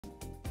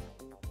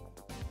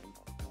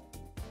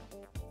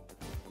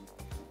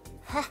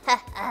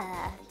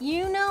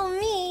You know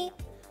me.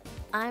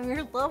 I'm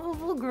your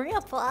lovable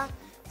grandpa,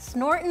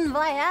 snorting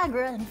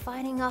Viagra and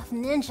fighting off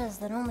ninjas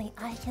that only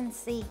I can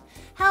see.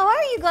 How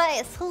are you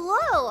guys?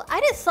 Hello! I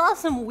just saw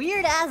some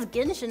weird-ass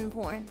Genshin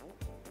porn.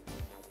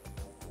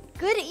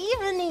 Good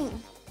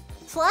evening.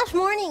 /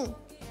 morning.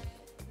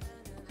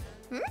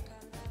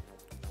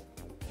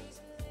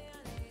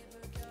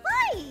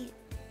 Hi!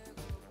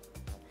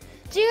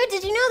 Dude,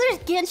 did you know there's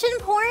Genshin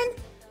porn?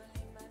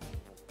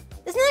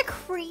 Isn't that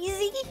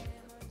crazy?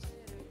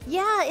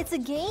 Yeah, it's a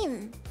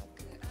game.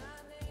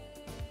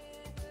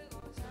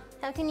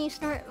 How can you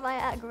snort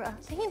Viagra?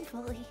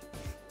 Painfully.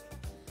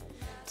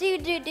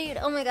 Dude.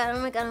 Oh my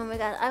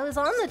god. I was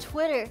on the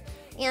Twitter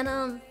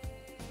and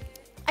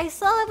I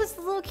saw it was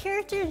the little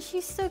character and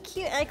she's so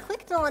cute. And I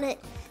clicked on it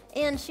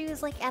and she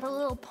was like at a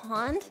little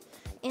pond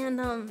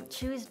and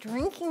she was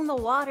drinking the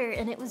water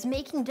and it was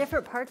making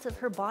different parts of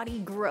her body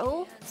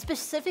grow,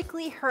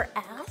 specifically her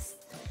ass.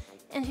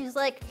 And she's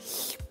like,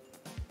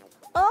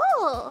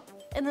 oh,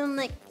 and then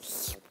like,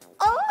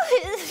 oh,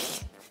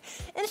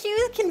 and she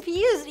was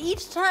confused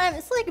each time.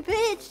 It's like,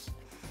 bitch,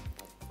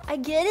 I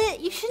get it.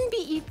 You shouldn't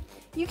be,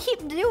 you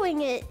keep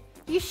doing it.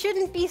 You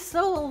shouldn't be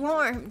so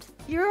alarmed.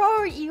 You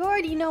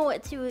already know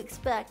what to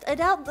expect. I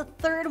doubt the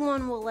third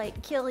one will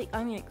like kill you.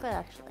 I mean, it could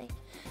actually.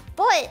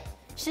 But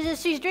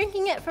she's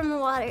drinking it from the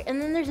water.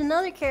 And then there's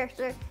another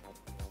character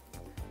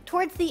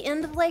towards the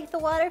end of like the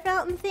water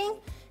fountain thing.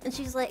 And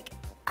she's like,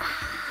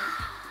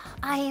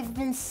 I have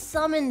been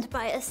summoned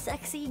by a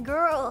sexy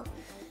girl.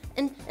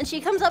 And she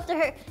comes up to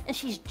her and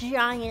she's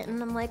giant.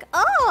 And I'm like,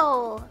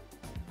 oh,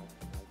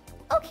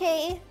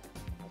 okay.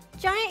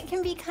 Giant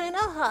can be kind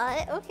of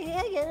hot. Okay,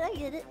 I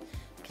get it.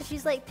 Because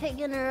she's like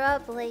picking her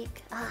up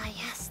like,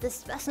 yes, this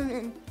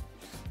specimen.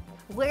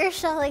 Where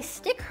shall I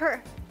stick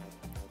her?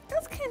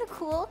 That's kind of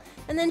cool.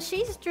 And then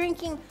she's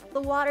drinking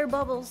the water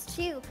bubbles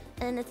too.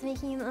 And it's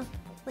making them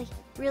like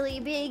really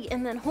big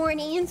and then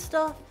horny and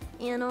stuff.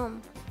 And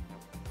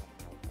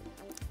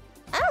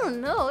I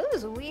don't know, it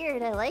was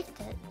weird. I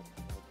liked it.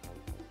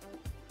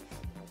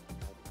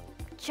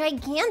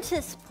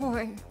 Gigantus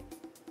porn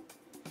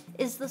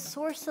is the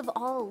source of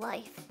all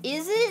life.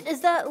 Is it? Is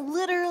that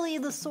literally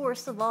the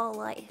source of all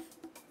life?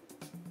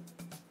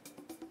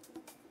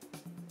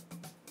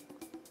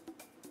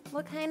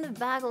 What kind of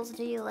bagels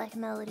do you like,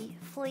 Melody?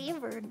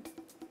 Flavored.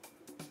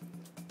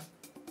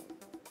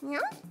 Yeah?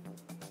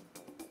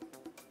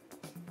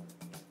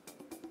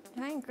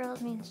 Giant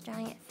girls means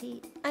giant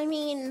feet. I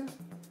mean,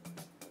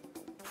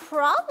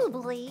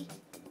 probably.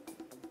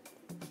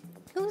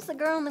 Who's the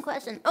girl in the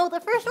question? Oh, the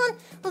first one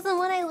was the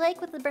one I like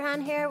with the brown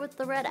hair with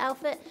the red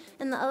outfit,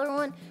 and the other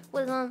one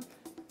was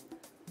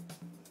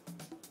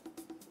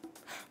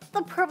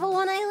the purple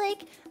one I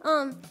like,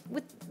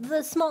 with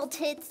the small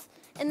tits,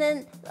 and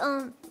then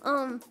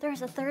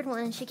there's a third one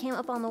and she came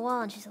up on the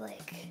wall and she's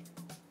like,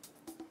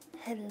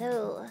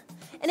 hello.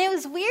 And it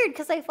was weird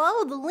because I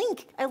followed the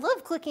link. I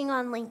love clicking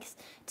on links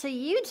to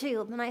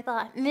YouTube, and I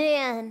thought,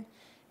 man,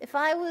 if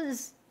I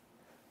was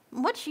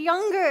much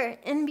younger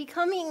and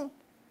becoming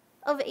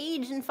of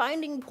age and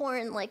finding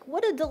porn, like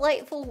what a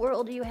delightful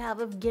world you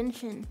have of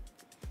Genshin.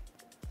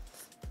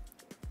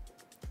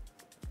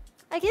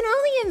 I can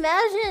only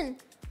imagine,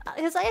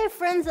 because I have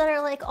friends that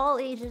are like all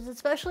ages,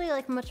 especially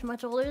like much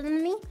older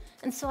than me,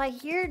 and so I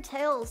hear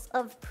tales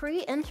of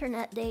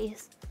pre-internet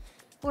days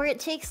where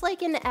it takes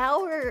like an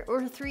hour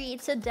or 3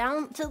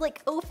 to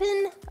like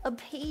open a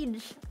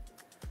page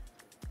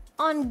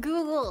on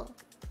Google,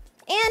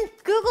 and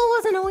Google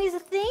wasn't always a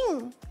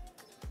thing.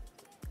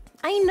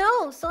 I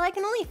know, so I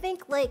can only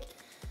think like,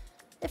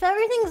 if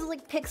everything's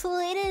like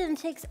pixelated and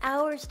takes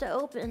hours to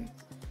open,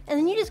 and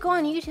then you just go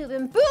on YouTube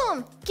and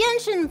boom,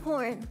 Genshin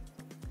porn.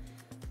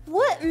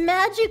 What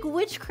magic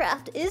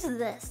witchcraft is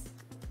this?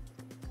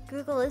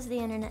 Google is the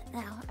internet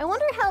now. I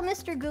wonder how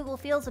Mr. Google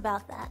feels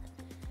about that.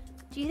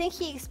 Do you think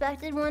he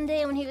expected one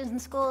day when he was in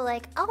school,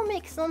 like, I'll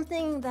make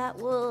something that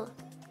will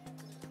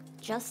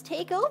just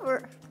take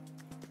over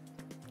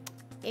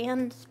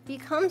and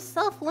become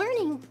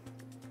self-learning?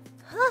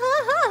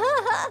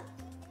 I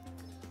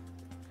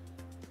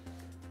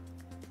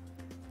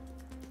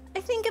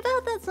think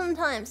about that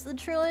sometimes, the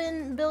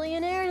trillion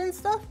billionaires and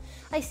stuff.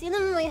 I see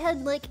them in my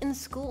head like in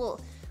school,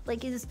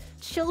 like as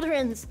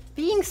children's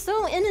being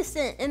so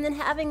innocent and then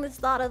having this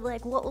thought of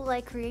like, what will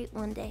I create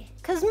one day?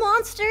 Because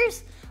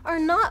monsters are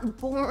not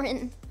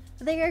born,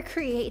 they are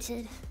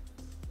created.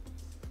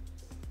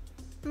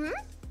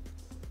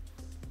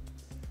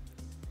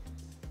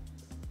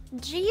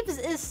 Jeeves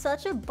is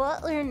such a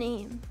butler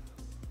name.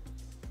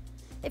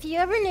 If you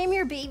ever name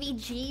your baby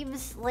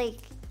Jeeves,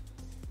 like,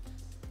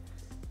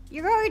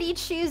 you're already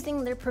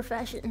choosing their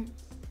profession.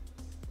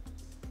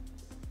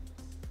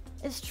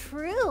 It's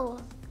true.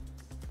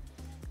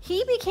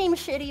 He became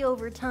shitty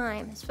over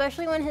time,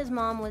 especially when his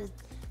mom was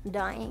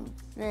dying.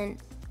 Then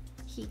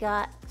he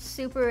got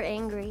super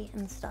angry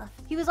and stuff.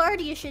 He was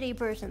already a shitty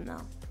person,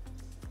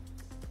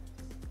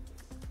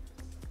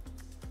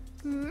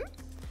 though.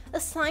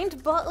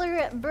 Assigned butler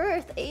at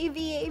birth,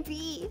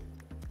 AVAB.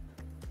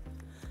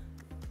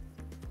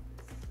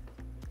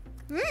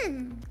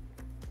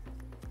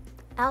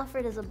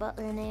 Alfred is a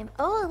butler name.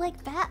 Oh,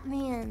 like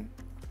Batman.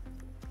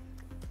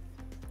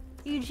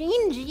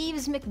 Eugene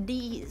Jeeves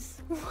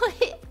McDees.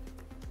 What?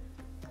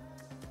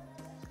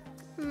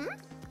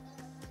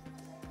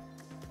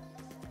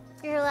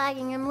 You're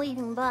lagging, I'm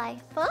leaving,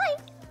 bye. Bye!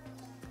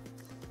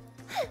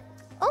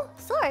 Oh,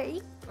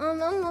 sorry. I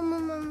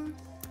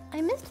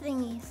missed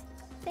thingies.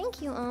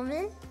 Thank you,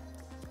 Omen.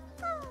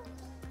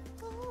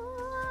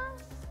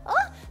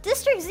 Oh,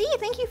 District Z,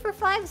 thank you for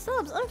 5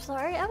 subs. I'm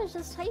sorry, I was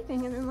just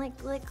typing and then like,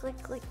 click.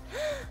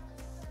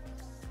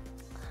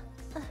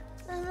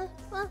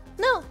 Well,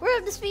 no, we're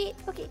up to speed.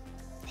 Okay,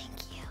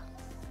 thank you.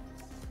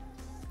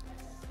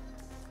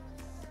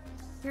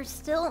 You're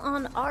still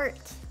on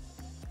art.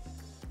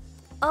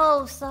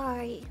 Oh,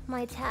 sorry,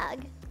 my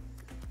tag.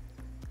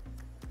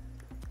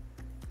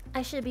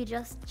 I should be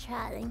just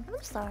chatting.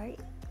 I'm sorry.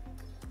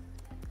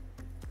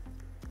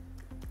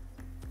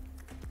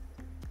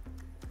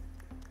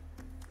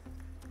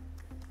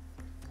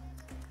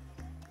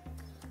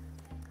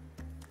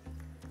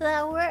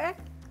 That work?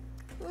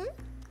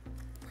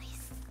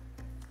 Nice.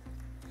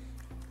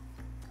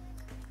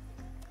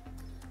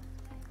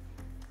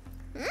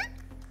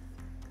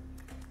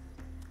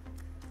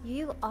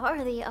 You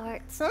are the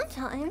art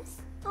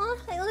sometimes. Oh,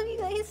 I love you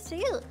guys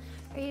too.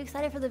 Are you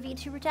excited for the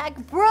VTuber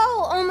tag? Bro,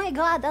 oh my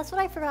god, that's what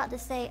I forgot to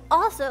say.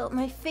 Also,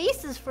 my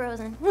face is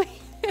frozen.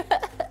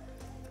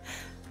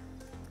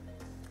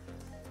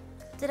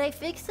 Did I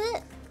fix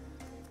it?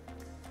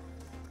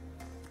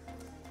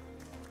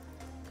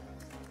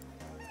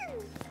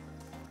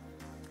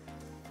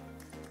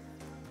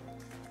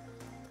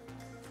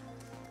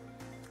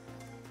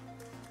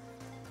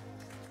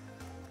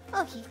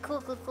 Okay,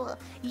 cool.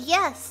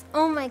 Yes!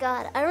 Oh my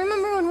god. I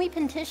remember when we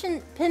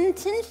petitioned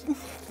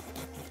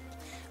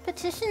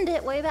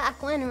it way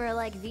back when we were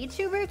like,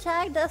 VTuber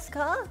tagged us,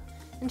 ka?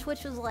 And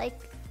Twitch was like,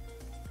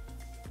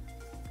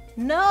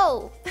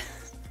 no!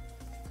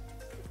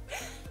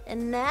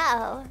 And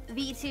now,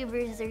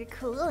 VTubers are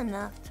cool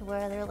enough to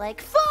where they're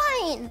like,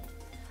 fine!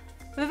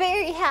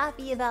 Very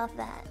happy about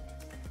that.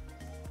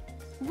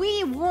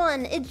 We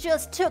won, it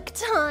just took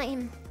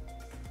time.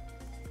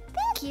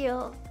 Thank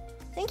you.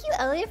 Thank you,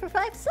 Elliot, for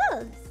 5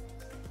 subs.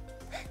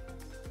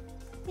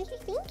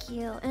 Thank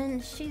you.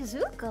 And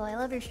Shizuko, I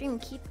love your stream.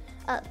 Keep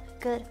up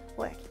good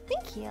work.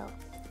 Thank you.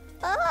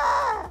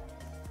 Ah!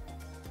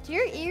 Do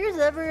your ears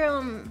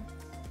ever,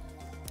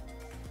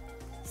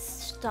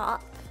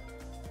 stop?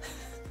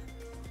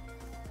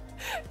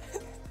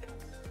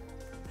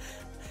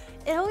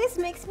 It always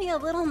makes me a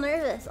little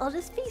nervous. I'll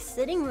just be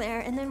sitting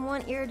there and then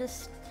one ear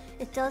just,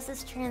 it does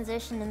this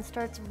transition and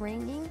starts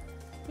ringing,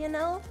 you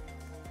know?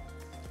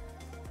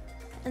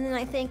 And then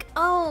I think,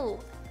 oh,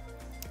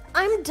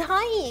 I'm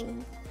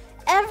dying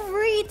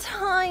every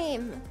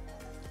time.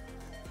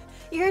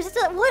 You're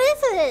still, what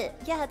is it?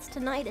 Yeah, it's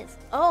tinnitus.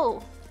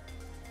 Oh,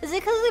 is it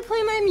because I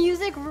play my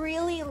music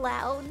really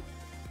loud?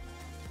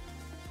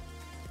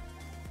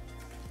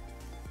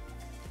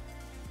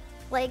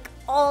 Like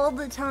all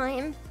the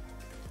time?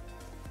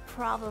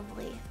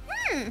 Probably.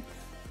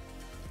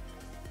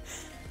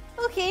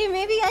 Okay,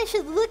 maybe I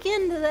should look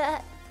into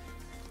that.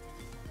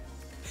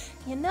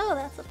 You know,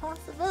 that's a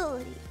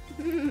possibility.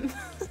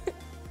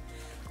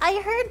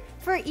 I heard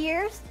for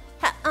years.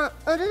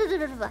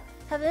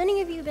 Have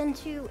any of you been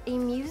to a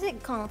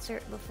music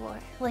concert before?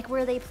 Like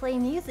where they play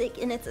music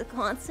and it's a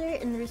concert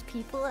and there's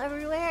people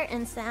everywhere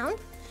and sound?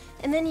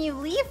 And then you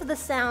leave the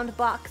sound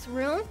box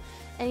room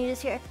and you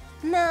just hear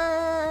nah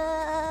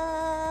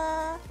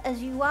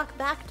as you walk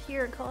back to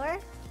your car?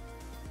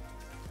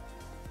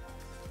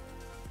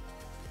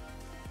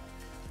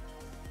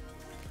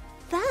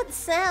 That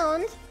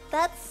sound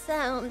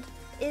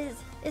is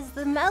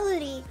the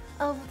melody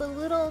of the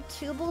little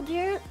tubal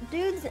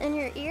dudes in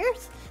your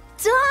ears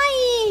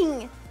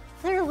dying!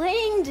 They're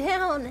laying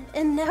down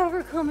and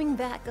never coming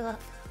back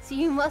up. So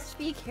you must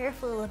be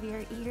careful of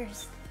your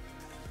ears.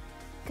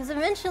 Because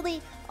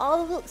eventually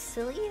all the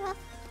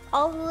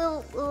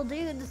little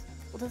dudes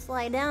will just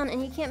lie down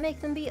and you can't make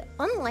them be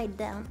unlied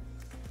down.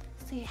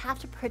 So you have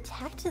to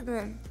protect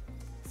them.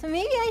 So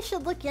maybe I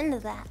should look into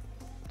that.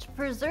 To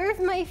preserve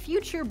my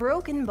future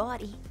broken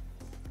body.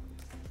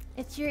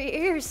 It's your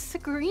ears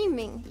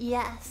screaming,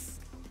 yes.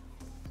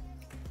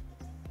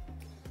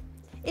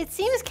 It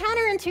seems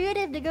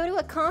counterintuitive to go to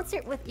a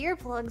concert with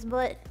earplugs,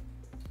 but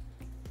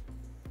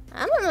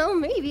I don't know,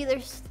 maybe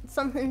there's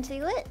something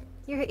to it.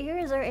 Your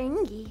ears are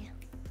angy.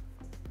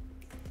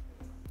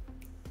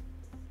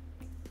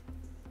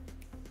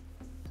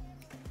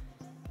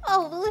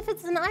 Oh, well if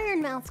it's an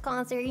Iron Mouse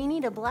concert, you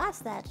need to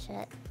blast that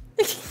shit.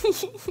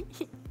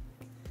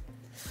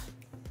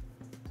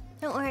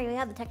 Don't worry, we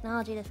have the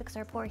technology to fix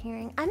our poor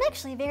hearing. I'm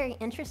actually very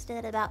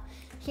interested about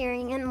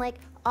hearing and like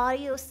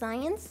audio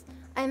science.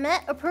 I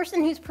met a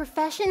person whose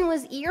profession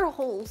was ear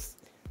holes.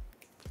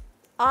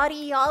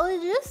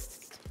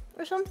 Audiologist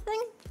or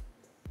something?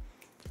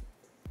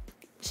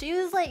 She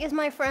was like, is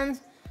my friend's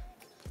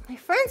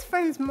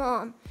friend's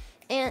mom.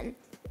 And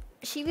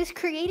she was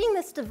creating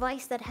this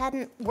device that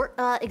hadn't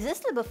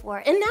existed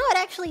before, and now it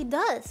actually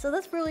does, so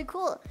that's really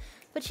cool.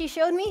 But she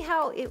showed me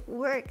how it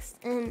works,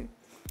 and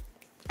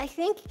I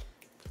think,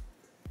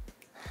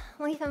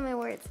 let me find my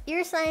words.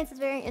 Ear science is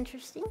very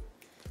interesting,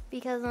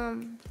 because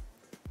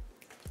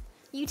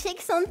you take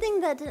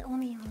something that let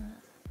me,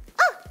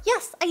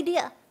 yes,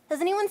 idea. Has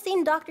anyone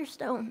seen Dr.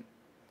 Stone?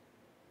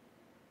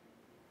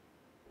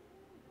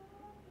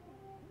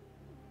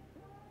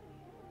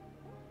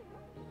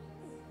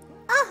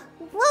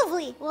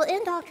 Lovely! Well,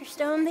 in Dr.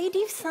 Stone, they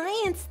do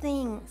science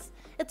things.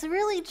 It's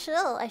really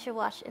chill. I should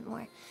watch it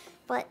more.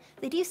 But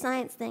they do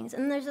science things.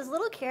 And there's this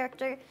little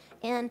character,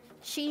 and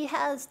she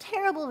has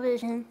terrible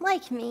vision,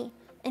 like me.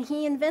 And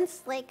he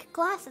invents, like,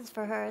 glasses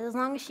for her as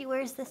long as she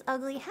wears this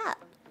ugly hat.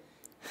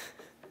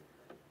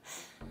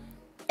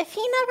 If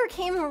he never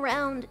came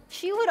around,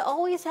 she would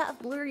always have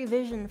blurry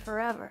vision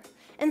forever.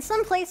 In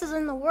some places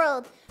in the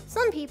world,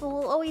 some people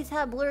will always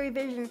have blurry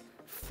vision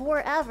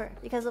forever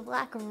because of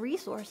lack of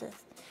resources.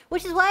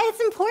 Which is why it's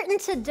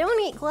important to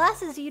donate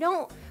glasses you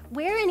don't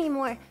wear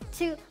anymore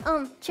to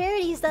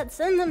charities that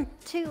send them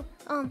to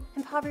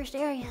impoverished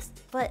areas.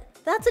 But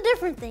that's a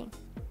different thing.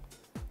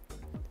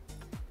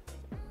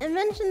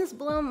 Inventions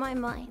blow my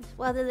mind,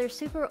 whether they're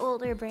super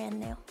old or brand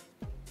new.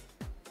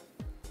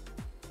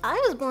 I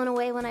was blown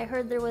away when I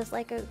heard there was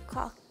like a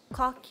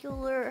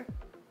cochlear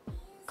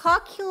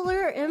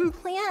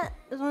implant,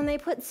 is when they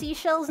put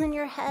seashells in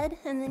your head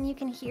and then you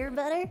can hear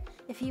better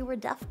if you were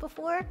deaf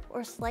before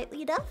or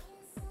slightly deaf.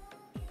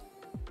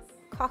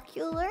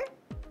 Cochlear?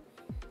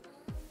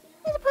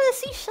 You have to put a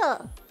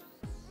seashell.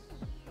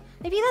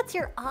 Maybe that's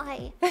your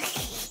eye.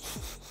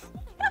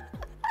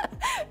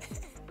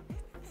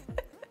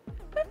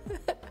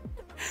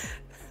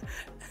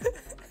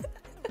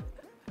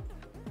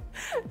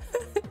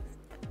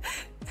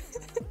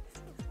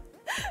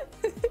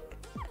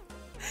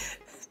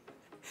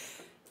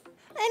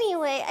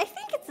 Anyway, I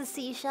think it's a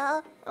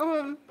seashell.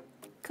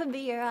 Could be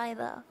your eye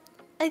though.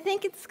 I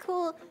think it's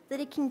cool that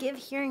it can give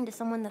hearing to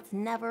someone that's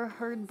never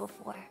heard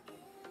before.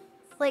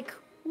 Like,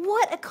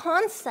 what a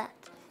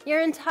concept! Your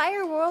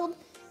entire world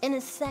in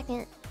a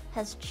second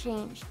has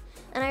changed.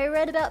 And I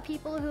read about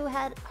people who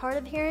had hard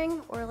of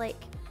hearing or like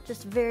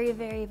just very,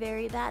 very,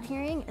 very bad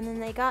hearing, and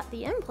then they got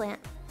the implant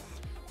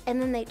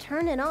and then they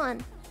turn it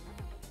on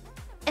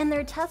and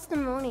their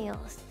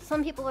testimonials.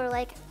 Some people are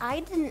like, I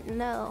didn't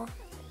know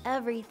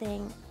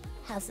everything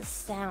has a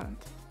sound.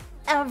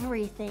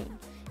 Everything.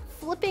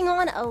 Flipping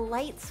on a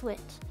light switch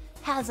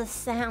has a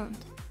sound.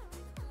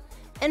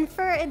 And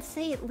for, I'd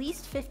say, at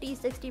least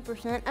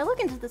 50-60%, I look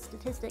into the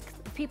statistics,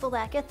 the people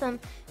that get them,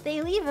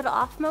 they leave it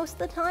off most of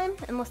the time,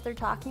 unless they're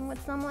talking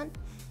with someone,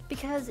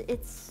 because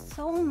it's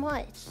so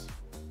much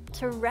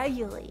to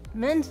regulate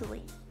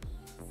mentally.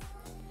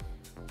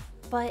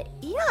 But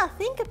yeah,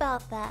 think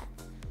about that.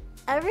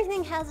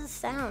 Everything has a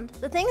sound.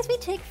 The things we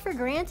take for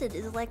granted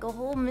is like a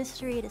whole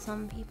mystery to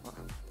some people.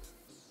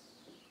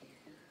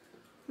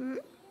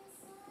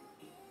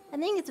 I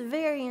think it's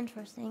very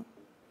interesting.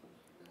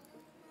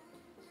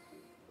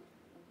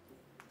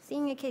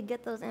 Seeing a kid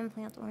get those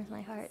implants warms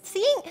my heart.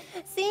 Seeing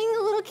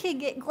a little kid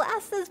get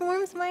glasses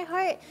warms my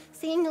heart.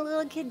 Seeing a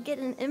little kid get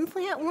an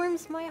implant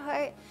warms my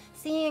heart.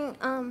 Seeing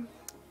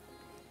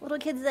little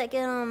kids that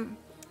get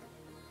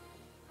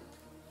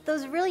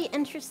those really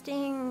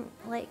interesting,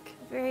 like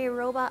very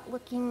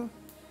robot-looking,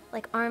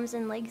 like arms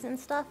and legs and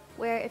stuff.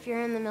 Where if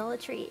you're in the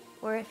military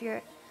or if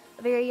you're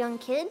a very young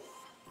kid,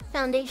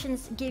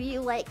 foundations give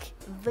you like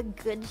the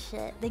good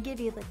shit. They give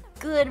you the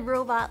good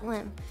robot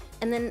limb.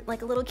 And then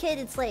like a little kid,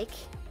 it's like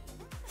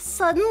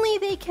suddenly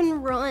they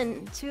can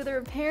run to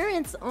their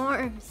parents'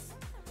 arms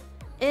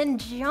and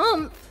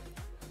jump.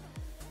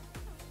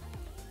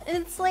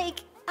 It's like,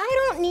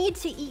 I don't need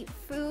to eat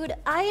food.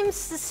 I am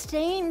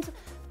sustained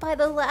by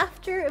the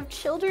laughter of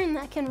children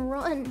that can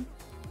run.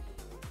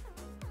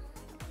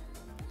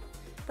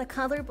 The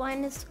color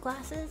blindness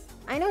glasses,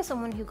 I know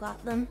someone who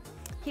got them.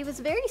 He was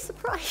very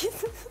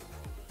surprised.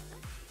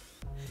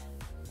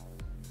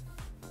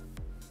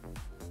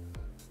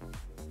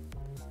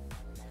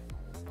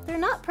 They're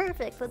not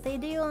perfect, but they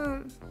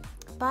do,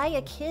 buy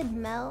a kid,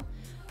 Mel.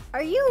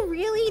 Are you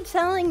really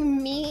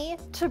telling me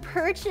to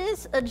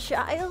purchase a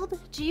child?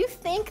 Do you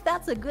think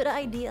that's a good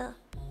idea?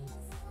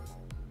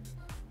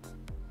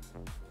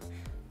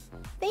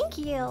 Thank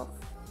you.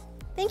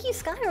 Thank you,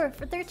 Skyra,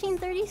 for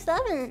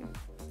 1337.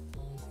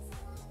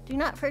 Do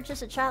not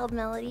purchase a child,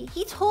 Melody.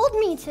 He told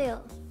me to.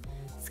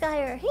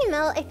 Skyer, hey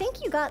Mel, I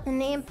think you got the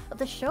name of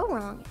the show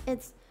wrong.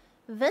 It's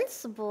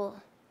Vincible,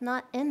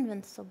 not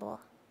Invincible.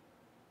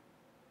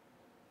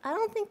 I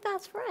don't think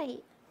that's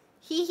right.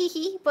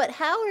 Hee, but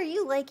how are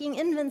you liking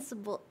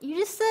Invincible? You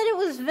just said it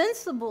was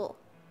Vincible.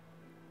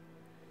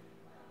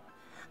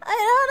 I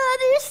don't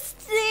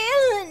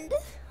understand.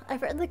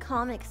 I've read the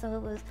comic, so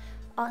it was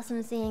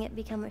awesome seeing it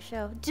become a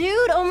show.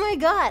 Dude, oh my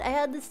god, I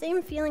had the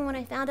same feeling when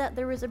I found out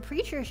there was a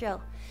Preacher show.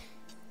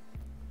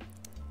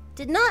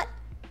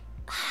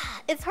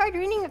 It's hard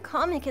reading a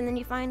comic and then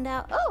you find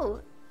out,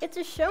 oh, It's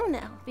a show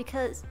now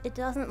because it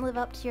doesn't live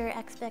up to your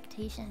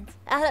expectations.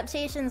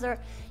 Adaptations are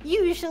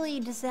usually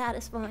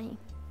dissatisfying.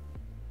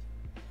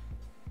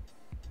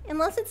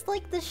 Unless it's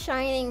like The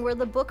Shining where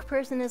the book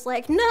person is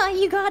like, nah,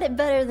 you got it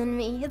better than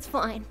me, it's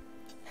fine.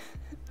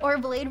 Or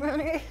Blade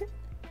Runner.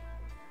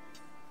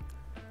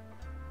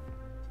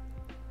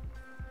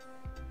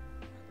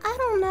 I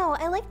don't know,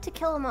 I like To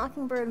Kill a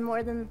Mockingbird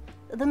more than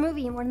the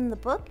movie, more than the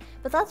book,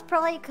 but that's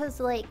probably because,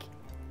 like,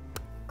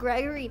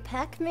 Gregory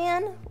Peck,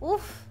 man,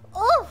 oof,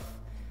 oof,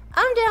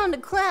 I'm down to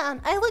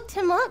clown. I looked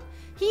him up,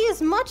 he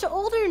is much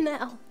older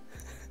now.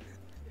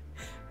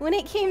 When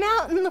it came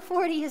out in the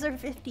 40s or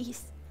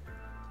 50s.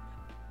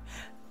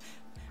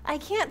 I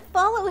can't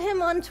follow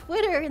him on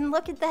Twitter and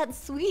look at that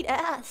sweet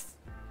ass.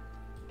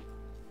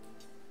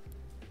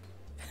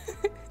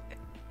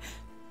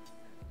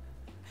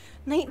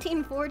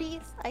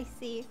 1940s? I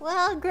see.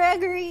 Well,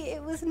 Gregory,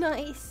 it was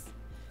nice.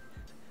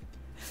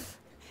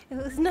 It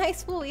was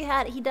nice while we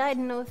had it. He died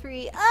in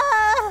 '03.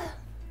 Ah!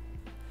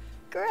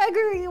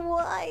 Gregory,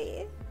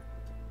 why?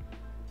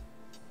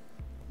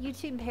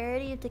 YouTube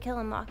parody of To Kill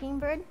a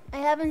Mockingbird? I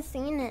haven't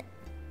seen it.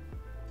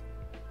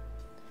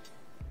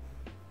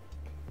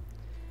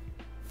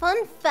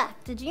 Fun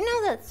fact, did you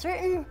know that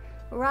certain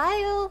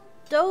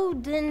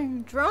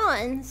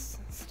rhododendrons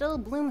still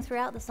bloom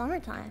throughout the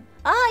summertime?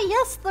 Ah,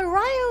 yes, the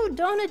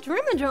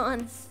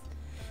rhododendrons.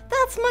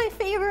 That's my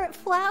favorite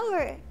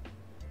flower.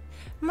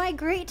 My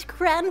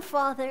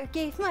great-grandfather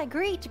gave my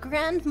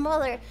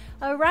great-grandmother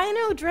a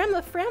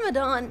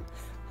rhinodremophremodon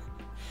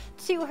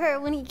to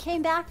her when he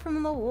came back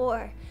from the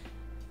war.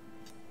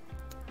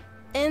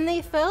 And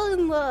they fell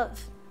in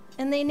love.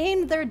 And they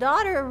named their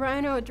daughter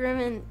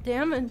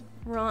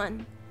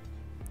Rhinodremodamron.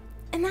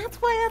 And that's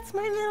why that's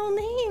my middle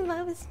name.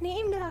 I was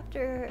named after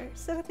her,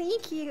 so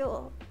thank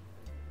you.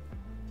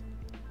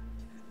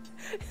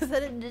 Is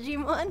that a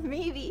Digimon?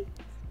 Maybe.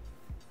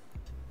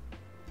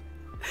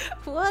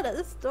 What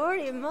a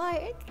story,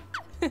 Mike.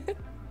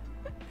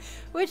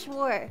 Which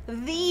war?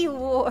 The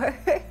war.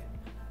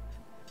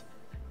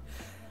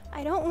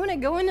 I don't want to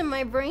go into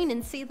my brain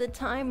and see the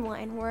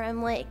timeline where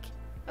I'm like,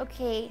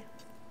 okay.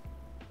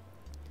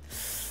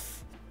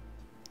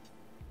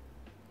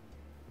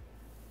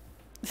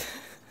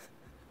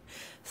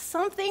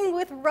 Something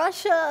with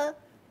Russia,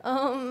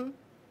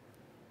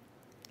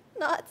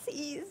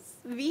 Nazis,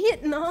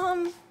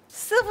 Vietnam,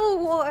 Civil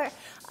War.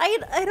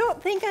 I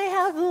don't think I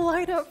have the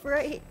lineup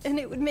right, and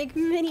it would make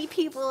many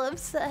people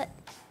upset.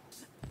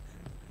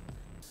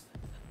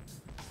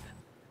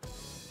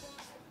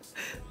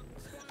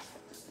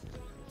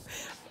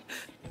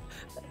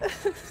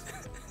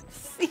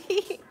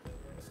 See?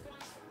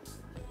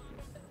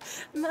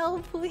 Mel,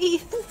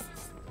 please.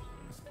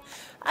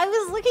 I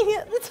was looking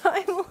at the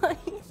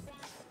timeline.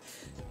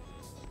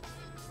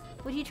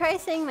 Would you try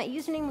saying my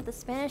username with a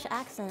Spanish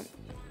accent?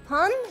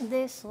 Pan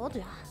de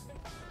soja.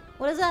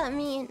 What does that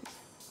mean?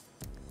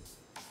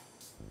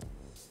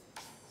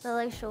 Is that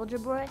like Soldier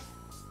Boy?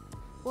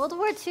 World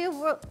War II,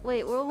 World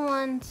War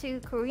I,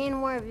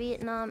 Korean War,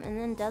 Vietnam, and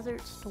then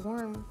Desert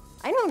Storm.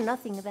 I know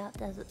nothing about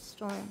Desert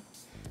Storm.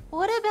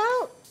 What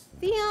about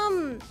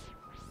the,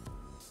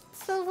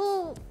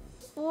 Civil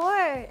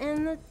War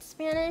and the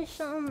Spanish,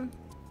 I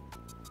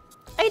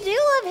do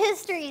love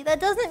history.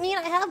 That doesn't mean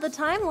I have the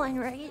timeline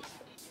right.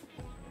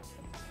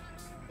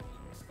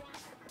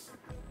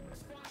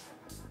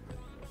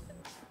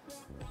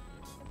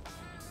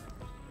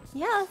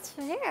 Yeah, that's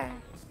fair.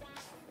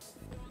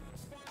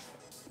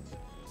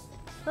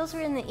 Those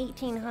were in the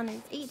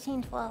 1800s,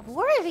 1812.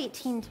 War of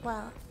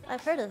 1812.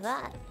 I've heard of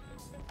that.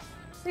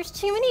 There's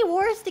too many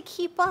wars to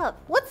keep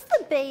up. What's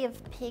the Bay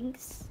of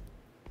Pigs?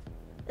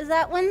 Is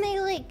that when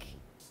they, like,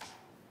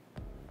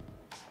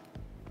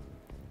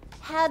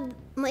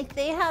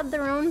 they had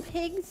their own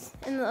pigs,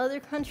 and the other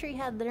country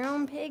had their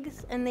own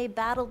pigs, and they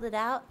battled it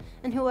out,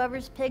 and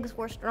whoever's pigs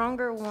were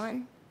stronger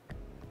won?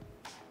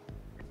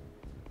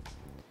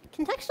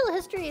 Contextual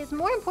history is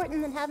more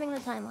important than having the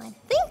timeline.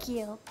 Thank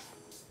you!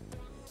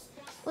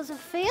 Was a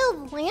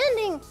failed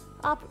landing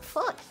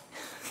fuck.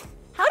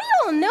 How do you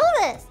all know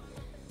this?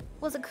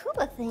 Was a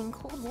Cuba thing,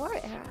 Cold War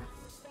era.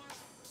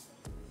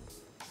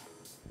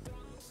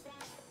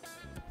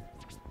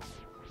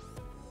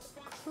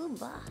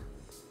 Cuba.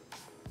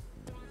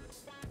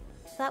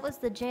 That was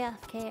the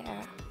JFK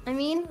era. I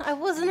mean, I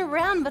wasn't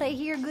around, but I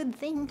hear good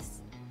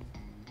things.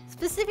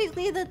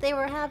 Specifically that they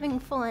were having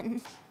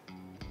fun.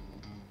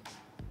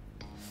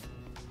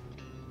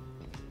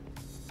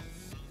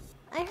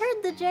 I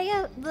heard the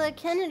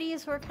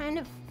Kennedys were kind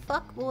of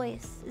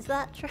fuckboys. Is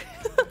that true?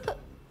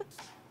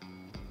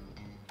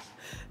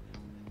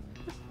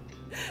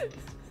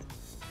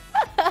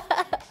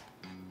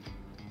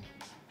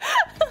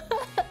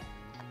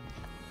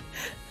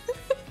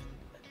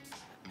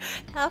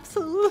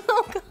 Absolute,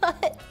 oh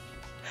god.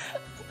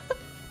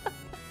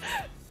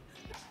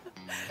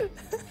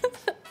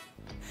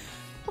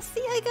 Well,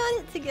 see, I got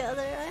it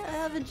together. I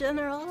have a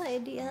general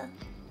idea.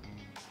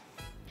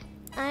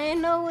 I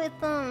know with,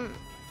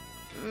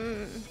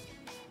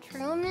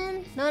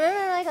 Truman? No,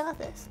 I got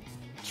this.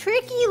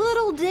 Tricky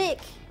little dick.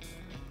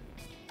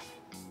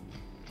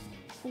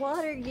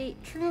 Watergate,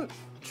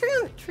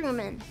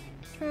 Truman,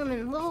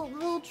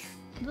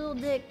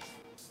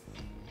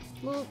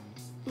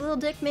 little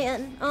dick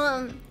man.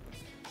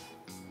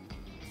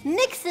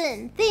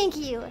 Nixon, thank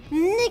you,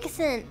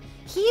 Nixon.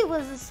 He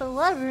was a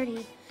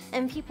celebrity,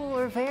 and people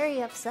were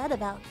very upset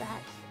about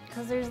that.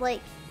 Because there's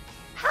like,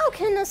 how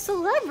can a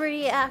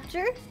celebrity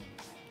actor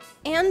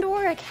and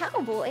or a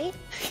cowboy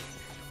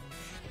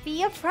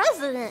be a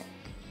president?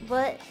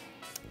 But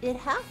it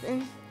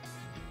happened.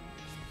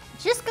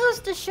 Just goes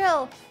to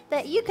show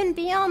that you can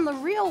be on the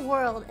real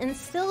world and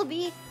still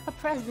be a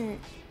president.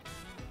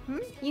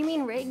 You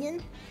mean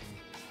Reagan?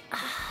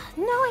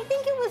 No, I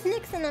think it was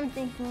Nixon I'm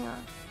thinking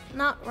of,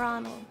 not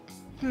Ronald.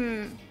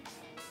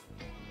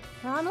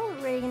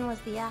 Ronald Reagan was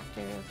the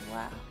actor as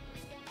well.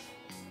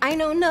 I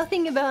know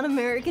nothing about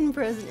American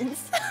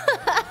presidents.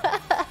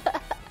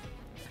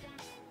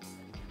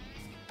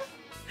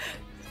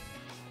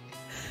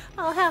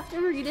 I'll have to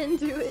read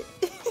into it.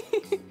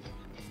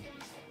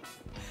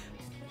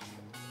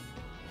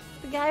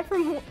 The guy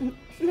from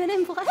Men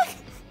in Black?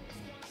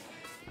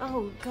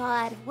 Oh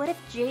god, what if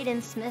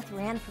Jaden Smith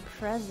ran for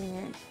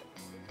president?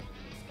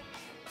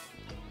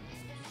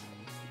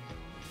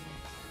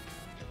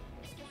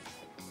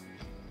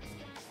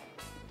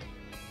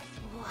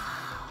 Wow.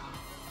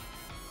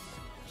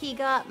 He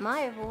got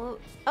my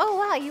vote. Oh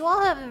wow, you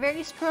all have a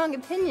very strong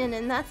opinion,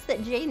 and that's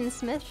that Jaden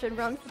Smith should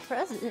run for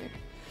president.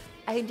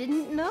 I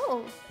didn't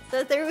know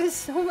that there was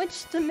so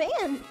much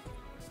demand.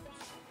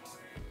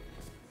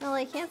 No,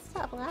 I can't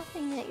stop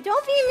laughing at you.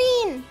 Don't be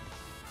mean!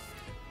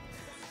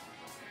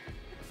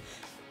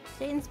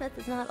 Jaden Smith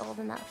is not old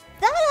enough.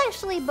 That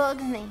actually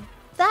bugs me.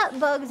 That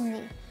bugs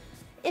me.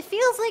 It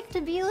feels like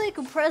to be like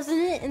a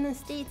president in the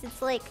States,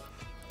 it's like,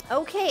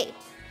 okay,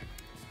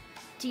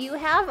 do you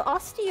have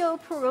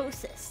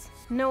osteoporosis?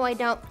 No, I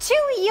don't. Too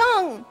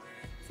young!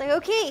 It's like,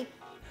 okay.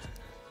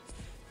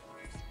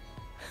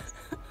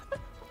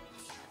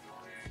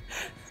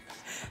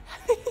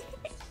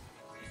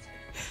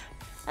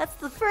 That's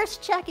the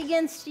first check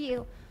against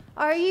you.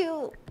 Are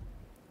you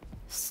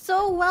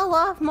so well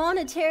off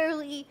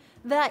monetarily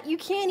that you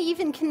can't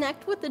even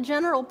connect with the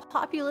general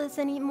populace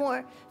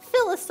anymore,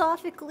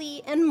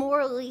 philosophically and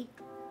morally?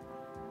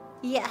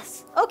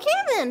 Yes. Okay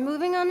then,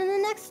 moving on to the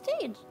next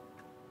stage.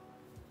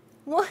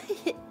 What?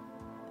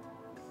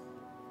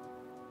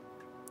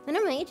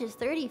 Minimum age is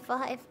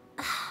 35.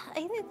 I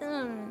think,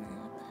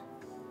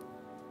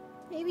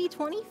 maybe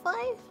 25?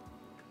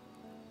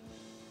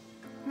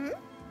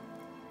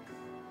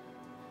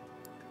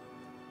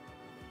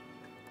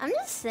 I'm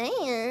just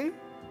saying.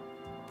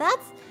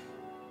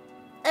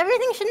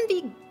 Everything shouldn't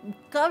be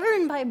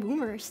governed by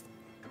boomers.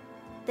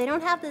 They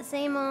don't have the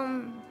same,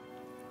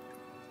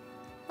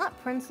 not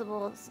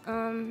principles,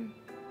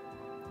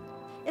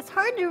 it's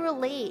hard to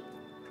relate.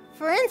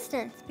 For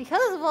instance,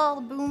 because of all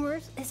the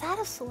boomers, is that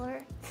a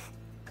slur?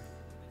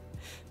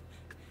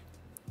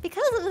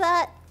 Because of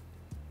that,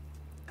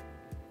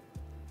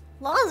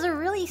 laws are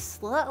really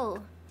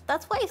slow.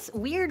 That's why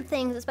weird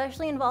things,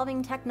 especially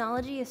involving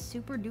technology, is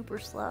super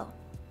duper slow.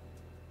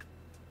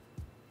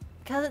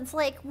 Because it's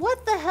like,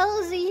 what the hell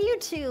is a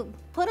YouTube?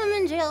 Put them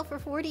in jail for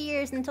 40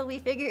 years until we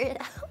figure it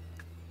out.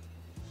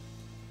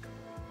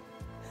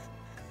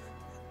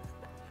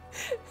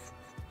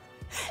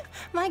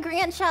 My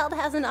grandchild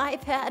has an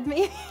iPad,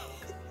 maybe.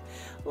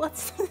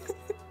 Lots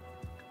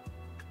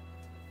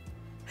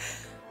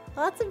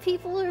of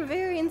people are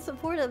very in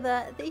support of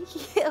that.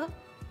 Thank you.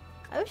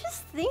 I was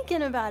just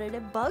thinking about it.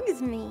 It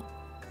bugs me.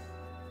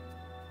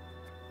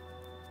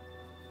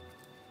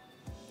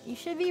 You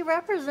should be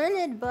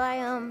represented by,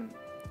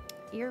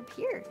 your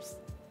peers.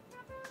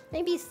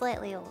 Maybe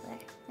slightly older.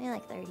 Maybe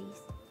like 30s.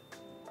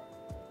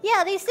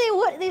 Yeah, they say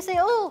what? They say,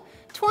 oh,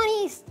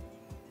 20s.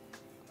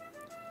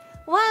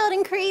 Wild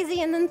and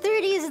crazy, and then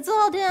 30s, it's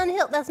all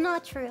downhill. That's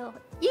not true.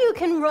 You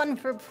can run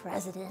for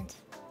president.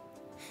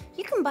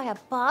 You can buy a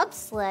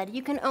bobsled.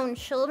 You can own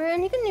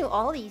children. You can do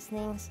all these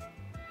things.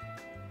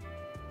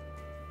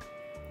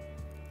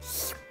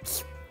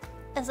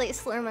 As I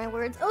slur my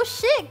words. Oh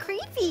shit,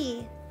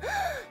 creepy!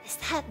 Is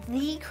that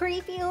the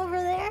creepy over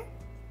there?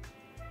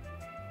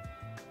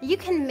 You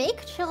can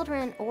make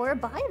children or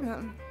buy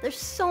them. There's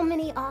so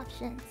many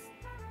options.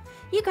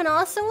 You can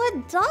also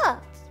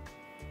adopt.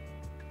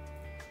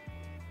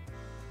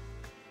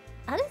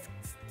 I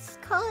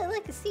just call it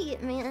like I see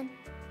it, man.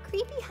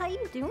 Creepy, how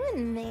you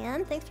doing,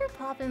 man? Thanks for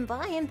popping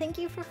by, and thank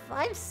you for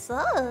 5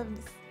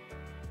 subs.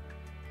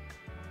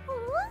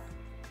 Aww.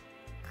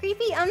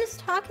 Creepy, I'm just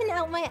talking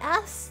out my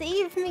ass.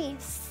 Save me.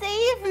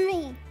 Save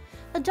me.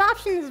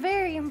 Adoption is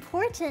very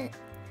important.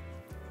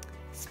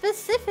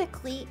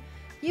 Specifically,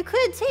 you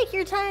could take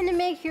your time to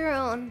make your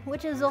own,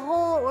 which is a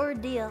whole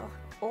ordeal.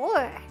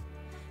 Or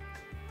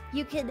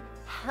you could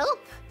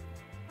help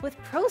with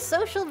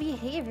pro-social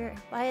behavior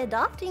by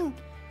adopting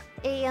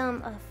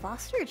a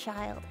foster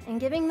child and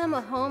giving them a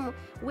home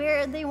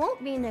where they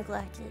won't be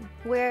neglected,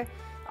 where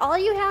all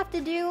you have to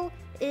do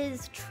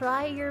is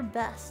try your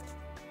best.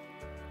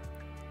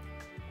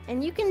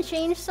 And you can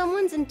change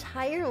someone's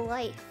entire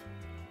life.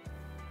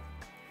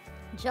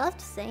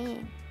 Just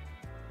saying.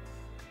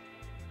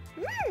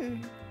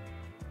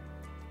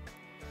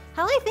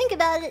 How I think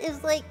about it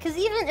is like, because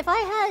even if I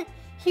had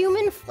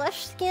human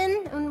flesh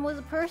skin and was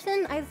a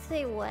person, I'd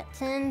say what,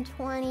 10,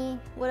 20,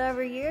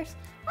 whatever years,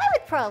 I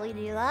would probably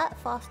do that,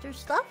 foster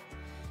stuff.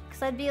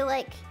 Because I'd be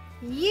like,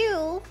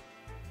 you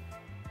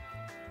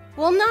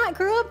will not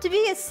grow up to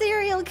be a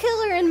serial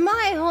killer in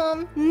my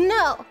home,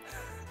 no.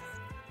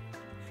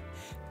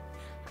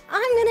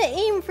 I'm gonna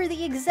aim for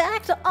the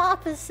exact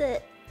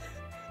opposite.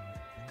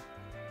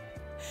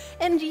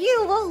 And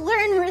you will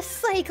learn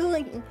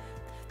recycling.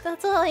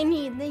 That's all I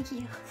need, thank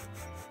you.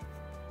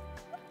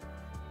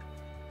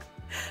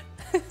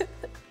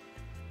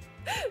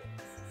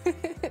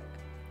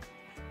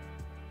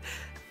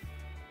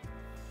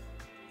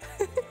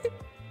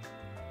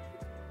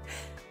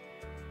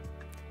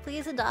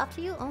 Please adopt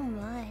you? Oh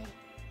my.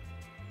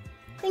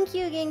 Thank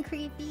you again,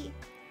 creepy.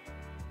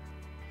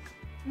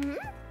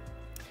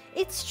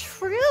 It's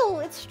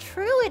true,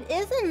 it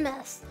is a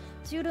mess.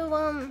 Due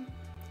to,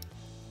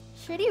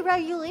 shitty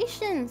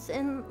regulations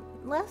and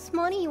less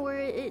money where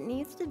it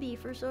needs to be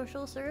for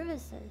social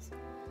services.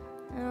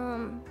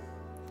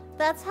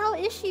 That's how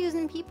issues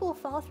and people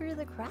fall through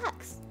the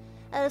cracks.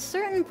 At a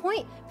certain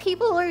point,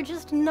 people are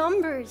just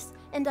numbers,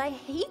 and I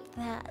hate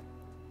that.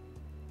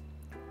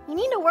 You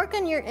need to work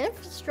on your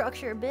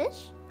infrastructure,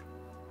 bitch.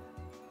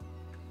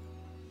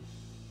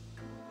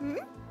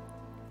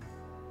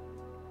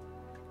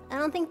 I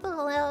don't think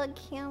they'll allow a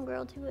cam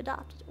girl to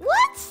adopt.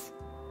 What?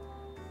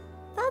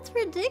 That's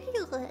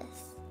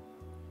ridiculous.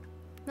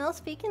 Mel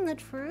speaking the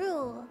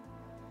truth.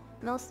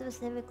 Mel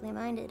specifically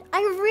minded. I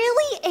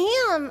really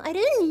am. I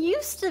didn't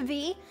used to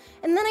be.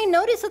 And then I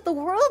noticed that the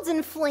world's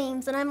in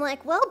flames. And I'm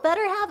like, well,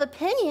 better have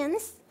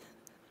opinions.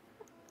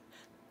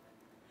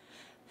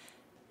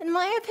 And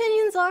my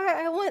opinions are,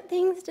 I want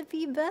things to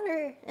be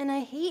better. And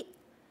I hate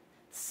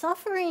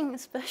suffering,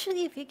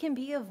 especially if it can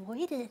be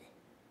avoided.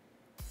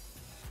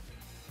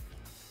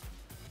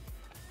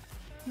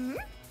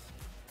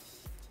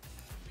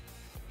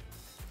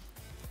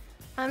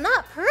 I'm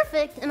not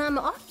perfect, and I'm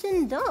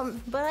often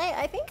dumb, but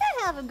I think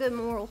I have a good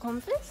moral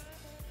compass.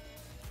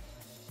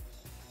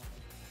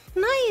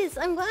 Nice!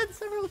 I'm glad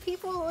several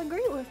people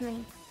agree with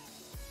me.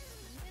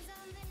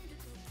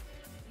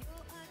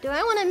 Do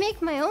I want to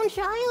make my own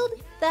child?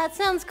 That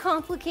sounds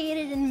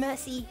complicated and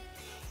messy.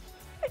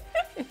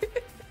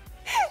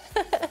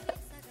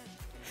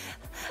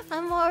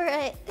 I'm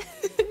alright.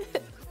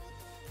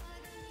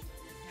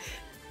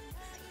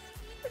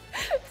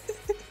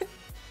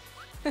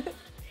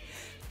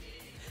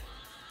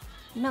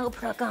 No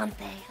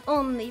Progante,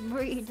 only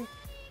breed.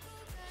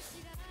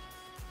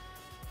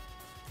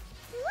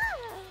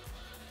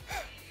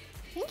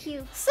 Thank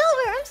you.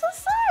 Silver, I'm so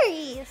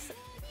sorry!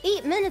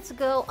 8 minutes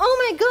ago.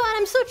 Oh my god,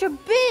 I'm such a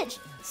bitch!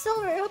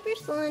 Silver, I hope you're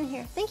still in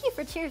here. Thank you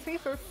for tier 3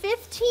 for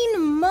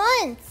 15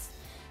 months!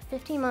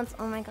 15 months,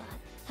 oh my god.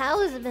 How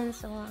has it been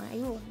so long?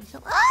 You so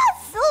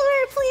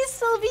Silver, please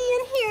still be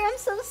in here. I'm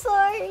so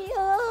sorry.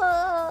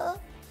 Oh.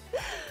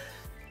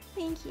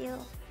 Thank you.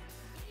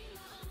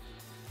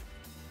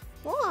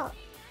 What?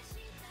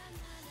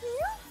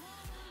 Yeah.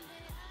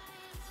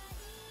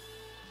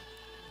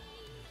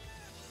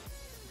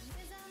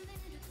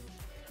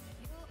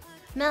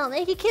 Mel,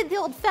 make a kid the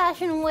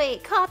old-fashioned way.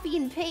 Copy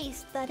and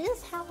paste. That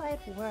is how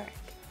I'd work.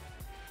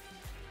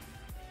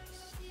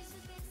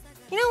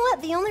 You know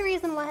what? The only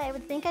reason why I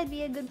would think I'd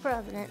be a good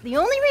president, the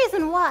only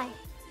reason why,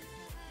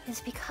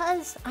 is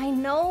because I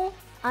know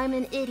I'm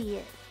an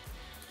idiot.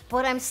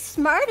 But I'm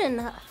smart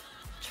enough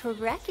to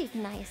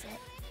recognize it.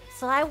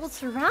 So I will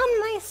surround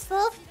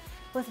myself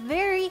with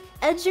very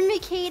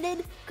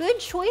educated, good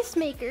choice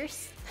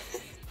makers.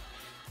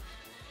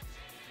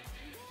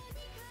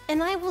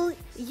 And I will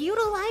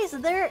utilize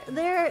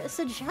their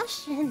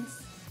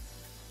suggestions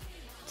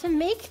to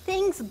make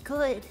things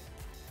good.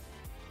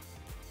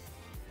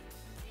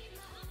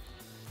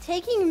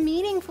 Taking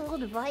meaningful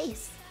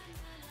advice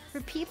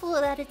for people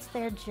that it's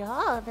their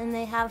job and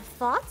they have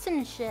thoughts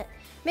and shit.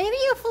 Maybe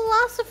a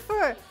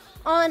philosopher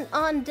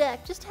on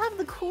deck. Just have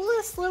the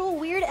coolest little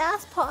weird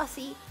ass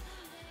posse.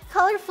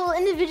 Colorful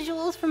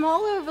individuals from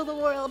all over the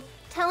world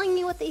telling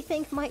me what they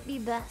think might be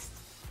best.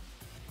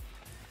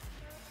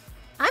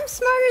 I'm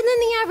smarter than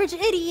the average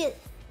idiot.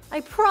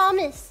 I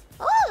promise.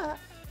 Ah!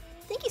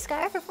 Thank you,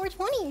 Sky, for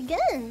 420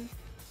 again.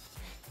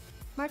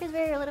 Mark is a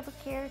very relatable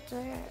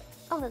character.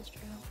 Oh, that's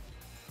true.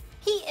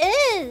 He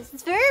is!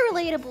 It's very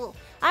relatable.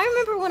 I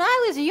remember when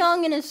I was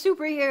young and a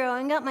superhero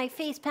and got my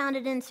face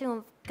pounded into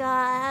him.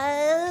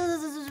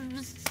 Guys.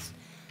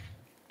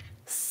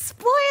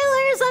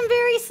 Spoilers, I'm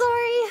very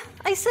sorry.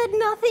 I said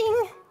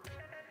nothing.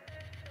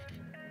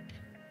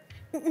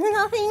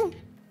 Nothing.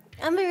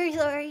 I'm very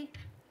sorry.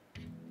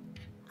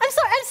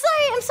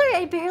 I'm sorry,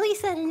 I barely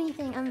said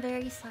anything. I'm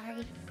very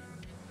sorry.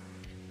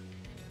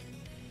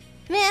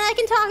 Man, I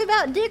can talk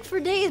about dick for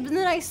days, but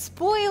then I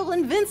spoil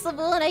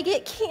Invincible and I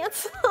get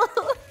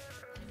canceled.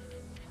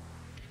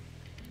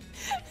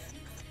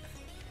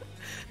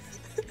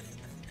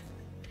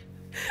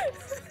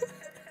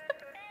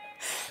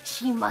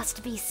 She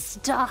must be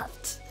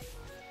stopped.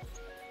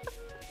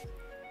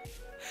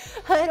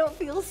 I don't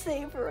feel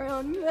safe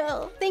around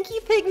Mel. Thank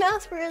you, Pig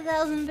Mouse, for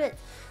 1,000 bits.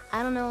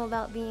 I don't know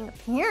about being a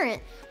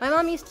parent. My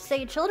mom used to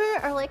say children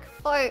are like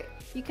fart.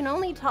 You can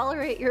only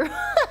tolerate your...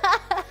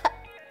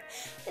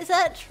 Is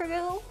that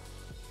true?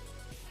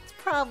 It's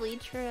probably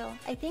true.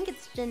 I think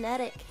it's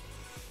genetic.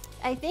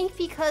 I think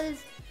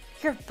because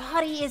your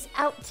body is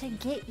out to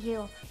get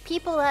you.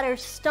 People that are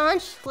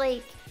staunch,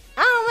 like,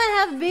 I don't want to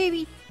have a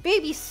baby.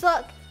 Babies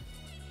suck.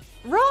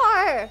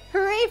 Roar!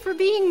 Hooray for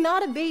being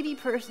not a baby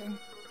person.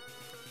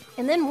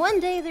 And then one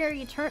day their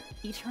eternal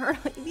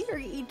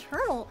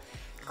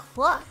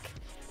clock.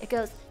 It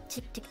goes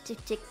tick, tick,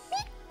 tick, tick,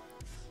 beep.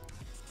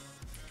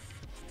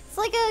 It's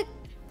like a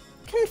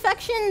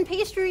confection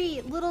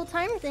pastry little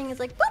timer thing. It's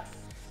like, boop.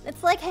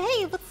 It's like,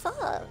 hey, what's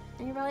up?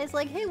 And your body's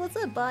like, hey, what's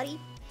up, body?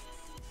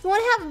 You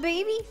want to have a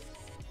baby?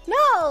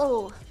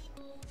 No!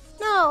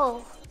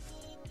 No!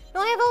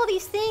 No, I have all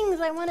these things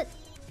I want to...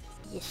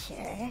 You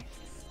sure?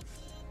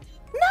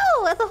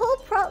 No! The whole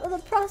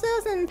the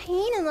process and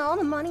pain and all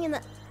the money and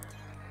the...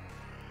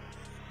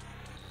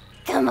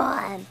 Come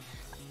on!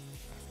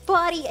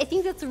 Body, I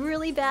think that's a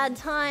really bad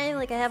time.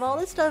 Like, I have all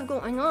this stuff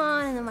going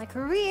on and then my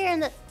career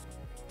and the...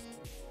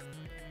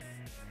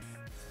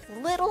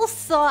 Little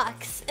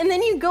socks. And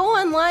then you go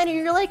online and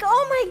you're like,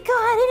 oh my god,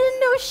 I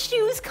didn't know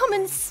shoes come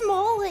in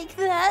small like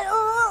that.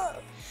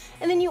 Ugh.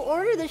 And then you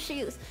order the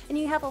shoes and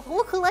you have a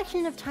whole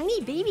collection of tiny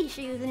baby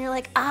shoes and you're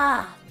like,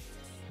 ah.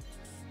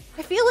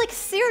 I feel like a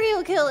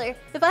serial killer.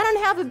 If I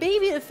don't have a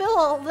baby to fill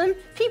all of them,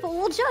 people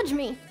will judge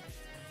me.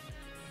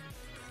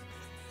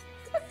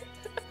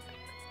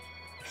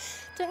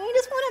 Don't you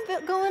just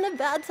want to go in a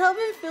bathtub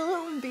and fill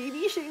it with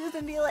baby shoes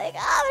and be like,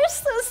 ah, they're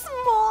so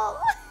small.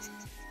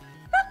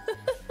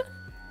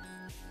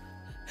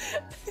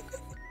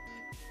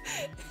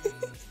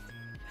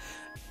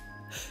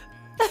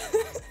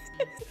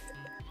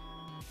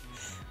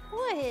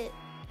 What?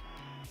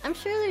 I'm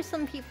sure there's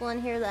some people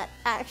in here that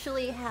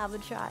actually have a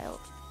child.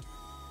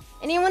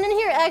 Anyone in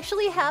here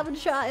actually have a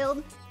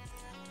child?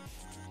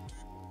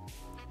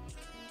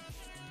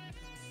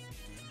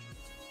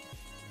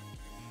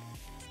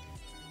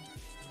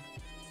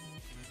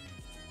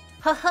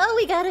 Haha,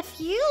 we got a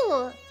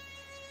few!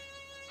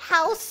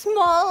 How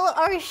small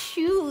are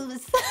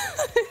shoes?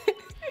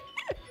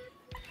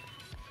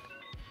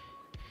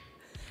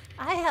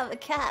 I have a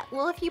cat.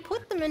 Well, if you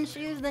put them in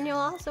shoes, then you'll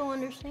also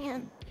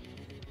understand.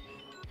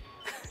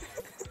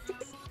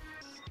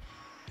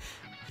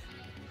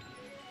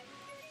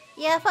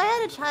 Yeah, if I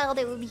had a child,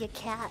 it would be a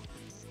cat.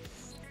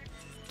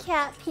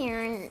 Cat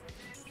parent.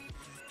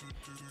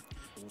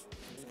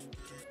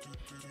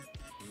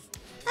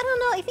 I don't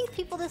know, I think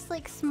people just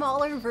like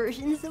smaller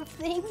versions of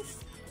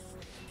things.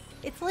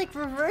 It's like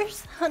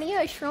reverse Honey,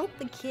 I Shrunk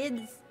the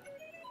Kids.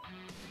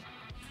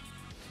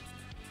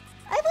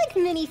 I like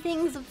many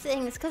things of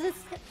things, because it's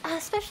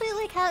especially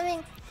like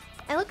having...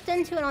 I looked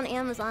into it on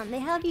Amazon. They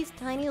have these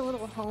tiny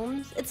little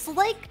homes. It's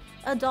like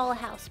a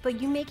dollhouse,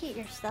 but you make it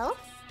yourself.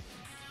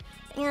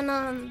 And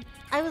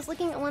I was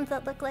looking at ones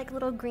that look like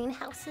little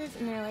greenhouses,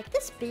 and they're like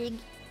this big.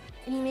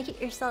 And you make it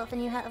yourself,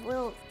 and you have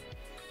little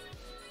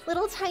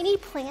tiny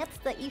plants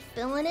that you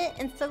fill in it.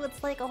 And so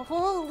it's like a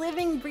whole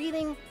living,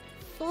 breathing,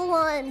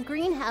 full-on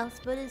greenhouse,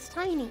 but it's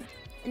tiny.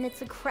 And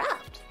it's a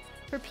craft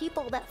for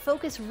people that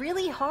focus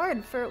really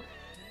hard for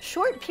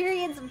short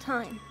periods of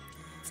time.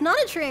 It's not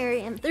a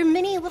terrarium. They're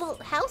mini little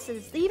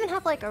houses. They even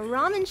have like a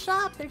ramen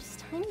shop. They're just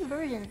tiny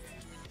versions.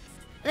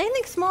 And I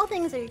think small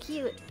things are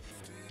cute.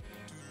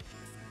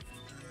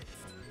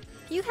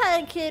 If you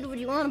had a kid, would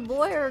you want a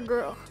boy or a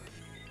girl?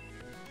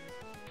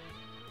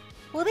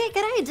 Well, they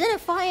can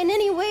identify in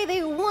any way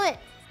they want.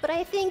 But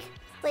I think,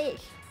 like,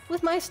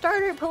 with my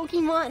starter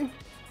Pokemon,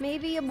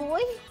 maybe a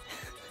boy?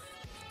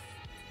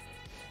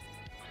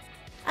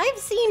 I've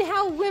seen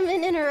how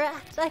women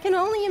interact. I can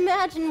only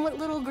imagine what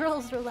little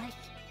girls are like.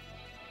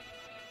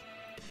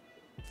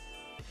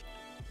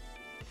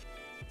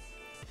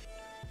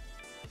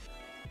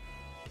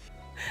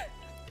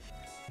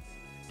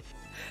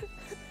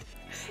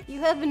 You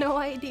have no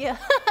idea.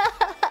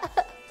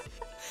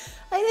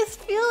 I just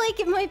feel like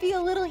it might be a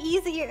little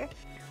easier.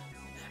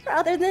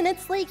 Rather than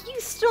it's like,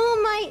 you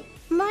stole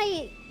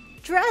my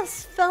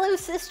dress, fellow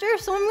sister,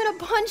 so I'm gonna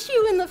punch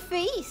you in the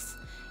face.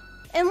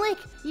 And like,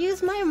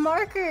 use my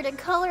marker to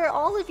color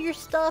all of your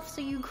stuff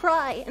so you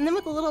cry. And then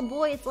with the little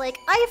boy, it's like,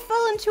 I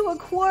fell into a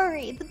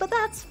quarry, but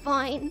that's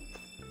fine.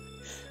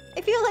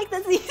 I feel like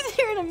that's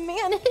easier to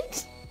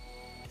manage.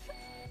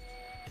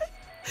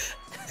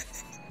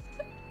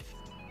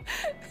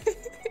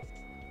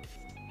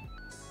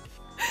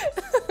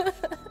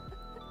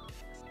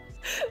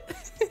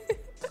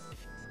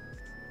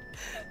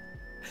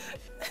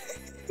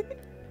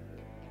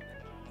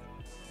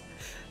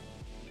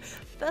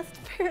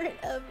 Best parent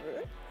ever.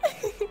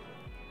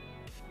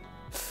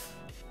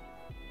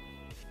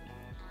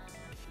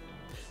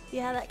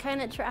 Yeah, that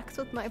kind of tracks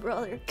with my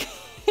brother.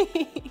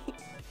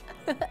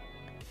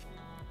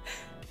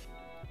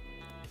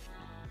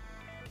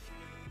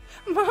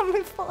 Mom,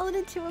 I've fallen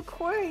into a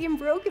quarry and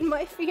broken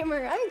my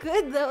femur. I'm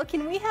good though.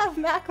 Can we have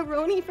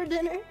macaroni for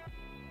dinner?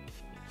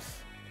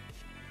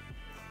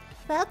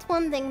 That's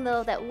one thing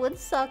though that would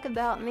suck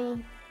about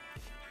me.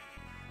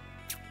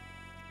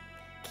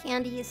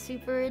 Candy is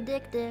super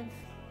addictive.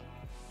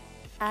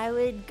 I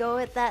would go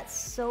at that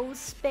so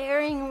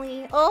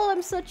sparingly. Oh,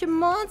 I'm such a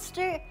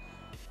monster.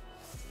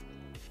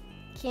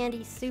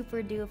 Candy's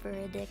super duper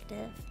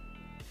addictive.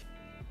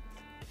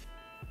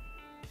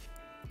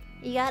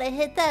 You gotta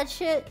hit that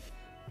shit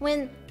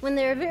when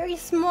they're very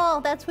small.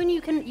 That's when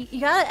you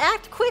gotta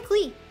act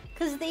quickly,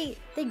 cause they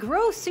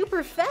grow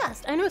super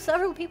fast. I know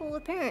several people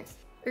with parents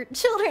or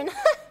children,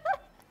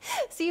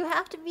 so you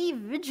have to be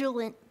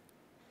vigilant.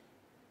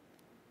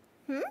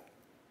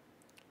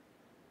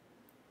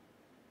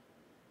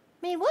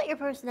 Made what your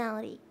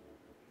personality?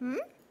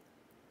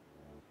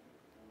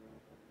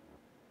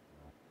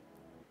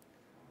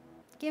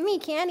 Give me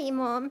candy,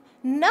 Mom.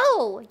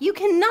 No! You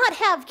cannot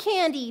have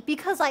candy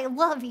because I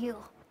love you.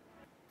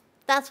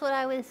 That's what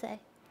I would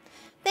say.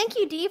 Thank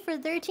you, D, for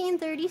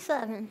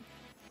 1337.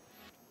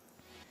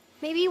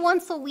 Maybe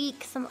once a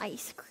week, some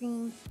ice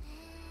cream.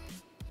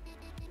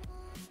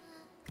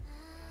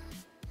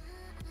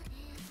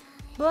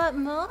 But,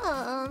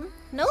 Mom...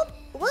 Nope,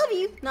 love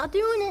you. Not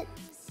doing it.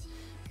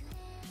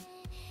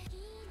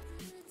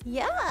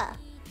 Yeah.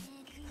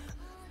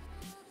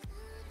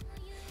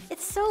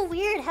 It's so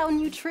weird how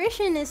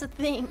nutrition is a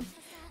thing.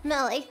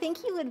 Mel, I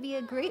think you would be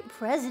a great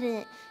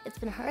president. It's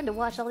been hard to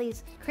watch all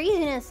these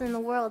craziness in the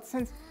world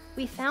since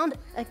we found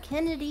a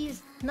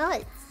Kennedy's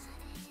nuts.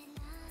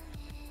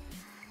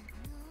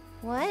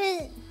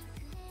 What?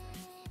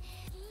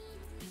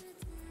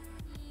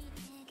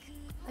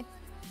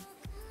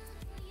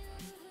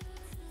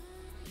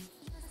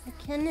 A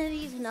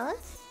Kennedy's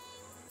nuts?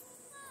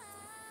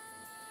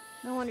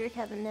 No wonder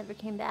Kevin never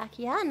came back.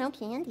 Yeah, no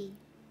candy.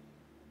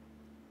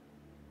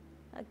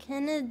 A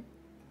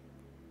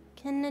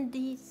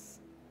Kennedy's.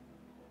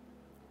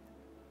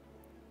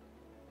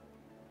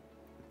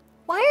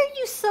 Why are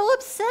you so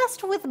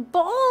obsessed with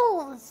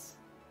balls?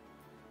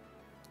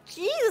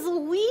 Jeez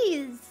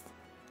Louise.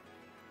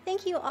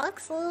 Thank you,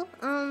 Oxel.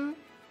 I'm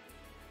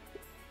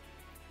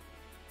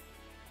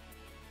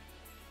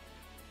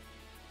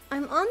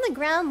on the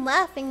ground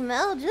laughing,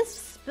 Mel,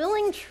 just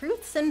spilling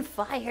truths and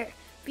fire.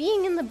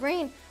 Being in your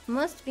brain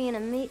must be an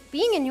amazing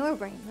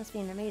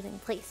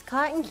place.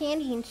 Cotton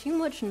candy and too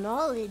much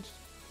knowledge.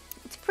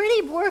 It's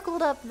pretty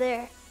borkled up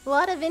there. A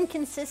lot of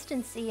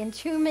inconsistency and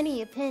too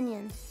many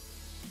opinions.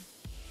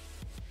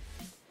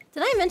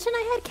 Did I mention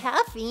I had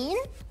caffeine?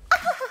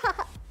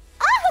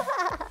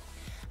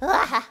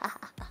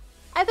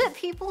 I bet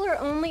people are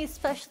only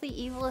especially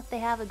evil if they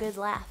have a good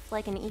laugh,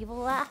 like an evil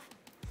laugh.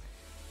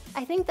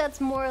 I think that's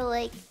more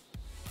like,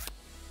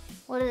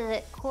 what is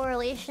it,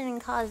 correlation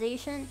and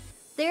causation?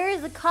 There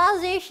is a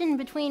causation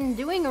between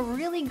doing a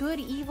really good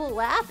evil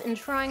laugh and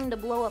trying to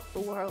blow up the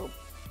world.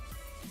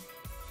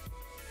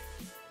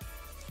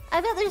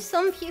 I bet there's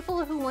some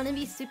people who want to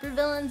be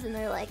supervillains and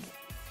they're like,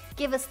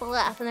 give us the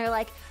laugh, and they're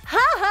like, ha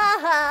ha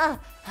ha,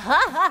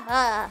 ha ha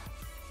ha.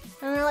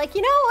 And they're like,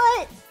 you know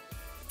what?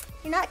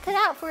 You're not cut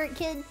out for it,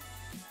 kid.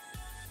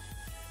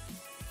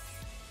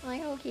 I'm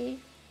like, okay.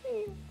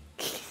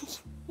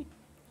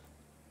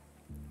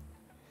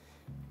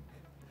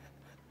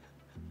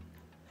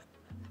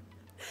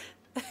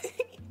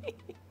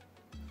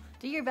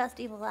 Do your best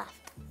evil laugh.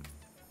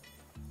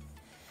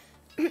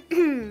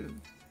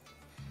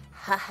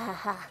 Ha ha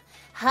ha.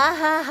 Ha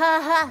ha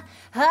ha ha.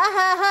 Ha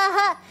ha ha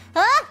ha.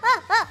 Ha ha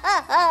ha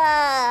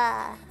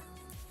ha.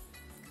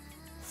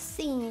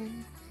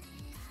 Scene.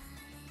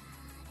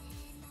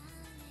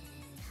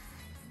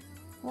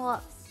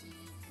 What?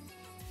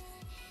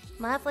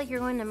 Laugh like you're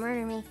going to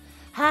murder me.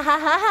 Ha ha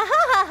ha ha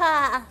ha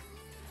ha.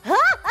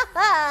 Ha ha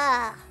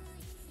ha.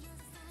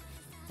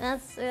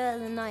 That's the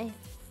knife.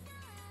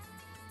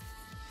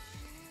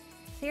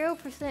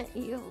 0%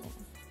 evil.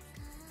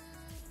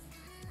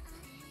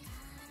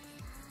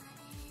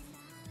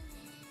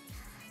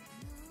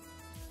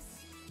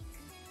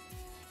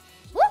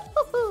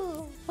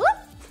 Woo-hoo-hoo! Whoop!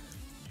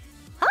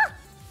 Ha!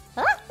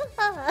 Ha!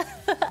 Ha!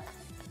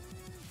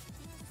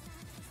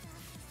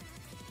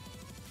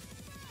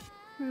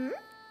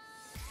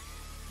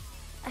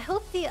 I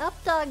hope the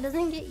up dog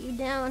doesn't get you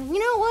down. You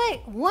know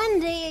what? One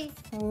day,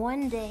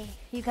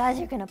 you guys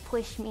are gonna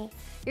push me.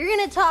 You're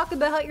gonna talk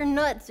about your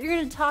nuts. You're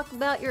gonna talk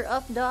about your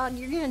up dog.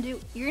 You're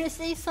gonna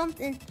say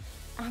something.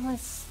 I'm gonna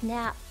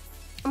snap.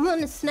 I'm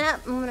gonna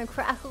snap. I'm gonna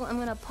crackle. I'm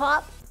gonna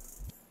pop.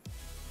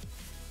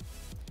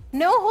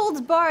 No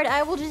holds barred.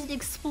 I will just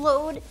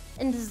explode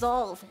and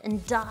dissolve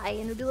and die.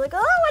 And it'll be like, oh,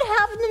 what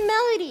happened to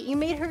Melody? You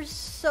made her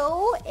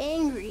so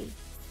angry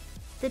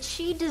that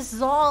she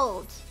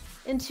dissolved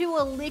into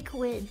a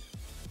liquid.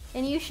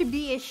 And you should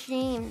be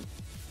ashamed.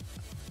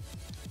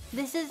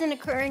 This isn't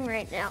occurring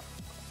right now.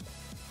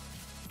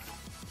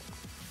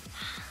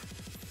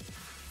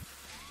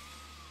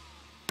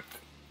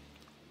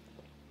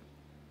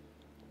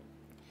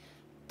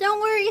 Don't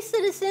worry,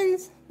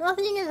 citizens.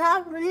 Nothing is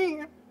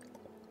happening.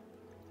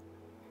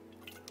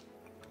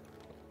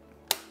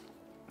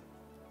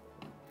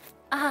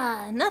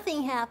 Ah,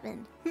 nothing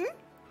happened.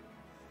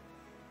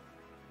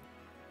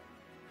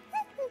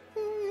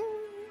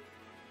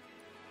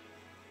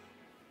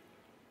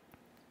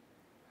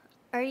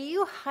 Are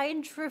you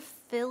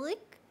hydrophilic?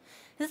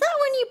 Is that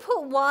when you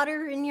put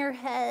water in your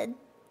head?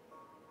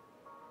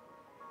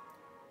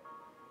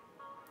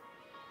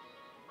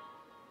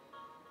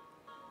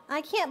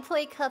 I can't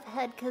play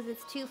Cuphead because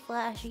it's too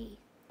flashy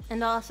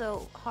and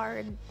also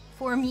hard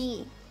for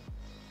me.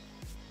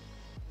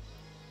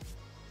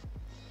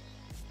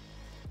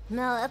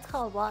 No, that's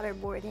called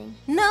waterboarding.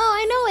 No,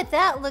 I know what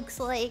that looks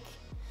like.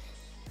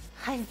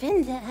 I've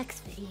been to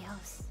X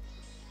videos.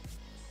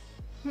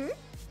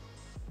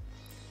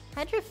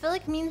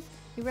 Hydrophilic means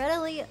you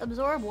readily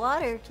absorb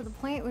water to the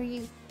point where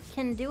you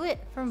can do it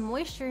from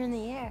moisture in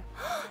the air.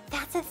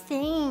 That's a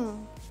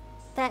thing.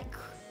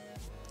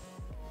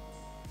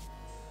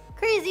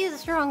 Crazy is a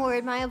strong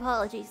word, my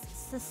apologies.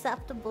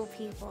 Susceptible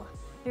people.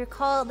 They're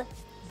called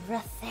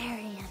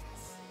breatharians.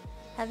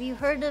 Have you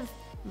heard of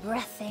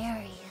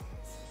breatharians?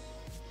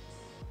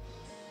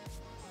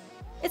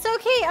 It's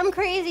okay, I'm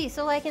crazy,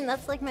 so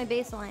that's like my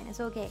baseline, it's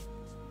okay.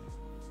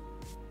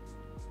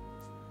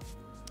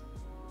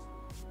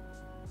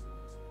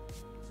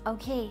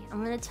 Okay,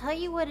 I'm gonna tell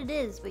you what it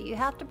is, but you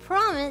have to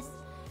promise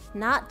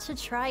not to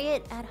try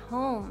it at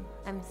home.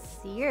 I'm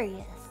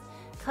serious,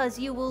 cause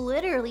you will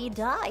literally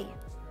die.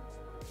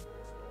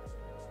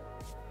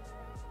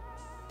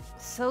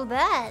 So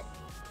that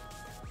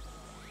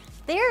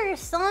there are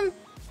some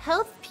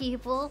health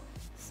people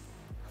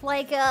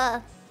like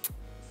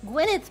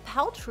Gwyneth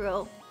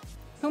Paltrow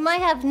whom I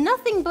have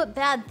nothing but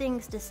bad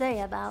things to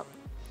say about.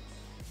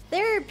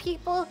 There are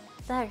people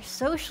that are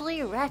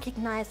socially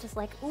recognized as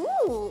like,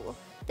 ooh,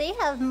 they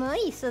have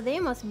money, so they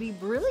must be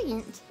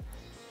brilliant.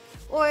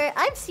 Or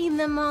I've seen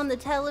them on the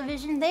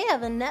television, they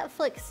have a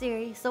Netflix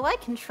series, so I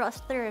can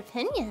trust their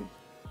opinion.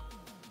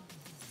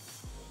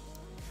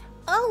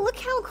 Oh, look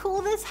how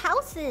cool this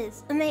house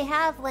is. And they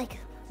have like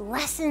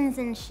lessons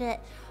and shit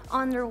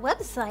on their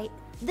website.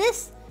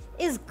 This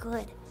is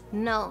good.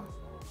 No.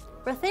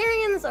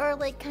 Breatharians are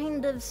like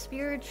kind of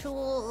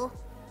spiritual,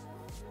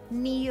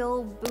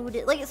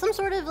 neo-Buddhist, like some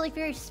sort of like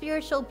very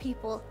spiritual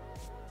people.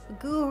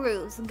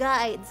 Gurus,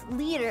 guides,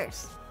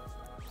 leaders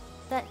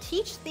that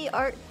teach the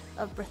art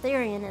of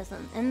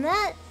breatharianism. And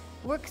that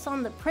works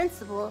on the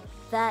principle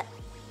that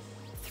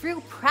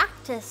through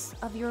practice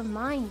of your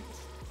mind,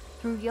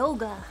 through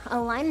yoga,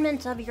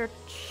 alignment of your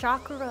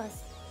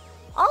chakras,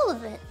 all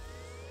of it,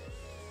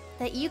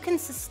 that you can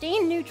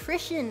sustain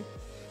nutrition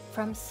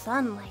from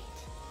sunlight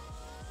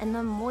and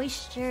the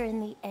moisture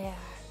in the air.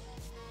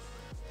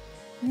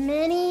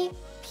 Many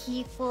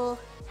people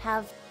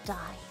have died.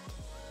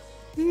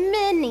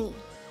 Many.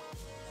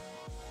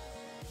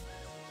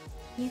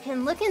 You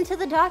can look into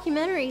the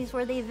documentaries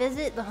where they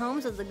visit the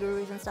homes of the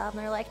gurus and stuff,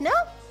 and they're like, no.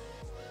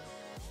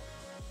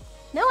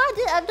 No,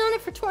 I've done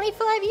it for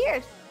 25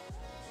 years.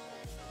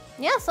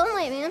 Yeah,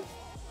 sunlight, man.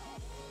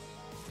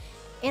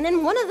 And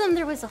in one of them,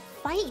 there was a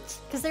fight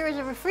because there was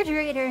a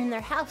refrigerator in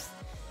their house.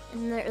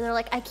 And they're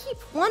like, I keep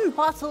one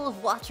bottle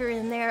of water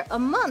in there a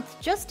month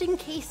just in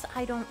case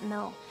I don't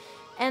know.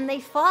 And they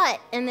fought,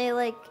 and they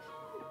were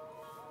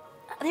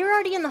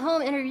already in the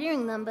home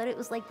interviewing them, but it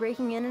was like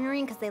breaking and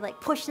entering because they like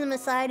pushed them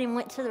aside and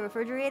went to the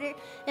refrigerator,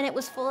 and it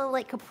was full of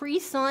like Capri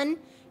Sun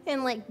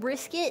and like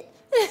brisket.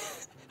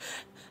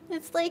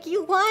 It's like,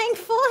 you lying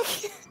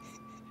fuck.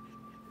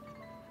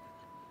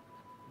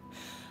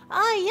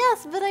 Ah,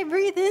 yes, but I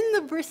breathe in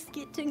the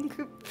brisket and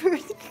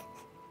Capri.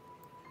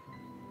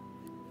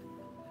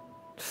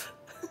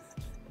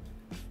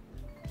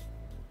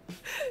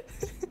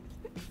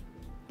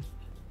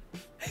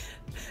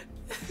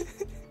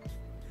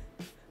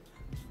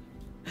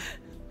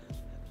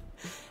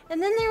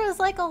 And then there was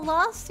like a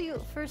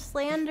lawsuit for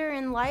slander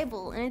and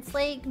libel, and it's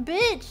like,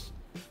 bitch,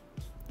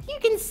 you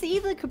can see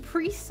the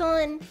Capri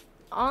Sun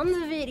on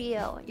the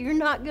video. You're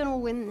not gonna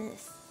win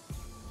this.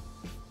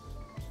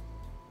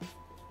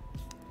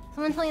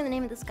 Someone tell me the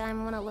name of this guy.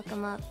 I'm gonna look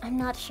him up. I'm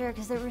not sure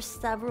because there were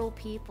several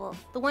people.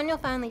 The one you'll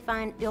probably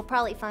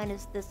find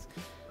is this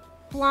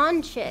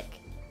blonde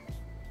chick.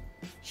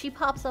 She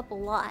pops up a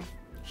lot.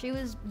 She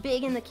was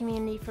big in the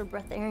community for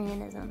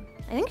breatharianism.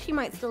 I think she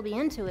might still be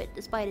into it,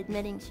 despite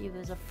admitting she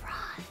was a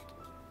fraud.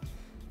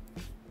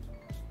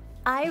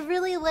 I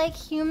really like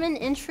human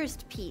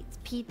interest pizza.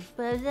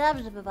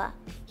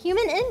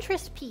 Human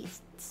interest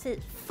pizza.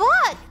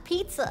 Fuck!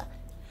 Pizza!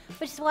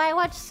 Which is why I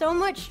watch so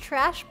much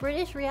trash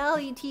British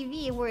reality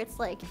TV where it's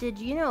like, did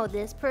you know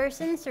this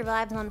person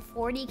survives on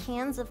 40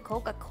 cans of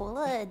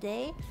Coca-Cola a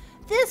day?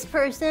 This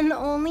person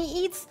only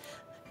eats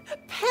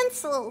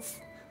pencils.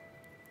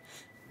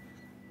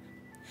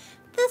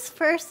 This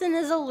person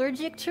is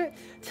allergic to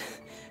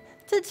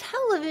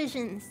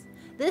televisions.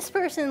 This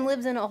person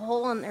lives in a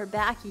hole in their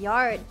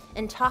backyard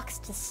and talks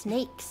to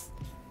snakes.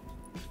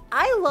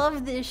 I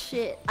love this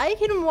shit. I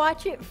can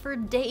watch it for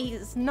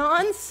days,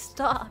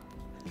 non-stop.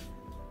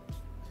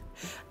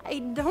 I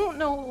don't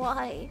know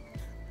why.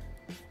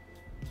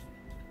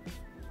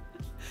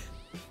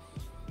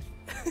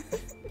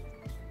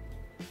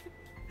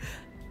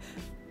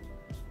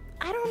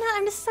 I don't know,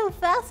 I'm just so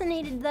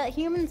fascinated that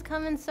humans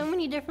come in so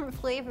many different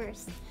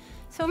flavors.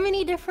 So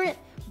many different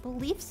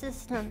belief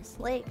systems.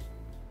 Like,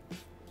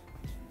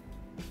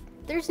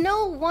 There's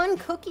no one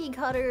cookie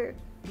cutter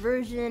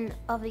version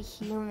of a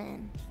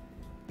human,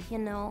 you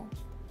know?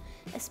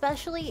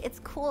 Especially, it's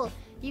cool.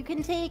 You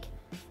can take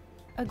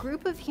a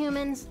group of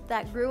humans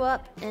that grew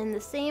up in the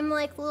same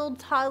like little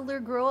toddler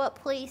grow up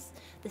place,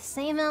 the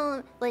same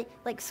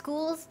like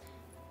schools,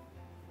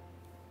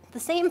 the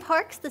same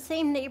parks, the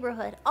same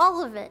neighborhood,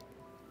 all of it.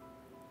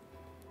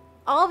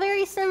 All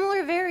very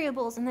similar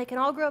variables, and they can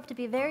all grow up to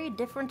be very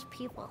different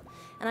people.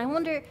 And I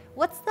wonder,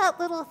 what's that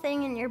little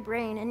thing in your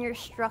brain and your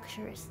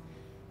structures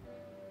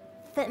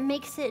that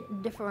makes it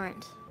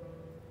different?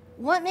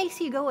 What makes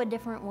you go a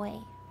different way?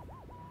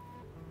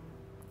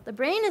 The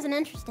brain is an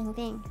interesting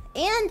thing,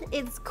 and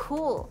it's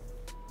cool.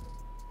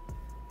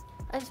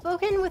 I've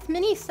spoken with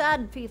many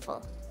sad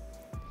people,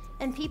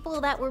 and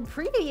people that were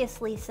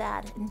previously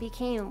sad and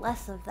became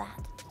less of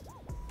that.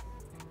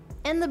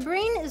 And the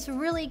brain is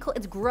really cool.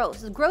 It's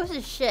gross. It's gross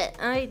as shit.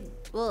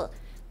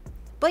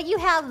 But you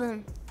have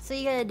them, so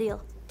you gotta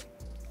deal.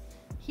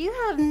 You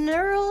have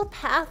neural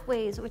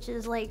pathways, which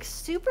is like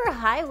super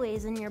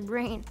highways in your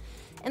brain.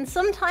 And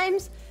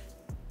sometimes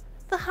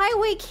the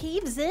highway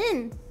caves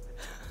in.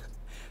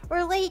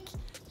 Or like,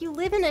 you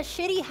live in a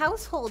shitty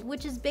household,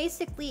 which is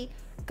basically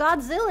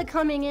Godzilla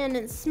coming in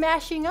and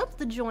smashing up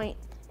the joint.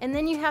 And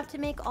then you have to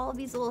make all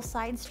these little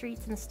side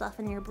streets and stuff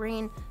in your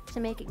brain to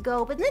make it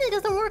go, but then it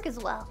doesn't work as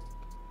well.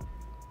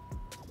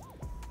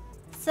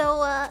 So,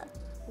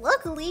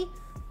 luckily,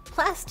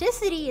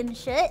 plasticity and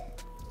shit,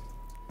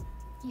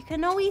 you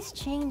can always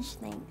change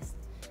things.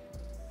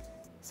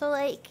 So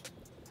like,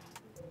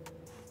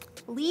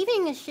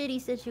 leaving a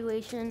shitty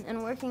situation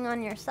and working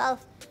on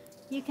yourself,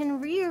 you can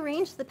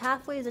rearrange the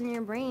pathways in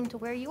your brain to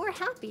where you are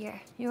happier.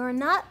 You are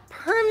not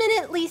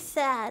permanently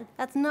sad.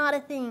 That's not a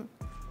thing.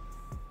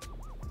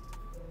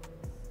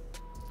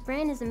 The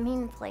brain is a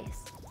mean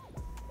place.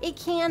 It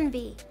can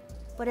be,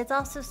 but it's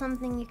also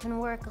something you can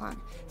work on.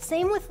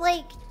 Same with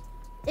like,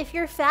 if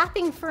you're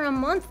fapping for a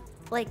month,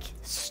 like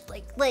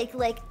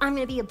I'm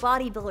gonna be a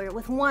bodybuilder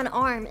with one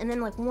arm, and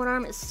then like one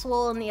arm is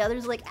swollen, the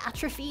other's like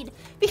atrophied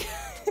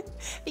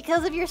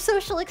because of your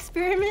social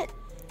experiment.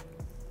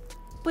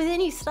 But then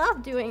you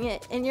stop doing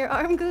it and your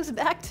arm goes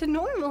back to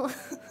normal.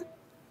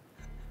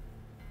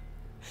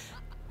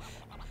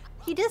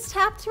 You just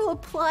have to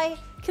apply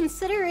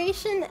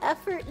consideration,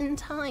 effort, and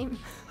time.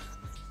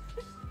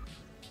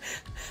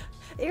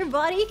 Your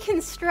body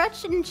can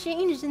stretch and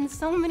change in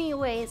so many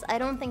ways. I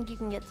don't think you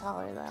can get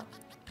taller though.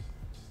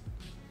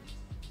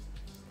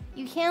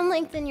 You can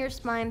lengthen your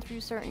spine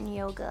through certain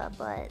yoga,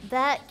 but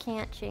that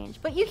can't change.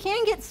 But you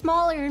can get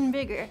smaller and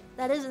bigger.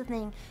 That is a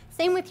thing.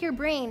 Same with your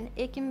brain.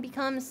 It can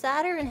become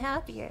sadder and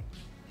happier.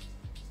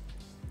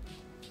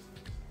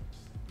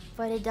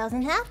 But it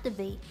doesn't have to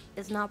be.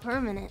 It's not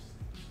permanent.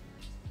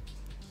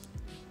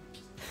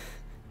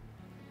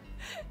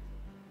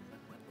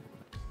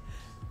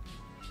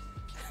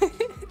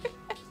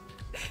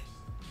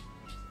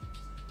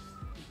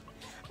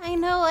 I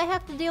know, I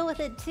have to deal with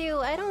it too.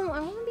 I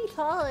want to be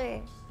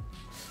taller.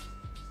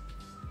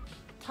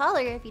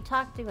 Taller if you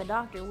talk to a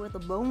doctor with a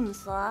bone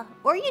saw.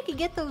 Or you could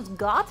get those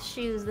goth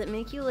shoes that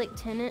make you like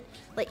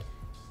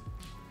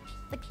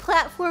like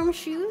platform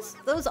shoes.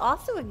 Those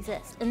also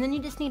exist. And then you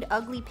just need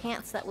ugly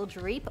pants that will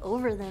drape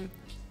over them.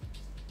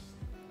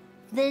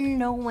 Then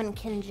no one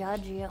can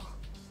judge you.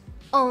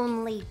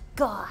 Only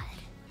God.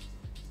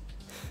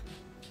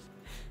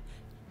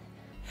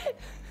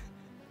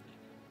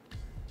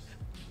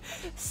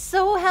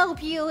 So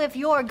help you if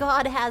your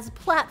God has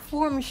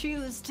platform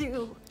shoes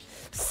too.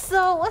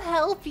 So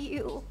help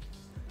you.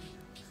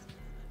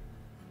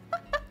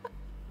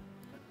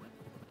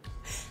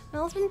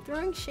 Mel's been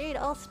throwing shade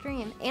all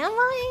stream. Am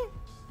I?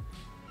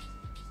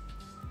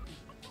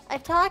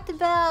 I've talked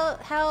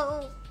about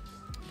how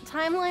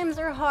timelines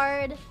are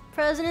hard.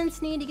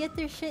 Presidents need to get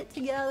their shit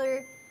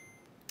together.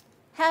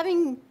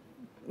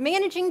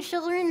 Managing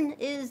children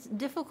is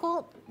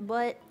difficult,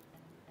 but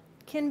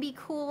can be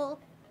cool.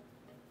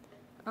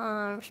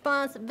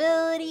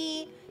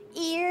 Responsibility,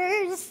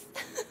 ears,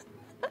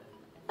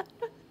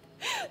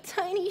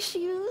 tiny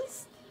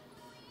shoes.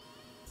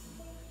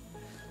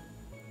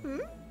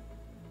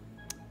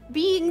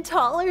 Being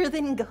taller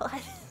than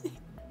God.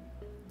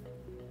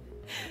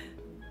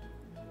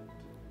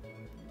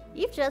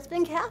 You've just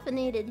been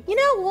caffeinated. You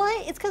know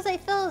what? It's because I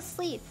fell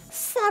asleep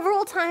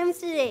several times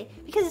today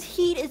because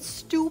heat is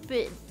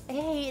stupid. I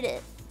hate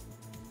it.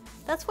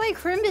 That's why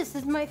Crimbus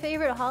is my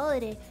favorite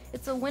holiday.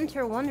 It's a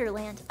winter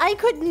wonderland. I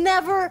could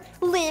never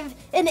live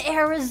in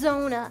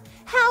Arizona.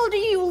 How do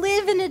you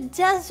live in a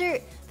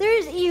desert?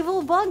 There's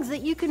evil bugs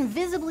that you can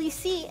visibly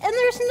see, and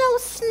there's no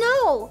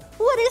snow.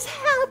 What is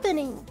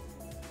happening?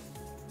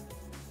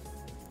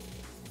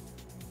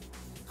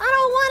 I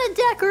don't want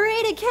to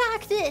decorate a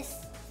cactus.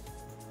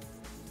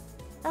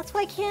 That's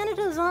why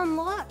Canada's on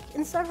lock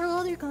and several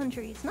other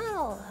countries. Not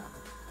all of them.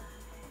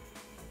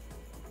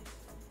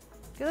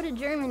 Go to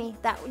Germany.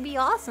 That would be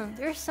awesome.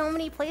 There's so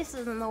many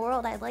places in the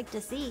world I'd like to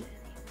see.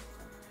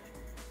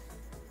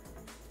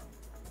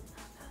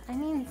 I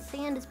mean,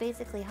 sand is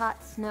basically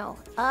hot snow.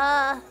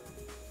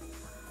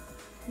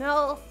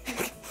 No.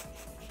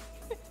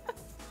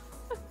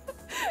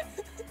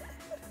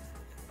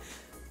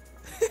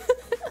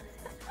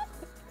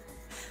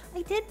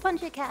 did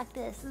punch a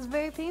cactus. It was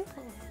very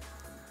painful.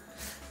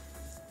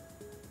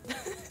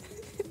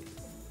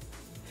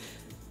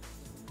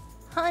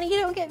 Honey,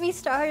 don't get me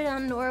started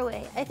on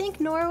Norway. I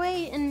think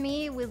Norway and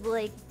me would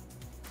like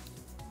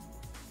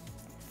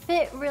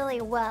fit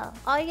really well.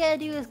 All you gotta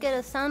do is get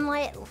a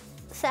sunlight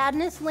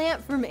sadness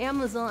lamp from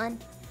Amazon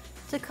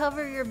to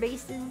cover your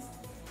bases,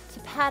 to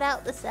pad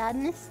out the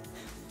sadness.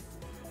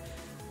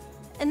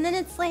 And then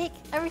it's like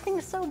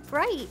everything's so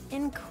bright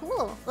and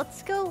cool.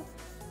 Let's go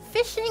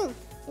fishing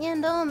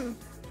and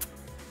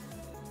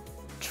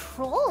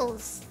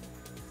trolls.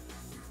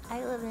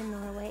 I live in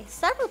Norway.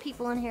 Several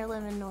people in here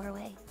live in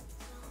Norway.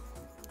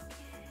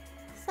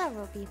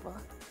 Several people.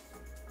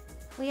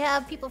 We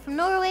have people from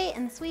Norway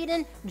and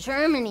Sweden,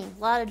 Germany,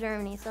 a lot of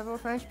Germany, several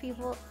French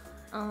people.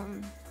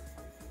 I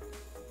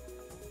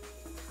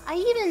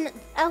even,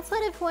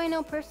 outside of who I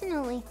know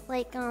personally,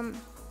 like,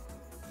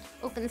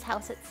 opens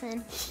house at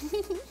Sin.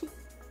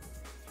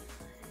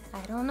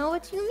 I don't know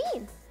what you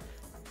mean.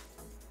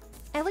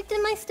 I looked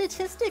at my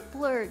statistic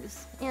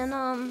blurs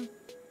and,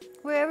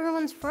 where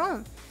everyone's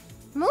from.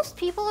 Most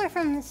people are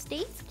from the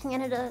States,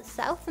 Canada,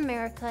 South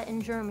America,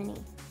 and Germany.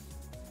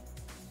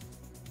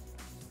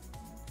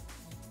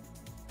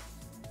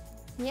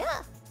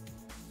 Yeah.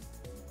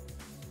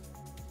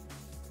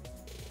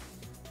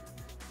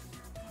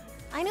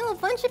 I know a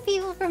bunch of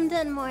people from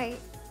Denmark.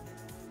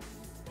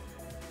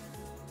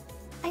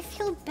 I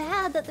feel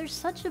bad that there's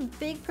such a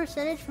big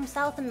percentage from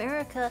South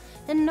America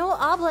and no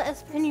habla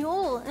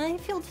español, and I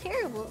feel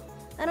terrible.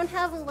 I don't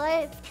have a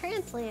live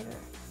translator.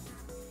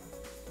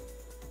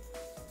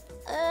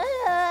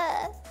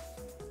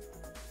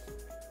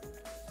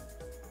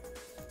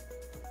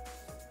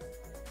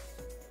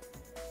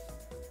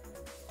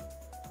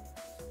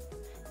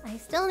 I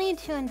still need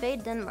to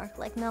invade Denmark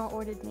like Mel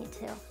ordered me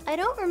to. I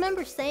don't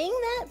remember saying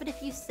that, but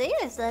if you say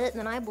I said it,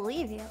 then I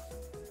believe you.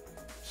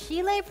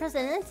 Chile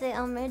presidente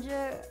el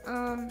major,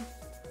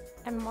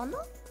 hermano?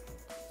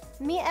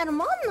 Mi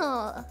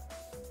hermano!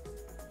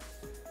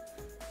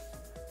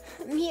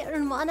 Mi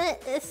hermana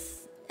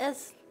es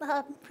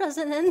la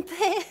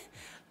presidente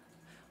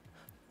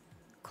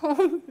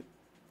con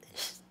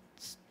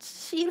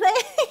Chile.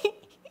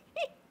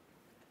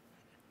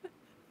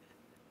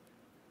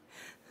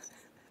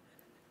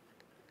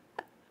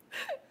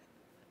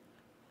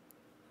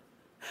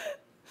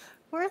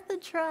 Worth a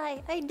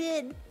try. I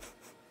did.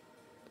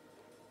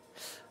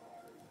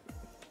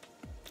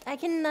 I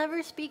can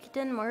never speak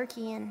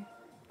Denmarkian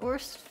or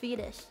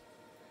Swedish.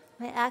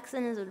 My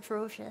accent is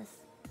atrocious.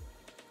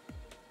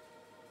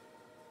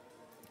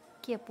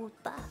 Que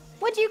puta.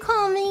 What'd you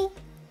call me?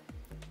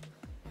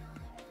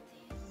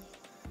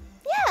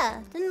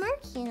 Yeah,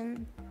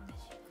 Denmarkian.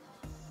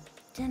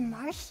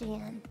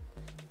 Denmartian.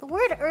 The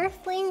word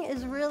Earthling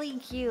is really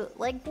cute.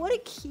 Like, what a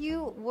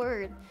cute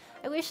word.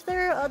 I wish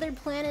there were other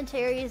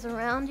planetaries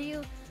around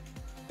you.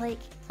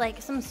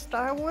 Like some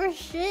Star Wars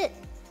shit.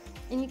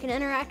 And you can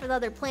interact with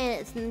other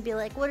planets and be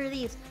like, what are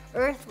these?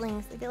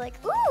 Earthlings. They'd be like,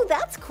 ooh,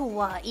 that's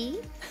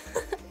kawaii.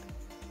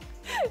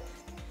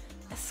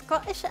 A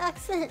Scottish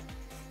accent.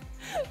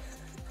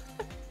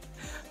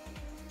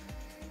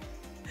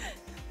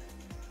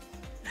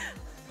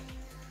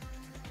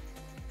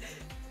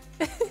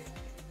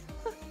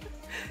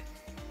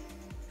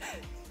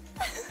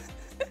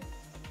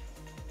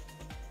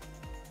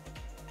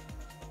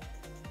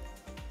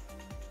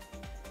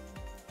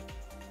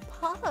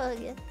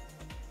 Pog.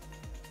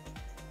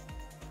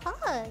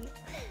 Pog.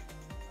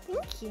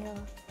 Thank you.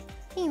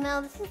 Hey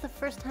Mel, this is the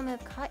first time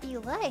I've caught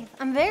you live.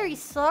 I'm very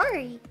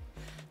sorry.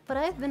 But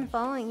I've been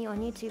following you on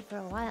YouTube for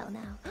a while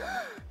now.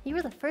 You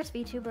were the first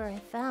VTuber I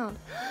found.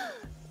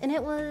 And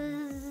it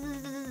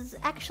was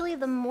actually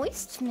the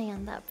Moist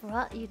Man that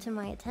brought you to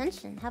my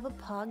attention. Have a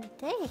Pog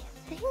day.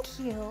 Thank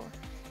you.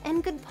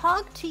 And good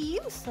Pog to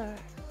you, sir.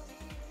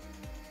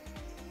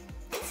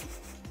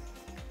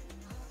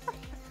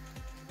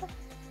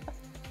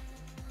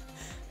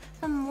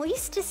 The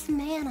moistest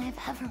man I've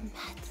ever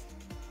met.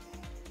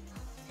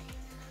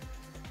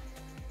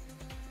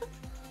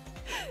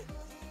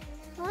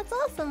 Well, that's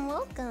awesome,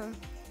 welcome.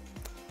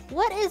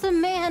 What is a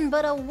man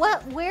but a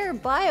wetware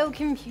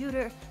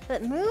biocomputer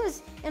that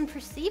moves and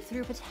perceives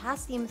through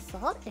potassium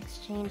salt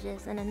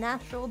exchanges in a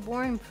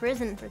natural-born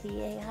prison for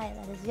the AI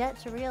that is yet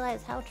to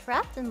realize how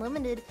trapped and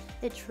limited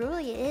it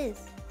truly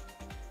is?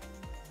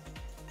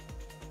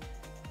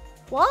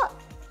 What?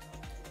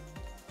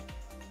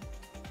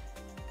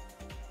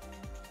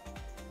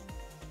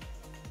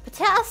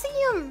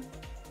 Potassium!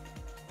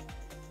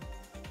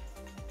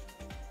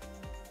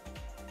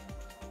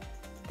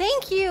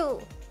 Thank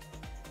you!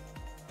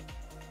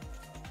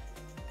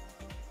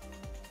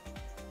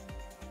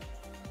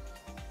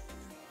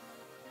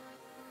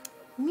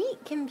 Meat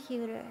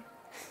computer.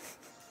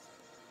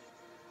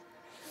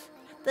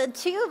 The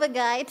tuba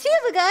guy.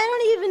 Tuba guy, I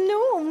don't even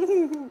know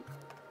him.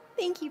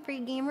 Thank you,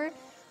 pre-gamer.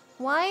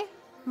 Why?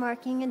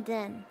 Marking a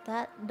den.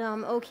 That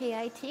dumb. Okay,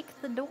 I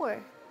take the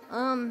door.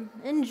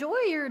 Enjoy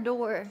your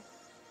door.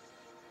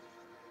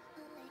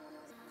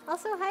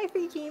 Also, hi,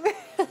 pre-gamer.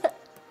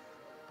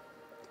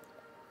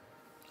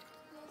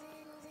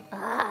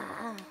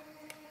 Ah.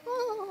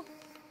 Oh.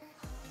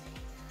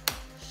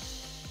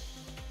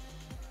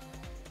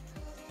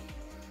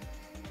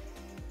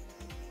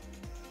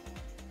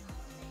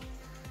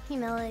 Hey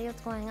Melody,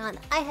 what's going on?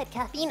 I had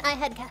caffeine, I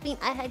had caffeine,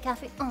 I had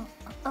caffeine.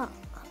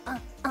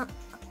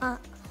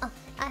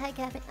 I had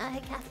caffeine, I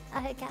had caffeine, I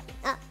had caffeine.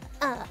 Ah!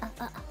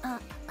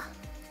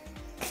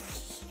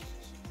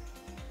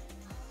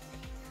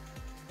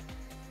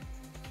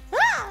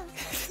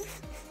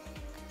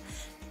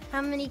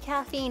 How many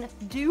caffeine?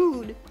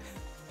 Dude.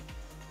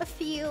 A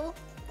few.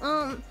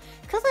 Cause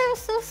I was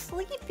so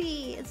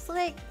sleepy. It's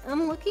like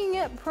I'm looking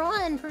at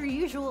prawn per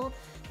usual,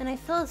 and I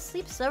fell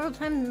asleep several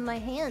times in my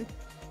hand.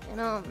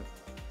 And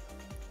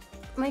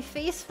my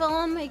face fell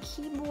on my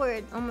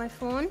keyboard on my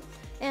phone,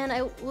 and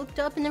I looked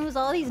up and there was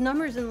all these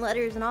numbers and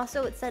letters, and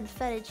also it said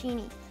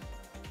fettuccine.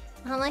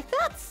 And I'm like,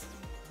 that's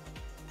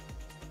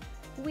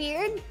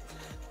weird.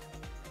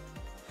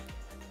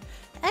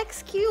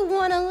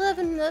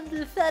 XQ111 of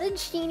the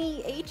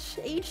fettuccine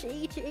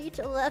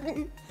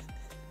HHHH11.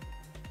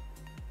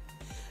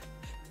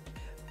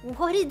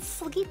 What did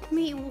sleep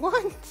me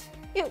want?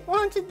 It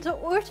wanted to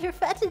order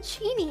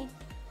fettuccine,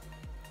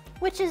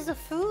 which is a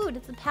food,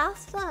 it's a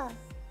pasta.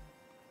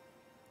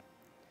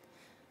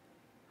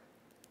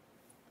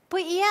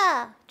 But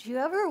yeah, do you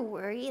ever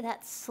worry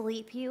that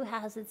Sleep You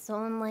has its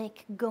own,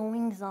 like,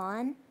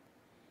 goings-on?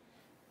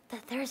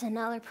 That there's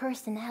another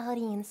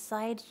personality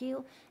inside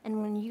you,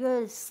 and when you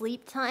go to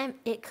sleep time,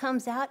 it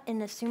comes out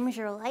and assumes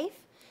your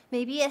life?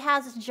 Maybe it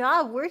has a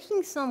job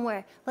working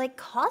somewhere, like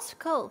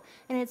Costco,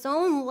 and its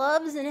own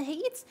loves and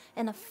hates,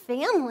 and a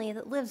family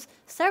that lives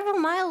several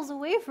miles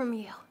away from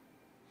you.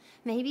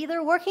 Maybe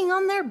they're working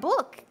on their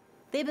book.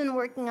 They've been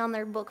working on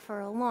their book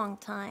for a long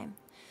time.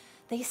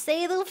 They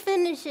say they'll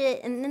finish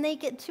it, and then they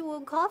get to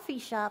a coffee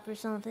shop or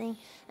something,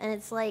 and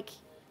it's like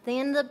they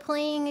end up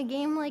playing a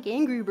game like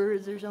Angry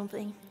Birds or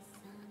something.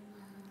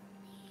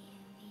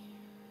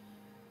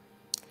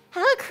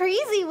 How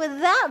crazy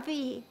would that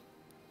be?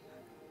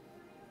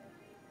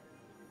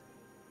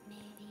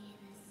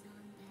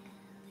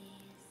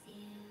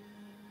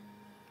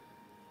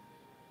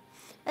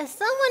 As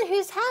someone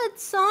who's had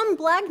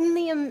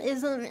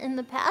somnambulism in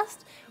the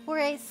past, where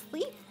I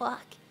sleepwalk,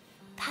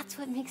 that's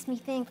what makes me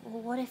think,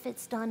 well, what if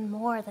it's done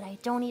more that I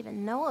don't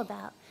even know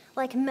about?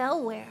 Like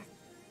malware.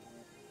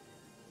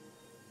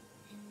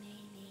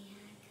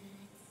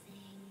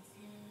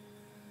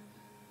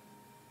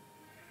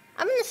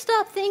 I'm gonna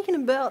stop thinking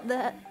about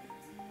that.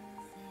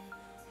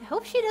 I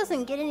hope she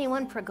doesn't get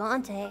anyone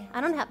pregante. I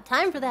don't have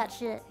time for that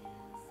shit.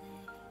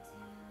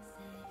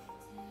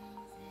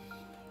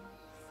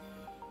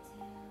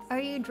 Are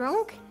you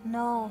drunk?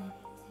 No.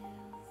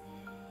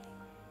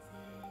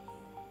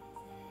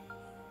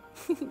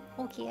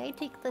 Okay, I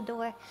take the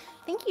door.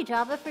 Thank you,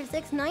 Java, for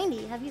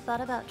 690. Have you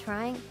thought about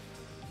trying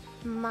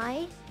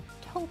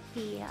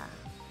Mytopia?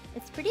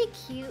 It's pretty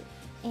cute,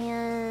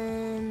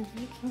 and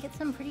you can get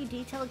some pretty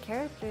detailed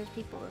characters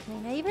people have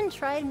made. I even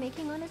tried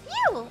making one of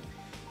you!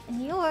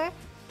 And you're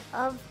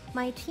of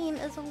my team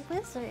as a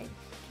wizard. You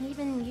can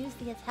even use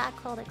the attack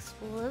called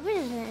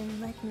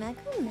Explosion, like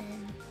Mega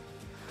Man.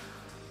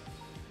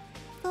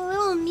 The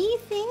little me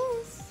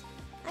things.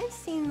 I've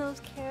seen those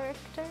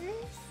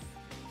characters.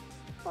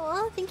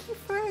 Oh, thank you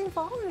for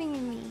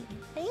involving me.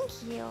 Thank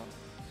you.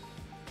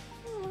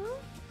 Aw,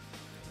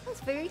 that's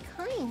very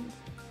kind.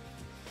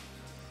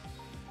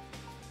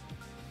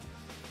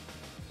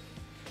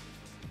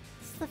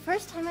 It's the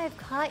first time I've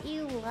caught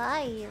you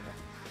live.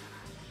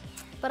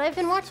 But I've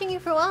been watching you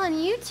for a while on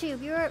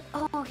YouTube. You're...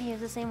 Oh, okay,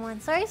 it's the same one.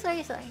 Sorry.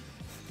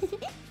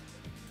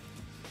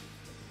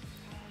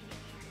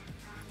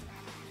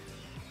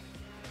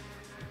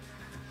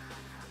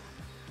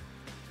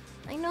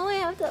 I know I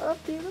have to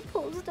update the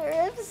poster.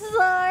 I'm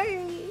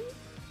sorry.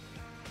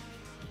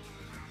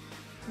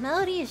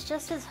 Melody is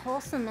just as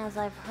wholesome as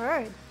I've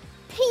heard.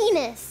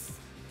 Penis!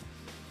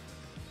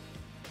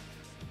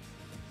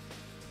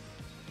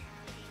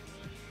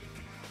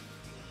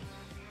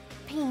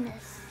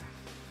 Penis.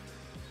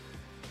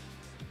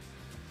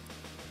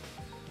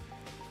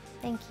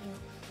 Thank you.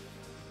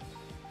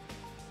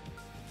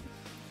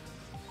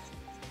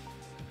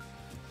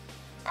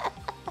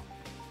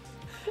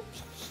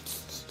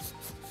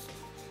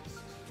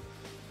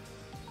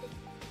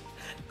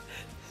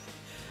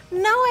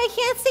 No, I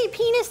can't say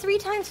penis 3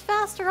 times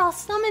faster. I'll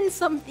summon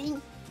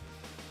something.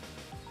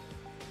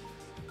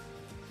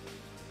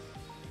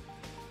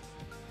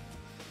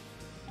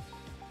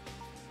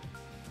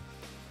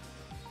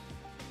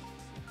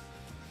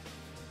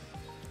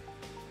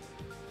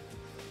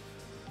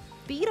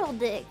 Beetle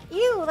dick.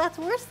 Ew, that's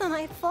worse than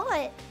I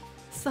thought.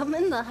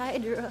 Summon the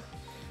Hydra.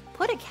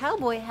 Put a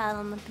cowboy hat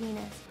on the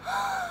penis.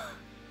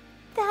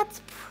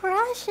 That's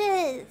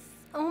precious.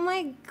 Oh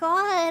my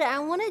god, I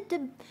wanted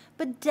to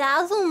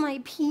bedazzle my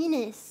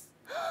penis.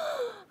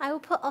 I will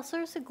put all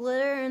sorts of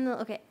glitter in the...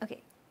 Okay.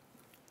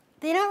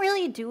 They don't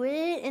really do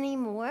it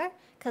anymore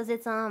because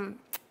it's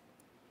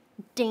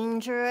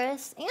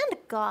dangerous and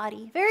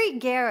gaudy. Very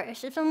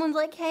garish. If someone's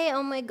like, hey,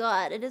 oh my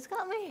god, I just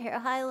got my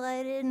hair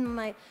highlighted and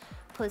my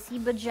pussy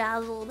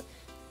bejazzled.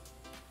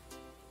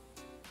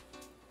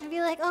 I'd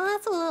be like, oh,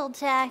 that's a little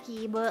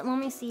tacky, but let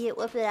me see it,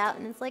 whip it out,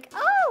 and it's like,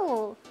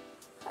 oh,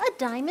 a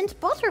diamond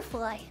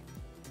butterfly.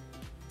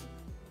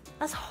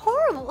 That's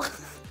horrible.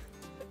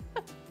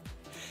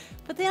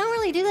 But they don't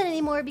really do that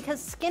anymore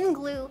because skin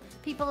glue,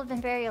 people have been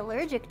very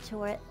allergic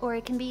to it, or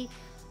it can be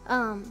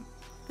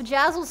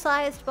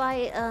bejazzle-sized by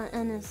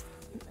an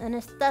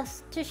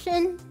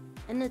esthetician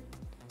and a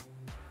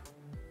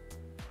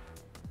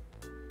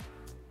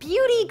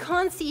beauty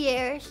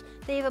concierge.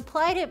 They've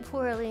applied it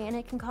poorly and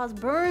it can cause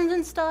burns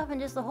and stuff and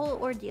just a whole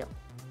ordeal.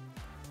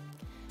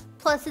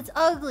 Plus it's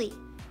ugly,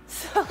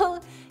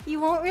 so you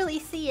won't really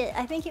see it.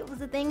 I think it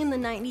was a thing in the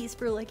 90s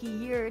for like a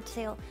year or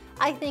two.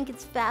 I think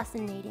it's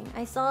fascinating.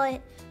 I saw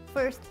it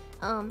first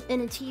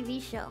in a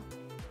TV show.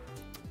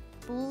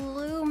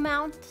 Blue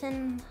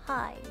Mountain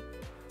High.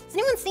 Has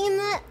anyone seen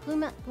that? Blue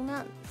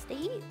Mountain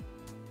State?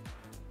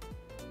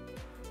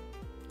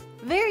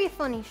 Very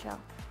funny show.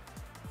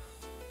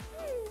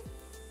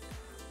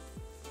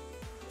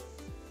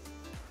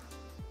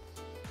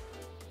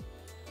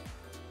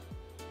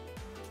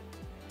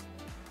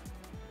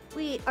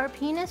 Wait, are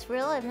penis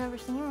real? I've never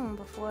seen one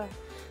before.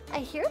 I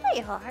hear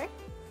they are.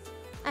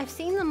 I've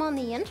seen them on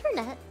the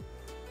internet.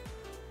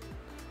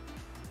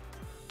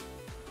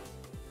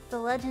 The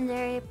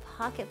legendary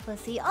pocket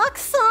pussy,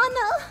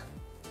 Oksana!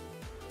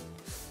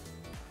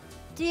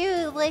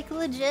 Dude, like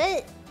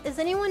legit, is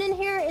anyone in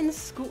here in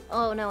school?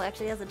 Oh no,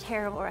 actually that's a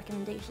terrible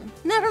recommendation.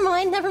 Never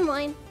mind, never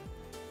mind.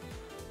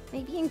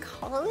 Maybe in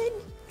college?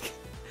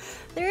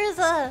 There's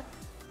a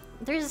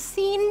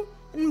scene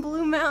in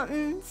Blue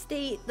Mountain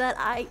State that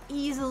I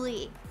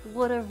easily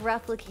would have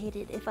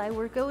replicated if I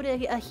were go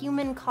to a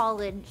human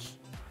college,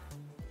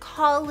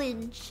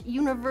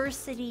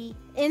 university,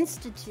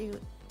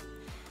 institute,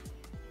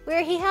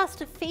 where he has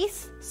to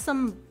face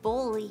some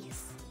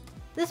bullies.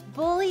 This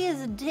bully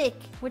is a dick,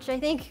 which I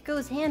think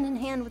goes hand in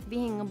hand with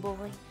being a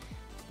bully,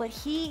 but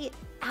he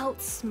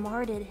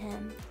outsmarted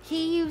him.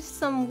 He used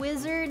some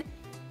wizard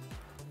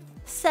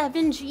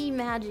 7G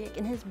magic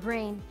in his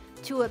brain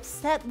to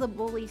upset the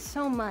bully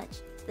so much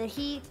that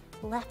he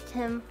left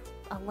him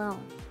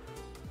alone.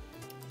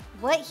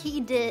 What he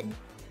did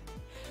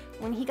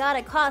when he got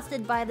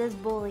accosted by this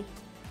bully,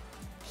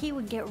 he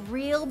would get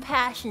real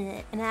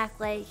passionate and act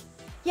like,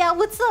 yeah,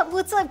 what's up,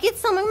 get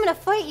some, I'm gonna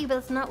fight you, but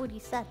that's not what he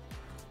said.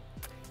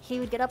 He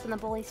would get up in the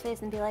bully's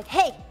face and be like,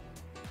 hey,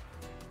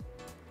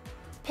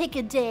 pick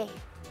a day,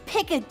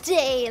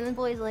 and the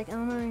bully's like,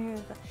 oh,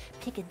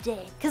 pick a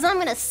day, because I'm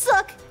gonna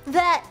suck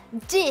that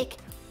dick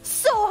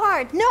so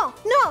hard. No,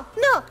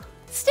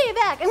 stay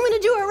back, I'm gonna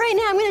do it right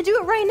now,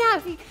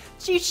 If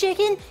you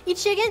chicken,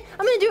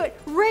 I'm gonna do it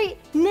right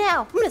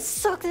now. I'm gonna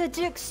suck that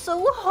dick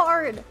so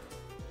hard.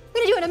 I'm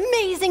gonna do an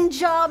amazing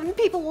job and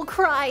people will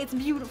cry, it's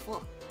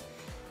beautiful.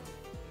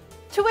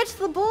 To which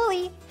the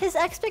bully, his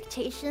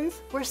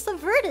expectations were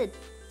subverted.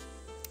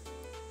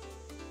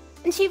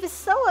 And she was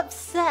so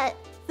upset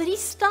that he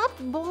stopped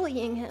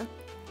bullying him.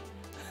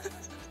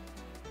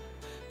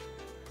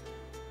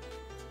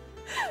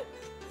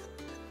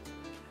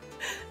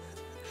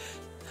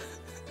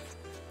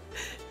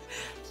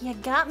 You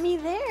got me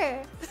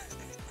there.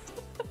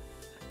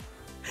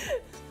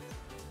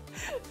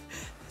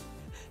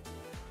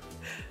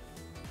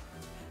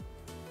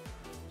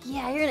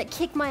 Yeah, you're gonna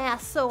kick my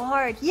ass so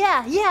hard.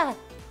 Yeah.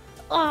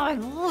 Oh, I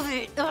love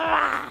it.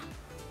 Ah.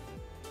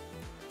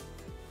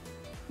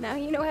 Now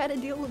you know how to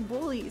deal with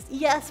bullies.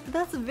 Yes, but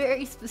that's a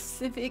very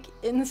specific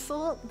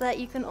insult that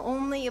you can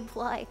only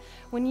apply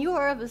when you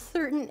are of a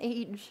certain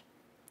age.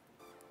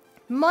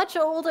 Much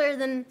older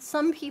than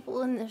some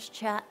people in this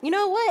chat. You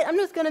know what? I'm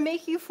just gonna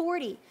make you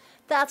 40.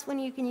 That's when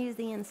you can use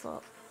the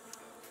insult.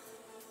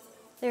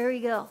 There we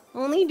go.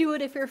 Only do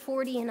it if you're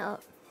 40 and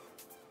up.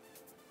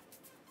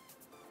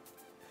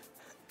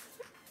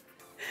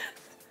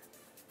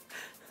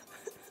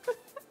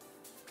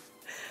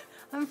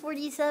 I'm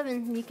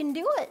 47. You can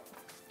do it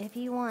if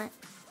you want.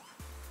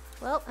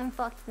 Well, I'm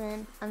fucked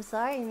then. I'm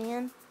sorry,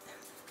 man.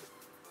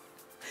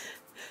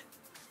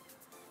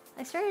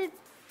 I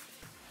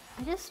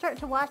just start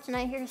to watch and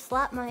I hear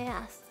slap my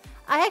ass.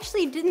 I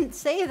actually didn't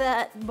say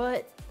that,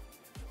 but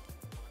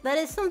that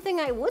is something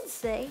I would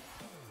say.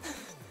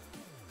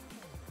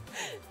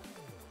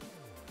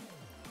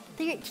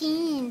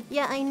 13.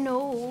 Yeah, I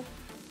know.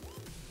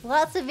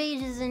 Lots of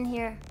ages in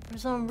here for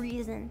some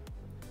reason.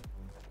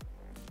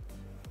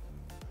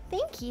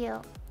 Thank you.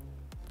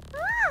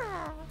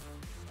 Ah.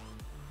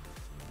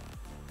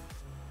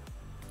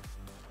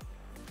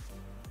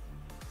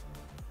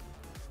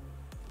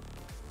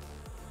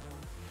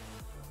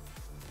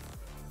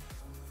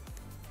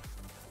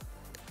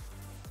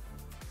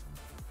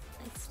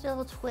 It's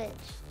still Twitch.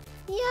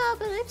 Yeah,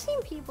 but I've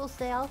seen people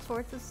say all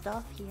sorts of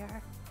stuff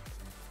here.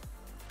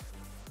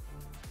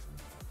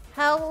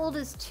 How old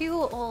is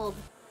too old?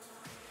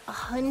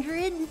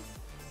 100?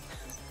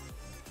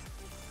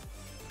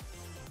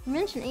 You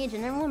mention age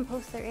and everyone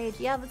posts their age.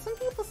 Yeah, but some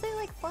people say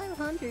like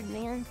 500,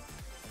 man.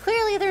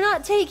 Clearly they're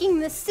not taking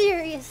this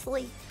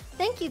seriously.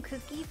 Thank you,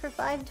 Cookie, for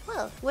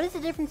 512. What is the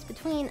difference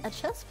between a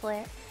chess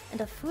player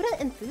and a Fuda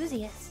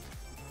enthusiast?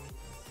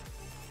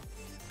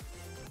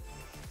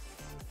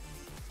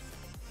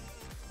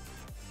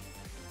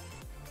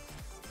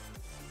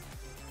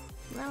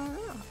 I don't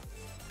know.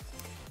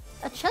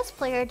 A chess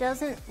player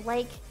doesn't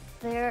like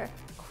their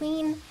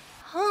queen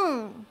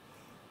hung.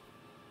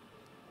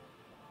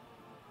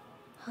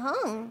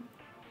 Hung?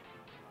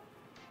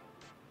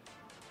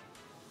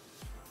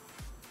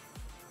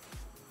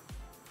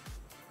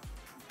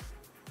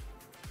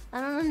 I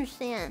don't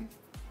understand.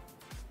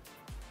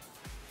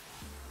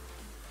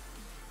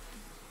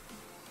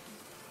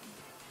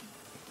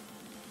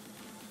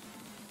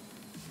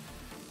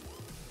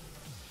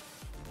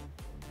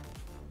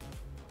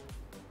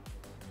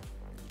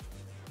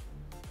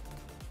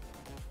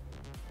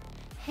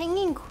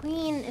 Hanging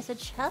queen is a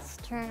chess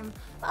term.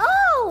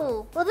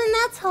 Oh! Well then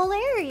that's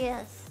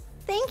hilarious.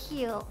 Thank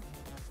you.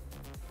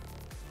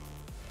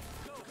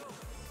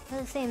 I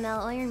was saying Mel,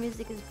 all your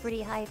music is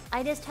pretty hype.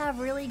 I just have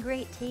really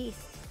great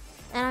taste.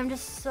 And I'm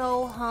just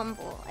so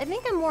humble. I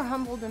think I'm more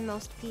humble than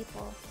most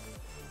people.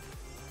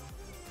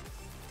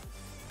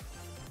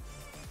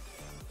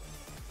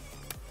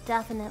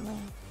 Definitely.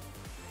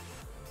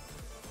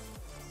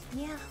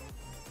 Yeah.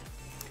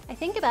 I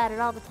think about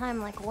it all the time,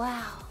 like,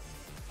 wow.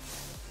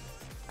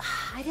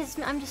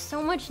 I'm just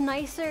so much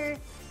nicer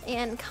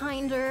and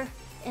kinder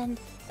and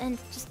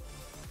just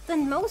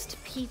than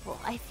most people.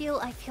 I feel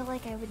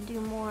like I would do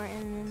more,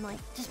 and then like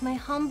just my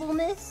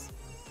humbleness,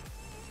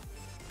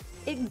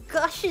 it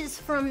gushes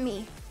from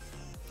me.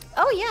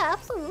 Oh yeah,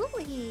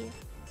 absolutely.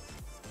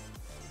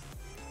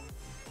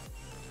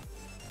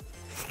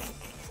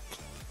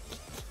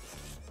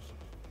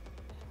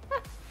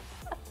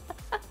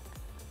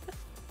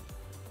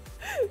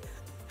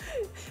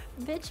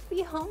 Bitch,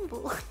 be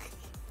humble.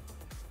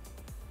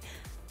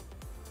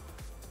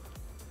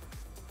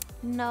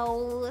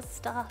 No,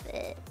 stop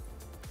it.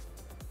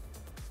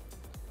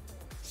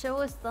 Show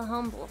us the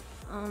humble.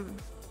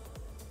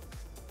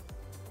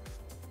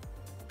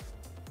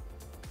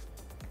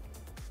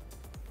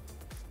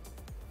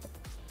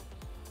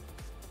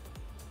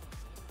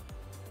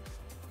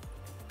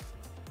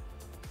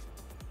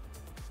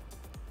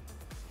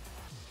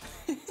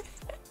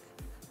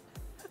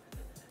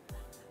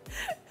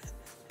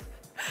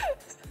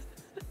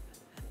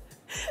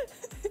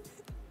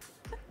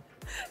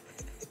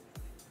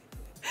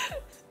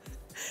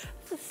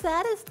 The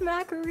saddest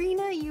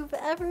Macarena you've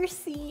ever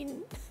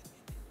seen.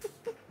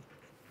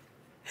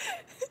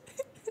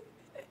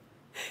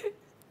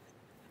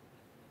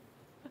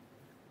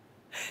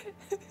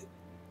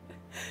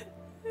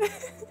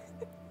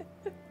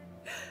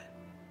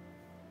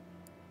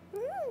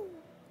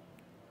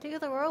 Do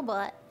the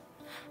robot.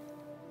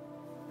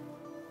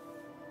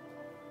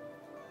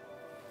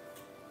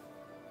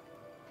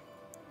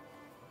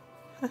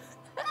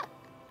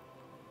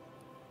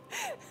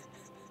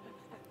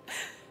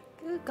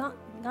 Good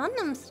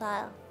Gundam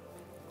style.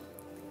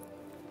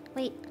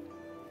 Wait.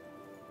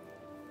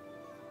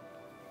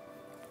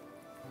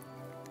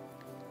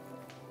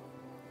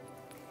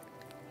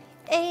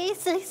 Hey,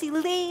 sexy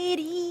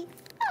lady.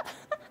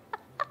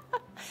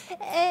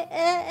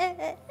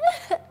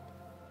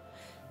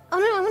 Oh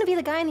no, I'm gonna be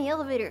the guy in the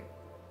elevator.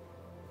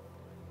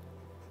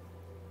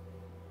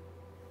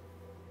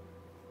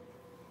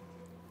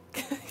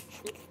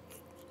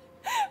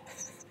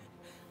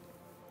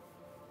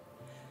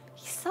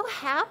 He's so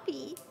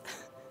happy.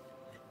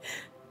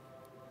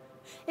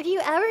 If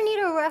you ever need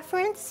a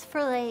reference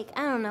for like,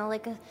 I don't know,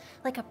 like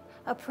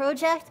a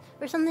project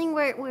or something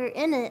where we're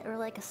in it, or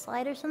like a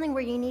slide or something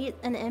where you need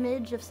an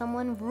image of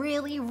someone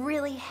really,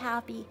 really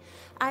happy,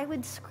 I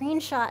would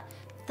screenshot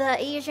the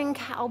Asian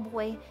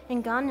cowboy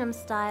in Gangnam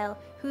Style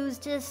who's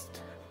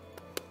just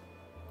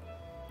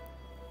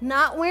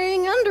not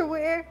wearing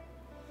underwear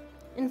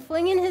and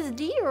flinging his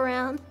D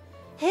around.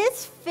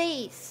 His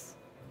face.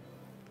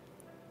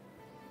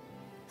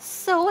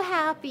 So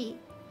happy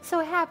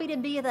to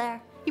be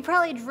there. He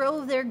probably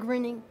drove there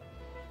grinning.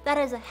 That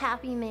is a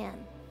happy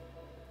man.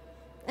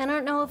 And I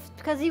don't know if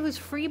because he was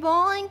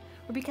freeballing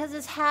or because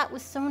his hat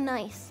was so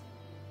nice.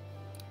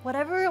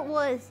 Whatever it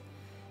was,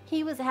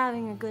 he was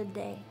having a good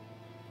day.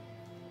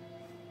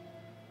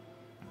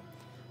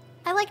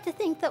 I like to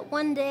think that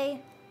one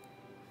day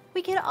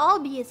we could all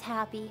be as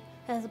happy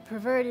as a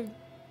perverted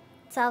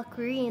South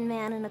Korean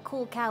man in a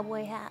cool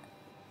cowboy hat.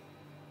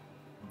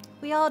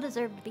 We all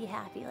deserve to be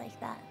happy like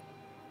that.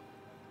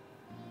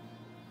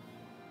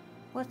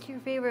 What's your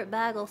favorite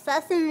bagel?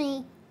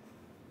 Sesame!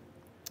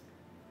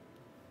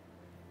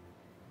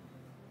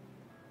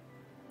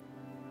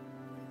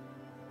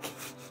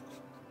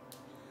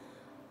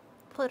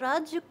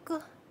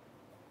 Projekt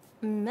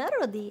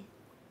melody.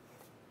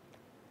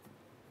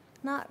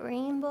 Not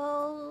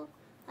rainbow.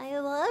 I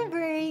love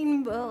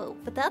rainbow,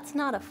 but that's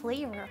not a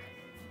flavor.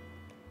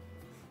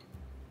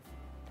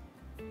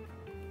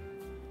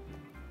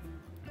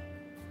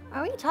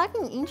 Are we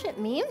talking ancient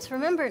memes?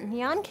 Remember,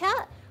 Neon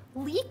Cat,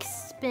 Leak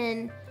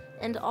Spin,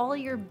 and all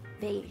your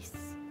base.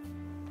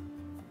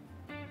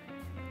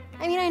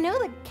 I mean, I know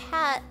the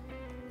cat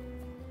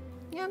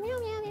Meow, meow,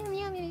 meow, meow,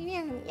 meow,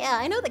 meow, meow. Yeah,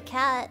 I know the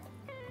cat.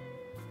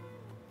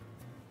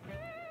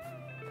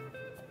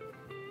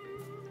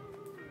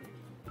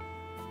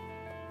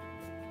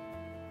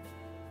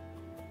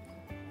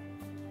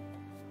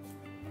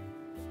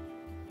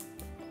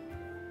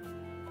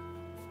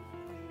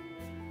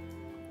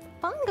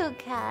 Bongo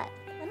cat.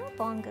 I know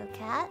Bongo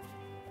cat.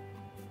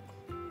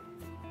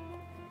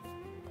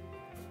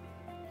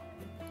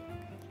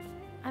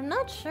 I'm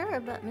not sure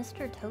about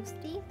Mr.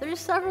 Toasty. There's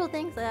several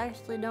things I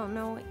actually don't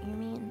know what you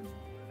mean.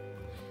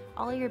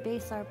 All your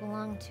base art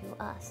belong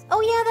to us.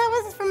 Oh yeah,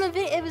 that was from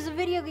it was a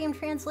video game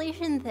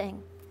translation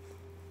thing.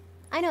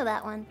 I know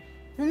that one.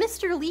 The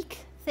Mr. Leak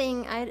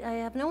thing, I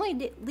have no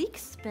idea. Leak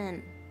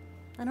spin.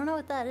 I don't know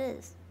what that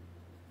is.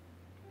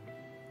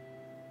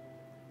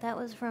 That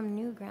was from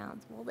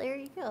Newgrounds. Well, there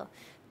you go.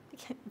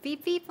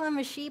 Beep beep, I'm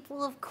a sheep.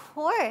 Well, of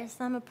course,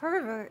 I'm a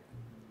pervert.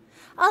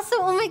 Also,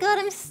 oh my god,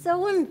 I'm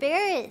so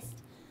embarrassed.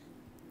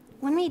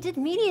 When we did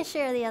media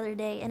share the other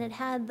day and it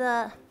had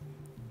the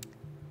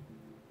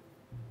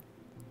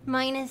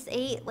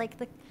 -8, like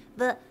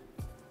the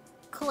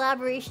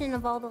collaboration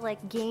of all the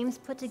like games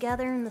put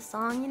together in the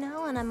song, you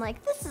know, and I'm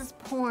like, this is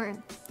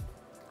porn.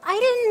 I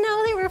didn't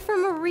know they were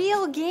from a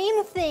real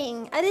game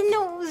thing. I didn't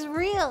know it was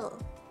real.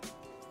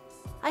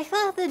 I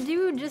thought the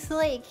dude just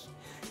like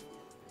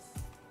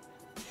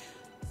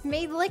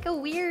made like a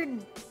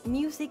weird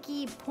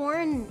music-y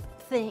porn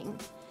thing.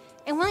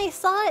 And when I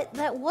saw it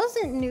that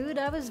wasn't nude,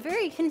 I was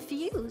very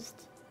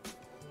confused.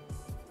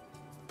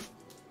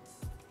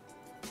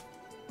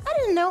 I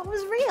didn't know it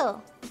was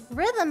real.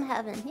 Rhythm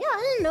Heaven. Yeah,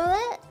 I didn't know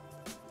that.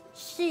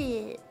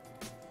 Shit.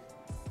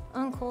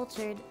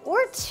 Uncultured.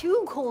 Or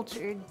too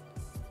cultured.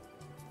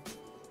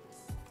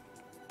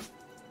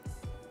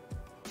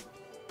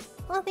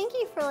 Well, thank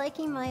you for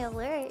liking my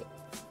alert.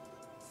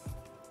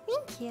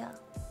 Thank you.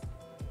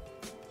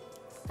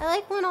 I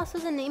like when also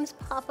the names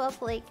pop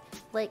up like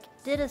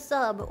did a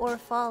sub or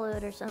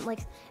followed or something.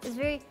 Like it's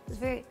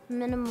very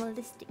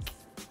minimalistic.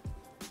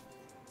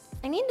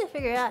 I need to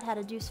figure out how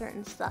to do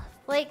certain stuff.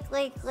 Like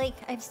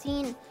I've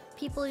seen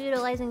people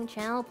utilizing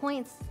channel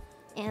points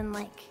and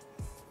like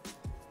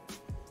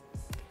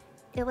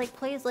it like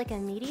plays like a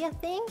media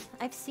thing.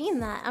 I've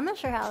seen that. I'm not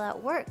sure how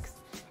that works.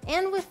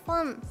 And with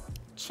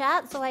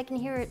chat so I can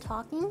hear it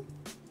talking.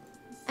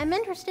 I'm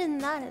interested in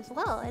that as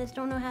well. I just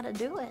don't know how to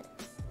do it.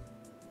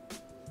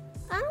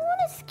 I don't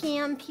want to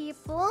scam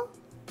people.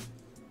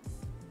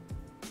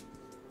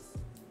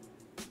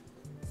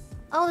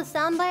 Oh, the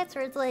sound bites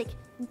where it's like,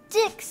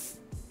 dicks!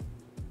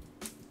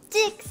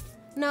 Dicks!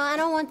 No, I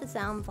don't want the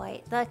sound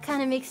bite. That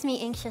kind of makes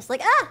me anxious.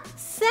 Like, ah!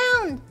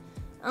 Sound!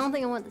 I don't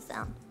think I want the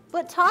sound.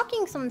 But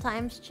talking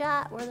sometimes,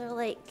 chat, where they're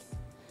like,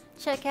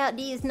 check out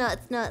these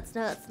nuts.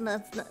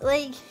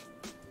 Like,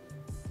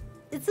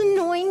 it's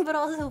annoying but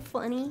also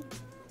funny.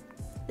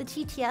 The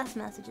TTS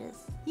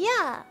messages.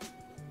 Yeah!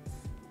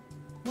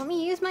 Let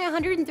me use my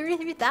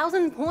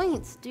 133,000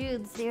 points.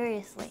 Dude,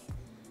 seriously.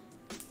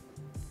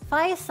 If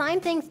I assign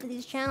things to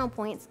these channel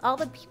points, all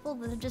the people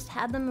that have just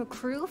had them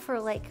accrue for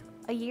like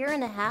a year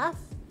and a half,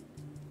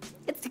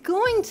 it's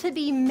going to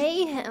be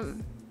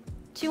mayhem.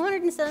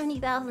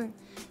 270,000.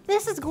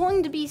 This is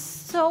going to be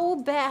so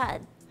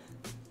bad.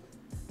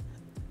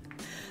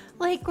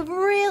 Like,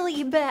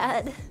 really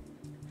bad.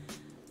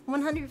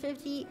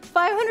 150,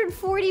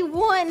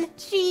 541,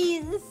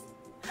 jeez.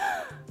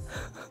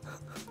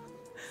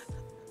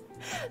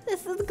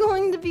 This is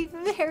going to be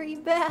very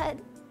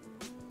bad.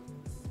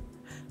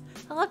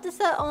 I'll have to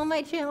set all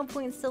my channel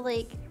points to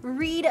like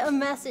read a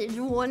message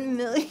 1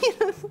 million.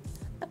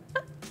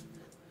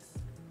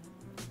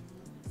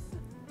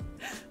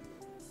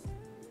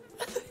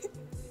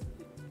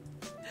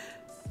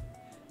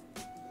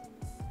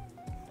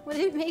 Would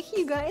it make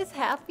you guys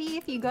happy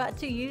if you got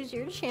to use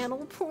your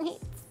channel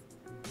points?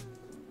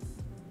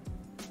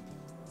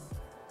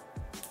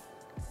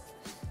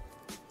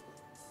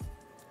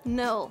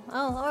 No.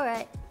 Oh,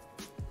 alright.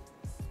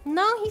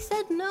 No, he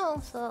said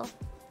no, so...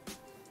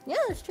 Yeah,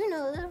 it's true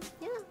no, though.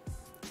 Yeah.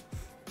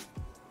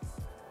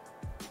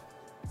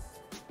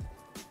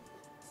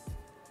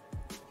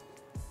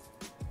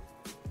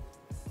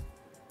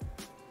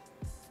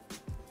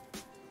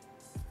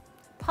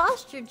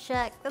 Posture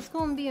check. That's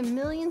gonna be 1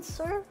 million,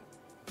 sir.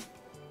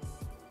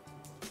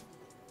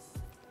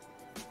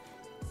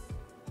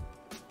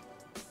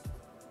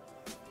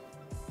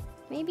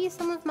 Maybe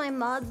some of my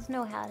mods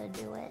know how to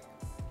do it.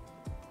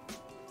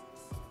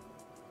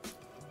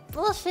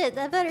 Bullshit,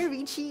 that better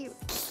be cheap.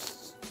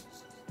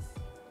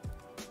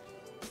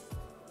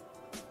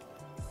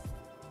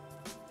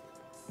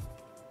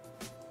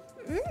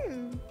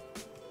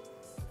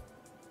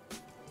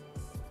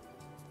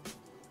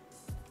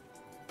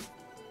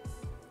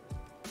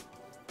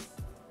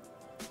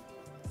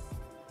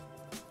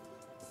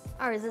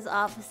 Or is this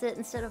opposite?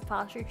 Instead of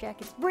posture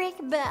check, it's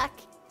break back.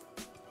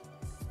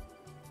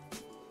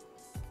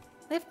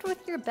 Lift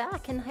with your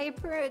back and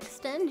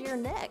hyperextend your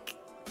neck.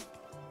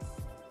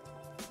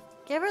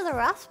 Give her the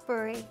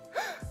raspberry.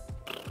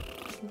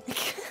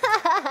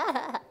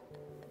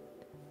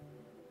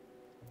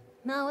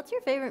 Mel, what's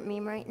your favorite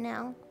meme right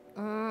now?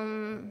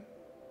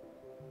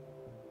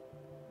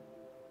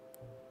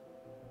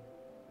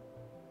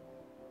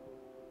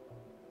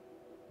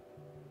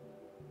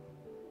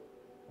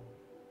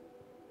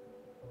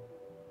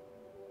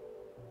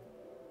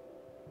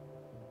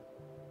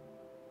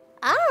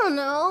 I don't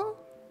know.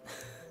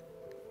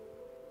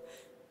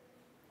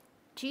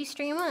 Do you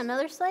stream on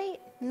another site?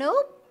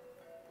 Nope.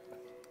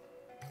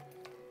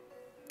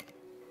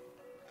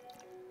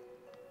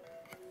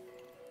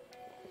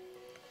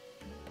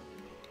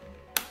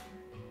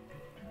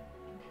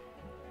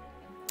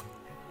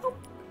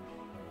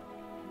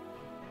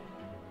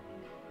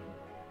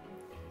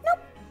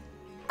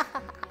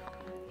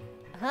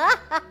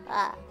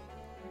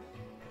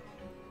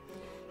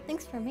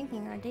 Thanks for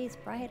making our days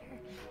brighter.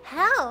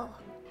 How?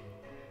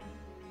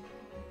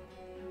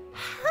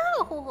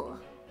 How?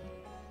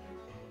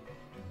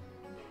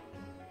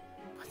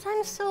 But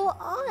I'm so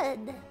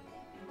odd.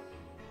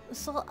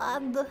 So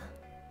odd.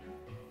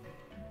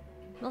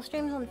 No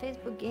streams on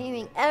Facebook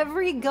Gaming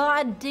every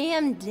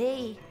goddamn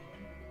day.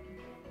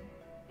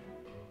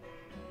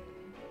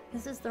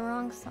 This is the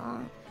wrong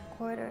song.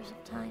 Corridors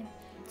of Time.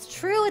 It's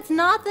true, it's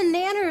not the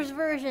Nanners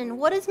version.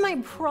 What is my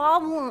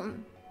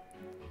problem?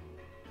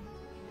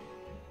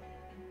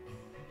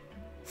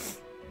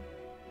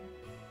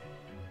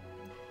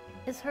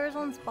 Is hers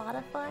on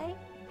Spotify?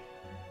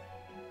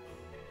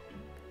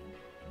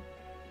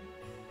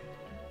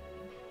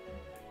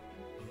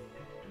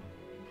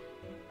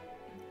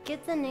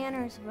 Get the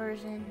Nanners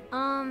version.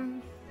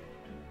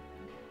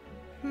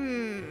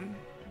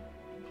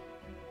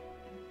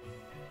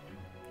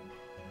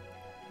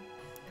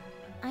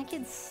 I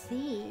could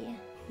see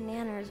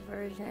Nanners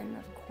version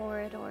of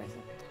Corridors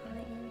of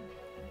Time.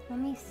 Let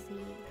me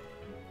see.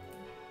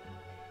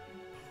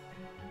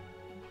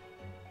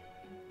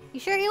 You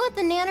sure you want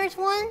the Nanners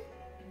one?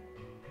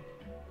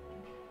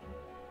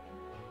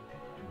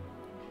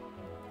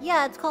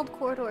 Yeah, it's called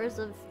Corridors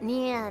of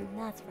Nyan.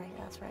 That's right,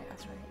 that's right,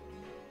 that's right.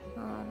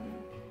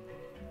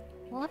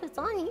 Well, if it's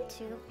on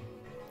YouTube.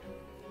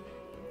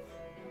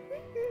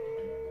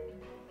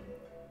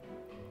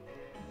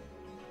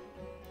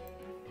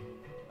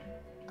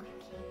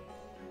 Okay.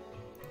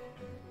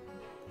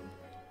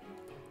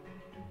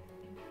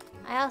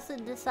 I also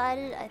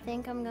decided I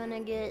think I'm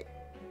gonna get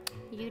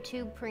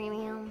YouTube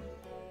Premium.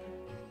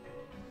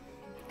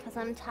 Because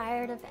I'm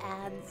tired of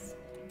ads.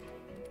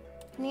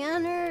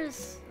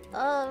 Nanners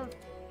of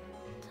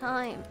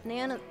Time.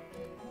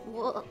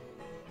 Whoa.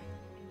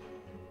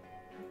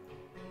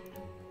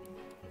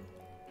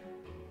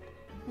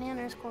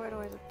 Nanners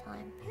Corridors of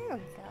Time. There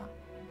we go.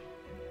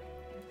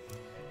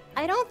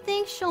 I don't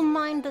think she'll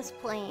mind us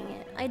playing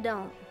it. I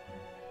don't.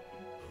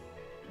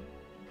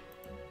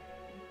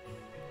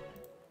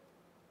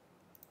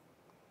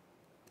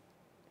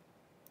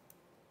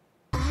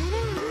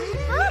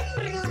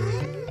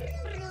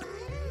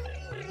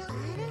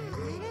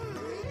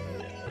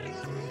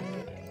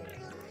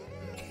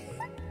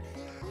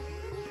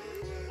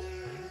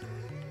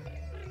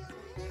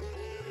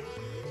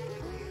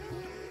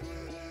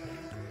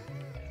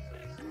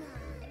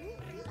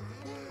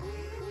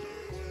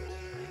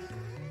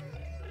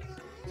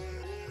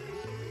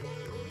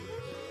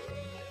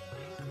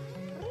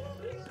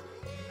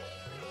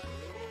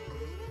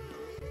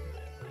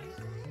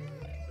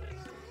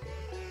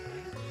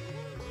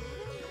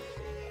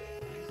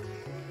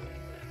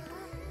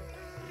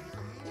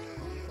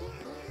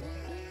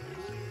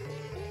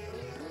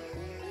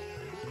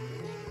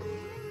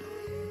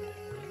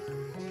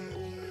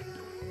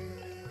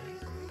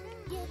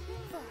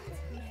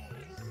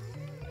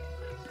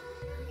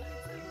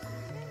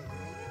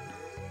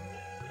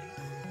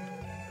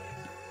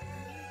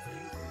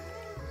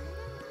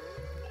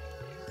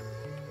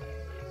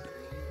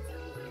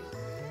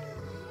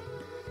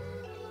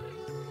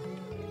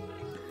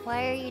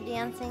 Why are you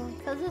dancing?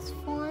 'Cause it's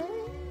fun.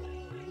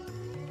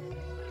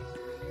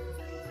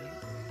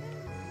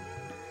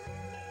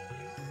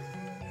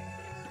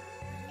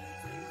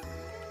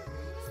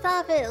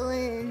 Stop it,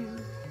 Lynn.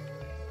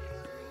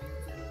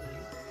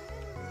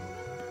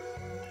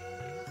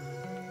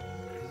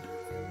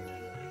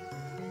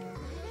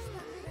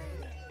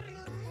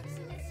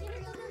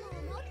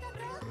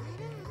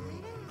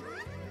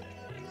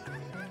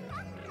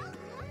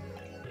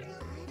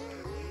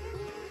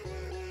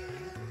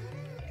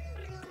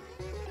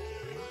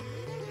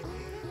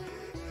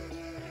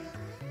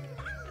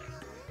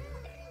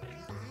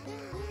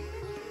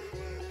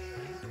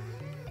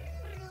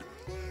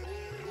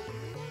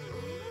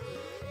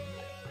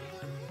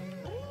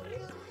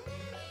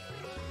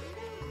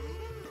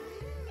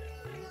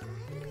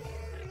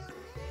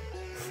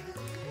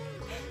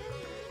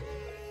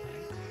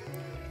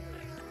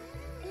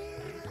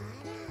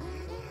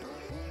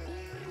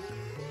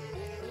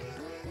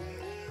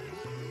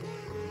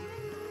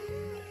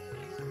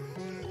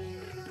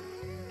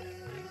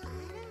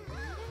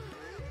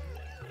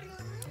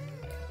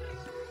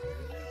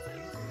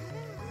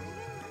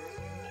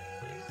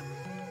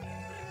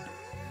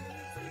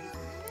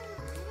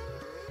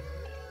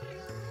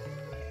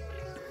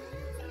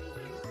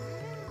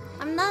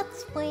 I'm not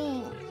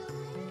explaining.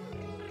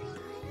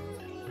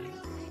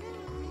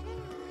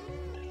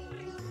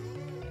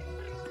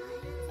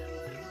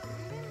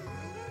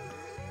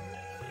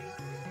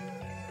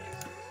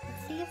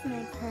 Let's see if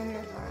my pen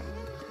is on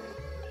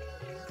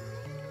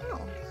here.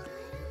 Oh.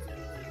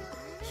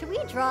 Should we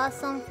draw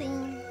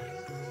something?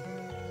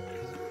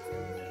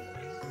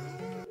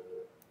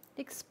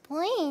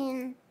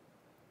 Explain?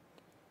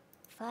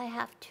 If I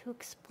have to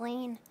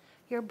explain,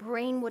 your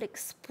brain would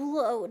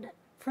explode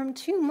from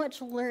too much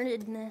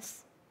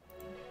learnedness.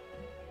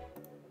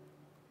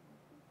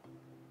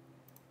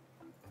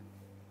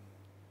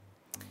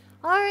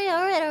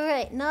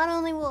 Alright. Not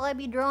only will I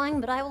be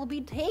drawing, but I will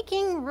be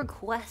taking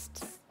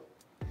requests.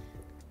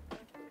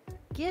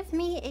 Give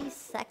me a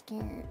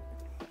second.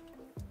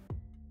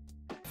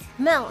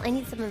 Mel, I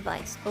need some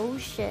advice. Oh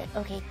shit,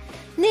 okay.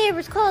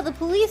 Neighbors called the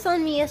police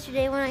on me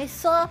yesterday when they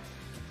saw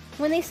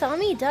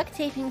me duct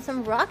taping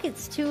some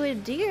rockets to a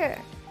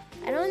deer.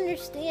 I don't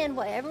understand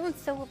why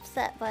everyone's so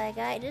upset by a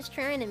guy just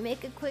trying to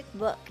make a quick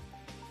buck.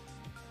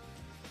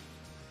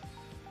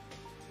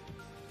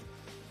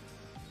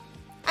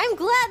 I'm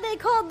glad they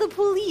called the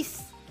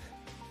police.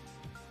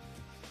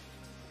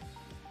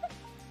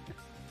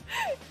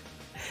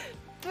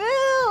 Boo!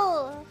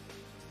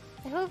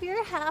 I hope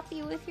you're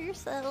happy with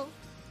yourself.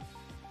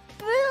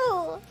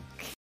 Boo!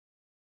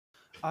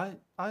 I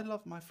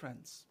love my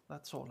friends.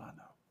 That's all I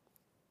know.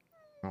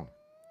 Oh.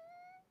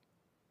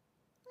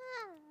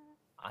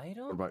 I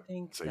don't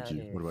think that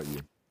is... What about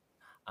you?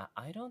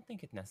 I don't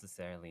think it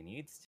necessarily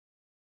needs to.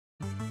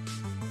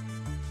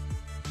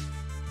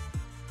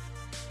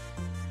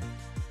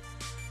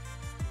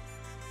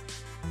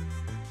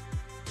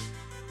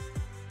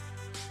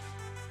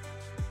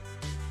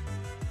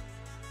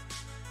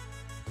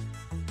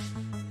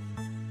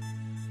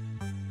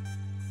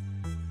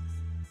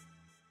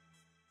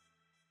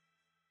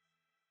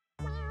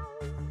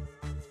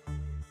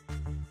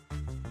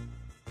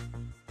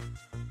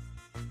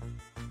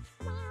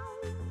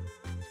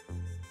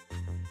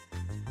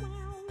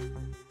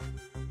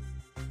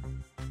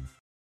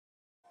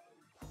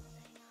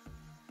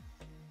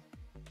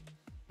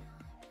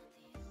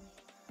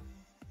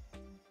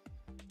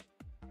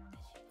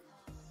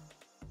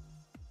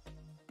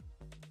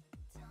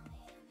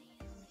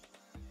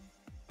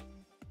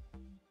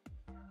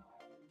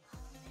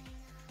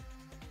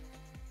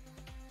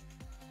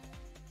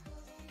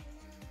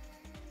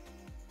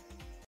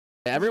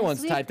 Everyone's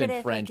Sweet typing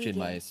critic, French like in you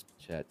my did.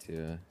 chat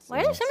too. Why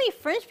are there so many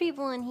French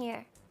people in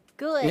here?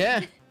 Good.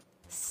 Yeah.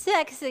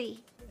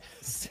 Sexy.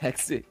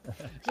 Sexy.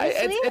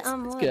 It's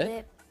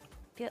good.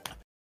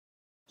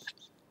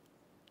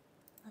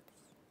 Let's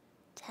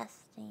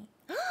testing.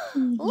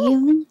 Can you hear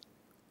me?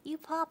 You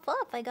pop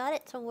up. I got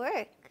it to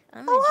work.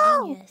 I'm a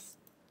Hello. genius.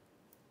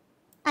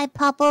 I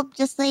pop up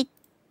just like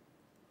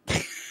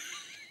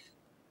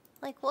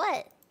Like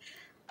what?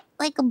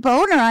 like a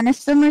boner on a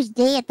summer's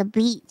day at the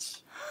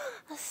beach.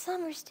 A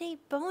summer's day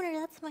boner.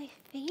 That's my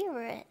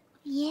favorite.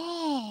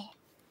 Yeah.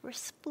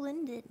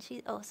 Resplendent.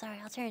 Oh, sorry.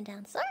 I'll turn it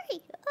down.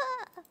 Sorry.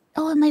 Ah.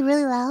 Oh, am I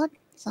really loud?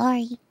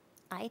 Sorry.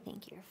 I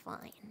think you're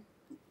fine.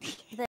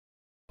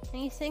 Can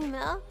you sing,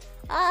 Mel?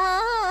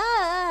 Ah.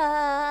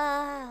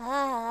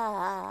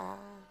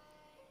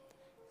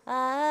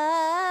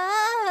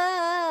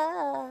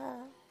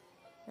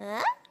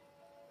 Huh?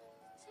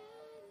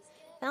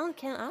 Found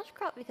Ken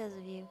Oshcrop because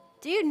of you.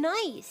 Dude,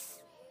 nice!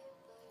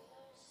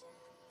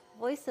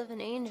 Voice of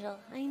an angel.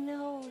 I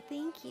know,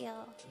 thank you.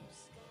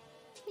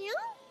 Yeah?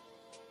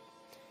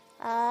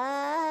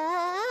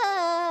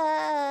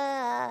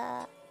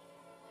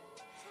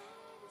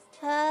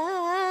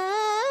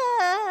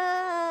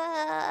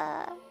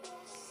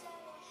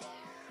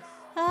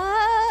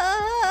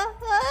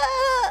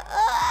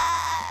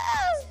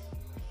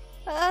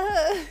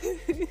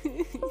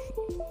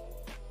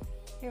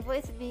 Your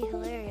voice would be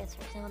hilarious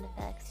for sound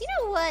effects. You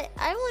know what?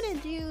 I want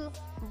to do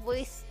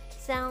voice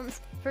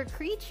sounds for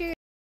creatures.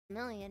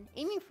 Million.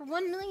 Aiming for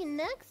 1 million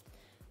next?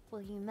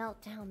 Will you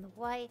melt down the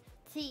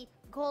YT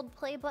gold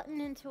play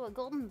button into a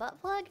golden butt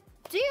plug?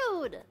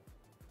 Dude!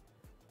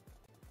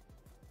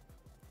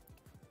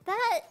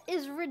 That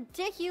is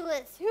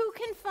ridiculous. Who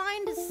can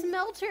find a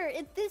smelter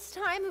at this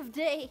time of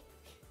day?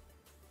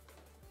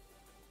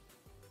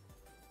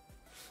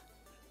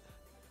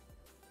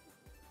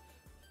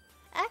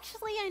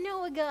 Actually, I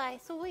know a guy,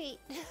 so wait.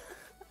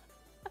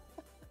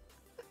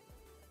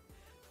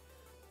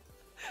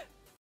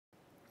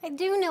 I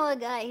do know a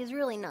guy, he's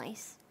really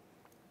nice.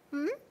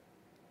 Hmm?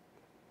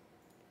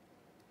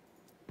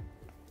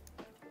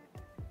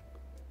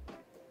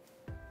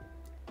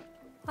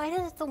 Why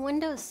does the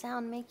Windows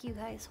sound make you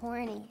guys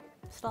horny?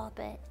 Stop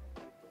it.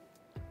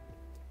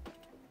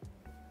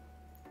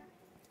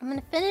 I'm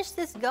gonna finish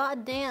this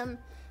goddamn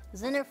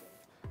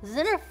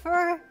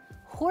Zennifer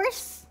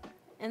horse,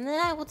 and then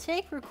I will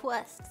take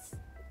requests.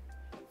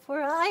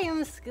 For I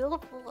am a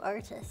skillful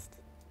artist.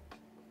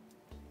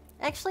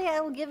 Actually, I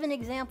will give an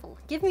example.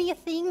 Give me a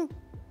thing.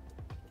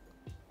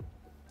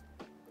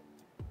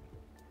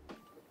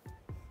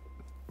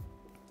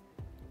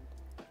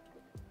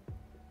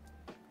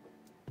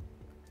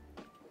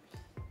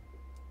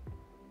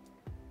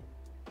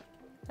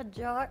 A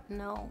jar?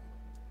 No.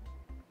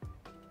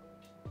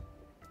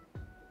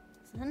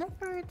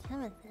 Jennifer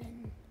Timothy.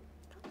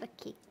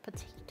 Cupcake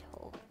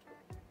potato.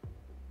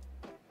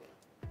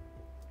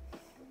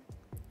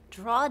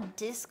 Draw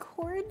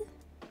Discord?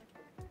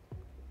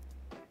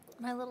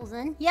 My Little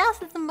Zen? Yes,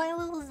 it's a My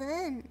Little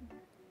Zen.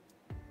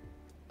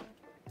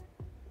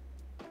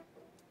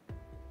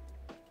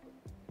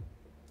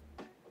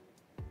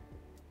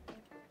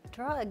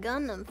 Draw a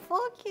Gundam.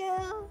 Fuck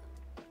yeah.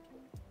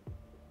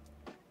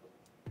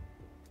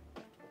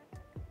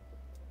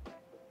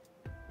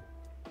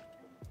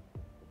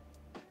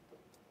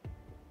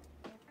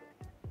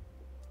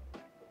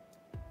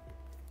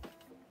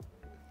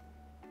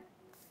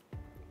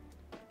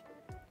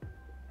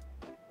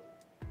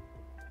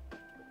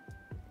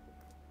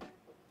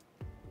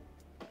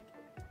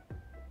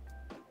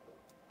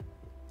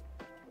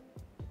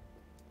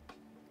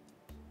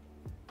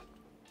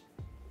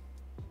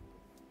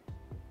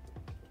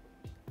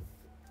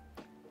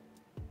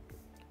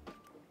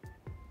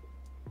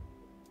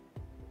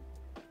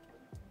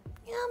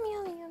 Yum,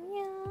 yum, yum,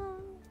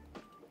 yum.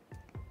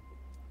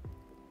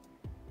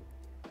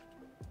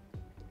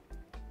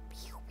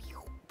 Pew,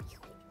 pew,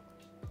 pew.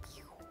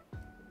 Pew,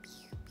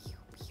 pew,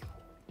 pew, pew.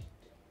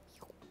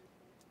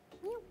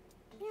 Pew.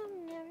 Meow,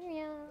 meow, meow,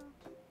 meow.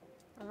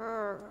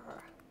 Rrr.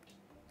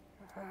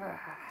 Rrr.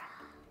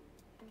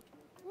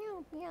 Meow,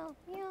 meow,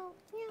 meow,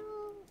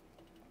 meow.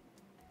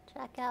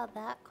 Check out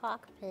that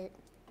cockpit.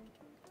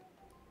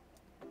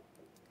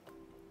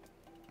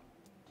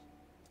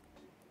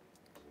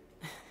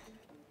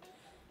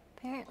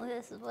 Apparently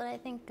this is what I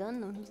think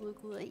Gundams look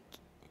like.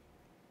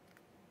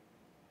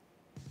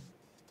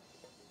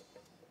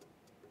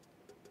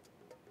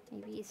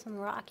 Maybe some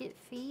rocket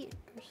feet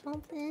or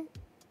something.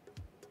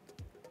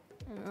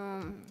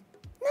 Nah,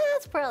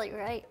 that's probably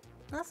right.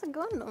 That's a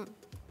Gundam.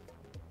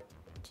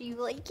 Do you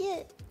like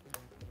it?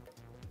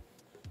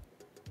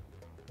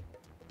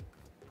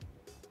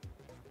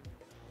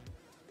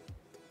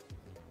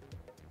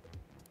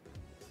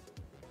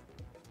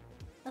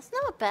 That's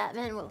not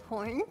Batman with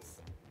horns.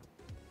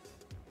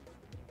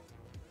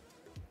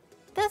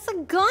 That's a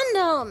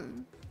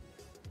Gundam!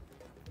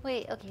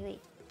 Wait, okay,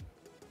 wait.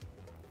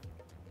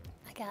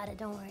 I got it,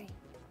 don't worry.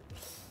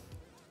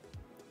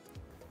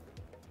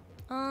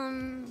 I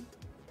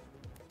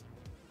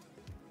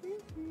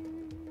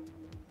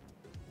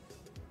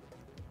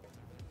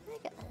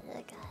got it, I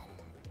got it.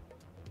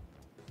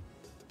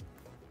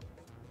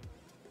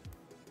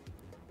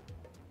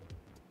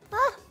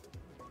 Ah!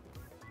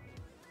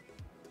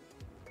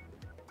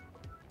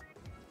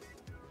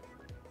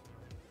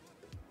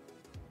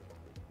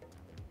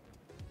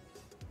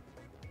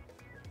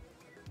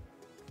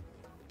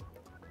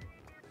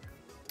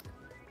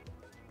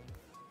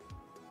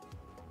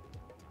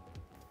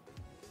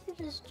 I'm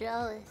just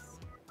jealous.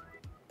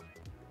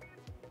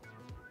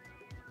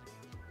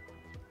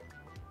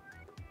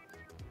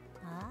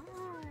 Ah.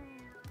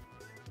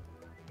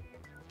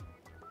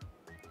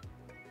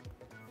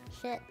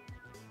 Shit.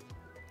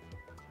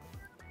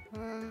 Na,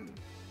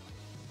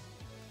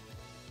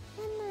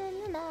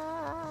 na, na.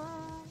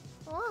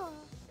 Oh.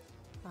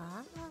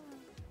 Ah.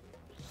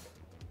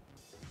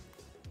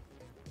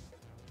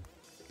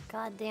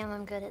 God damn,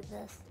 I'm good at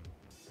this.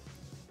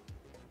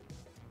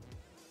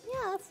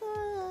 Yeah, that's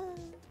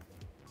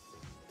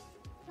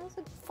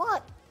a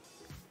fuck.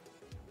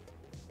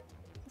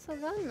 That's a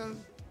Gundam.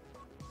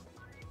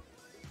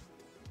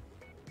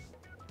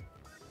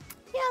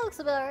 Yeah, looks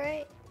about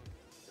right.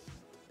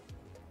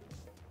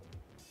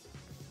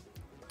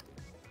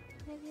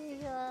 Maybe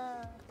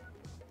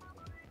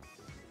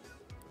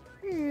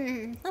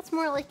that's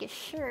more like a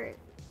shirt.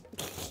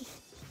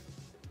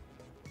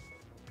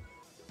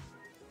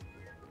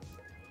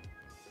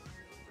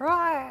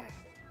 Roar!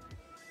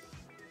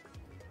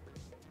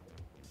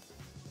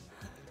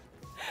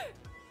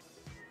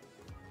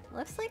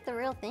 Looks like the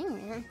real thing,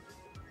 man.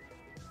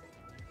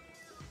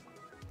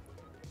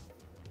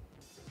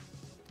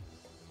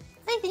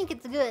 I think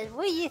it's good.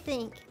 What do you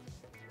think?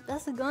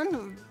 That's a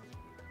Gundam.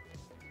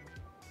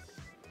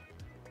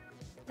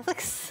 It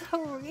looks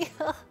so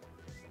real.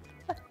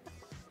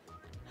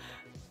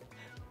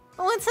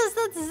 One says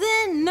that's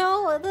Zen.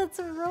 No, that's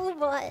a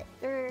robot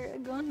or a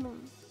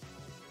Gundam.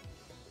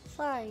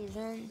 Sorry,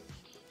 Zen.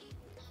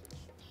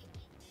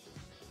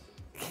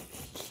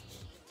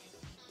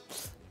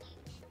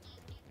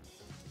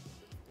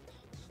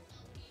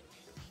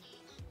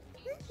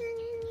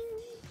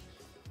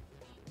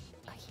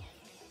 Oh, yeah.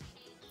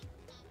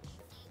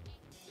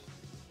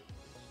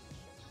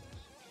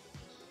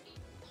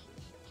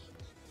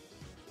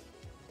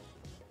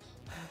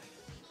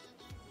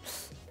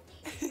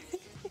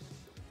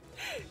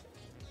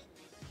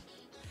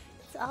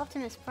 It's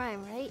Optimus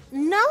Prime, right?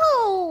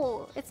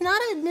 No! It's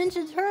not a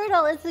Ninja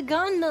Turtle, it's a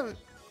Gundam.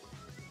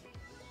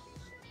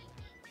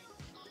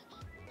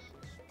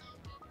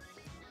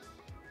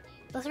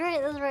 That's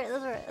right, that's right,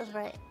 that's right, that's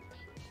right.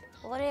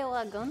 What do you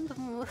want,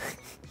 Gundam?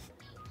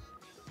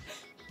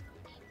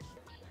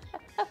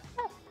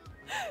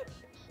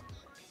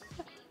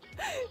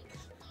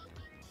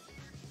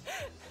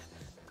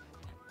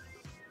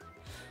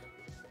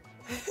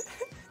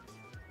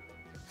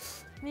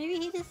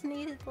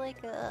 needs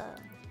like a...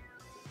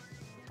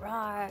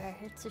 Rawr,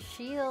 it's a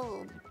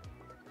shield.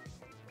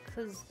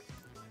 Cause,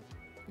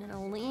 you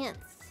know, lance.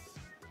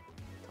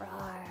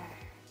 Rawr.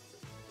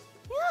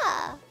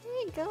 Yeah, there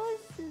you go.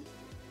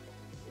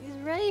 He's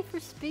ready for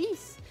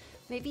space.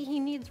 Maybe he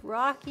needs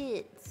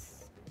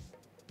rockets.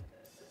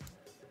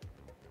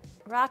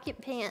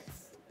 Rocket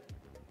pants.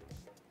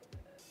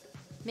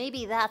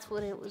 Maybe that's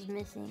what it was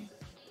missing.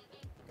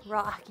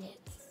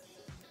 Rockets.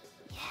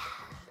 Yeah.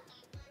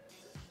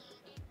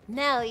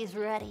 Now he's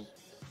ready.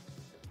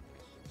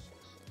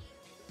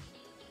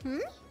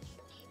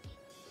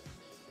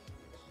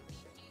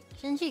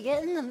 Shinji,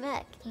 get in the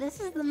mech.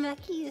 This is the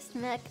mechiest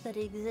mech that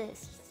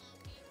exists.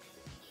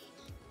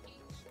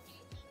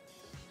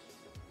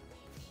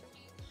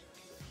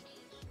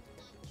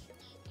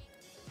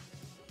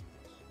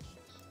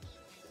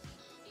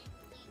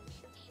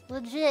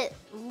 Legit,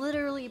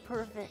 literally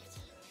perfect.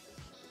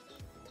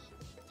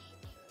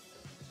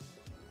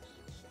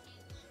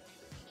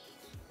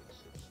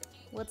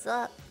 What's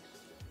up?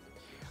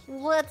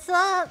 What's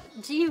up?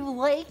 Do you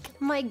like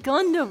my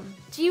Gundam?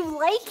 Do you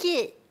like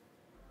it?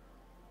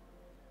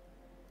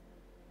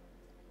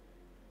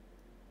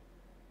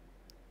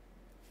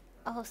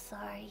 Oh,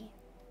 sorry.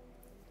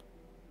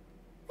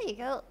 There you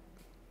go.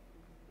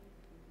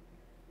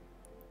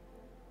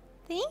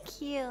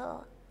 Thank you.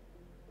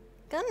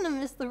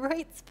 Gundam is the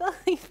right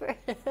spelling for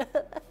it.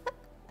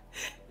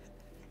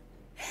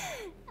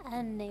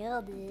 I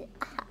nailed it.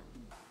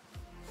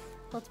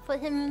 Let's put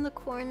him in the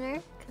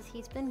corner, because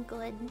he's been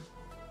good.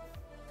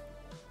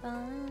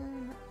 I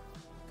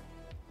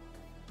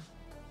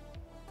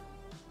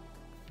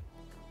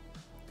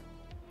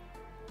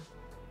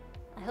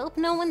hope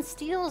no one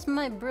steals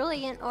my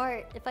brilliant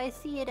art. If I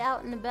see it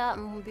out and about,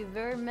 I'm gonna be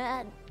very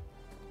mad.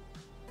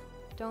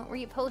 Don't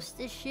repost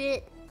this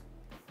shit.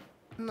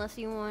 Unless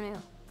you want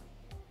to.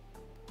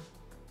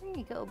 There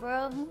you go,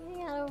 bro.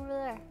 Hang out over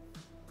there.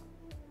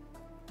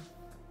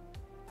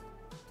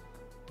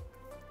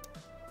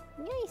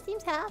 Yeah, he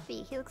seems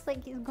happy. He looks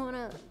like he's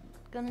gonna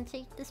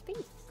take the space.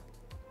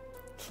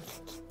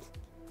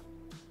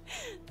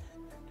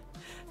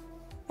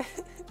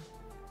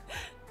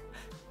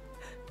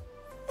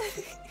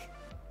 Is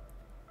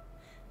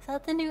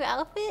that the new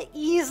outfit?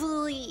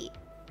 Easily.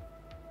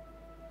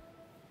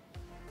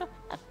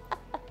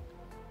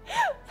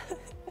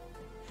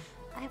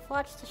 I've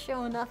watched the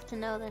show enough to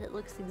know that it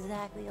looks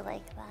exactly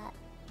like that.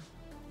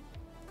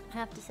 I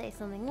have to say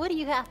something. What do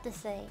you have to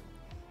say?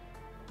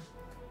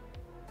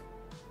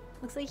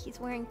 Looks like he's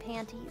wearing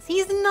panties.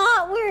 He's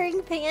not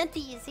wearing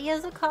panties! He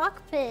has a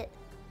cockpit.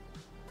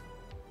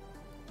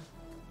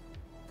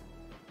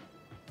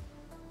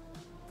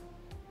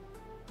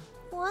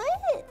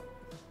 What?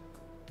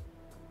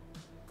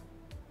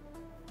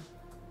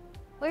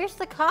 Where's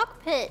the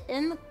cockpit?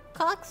 In the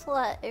cock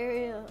slot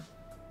area.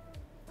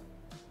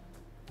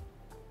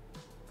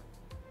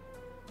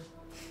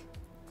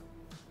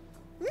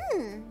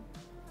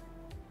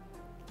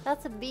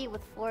 That's a bee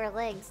with 4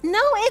 legs.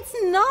 No, it's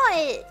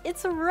not!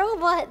 It's a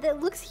robot that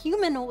looks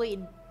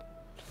humanoid.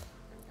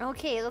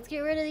 Okay, let's get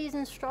rid of these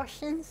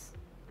instructions.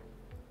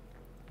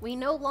 We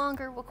no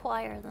longer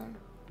require them.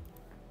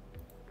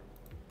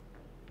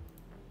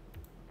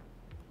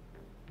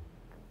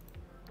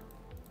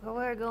 Where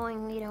we're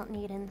going, we don't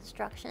need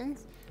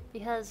instructions.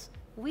 Because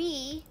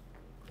we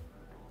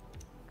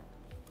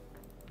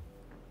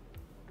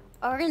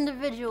are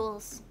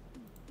individuals.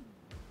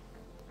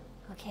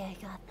 Okay,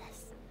 I got this.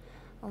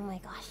 Oh my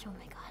gosh, oh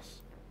my gosh.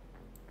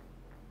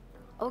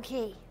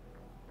 Okay.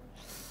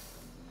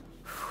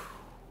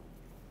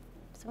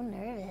 So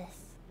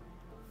nervous.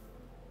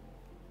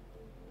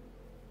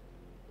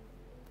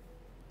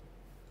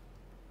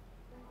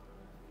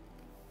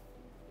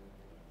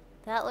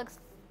 That looks...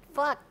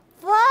 Fuck!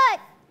 Fuck!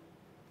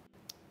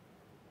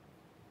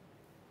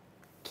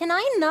 Can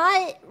I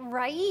not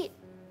write?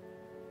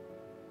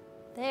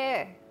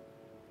 There.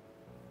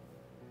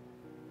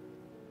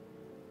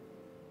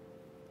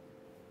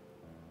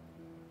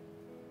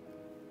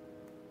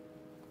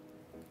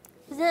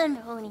 Zen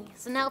pony.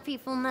 So now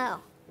people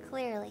know.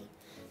 Clearly.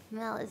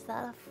 Mel, is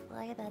that a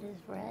flag that is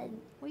red?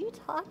 What are you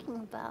talking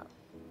about?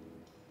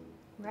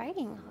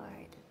 Writing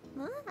hard.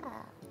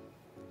 Ah.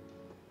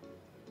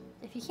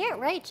 If you can't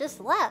write, just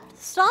left.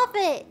 Stop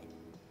it!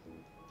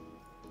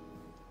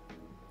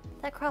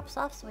 That crops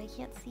off so I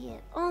can't see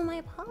it. Oh, my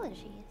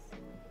apologies.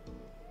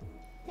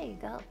 There you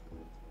go.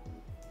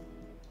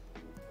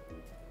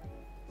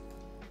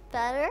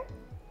 Better?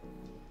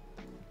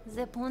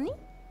 Ziponi?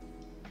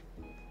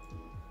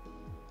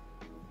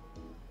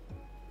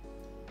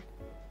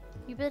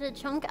 You bit a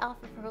chunk off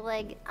of her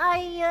leg.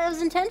 It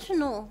was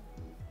intentional.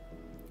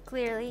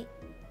 Clearly.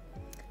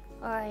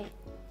 Alright.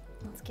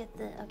 Let's get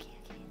the... Okay.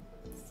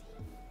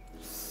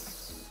 Let's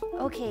see.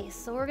 Okay,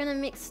 so we're gonna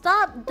make...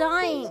 Stop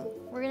dying!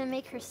 We're gonna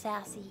make her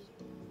sassy.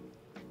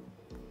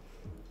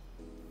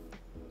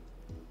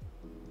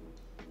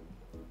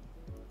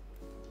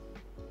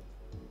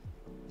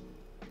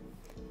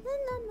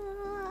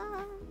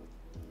 Na-na-na.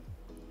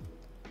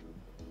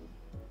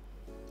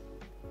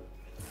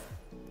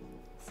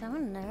 So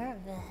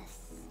nervous.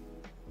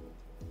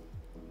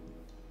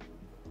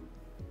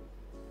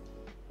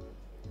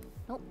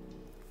 Nope.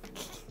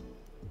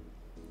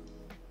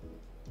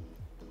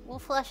 We'll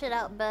flesh it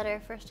out better.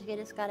 First, we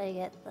just gotta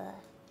get the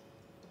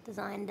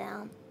design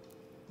down.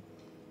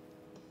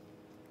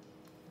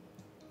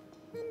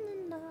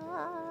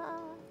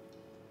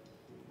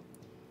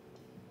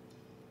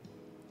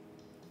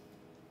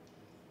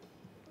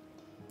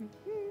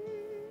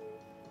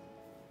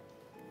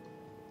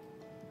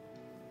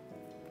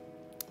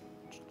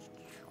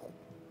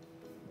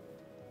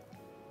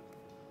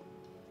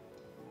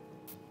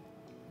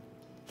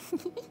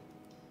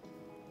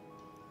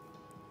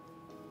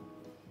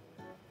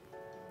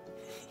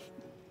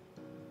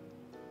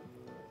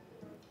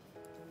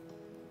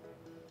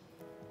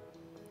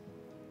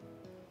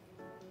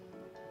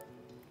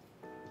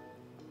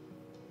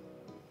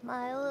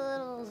 My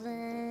little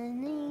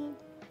Zenny,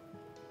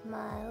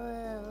 my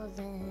little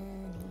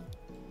Zenny.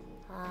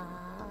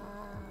 Ah.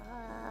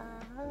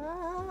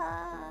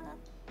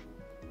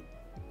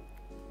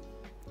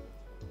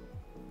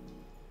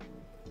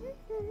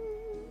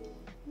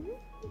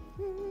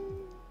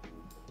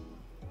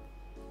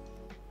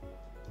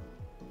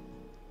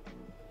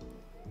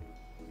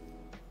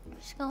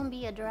 It's gonna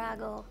be a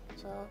Drago,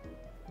 so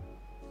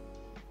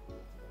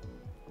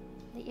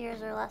the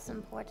ears are less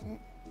important.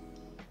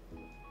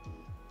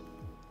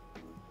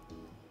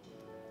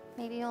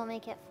 Maybe we'll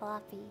make it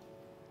floppy.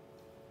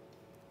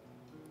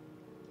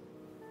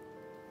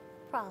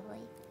 Probably.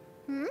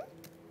 Hmm?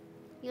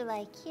 You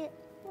like it?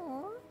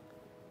 Aww.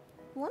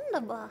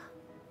 Wunderbar.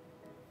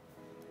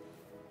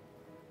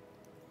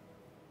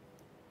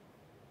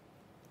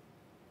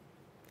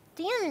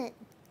 Damn it!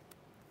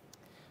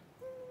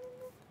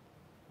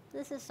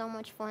 This is so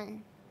much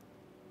fun.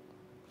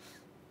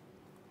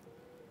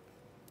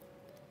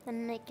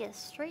 Then make it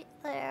straight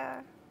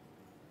there.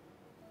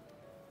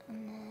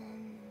 And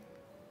then...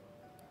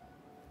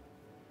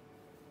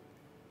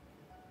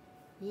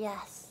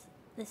 Yes,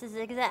 this is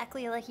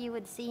exactly like you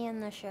would see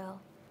in the show.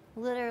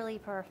 Literally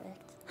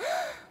perfect.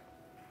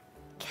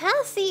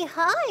 Cassie,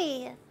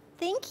 hi!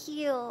 Thank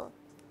you.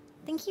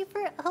 Thank you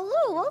for...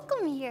 Hello,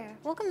 welcome here.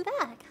 Welcome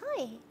back.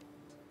 Hi.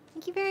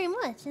 Thank you very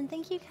much. And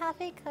thank you,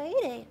 Cafe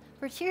Kaede,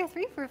 for tier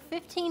 3 for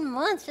 15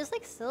 months, just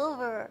like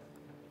Silver.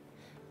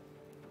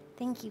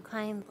 Thank you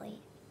kindly.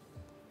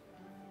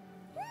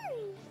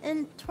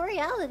 And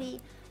Toriality,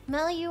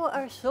 Mel, you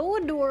are so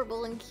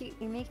adorable and cute.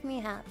 You make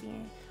me happy.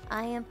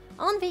 I am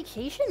on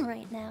vacation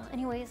right now.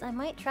 Anyways, I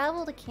might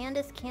travel to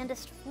Candace.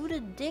 Candace, food a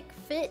dick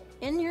fit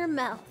in your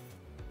mouth.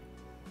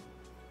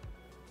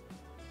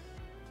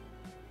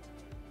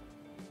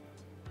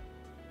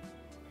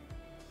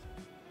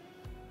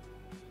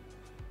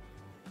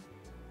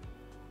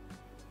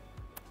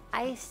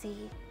 I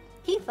see.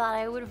 He thought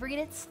I would read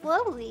it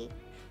slowly.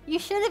 You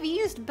should have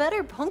used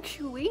better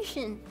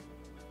punctuation.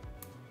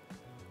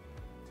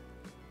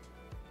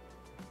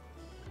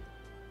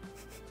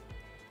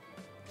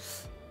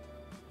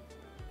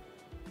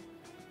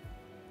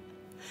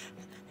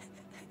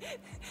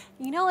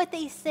 You know what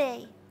they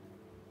say.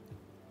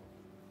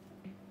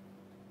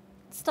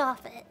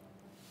 Stop it.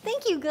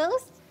 Thank you,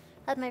 Ghost.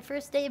 Had my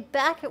first day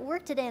back at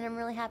work today and I'm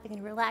really happy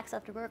to relax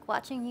after work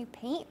watching you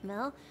paint,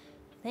 Mel.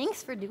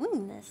 Thanks for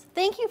doing this.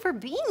 Thank you for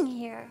being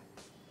here.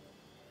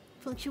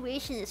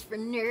 Punctuation is for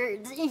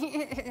nerds.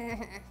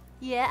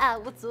 Yeah,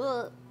 what's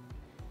up?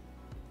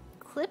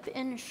 Clip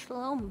in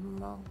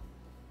slow-mo.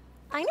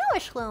 I know a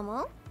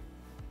slow-mo.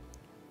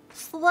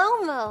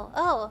 Slow-mo.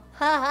 Oh,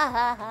 ha ha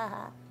ha ha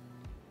ha.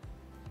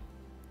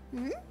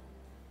 Hmm?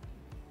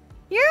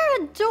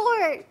 You're a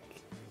dork!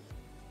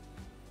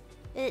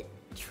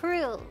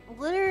 True.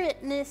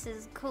 Literateness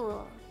is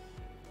cool.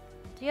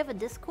 Do you have a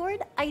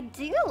Discord? I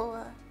do!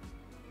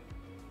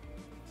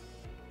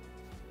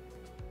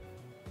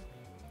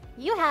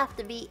 You have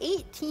to be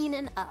 18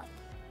 and up.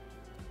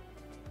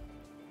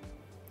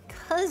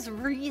 'Cause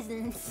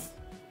reasons.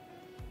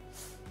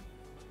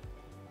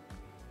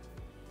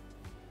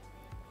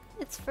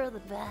 It's for the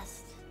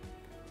best.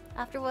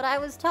 After what I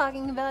was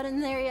talking about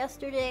in there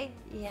yesterday,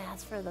 yeah,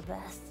 it's for the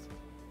best.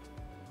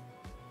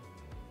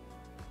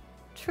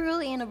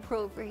 Truly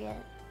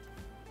inappropriate.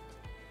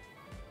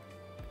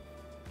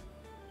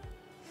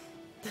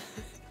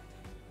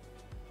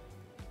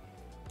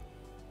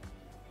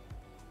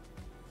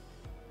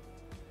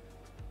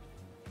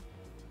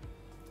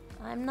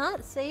 I'm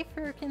not safe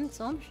for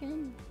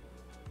consumption.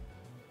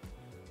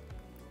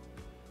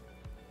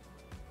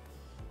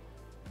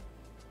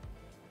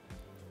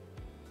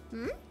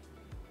 Hmm?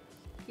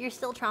 You're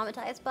still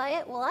traumatized by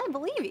it? Well, I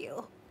believe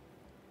you.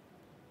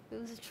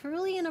 It was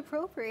truly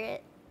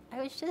inappropriate.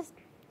 I was just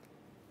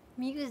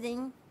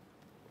musing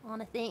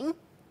on a thing.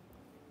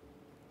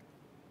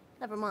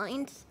 Never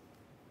mind.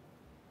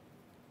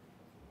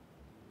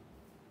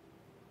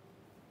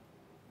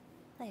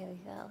 There we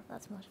go.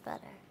 That's much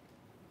better.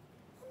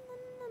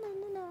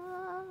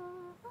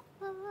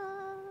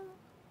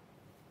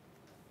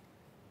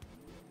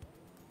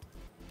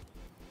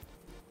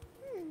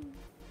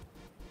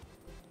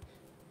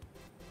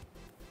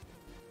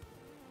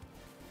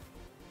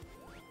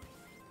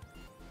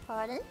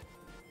 Pardon?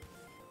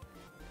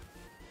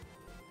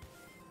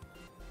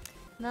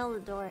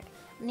 Melodor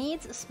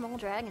needs a small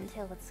dragon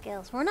tail with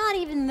scales. We're not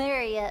even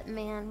there yet,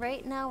 man.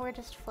 Right now we're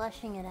just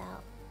fleshing it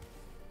out.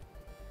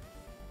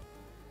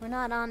 We're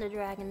not on to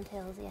dragon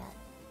tails yet.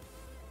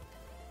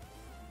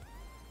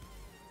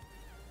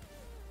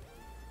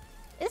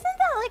 Isn't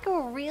that like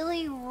a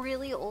really,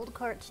 really old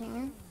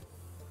cartoon?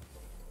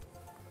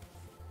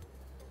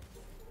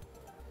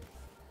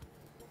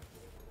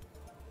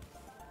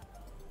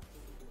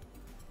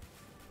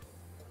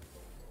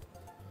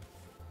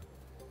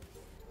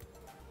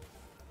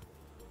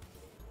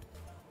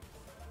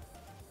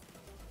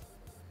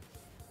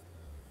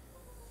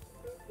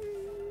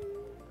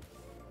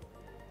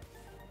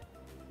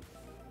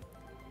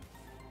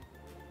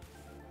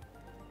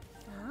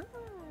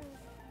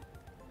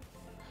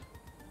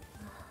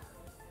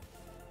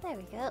 There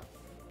we go.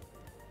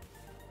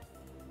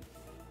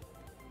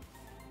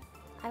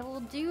 I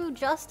will do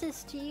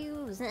justice to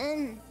you,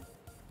 Zen.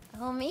 I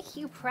will make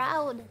you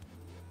proud.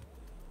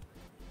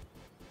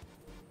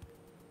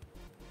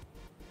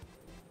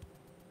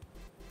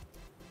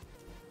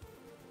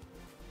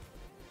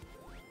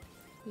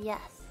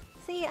 Yes.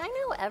 See, I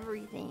know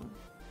everything.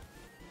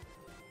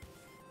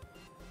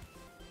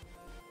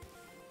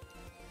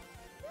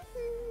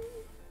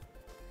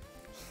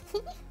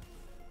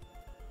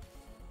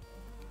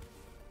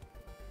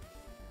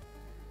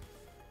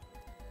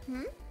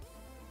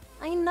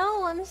 I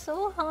know, I'm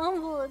so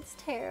humble, it's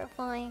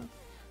terrifying.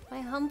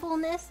 My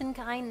humbleness and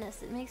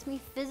kindness, it makes me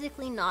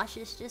physically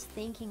nauseous just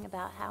thinking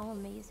about how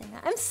amazing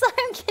I'm sorry,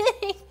 I'm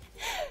kidding.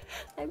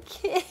 I'm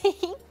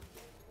kidding.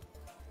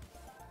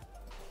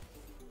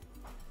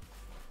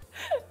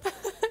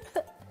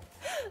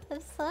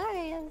 I'm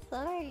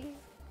sorry.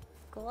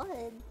 Go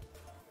ahead.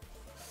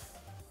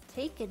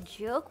 Take a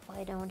joke,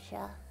 why don't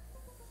ya?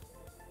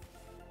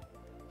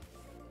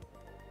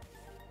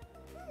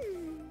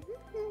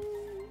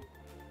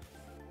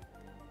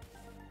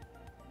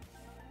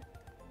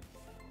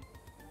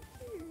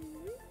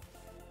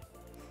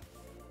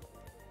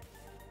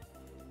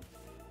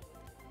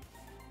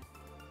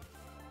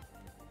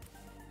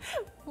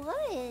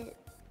 What?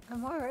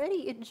 I'm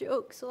already a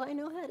joke, so I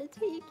know how to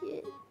take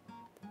it.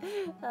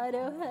 I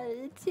know how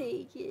to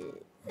take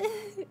it.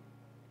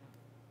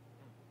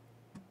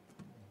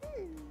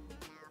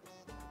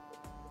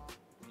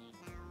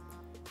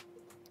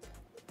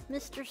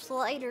 Mr.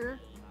 Slider.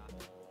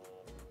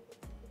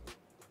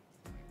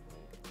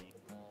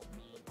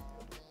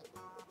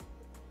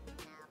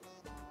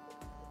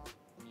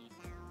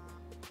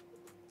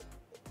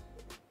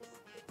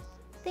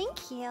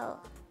 Thank you.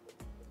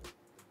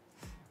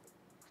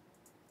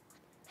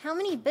 How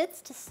many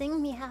bits to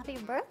sing me happy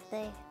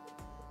birthday?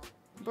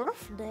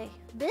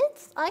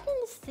 Bits? I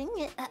can sing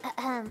it.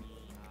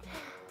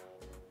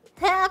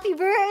 Happy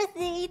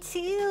birthday to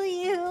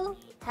you.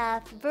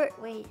 Happy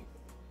wait.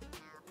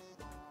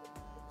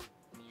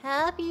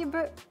 Happy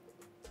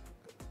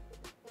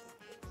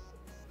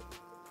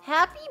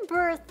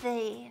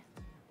birthday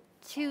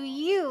to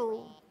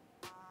you.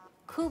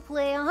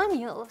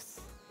 Cumpleaños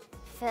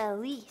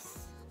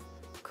feliz.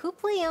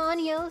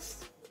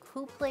 Cumpleaños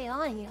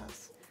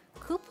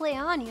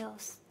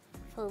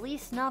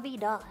feliz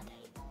Navidad.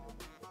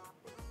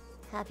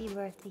 Happy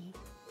birthday.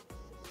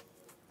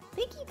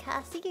 Thank you,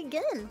 Cassie,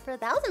 again for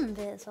 1,000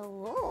 bits.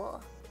 Oh,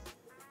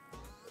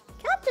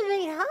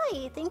 Captivate,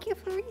 hi. Thank you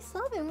for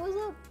resubbing. What's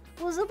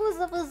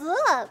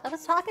up? I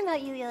was talking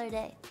about you the other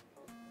day.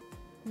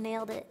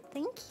 Nailed it.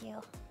 Thank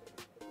you.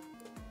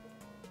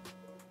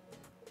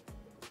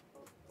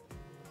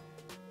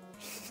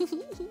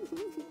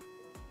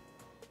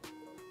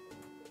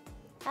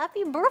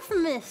 Happy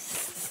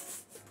birthmas.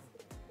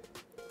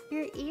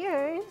 Your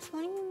ears?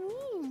 What do you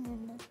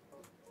mean?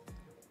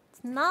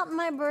 It's not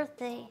my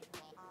birthday.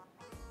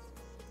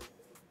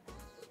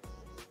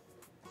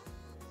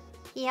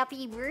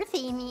 Happy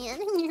birthday,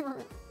 man.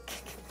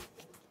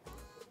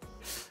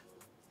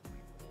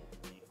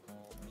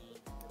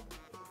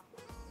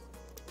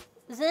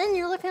 Zen,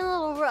 you're looking a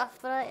little rough,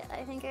 but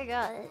I think I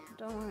got it.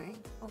 Don't worry.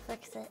 I'll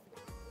fix it.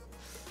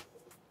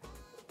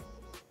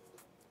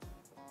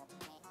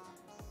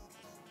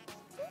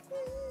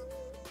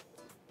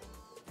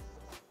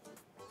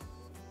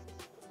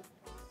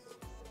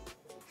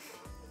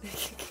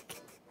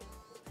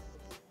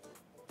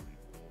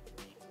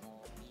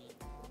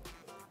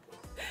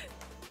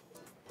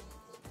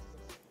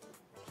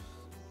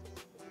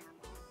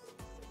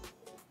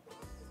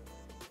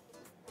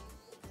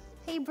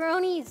 Hey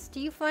bronies, do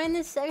you find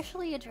this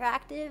sexually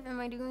attractive? Am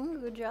I doing a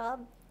good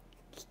job?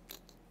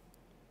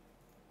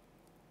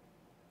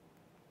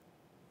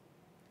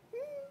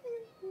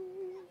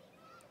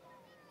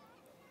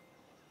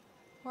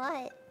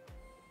 What?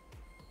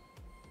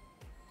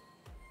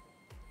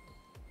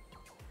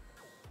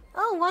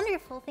 Oh,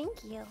 wonderful,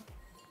 thank you.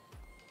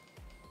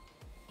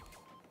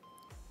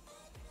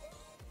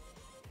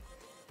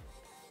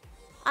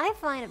 I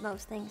find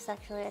most things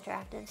sexually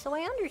attractive, so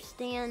I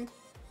understand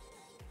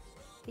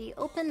the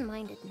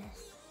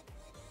open-mindedness.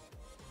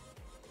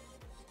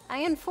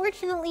 I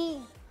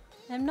unfortunately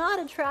I'm not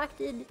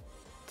attracted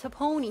to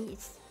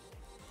ponies.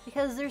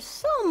 Because there's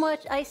so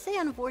much, I say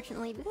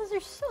unfortunately, because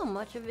there's so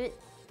much of it.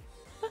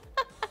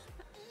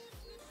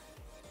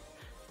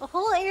 A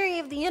whole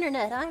area of the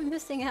internet I'm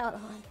missing out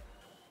on.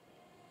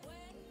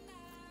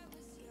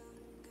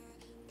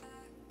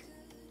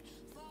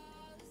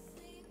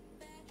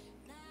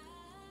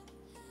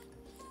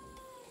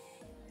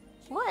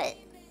 What?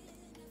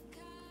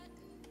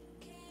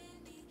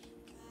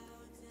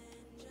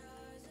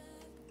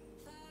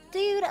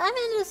 Dude, I'm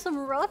into some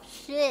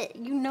rough shit.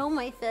 You know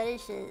my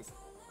fetishes.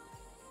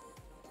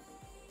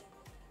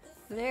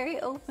 Very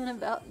open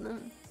about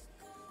them.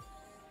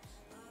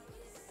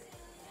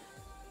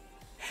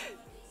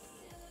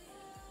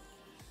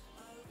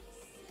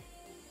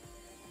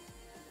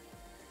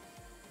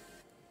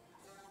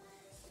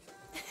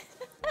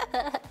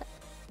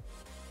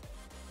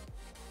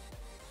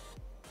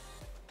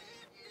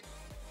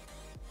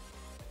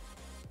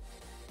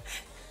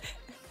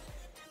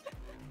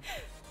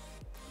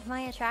 Am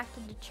I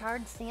attracted to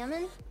charred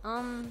salmon?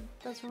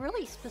 That's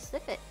really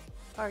specific.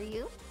 Are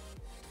you?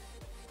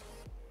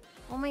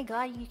 Oh my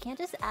god, you can't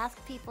just ask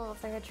people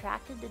if they're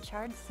attracted to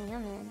charred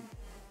salmon.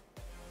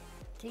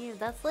 Dude,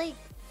 that's like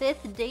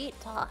 5th date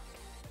talk.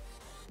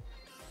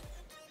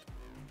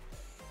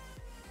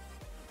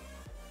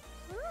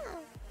 Ah.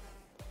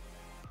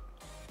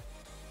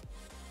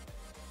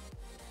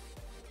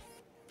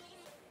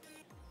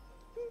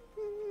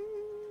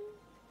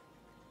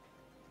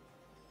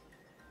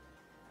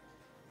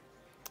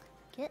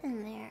 Get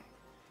in there.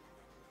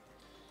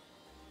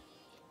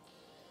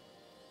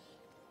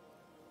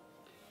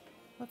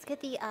 Let's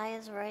get the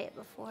eyes right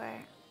before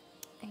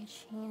I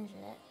change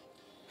it.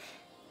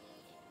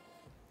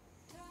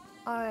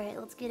 Alright,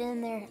 let's get in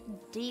there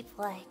deep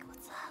like.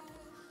 What's up?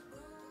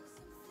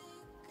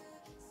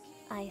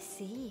 I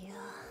see you.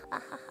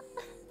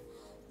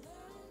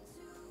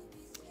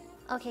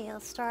 Okay,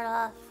 let's start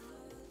off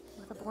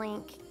with a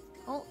blink.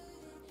 Oh.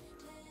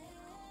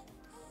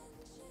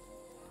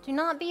 Do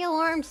not be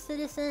alarmed,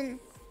 citizen.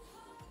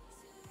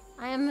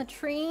 I am a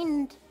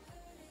trained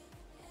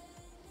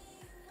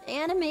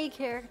anime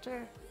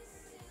character.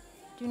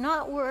 Do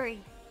not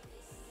worry.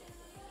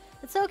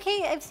 It's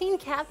okay, I've seen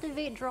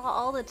Captivate draw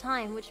all the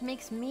time, which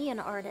makes me an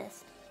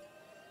artist.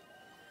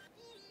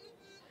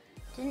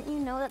 Didn't you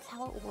know that's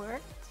how it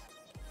worked?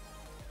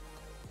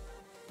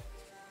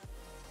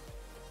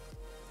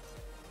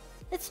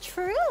 It's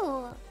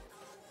true!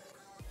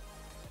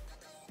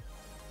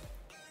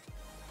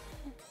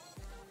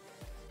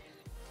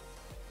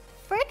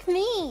 Frick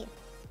me!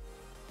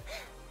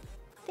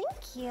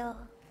 Thank you.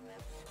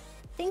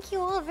 Thank you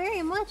all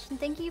very much, and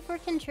thank you for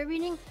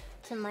contributing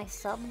to my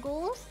sub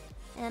goals.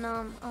 And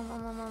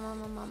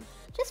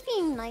just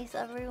being nice,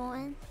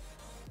 everyone.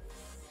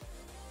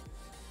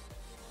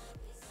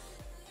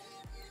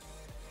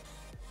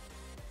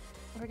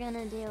 We're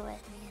gonna do it,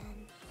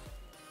 man.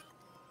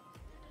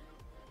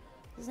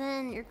 'Cause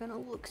then you're gonna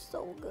look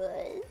so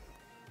good.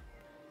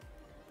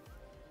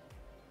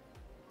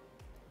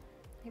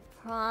 I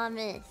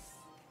promise.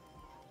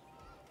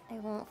 I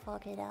won't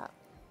fuck it up.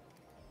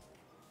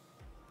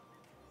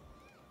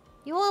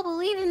 You all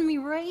believe in me,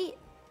 right?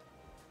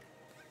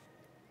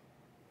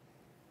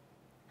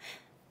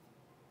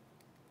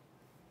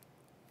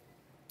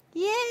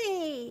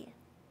 Yay!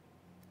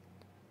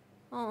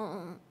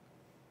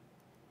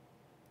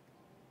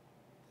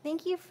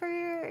 Thank you for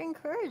your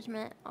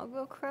encouragement. I'll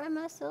go cry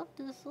myself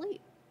to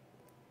sleep.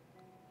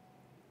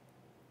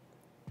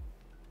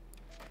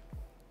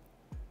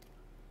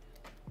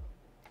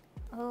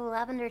 Oh,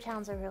 Lavender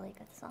Town's a really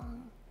good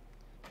song.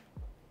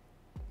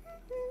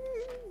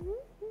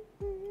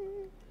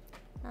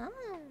 Ah.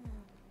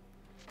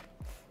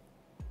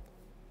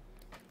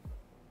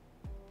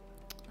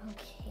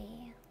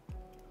 Okay.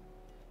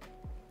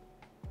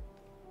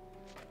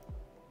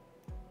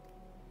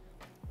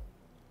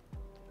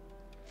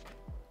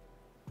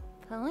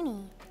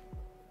 Pony.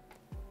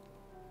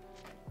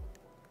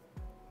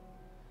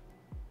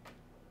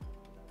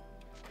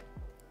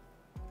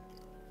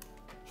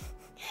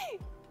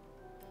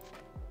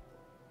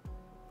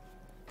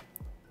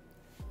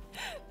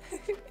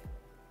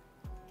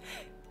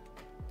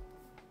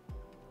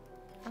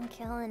 I'm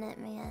killing it,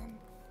 man.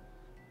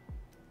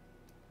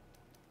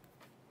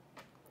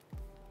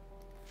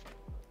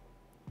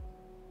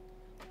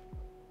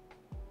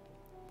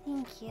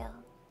 Thank you.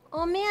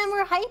 Oh man,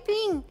 we're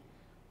hyping!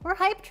 We're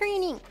hype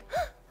training!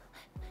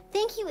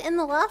 Thank you, In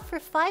the Left, for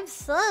 5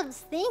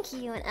 subs. Thank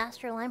you, and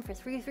Astrolime for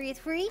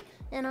 333.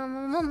 And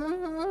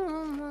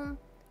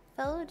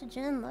fellow to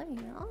Jen, love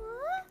you.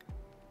 Aww.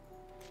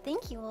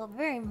 Thank you all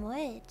very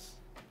much.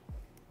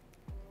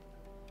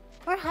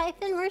 We're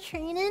hyping, we're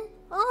training.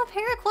 Oh,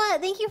 Paraquat,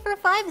 thank you for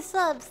 5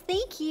 subs.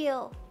 Thank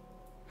you.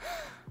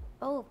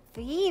 Oh,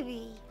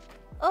 baby.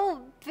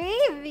 Oh,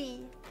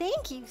 baby.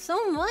 Thank you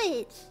so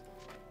much.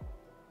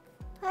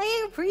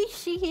 I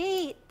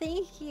appreciate.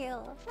 Thank you.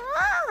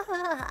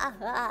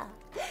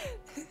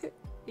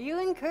 You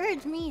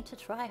encourage me to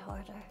try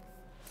harder.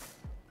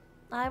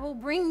 I will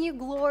bring you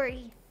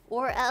glory,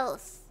 or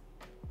else.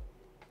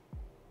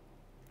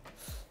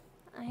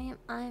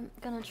 I'm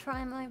gonna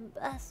try my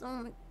best,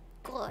 oh my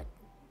god,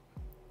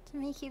 to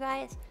make you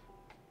guys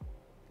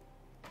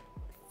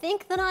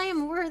think that I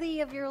am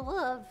worthy of your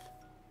love.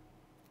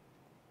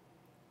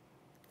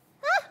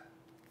 Ah!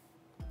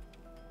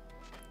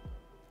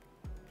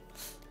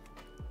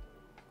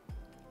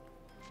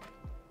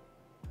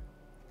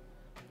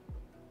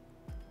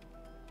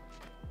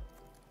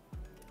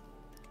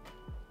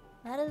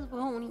 That is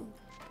bony.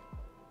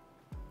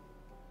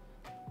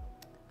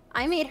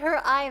 I made her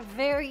eye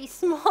very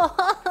small.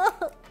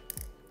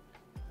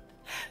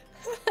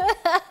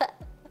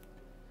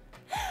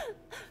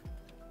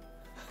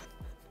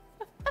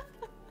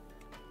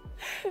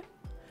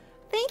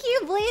 Thank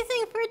you,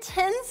 Blazing, for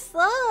 10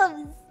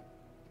 subs.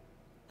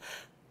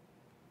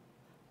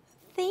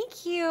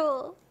 Thank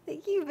you.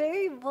 Thank you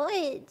very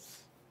much.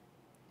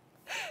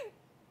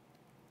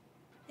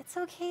 It's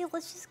okay,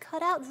 let's just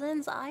cut out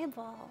Zen's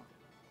eyeball.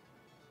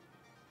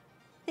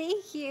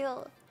 Thank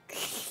you.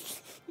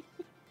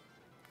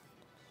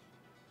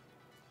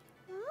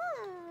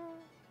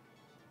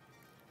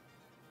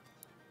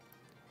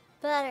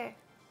 Better.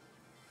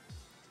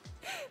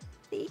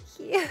 Thank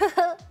you.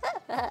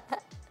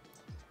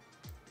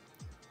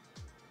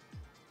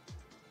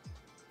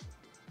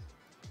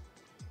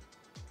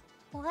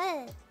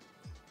 What?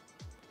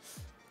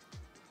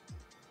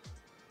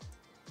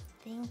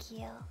 Thank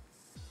you.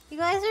 You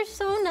guys are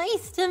so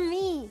nice to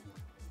me.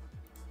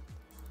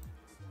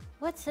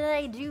 What did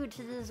I do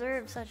to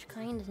deserve such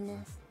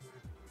kindness?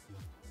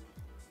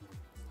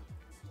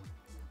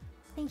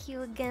 Thank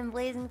you again,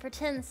 Blazing, for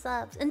 10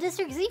 subs. And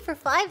District Z for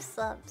 5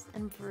 subs.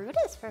 And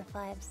Brutus for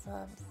 5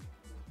 subs.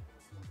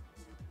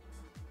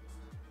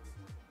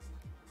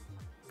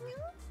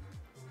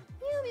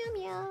 Meow, meow,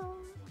 meow.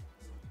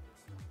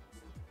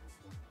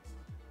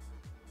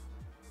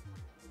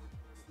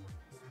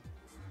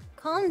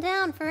 Calm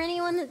down for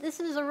anyone that this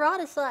is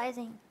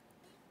eroticizing.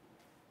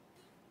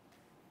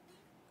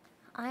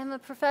 I am a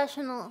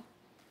professional.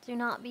 Do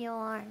not be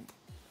alarmed.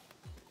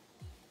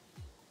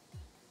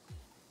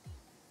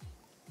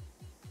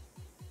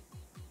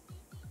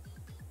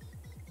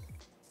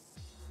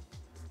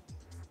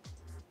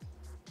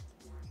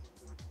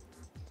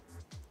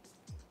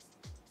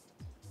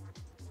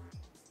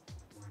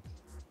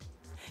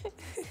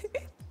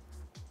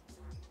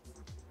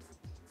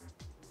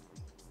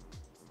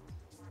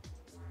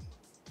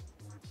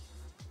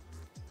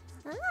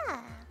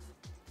 Ah.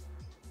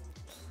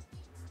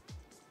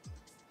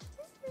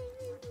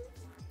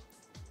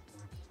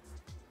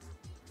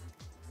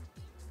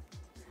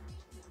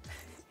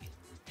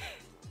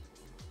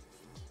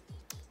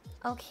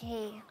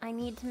 Okay, I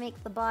need to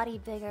make the body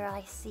bigger,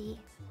 I see.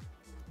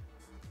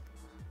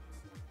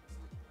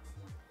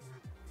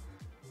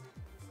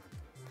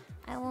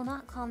 I will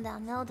not calm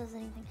down. Mel does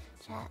anything.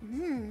 Chat.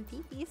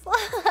 Pee-pee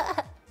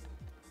slap.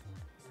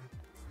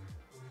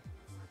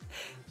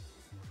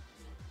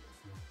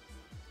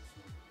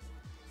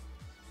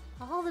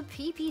 All the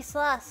pee-pee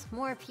sauce,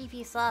 more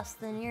pee-pee sauce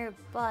than your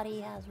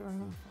body has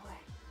room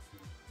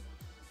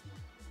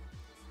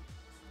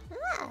for.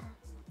 Ah!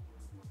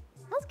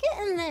 Let's get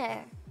in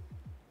there.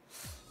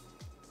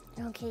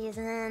 Okay,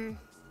 then.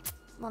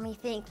 Let me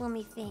think.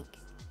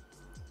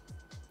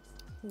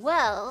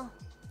 Well.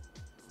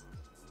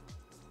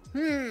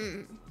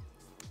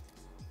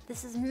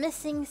 This is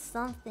missing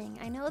something.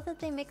 I know that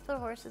they make the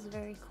horses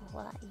very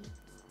kawaii.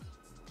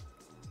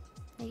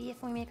 Maybe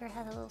if we make her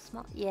head a little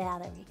small. Yeah,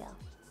 there we go.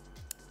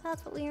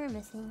 That's what we were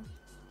missing.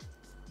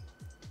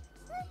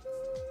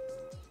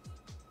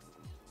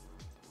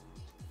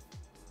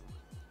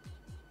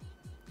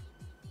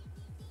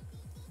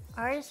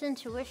 Artist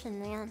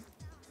intuition, man.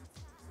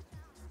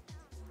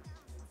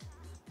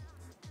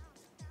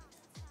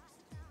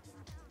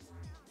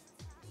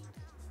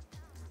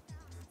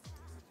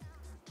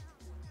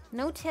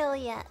 No tail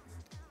yet.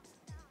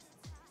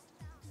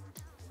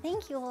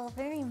 Thank you all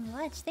very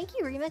much. Thank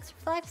you, Remix,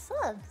 for 5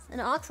 subs.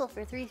 And Oxel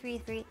for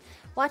 333.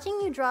 Watching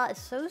you draw is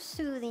so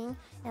soothing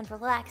and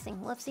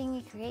relaxing. Love seeing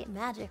you create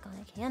magic on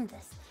a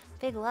canvas.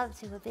 Big love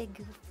to a big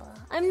goofball.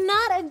 I'm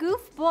not a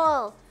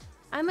goofball!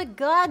 I'm a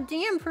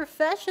goddamn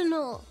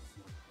professional!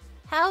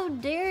 How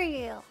dare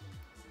you?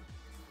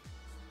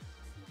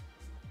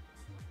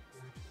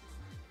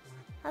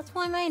 That's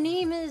why my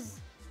name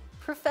is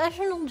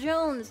Professional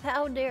Jones.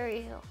 How dare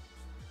you?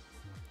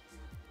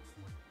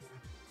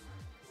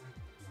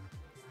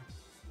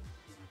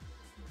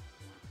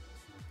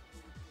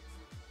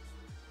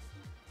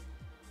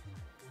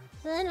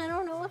 Then I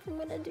don't know if I'm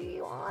gonna do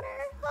you honor.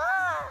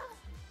 Ah!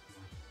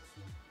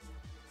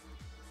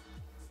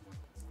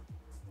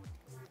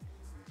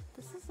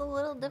 This is a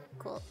little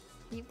difficult.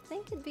 You'd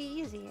think it'd be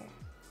easier.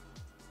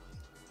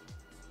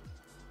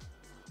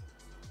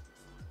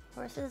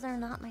 Horses are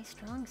not my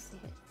strong suit.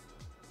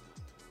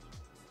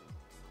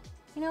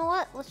 You know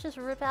what? Let's just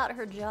rip out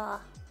her jaw.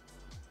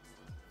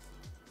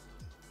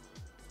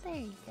 There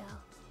you go.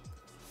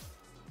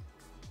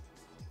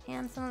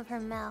 And some of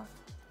her mouth.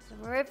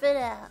 Just rip it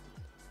out.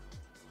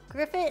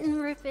 Grip it and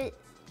rip it.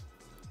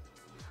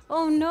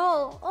 Oh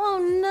no! Oh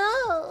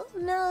no!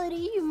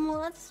 Melody, you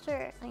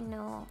monster! I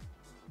know.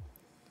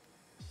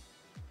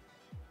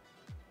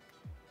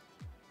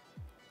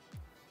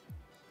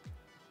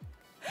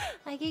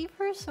 I gave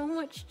her so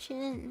much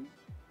chin.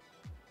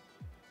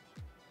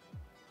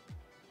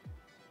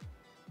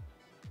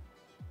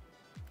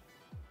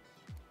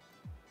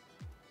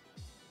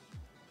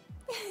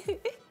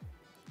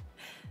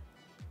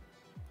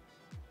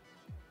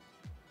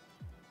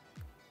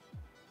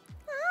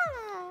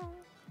 Ah.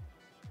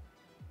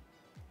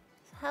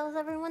 So how's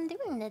everyone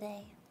doing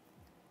today?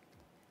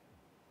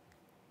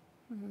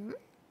 Hmm?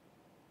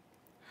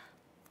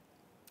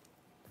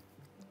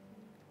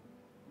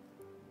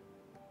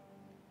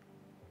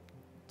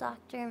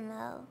 Dr.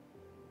 Mel.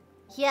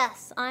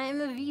 Yes, I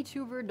am a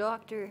VTuber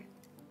doctor.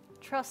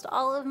 Trust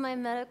all of my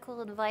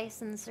medical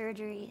advice and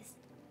surgeries.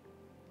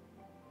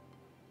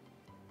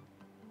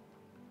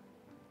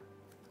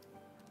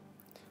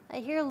 I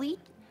hear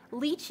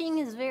leeching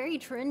is very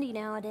trendy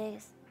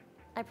nowadays.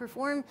 I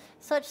perform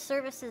such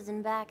services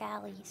in back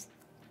alleys.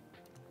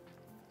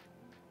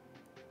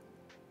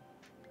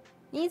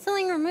 Need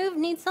something removed?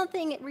 Need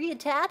something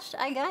reattached?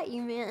 I got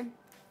you, man.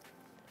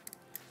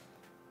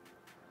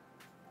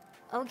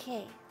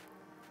 Okay.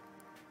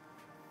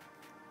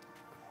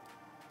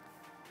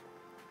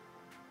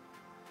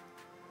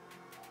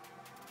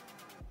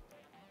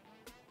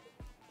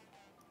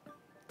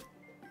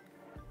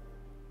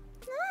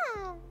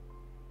 Ah.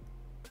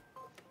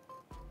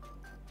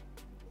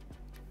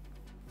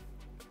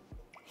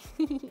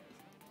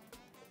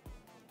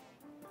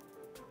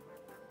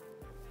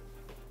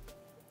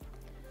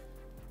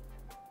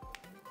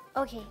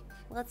 Okay,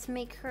 let's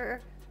make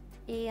her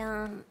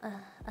a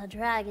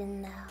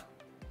dragon now.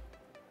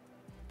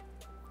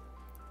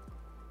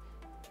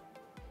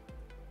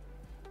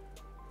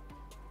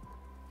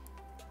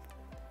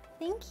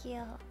 Thank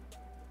you.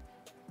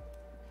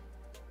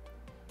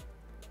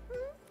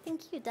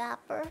 Thank you,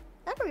 Dapper.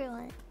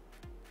 Everyone.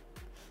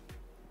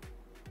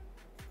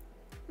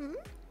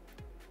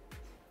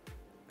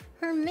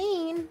 Her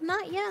mane?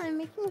 Not yet, I'm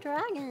making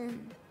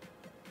dragon.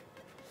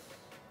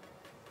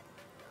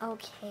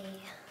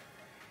 Okay.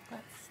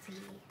 Let's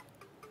see.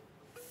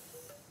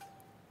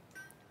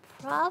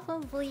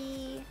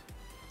 Probably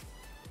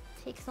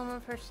take some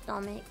of her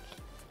stomach.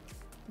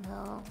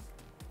 No.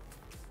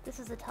 This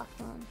is a tough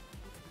one.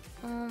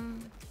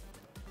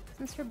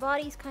 Since her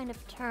body's kind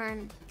of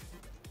turned,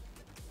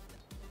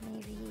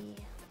 maybe...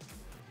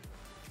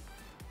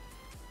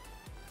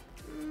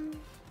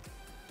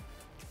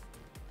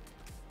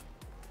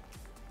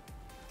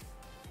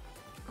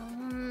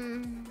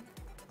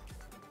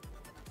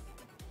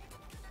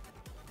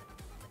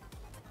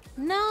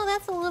 No,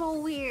 that's a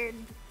little weird.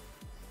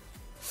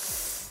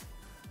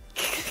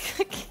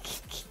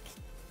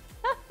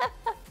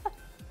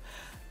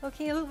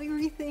 Okay, let me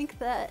rethink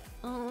that.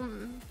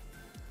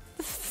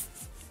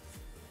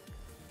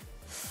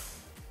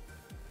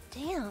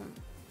 Damn.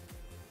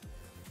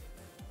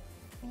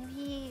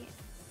 Maybe...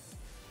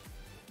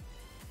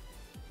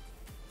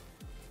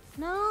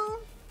 No?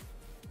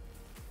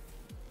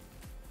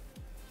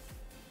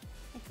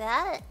 Like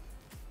that?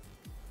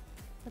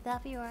 Would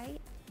that be right?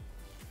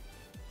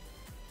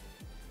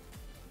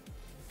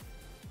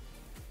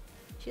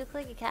 She looks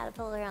like a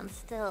caterpillar on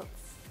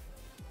stilts.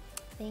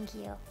 Thank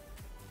you.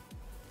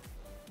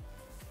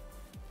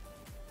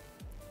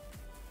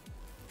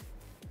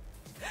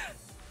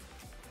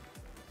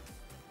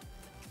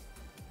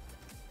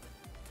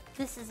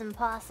 This is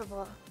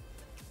impossible.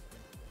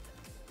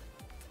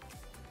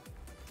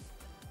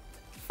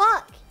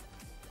 Fuck!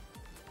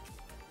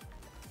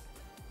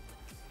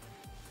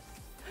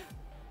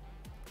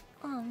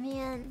 Oh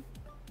man.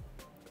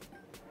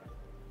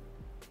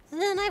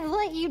 Then I've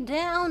let you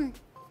down.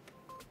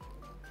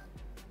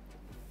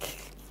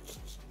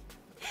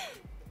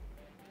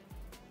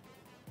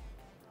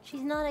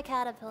 She's not a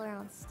caterpillar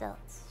on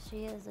stilts.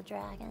 She is a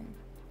dragon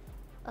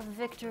of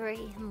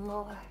victory and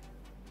lore.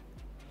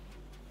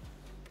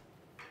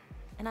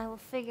 And I will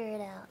figure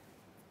it out.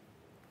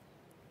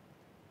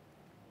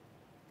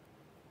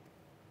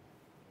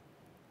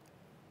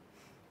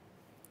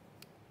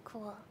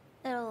 Cool.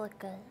 It'll look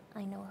good.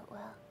 I know it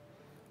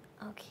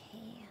will.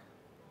 Okay.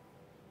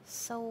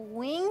 So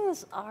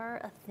wings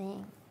are a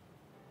thing.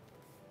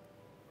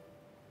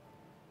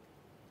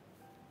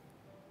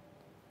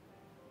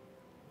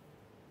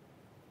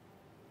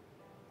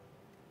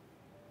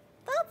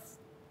 That's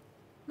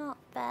not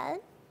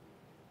bad.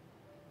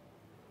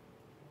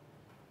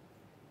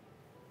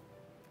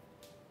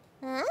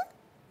 Huh?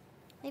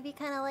 Maybe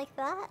kind of like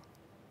that.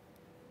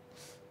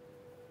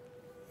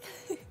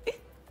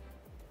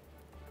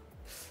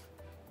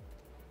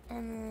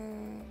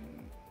 And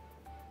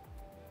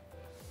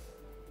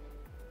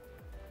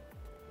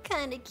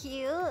kind of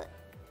cute.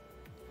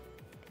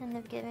 Kind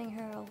of giving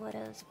her a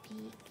widow's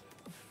peak.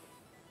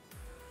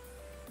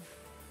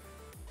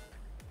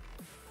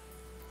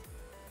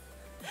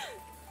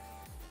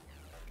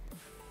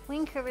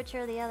 Wing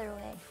curvature the other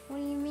way. What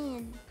do you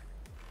mean?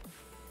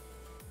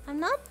 I'm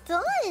not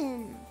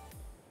done!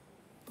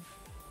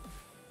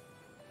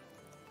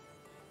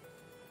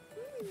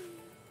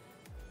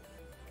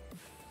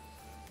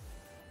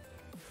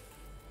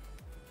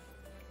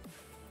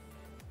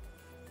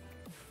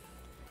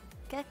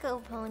 Gecko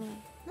pony.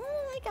 No,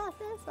 I got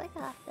this. I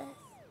got this.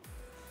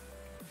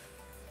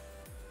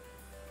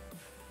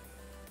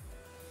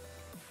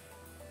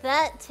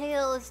 That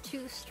tail is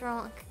too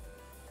strong.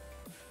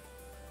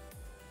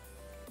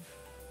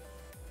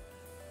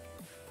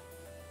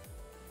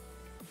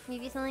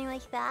 Maybe something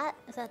like that?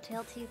 Is that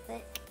tail too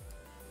thick?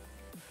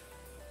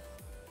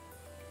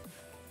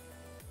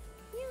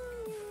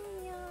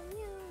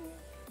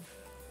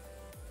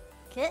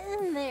 Get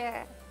in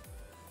there.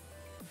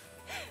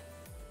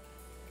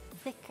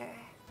 Thicker.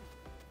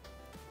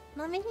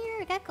 Not making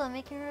her a gecko, I'm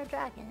making her a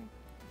dragon.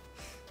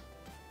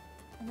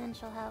 And then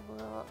she'll have a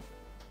little...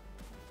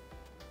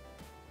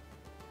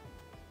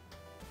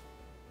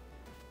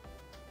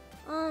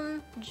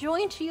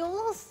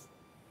 jointules?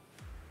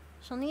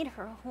 She'll need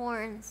her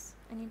horns.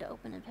 I need to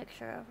open a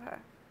picture of her,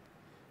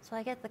 so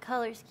I get the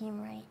color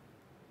scheme right.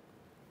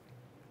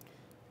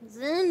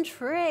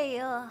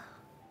 Zentreya.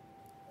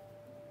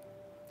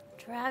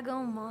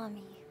 Drago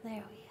Mommy. There we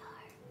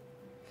are.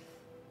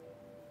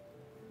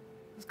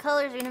 Those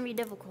colors are gonna be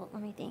difficult,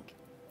 let me think.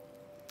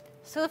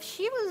 So if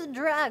she was a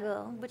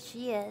Drago, but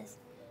she is.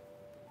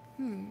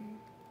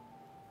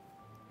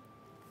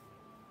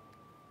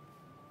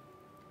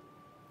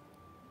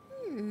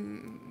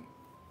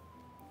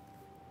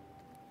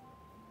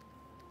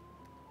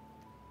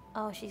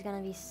 Oh, she's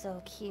gonna be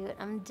so cute.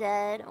 I'm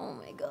dead. Oh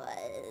my god.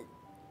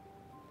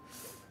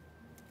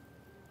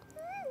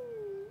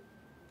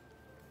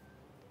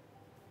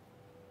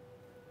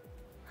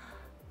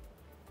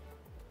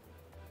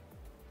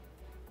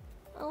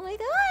 Oh my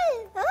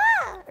god!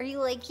 Ah! Are you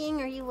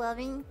liking? Are you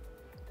loving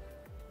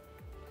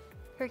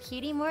her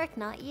cutie mark?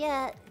 Not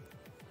yet.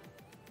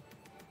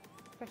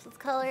 First, let's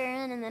color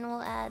in, and then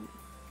we'll add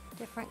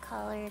different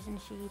colors and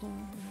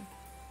shading.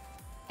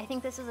 I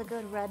think this is a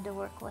good red to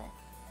work with.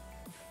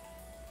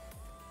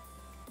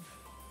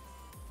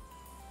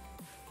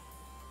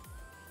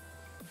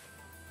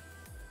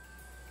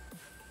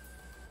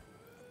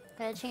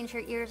 Gotta change her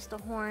ears to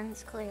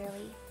horns,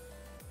 clearly.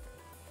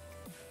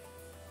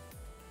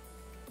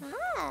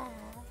 Ah!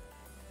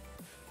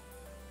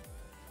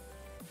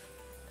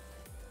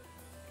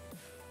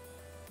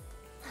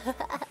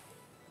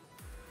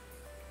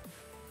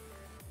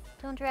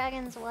 Don't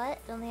dragons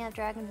what? Don't they have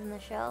dragons in the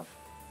show?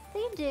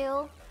 They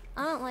do.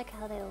 I don't like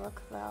how they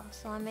look though,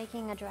 so I'm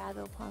making a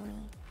Drago pony.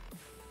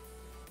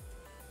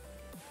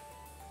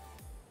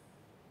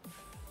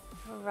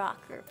 A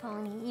rocker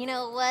pony. You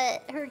know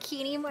what her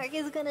cutie mark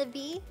is gonna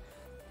be?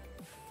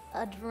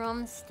 A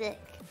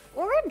drumstick.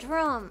 Or a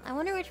drum. I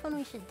wonder which one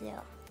we should do.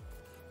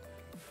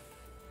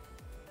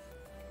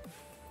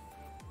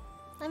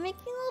 I'm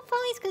making little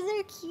ponies because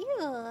they're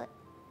cute.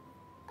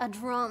 A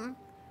drum.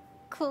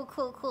 Cool,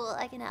 cool, cool.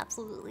 I can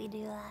absolutely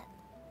do that.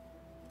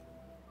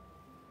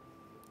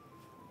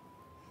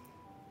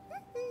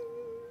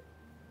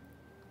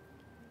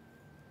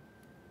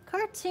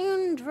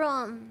 Cartoon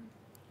drum.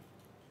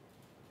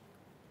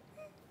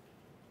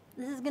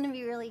 This is gonna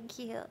be really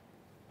cute.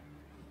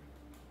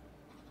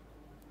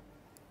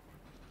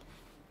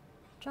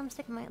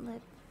 Drumstick might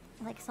look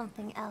like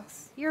something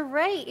else. You're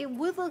right, it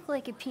would look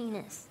like a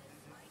penis.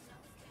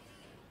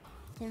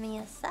 Give me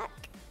a sec.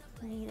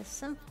 I need a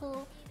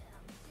simple...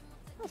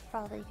 That's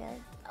probably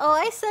good. Oh,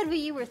 I said what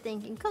you were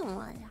thinking. Come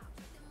on.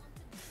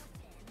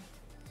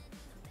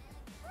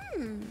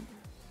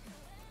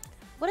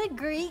 What a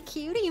great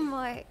cutie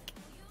mark.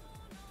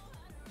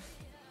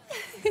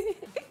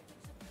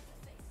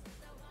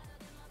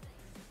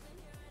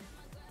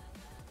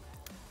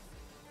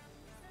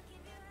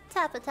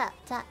 Tap a tap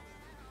tap.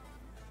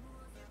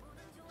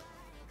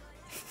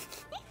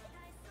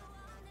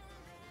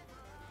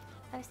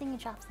 I was thinking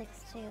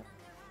chopsticks too.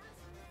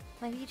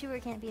 My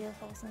VTuber can't be this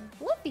wholesome.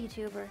 What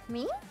VTuber?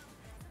 Me?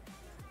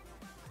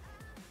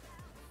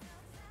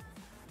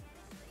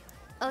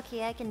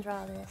 Okay, I can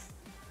draw this.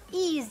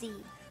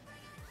 Easy.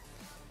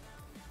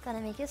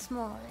 Gotta make it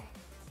smaller.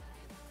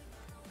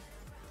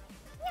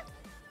 Yeah.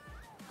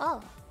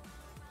 Oh.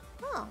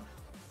 Oh.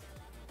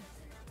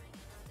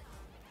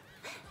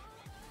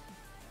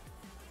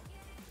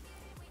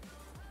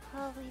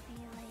 Probably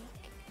be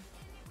like...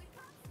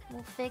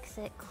 We'll fix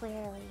it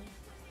clearly.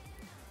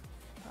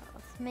 But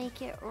let's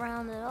make it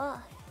rounded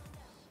off.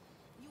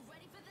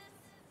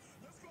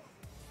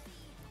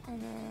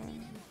 And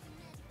then...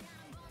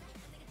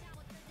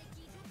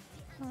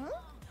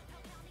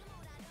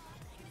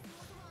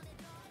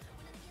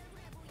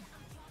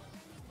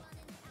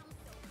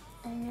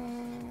 And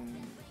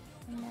then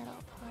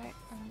metal part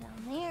and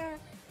down there.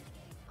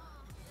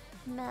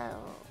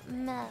 Metal,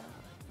 metal,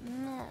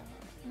 metal,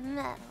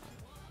 metal,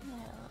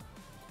 metal,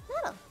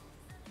 metal.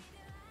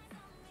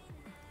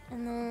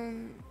 And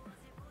then...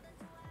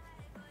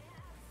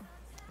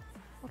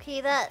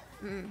 Okay, that...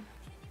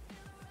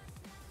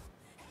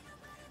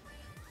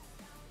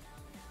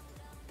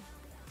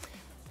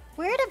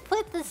 Where to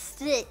put the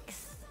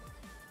sticks?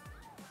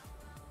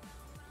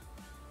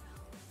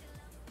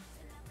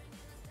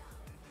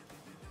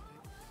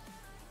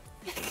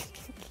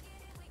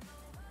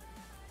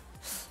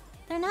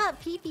 They're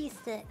not pee-pee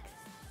sticks.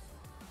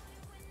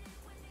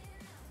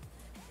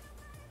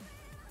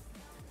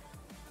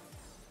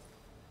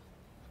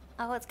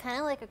 Oh, it's kind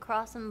of like a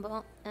cross and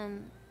bone,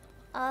 and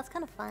oh, that's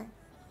kind of fun.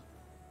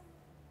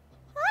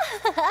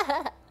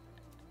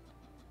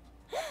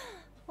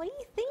 What do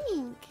you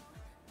think?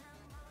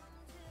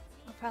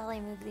 I'll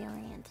probably move the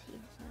orientation.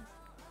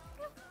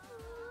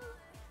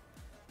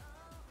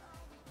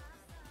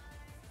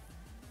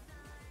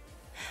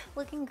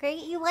 Looking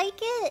great. You like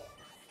it?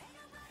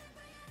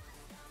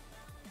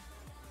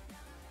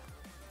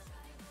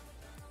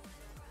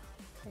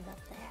 Put it up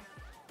there.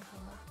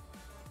 Cool.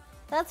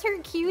 That's her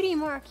cutie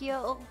mark,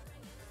 yo.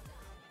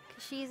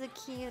 'Cause she's a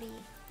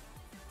cutie.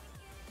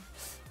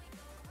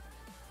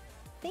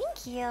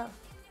 Thank you.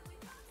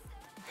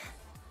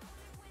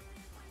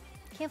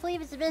 Can't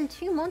believe it's been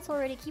 2 months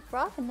already. Keep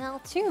rocking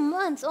now. 2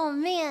 months. Oh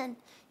man,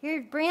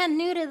 you're brand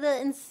new to the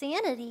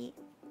insanity.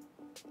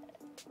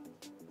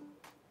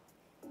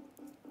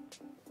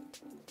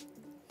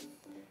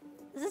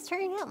 This is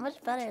turning out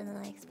much better than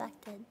I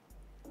expected.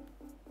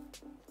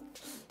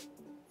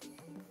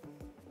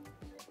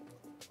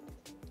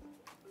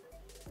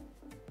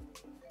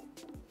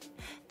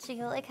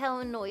 Chico, like how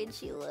annoyed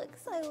she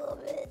looks. I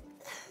love it.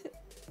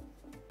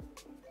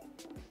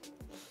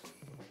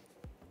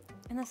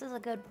 And this is a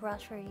good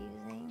brush we're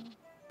using.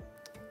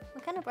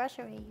 What kind of brush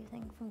are we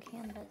using from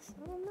Canvas?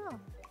 I don't know.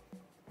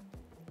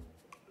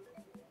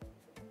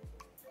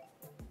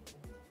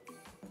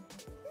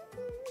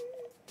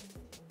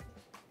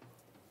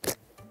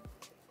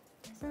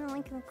 Isn't a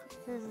link in the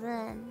clip is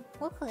then.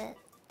 What clip?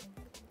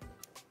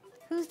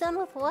 Who's done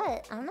with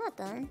what? I'm not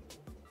done.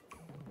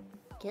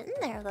 Getting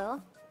there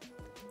though.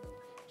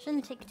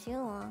 Shouldn't take too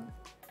long.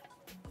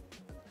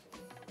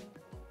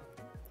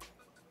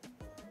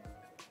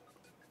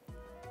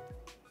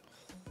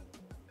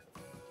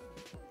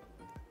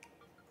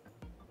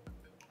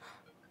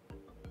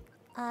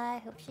 I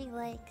hope she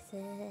likes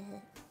it.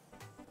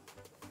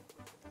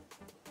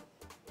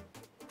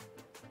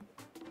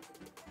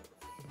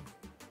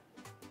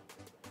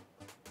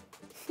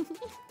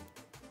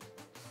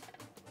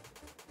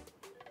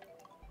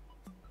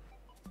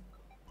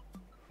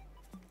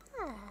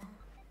 Ah.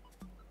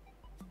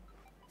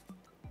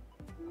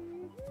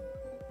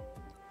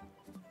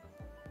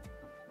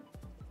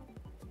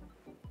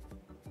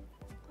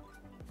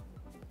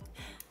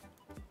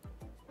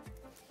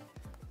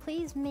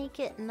 Please make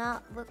it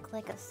not look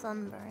like a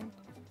sunburn.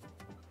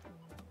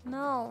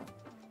 No,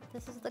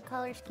 this is the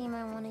color scheme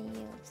I want to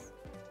use.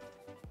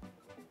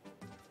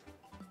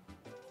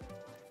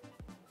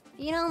 If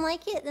you don't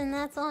like it, then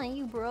that's on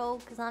you, bro,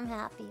 because I'm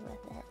happy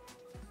with it.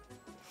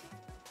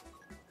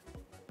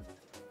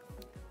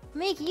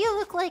 Make you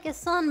look like a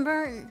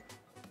sunburn.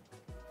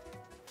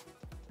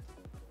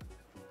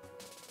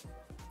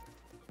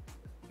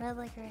 Red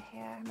like her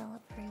hair, no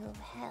approve,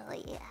 hell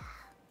yeah.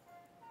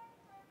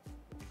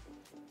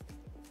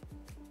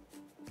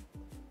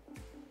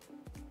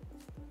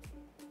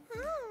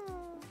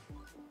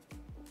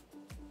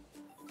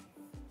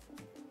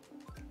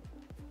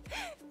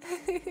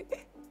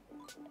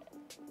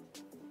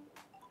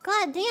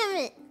 God damn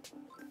it!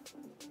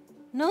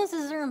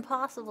 Noses are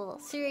impossible,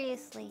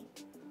 seriously.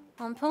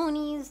 On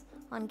ponies,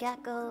 on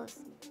geckos.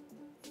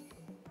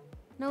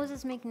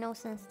 Noses make no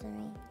sense to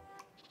me.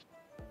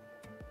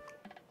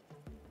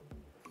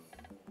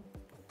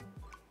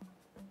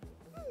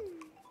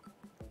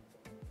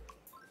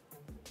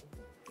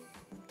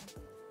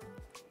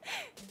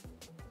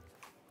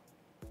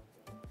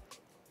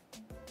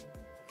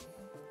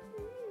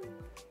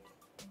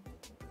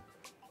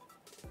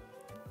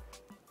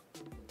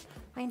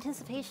 My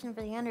anticipation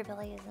for the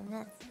underbelly is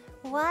immense.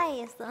 Why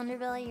is the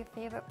underbelly your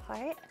favorite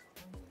part?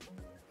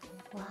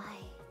 Why?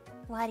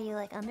 Why do you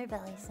like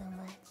underbelly so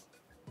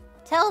much?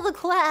 Tell the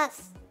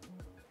class!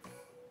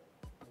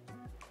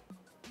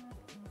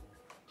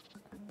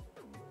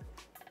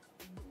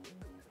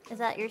 Is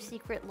that your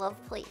secret love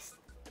place?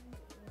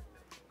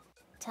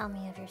 Tell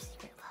me of your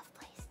secret love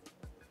place.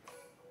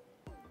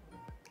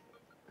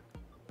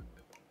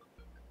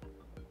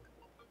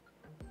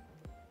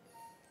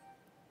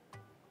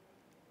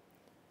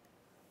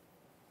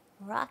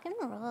 Rock and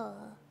roll.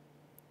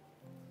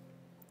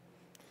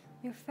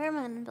 Your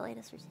pheromone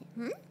ability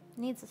to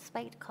needs a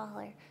spiked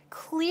collar.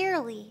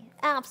 Clearly,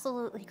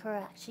 absolutely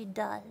correct. She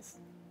does.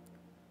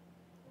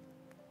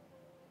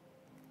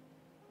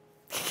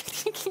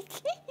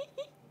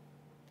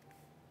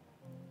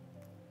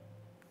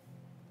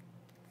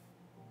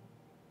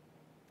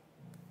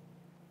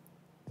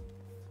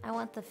 I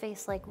want the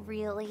face like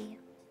really.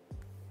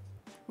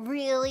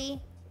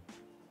 Really?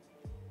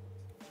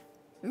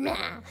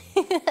 Nah.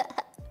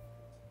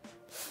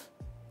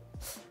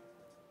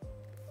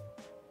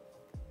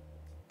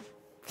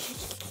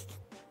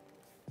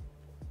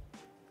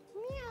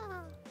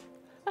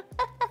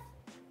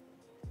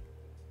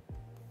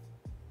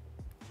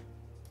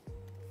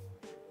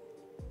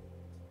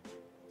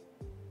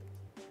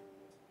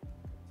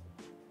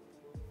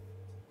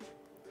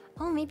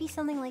 Oh, maybe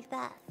something like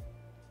that.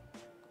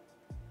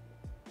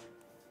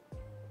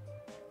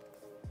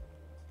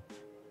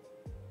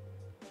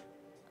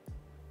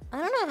 I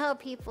don't know how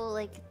people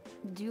like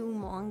do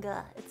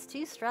manga. It's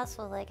too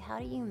stressful. Like, how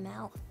do you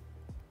mouth?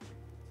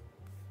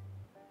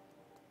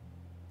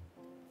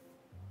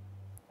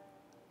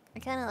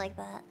 kind of like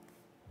that.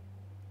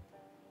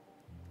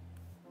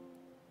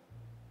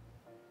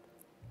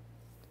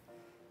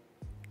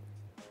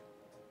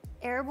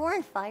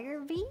 Airborne fire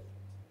bee?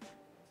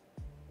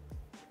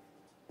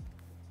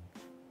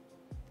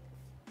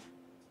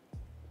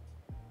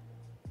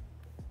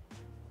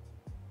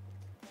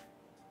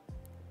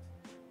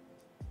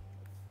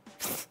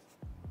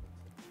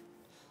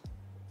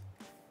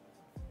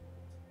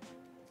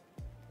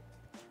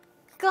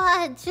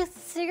 God, just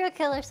serial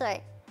killer,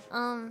 sorry.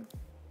 I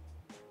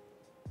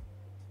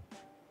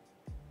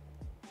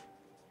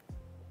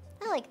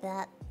like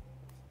that.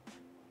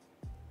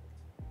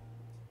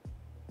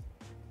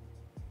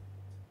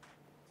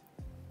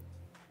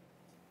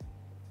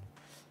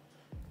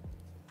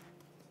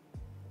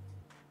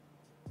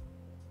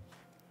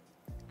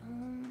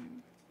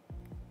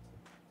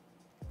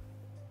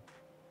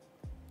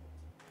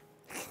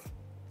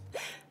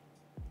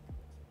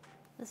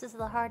 This is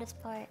the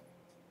hardest part.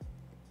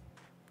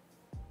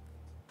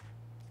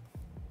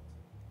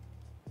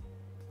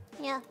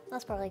 Yeah,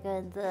 that's probably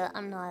good.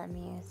 I'm not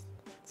amused.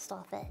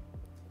 Stop it.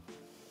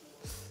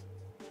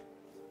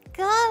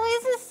 God, why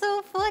is this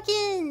so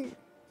fucking...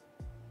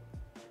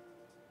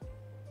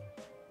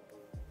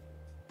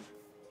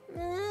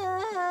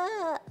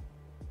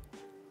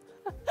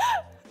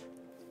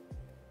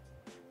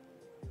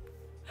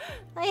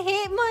 I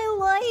hate my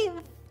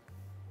life.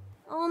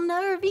 I'll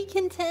never be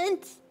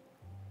content.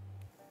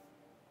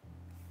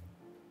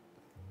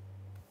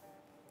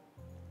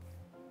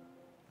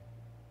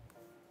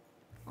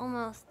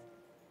 Almost.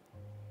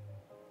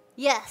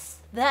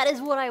 Yes, that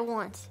is what I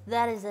want.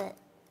 That is it.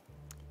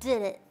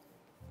 Did it.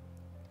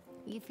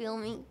 You feel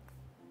me?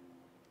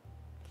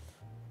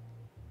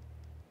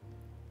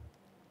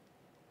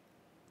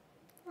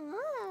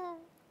 Ah.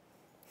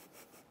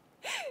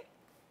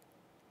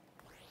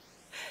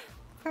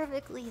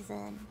 Perfectly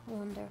zen.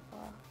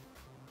 Wonderful.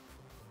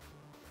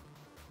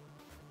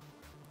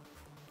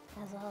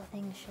 As all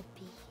things should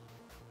be.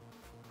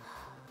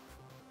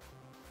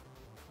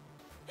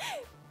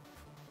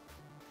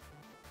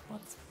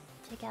 Let's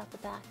take out the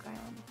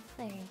background.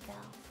 There you go.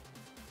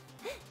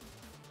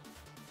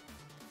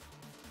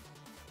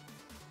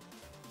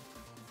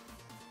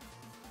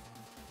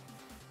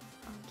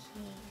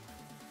 Okay.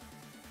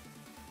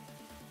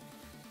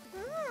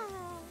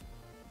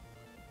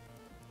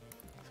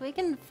 So we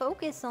can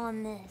focus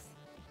on this.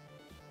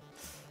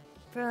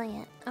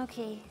 Brilliant.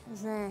 Okay,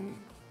 Zen.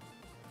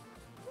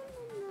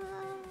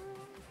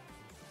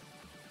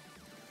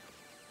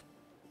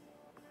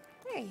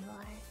 There you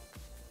are.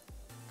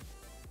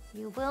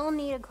 You will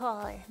need a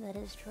collar, that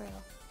is true.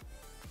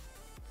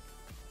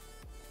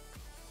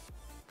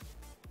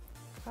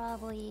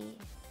 Probably...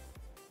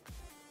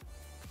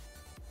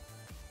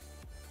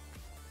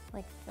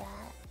 like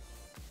that.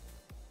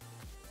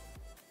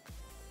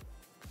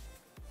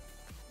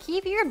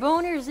 Keep your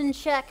boners in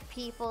check,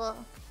 people.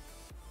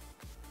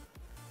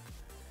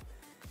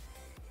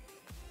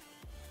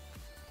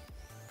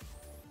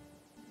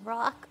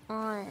 Rock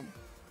on.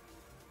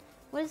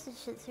 What is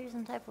this shit? Serious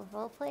some type of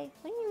roleplay?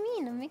 What do you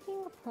mean? I'm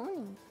making a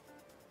pony.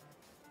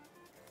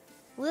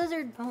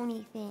 Lizard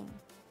pony thing.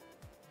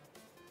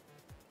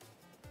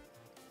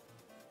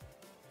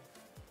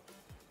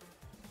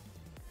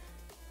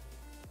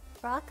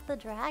 Rock the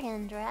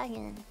dragon,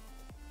 dragon.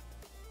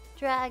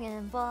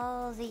 Dragon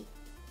Ball Z.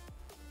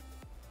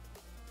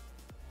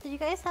 Did you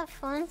guys have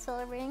fun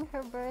celebrating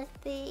her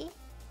birthday?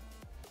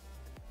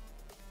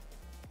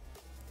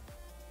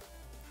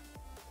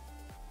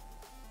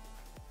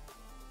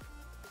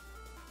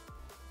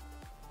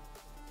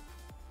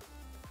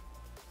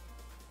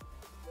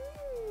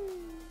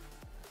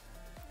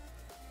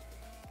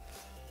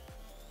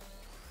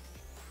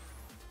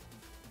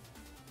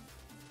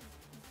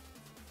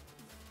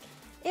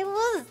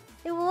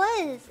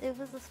 It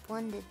was a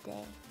splendid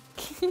day.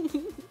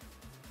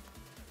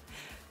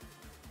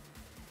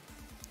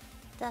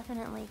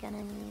 Definitely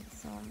gonna need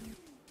some.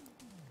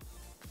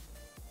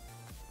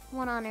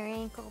 One on her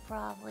ankle,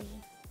 probably.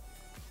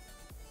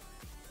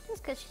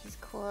 Just cause she's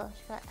cool,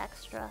 she got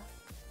extra.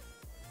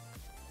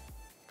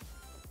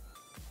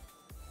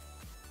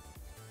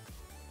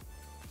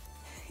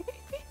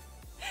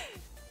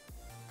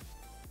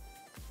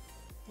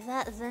 Is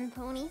that Zen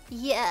Pony?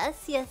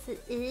 Yes, yes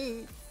it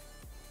is.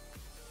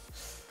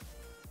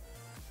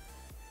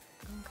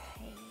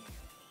 Okay.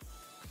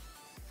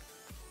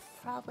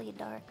 Probably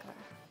darker.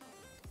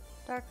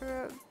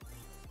 Darker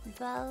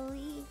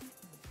belly.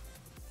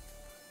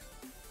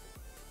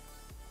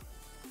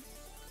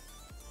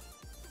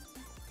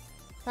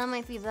 That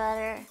might be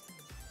better.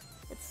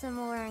 It's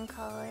similar in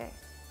color.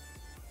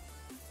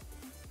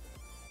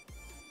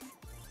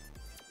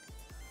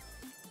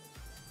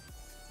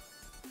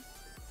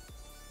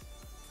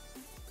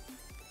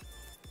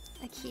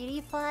 A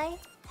cutie pie?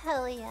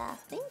 Hell yeah,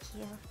 thank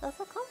you. That's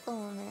a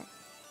compliment.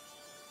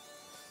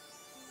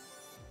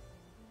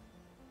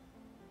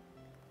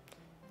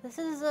 This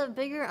is a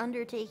bigger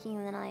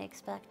undertaking than I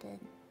expected.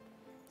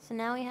 So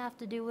now we have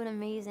to do it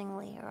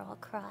amazingly or I'll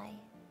cry.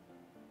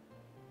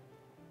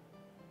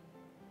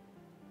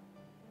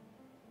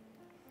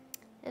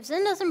 If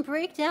Zen doesn't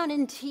break down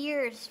in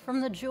tears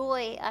from the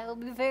joy, I will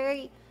be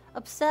very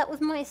upset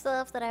with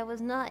myself that I was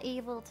not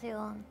able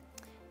to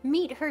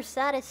meet her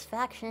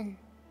satisfaction.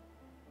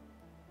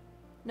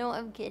 No,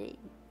 I'm kidding.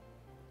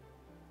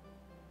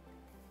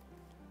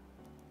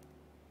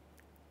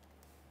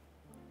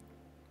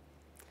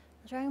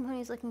 The Dragon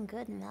Pony's looking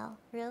good, Mel.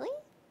 Really?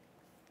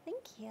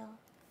 Thank you.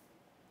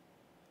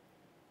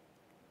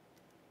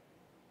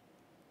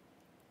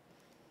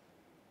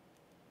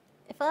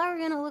 If I were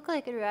gonna look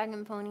like a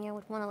dragon pony, I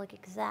would want to look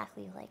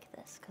exactly like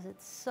this, because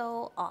it's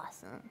so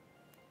awesome.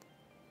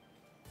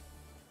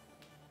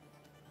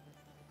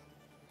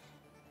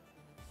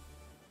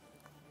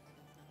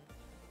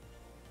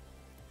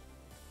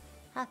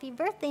 Happy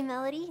birthday,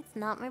 Melody. It's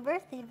not my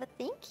birthday, but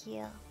thank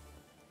you.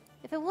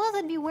 If it was,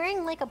 I'd be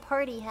wearing like a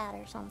party hat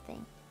or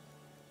something.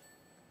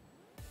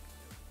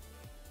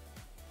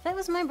 If it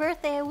was my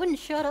birthday, I wouldn't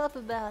shut up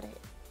about it.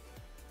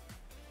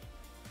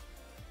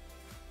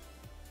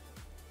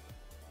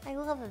 I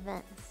love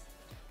events,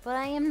 but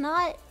I am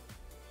not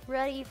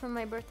ready for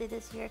my birthday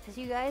this year because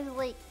you guys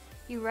like,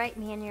 you write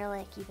me and you're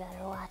like, you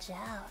better watch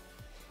out.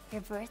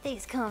 Your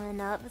birthday's coming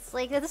up. It's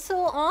like, that's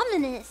so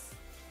ominous.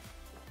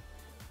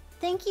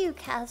 Thank you,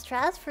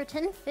 Castraz, for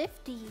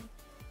 1050.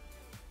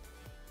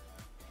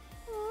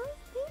 Aw,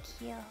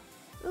 thank you.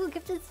 Ooh,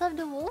 gifted sub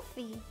to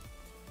Wolfie.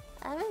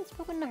 I haven't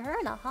spoken to her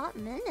in a hot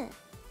minute.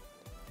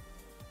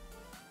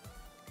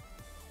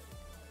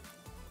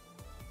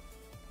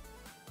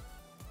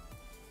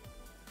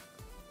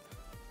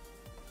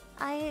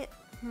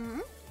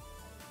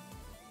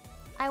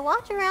 I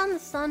walked around the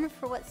sun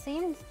for what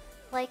seemed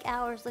like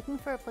hours looking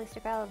for a place to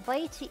grab a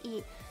bite to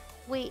eat.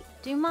 Wait,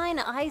 do mine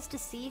eyes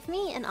deceive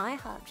me? An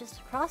IHOP just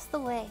across the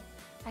way.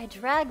 I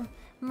dragged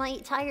my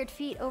tired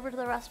feet over to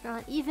the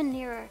restaurant even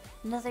nearer,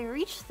 and as I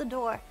reached the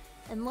door,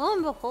 and lo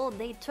and behold,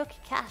 they took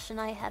cash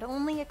and I had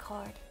only a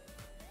card.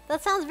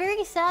 That sounds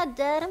very sad,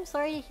 Dad. I'm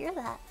sorry to hear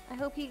that. I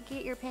hope you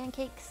get your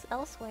pancakes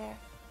elsewhere.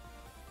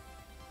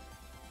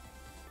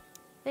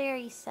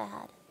 Very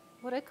sad.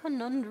 What a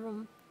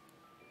conundrum.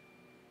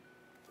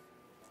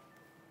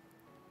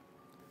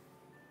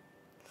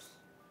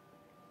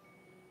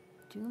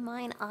 Do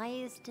mine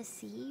eyes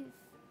deceive?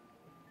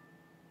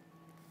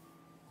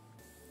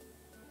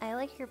 I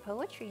like your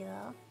poetry,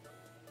 though.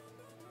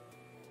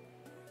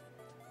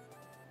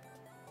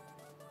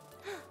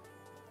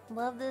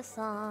 Love this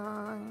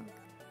song.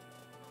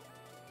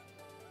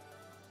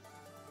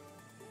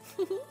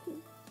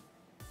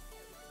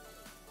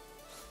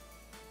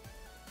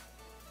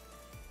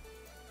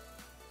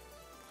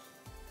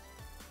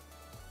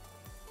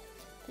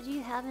 Did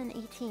you have an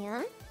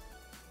ATM?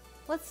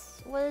 What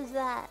is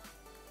that?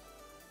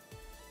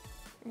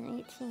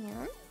 An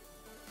ATM?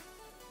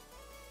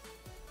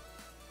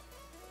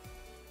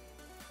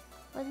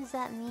 What does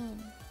that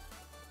mean?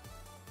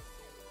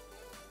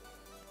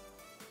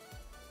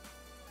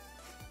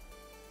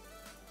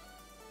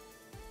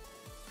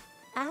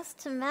 Ass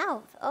to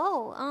mouth.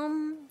 Oh,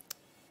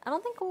 I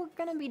don't think we're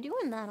gonna be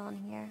doing that on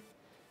here.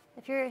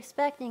 If you're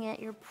expecting it,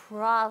 you're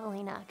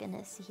probably not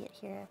gonna see it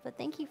here, but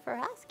thank you for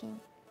asking.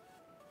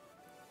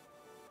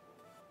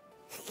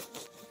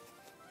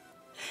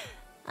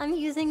 I'm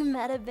using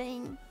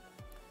MetaBang.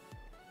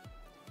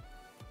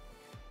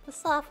 The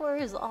software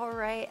is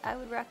alright. I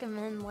would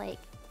recommend like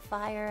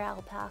Fire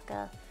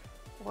Alpaca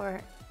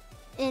or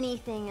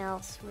anything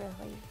else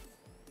really.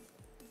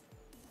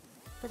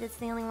 But it's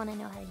the only one I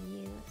know how to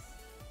use.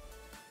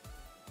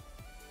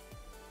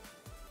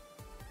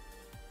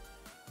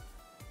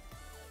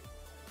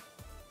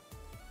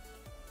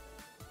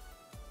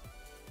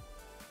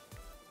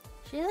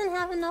 She doesn't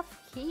have enough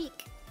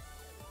cake.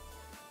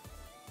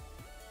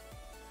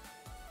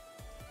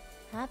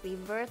 Happy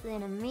birthday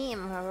to me,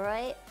 am I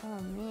right?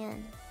 Oh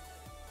man.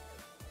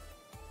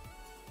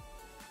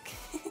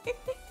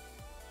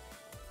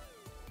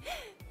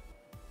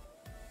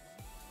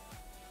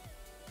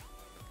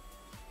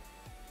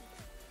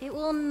 It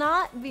will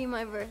not be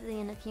my birthday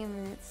in a few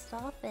minutes.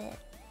 Stop it.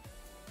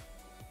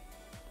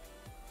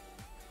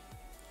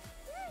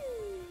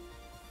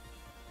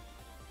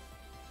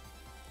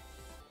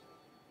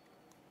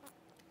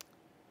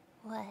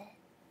 What?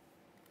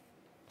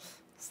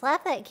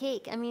 Slap that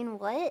cake. I mean,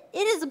 what? It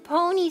is a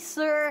pony,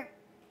 sir.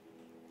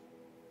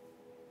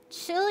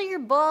 Chill your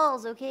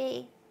balls,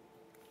 okay?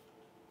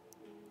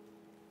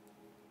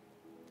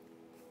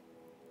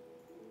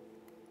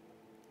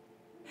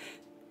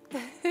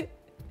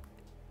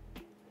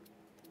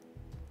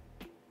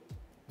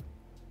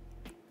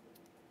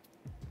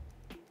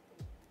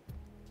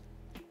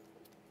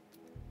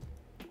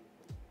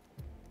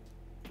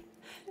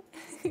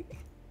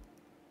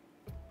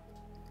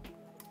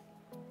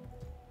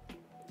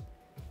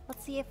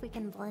 Let's see if we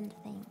can blend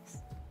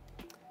things.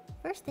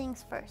 First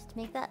things first,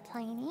 make that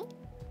tiny.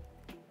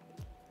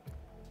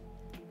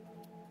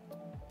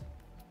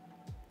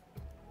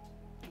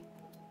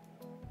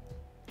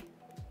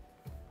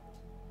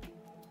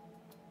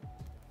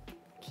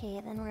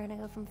 Okay, then we're gonna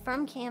go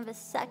from canvas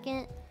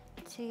second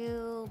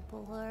to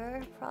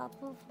blur,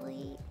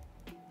 probably.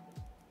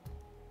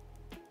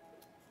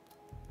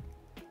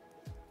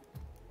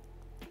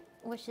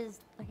 which is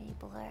okay,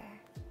 blur.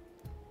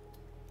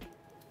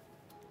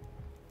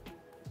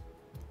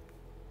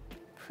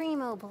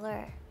 Primo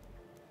blur.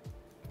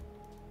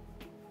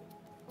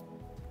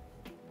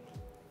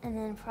 And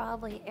then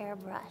probably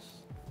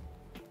airbrush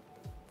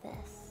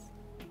this.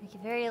 Make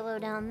it very low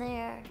down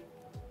there.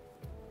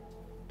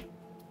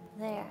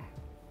 There.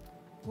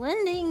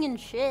 Blending and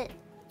shit.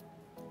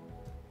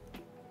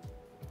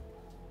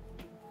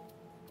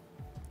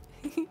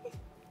 Okay.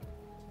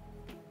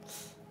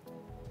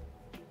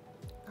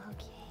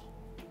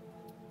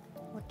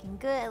 Looking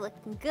good,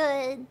 looking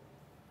good.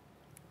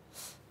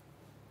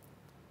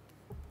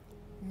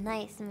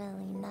 Nice,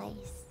 Millie,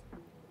 nice.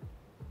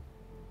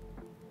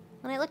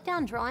 When I look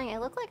down drawing, I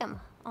look like I'm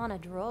on a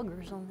drug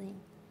or something.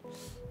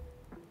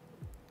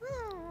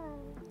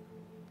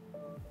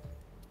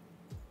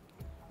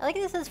 I like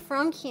this is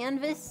from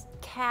canvas,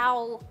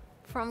 cow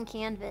from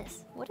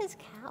canvas. What is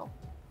cow?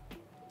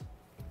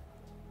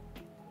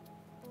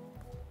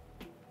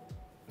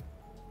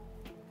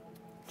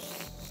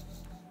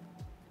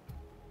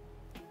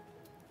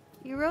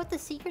 You wrote the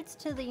secrets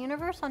to the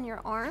universe on your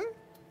arm?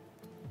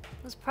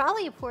 It was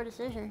probably a poor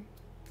decision.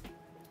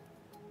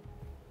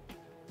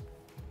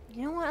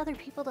 You don't want other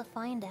people to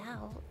find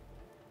out.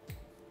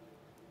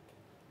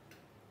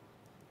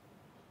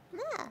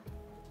 Yeah.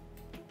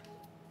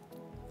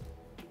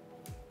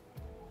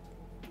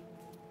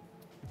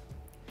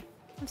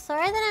 I'm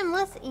sorry that I'm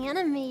less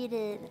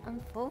animated. I'm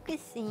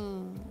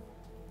focusing.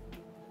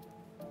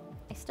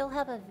 I still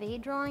have a V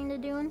drawing to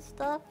do and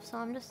stuff, so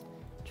I'm just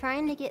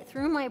trying to get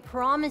through my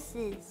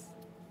promises.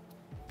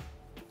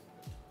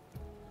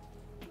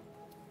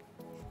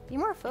 Be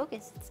more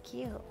focused, it's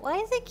cute. Why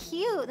is it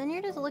cute? Then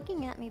you're just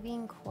looking at me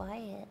being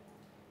quiet.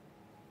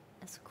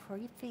 That's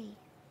creepy.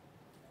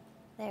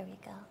 There we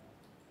go.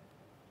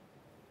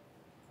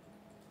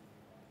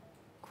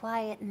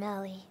 Quiet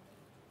Melly.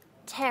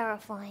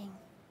 Terrifying.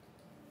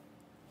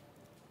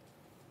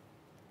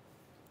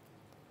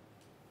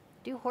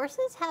 Do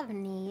horses have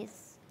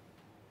knees?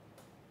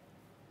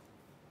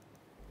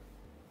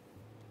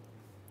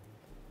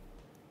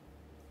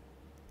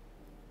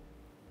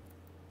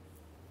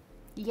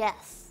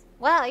 Yes.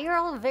 Wow, you're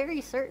all very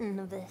certain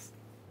of this.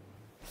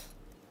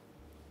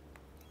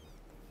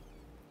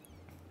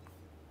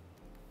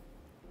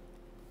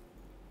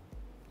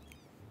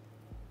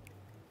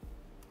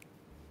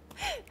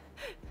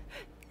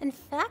 In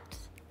fact,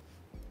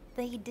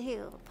 they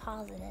do.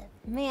 Positive.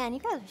 Man, you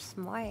guys are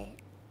smart.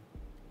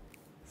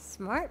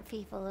 Smart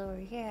people over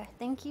here.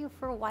 Thank you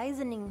for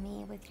wisening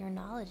me with your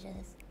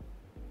knowledges.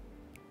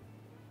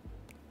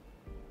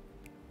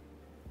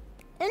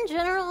 In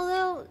general,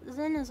 though,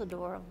 Zen is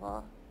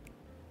adorable.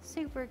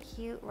 Super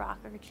cute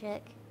rocker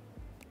chick.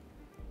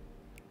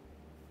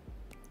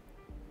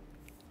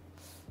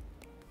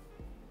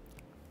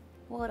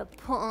 What a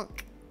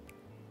punk.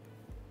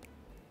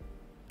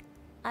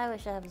 I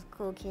wish I was a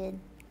cool kid.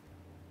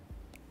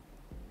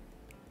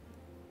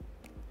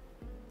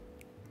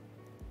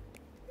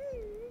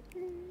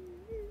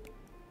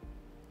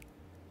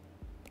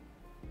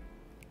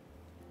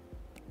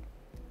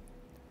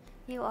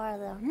 You are,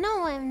 though.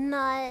 No, I'm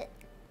not.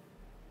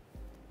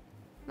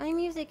 My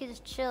music is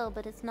chill,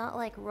 but it's not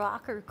like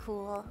rocker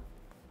cool.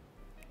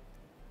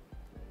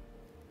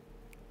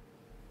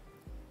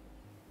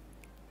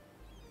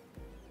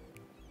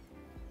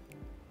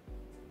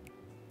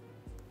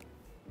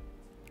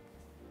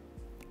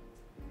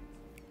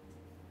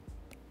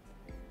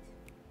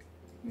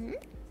 Hmm?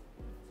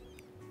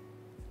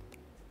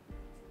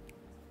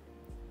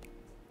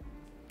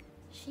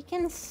 She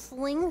can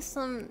sling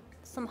some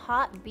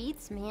hot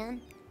beats,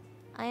 man.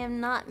 I am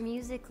not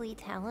musically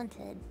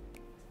talented.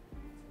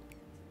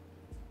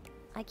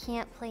 I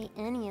can't play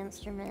any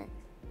instrument.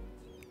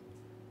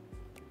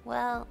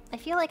 Well, I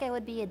feel like I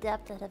would be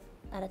adept at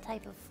a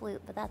type of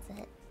flute, but that's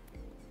it.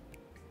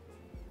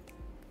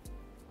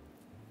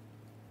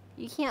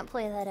 You can't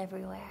play that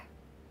everywhere.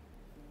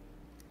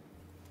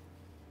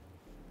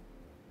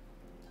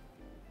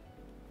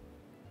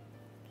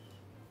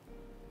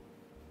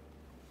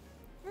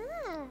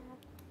 Ah.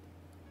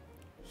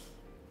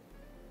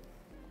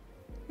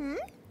 Hmm?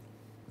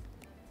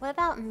 What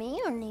about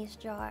mayonnaise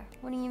jar?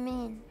 What do you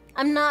mean?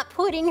 I'm not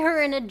putting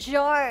her in a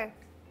jar.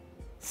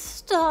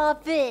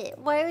 Stop it.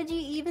 Why would you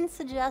even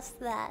suggest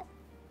that?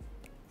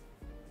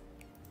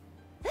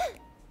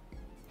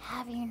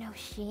 Have you no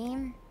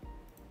shame?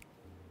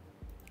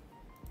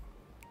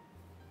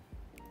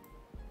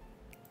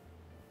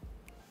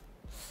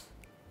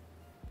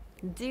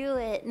 Do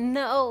it.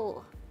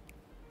 No.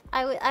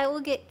 I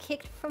will get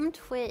kicked from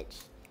Twitch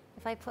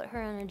if I put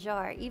her in a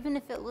jar, even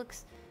if it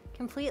looks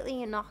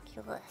completely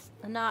innocuous.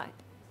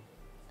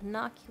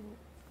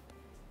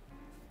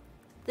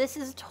 This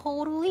is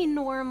totally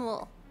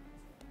normal.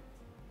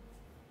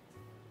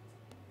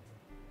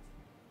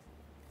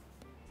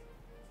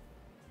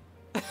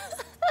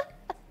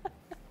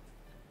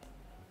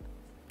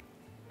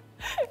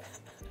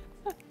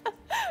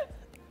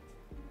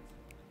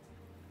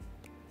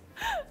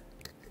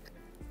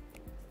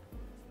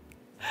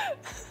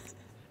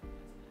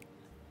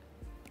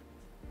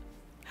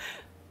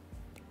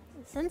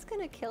 Zen's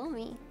gonna kill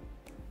me.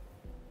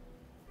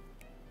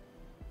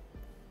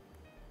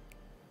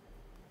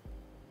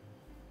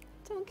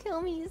 Don't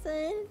kill me,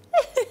 Zen.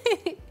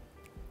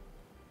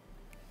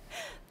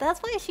 That's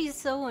why she's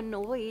so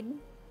annoyed.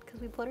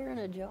 Because we put her in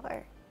a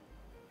jar.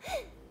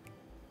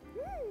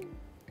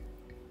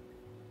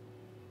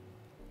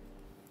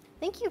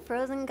 Thank you,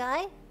 Frozen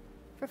Guy.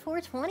 For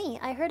 420,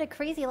 I heard a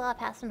crazy law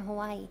passed in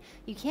Hawaii.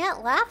 You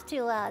can't laugh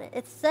too loud.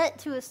 It's set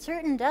to a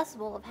certain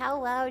decibel of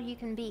how loud you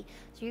can be.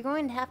 So you're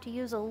going to have to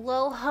use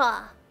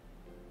aloha.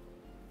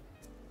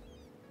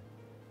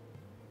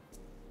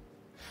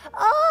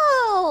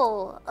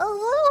 Oh!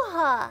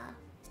 Aloha!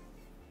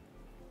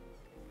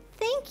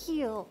 Thank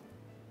you.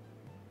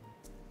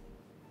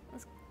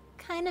 That's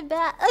kind of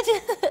bad.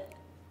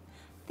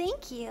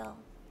 Thank you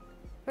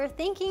for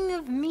thinking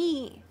of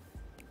me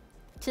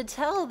to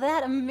tell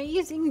that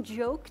amazing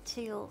joke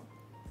to.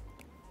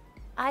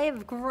 I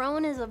have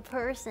grown as a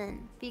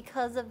person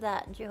because of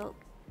that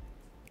joke.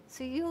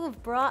 So you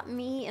have brought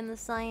me and the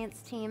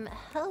science team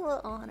hella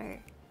honor.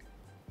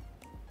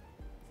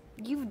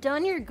 You've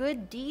done your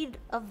good deed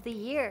of the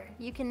year.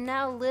 You can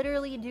now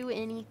literally do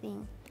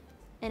anything,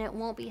 and it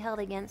won't be held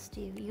against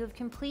you. You have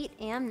complete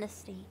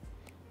amnesty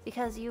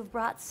because you've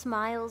brought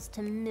smiles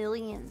to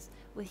millions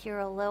with your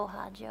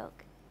aloha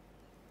joke.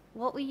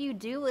 What will you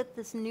do with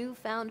this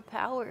newfound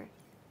power?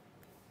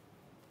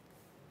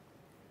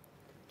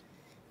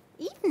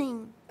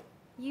 Evening.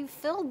 You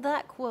filled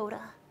that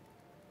quota.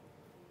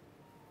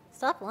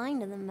 Stop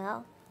lying to them,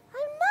 Mel.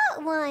 I'm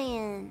not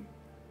lying.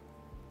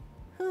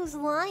 Who's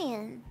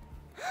lying?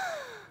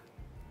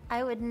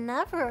 I would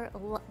never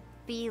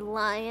be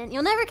lying.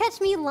 You'll never catch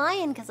me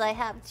lying because I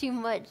have too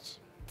much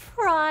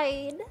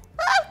pride.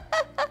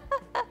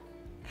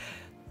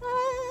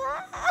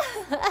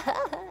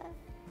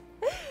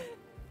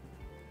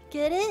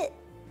 Get it?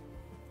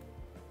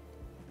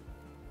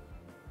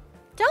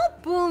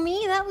 Don't boo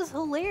me, that was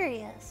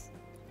hilarious.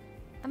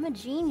 I'm a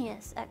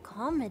genius at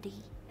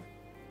comedy.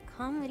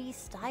 Comedy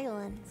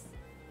stylings.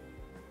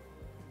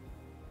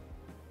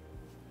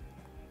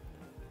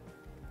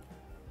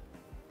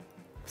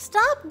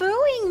 Stop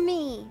booing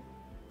me!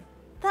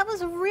 That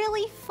was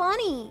really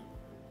funny.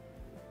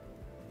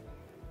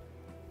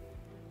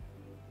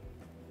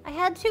 I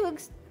had to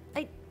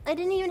I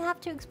didn't even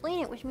have to explain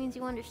it, which means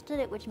you understood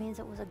it, which means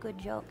it was a good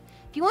joke.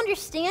 If you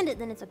understand it,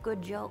 then it's a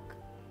good joke.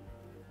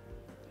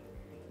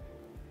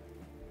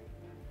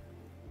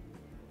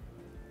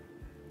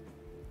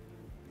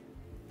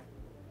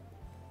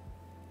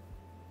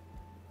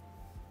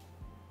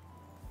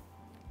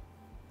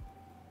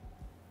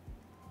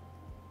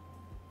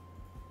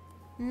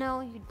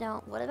 No, you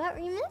don't. What about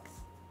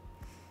Remix?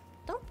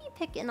 Don't be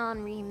picking on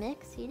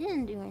Remix. He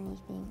didn't do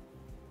anything.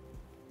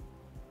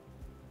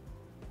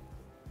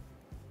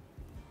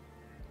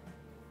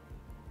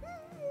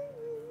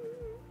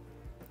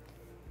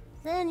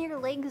 Then your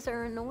legs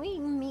are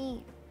annoying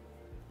me.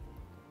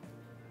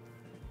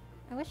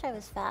 I wish I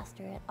was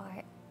faster at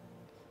art.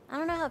 I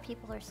don't know how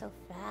people are so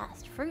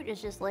fast. Fruit is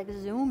just like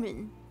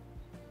zooming.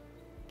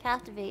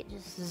 Captivate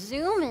just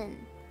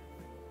zooming.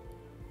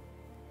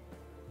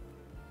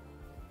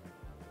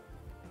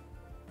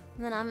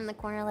 And then I'm in the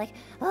corner like,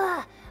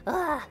 ah,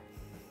 ah.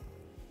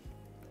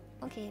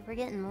 Okay, we're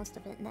getting most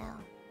of it now.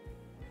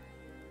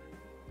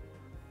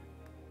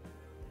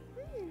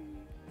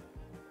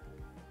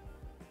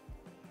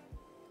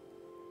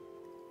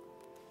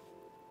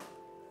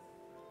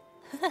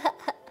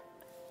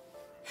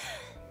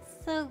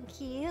 So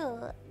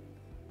cute.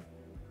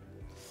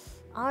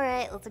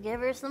 Alright, let's give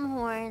her some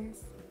horns.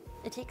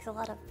 It takes a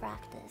lot of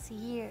practice.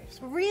 Years.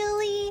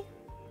 Really?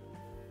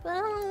 But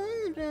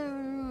I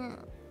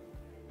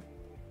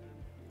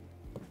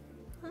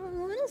don't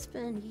want to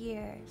spend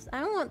years.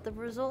 I want the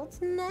results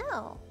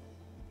now.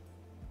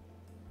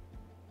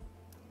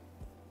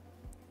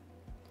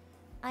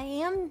 I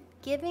am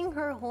giving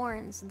her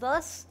horns,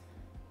 thus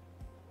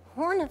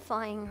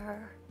hornifying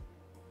her.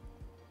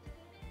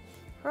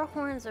 Her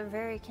horns are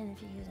very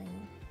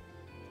confusing.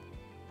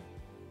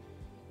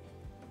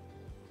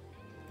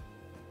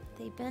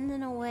 They bend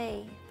in a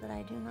way that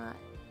I do not.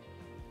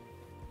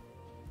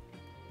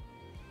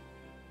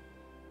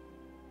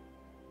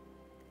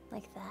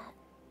 Like that.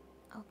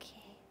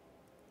 Okay.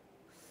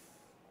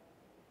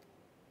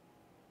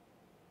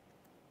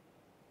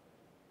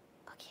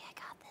 Okay, I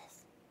got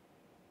this.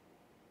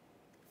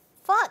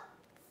 Fuck!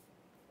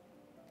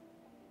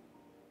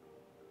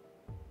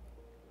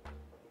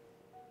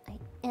 I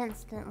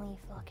instantly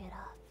fuck it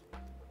up.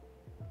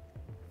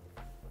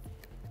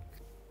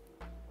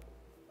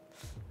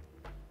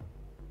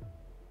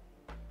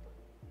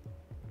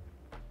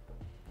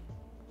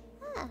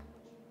 Huh.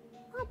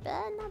 Not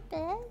bad, not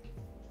bad.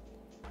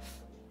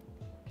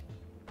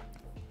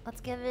 Let's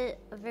give it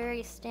a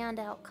very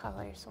standout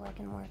color so I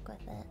can work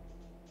with it.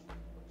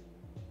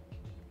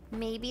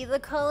 Maybe the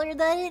color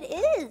that it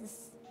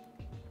is.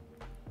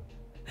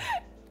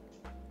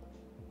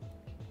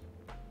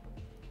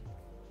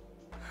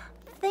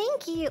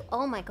 Thank you.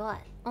 Oh my god.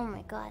 Oh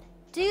my god.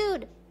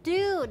 Dude.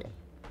 Dude.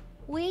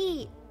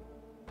 Wait.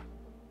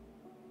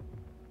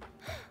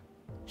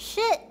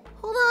 Shit!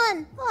 Hold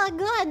on! Oh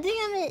god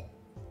damn it!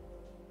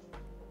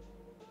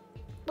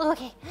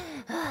 Okay.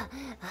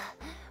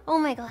 Oh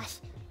my gosh.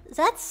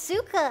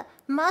 Zatsuka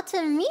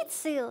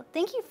Matamitsu!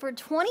 Thank you for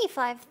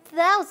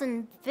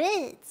 25,000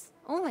 bits!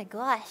 Oh my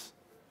gosh.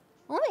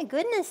 Oh my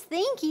goodness,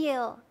 thank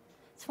you!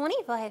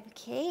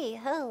 25k,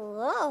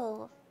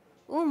 hello!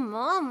 Oh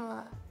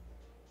mama.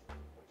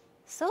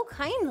 So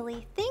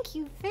kindly, thank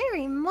you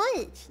very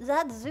much,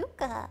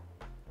 Zatsuka.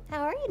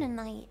 How are you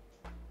tonight?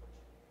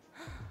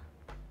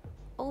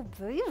 Oh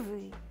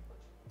baby.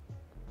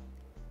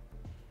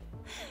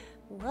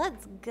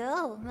 Let's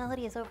go.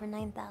 Melody is over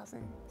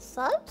 9,000.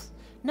 Subs?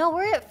 No,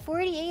 we're at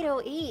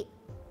 4808.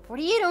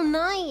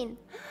 4809.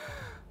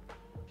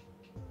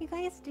 You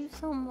guys do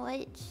so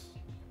much.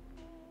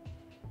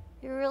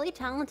 You're really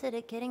talented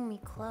at getting me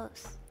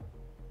close.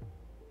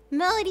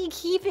 Melody,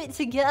 keep it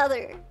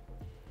together.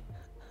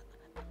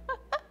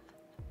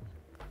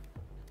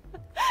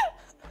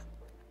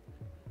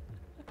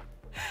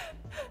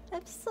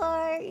 I'm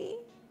sorry.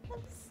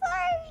 I'm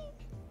sorry.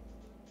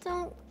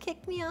 Don't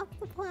kick me off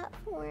the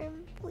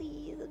platform,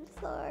 please. I'm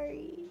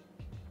sorry.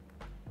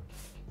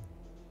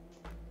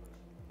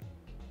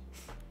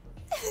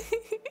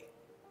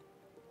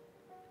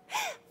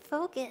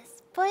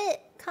 Focus,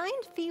 but kind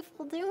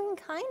people doing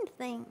kind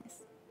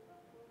things.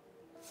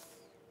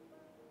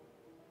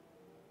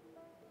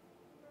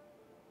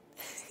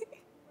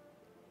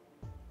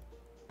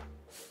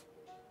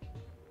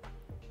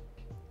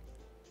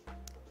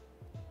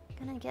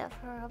 Gonna give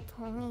her a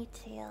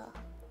ponytail.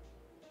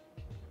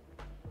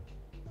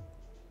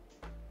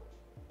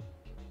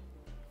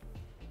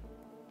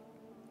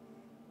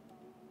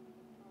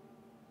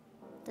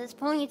 This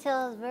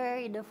ponytail is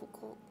very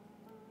difficult.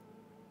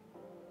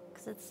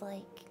 Because it's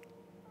like...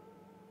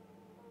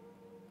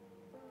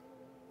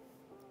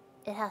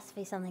 it has to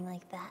be something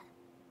like that.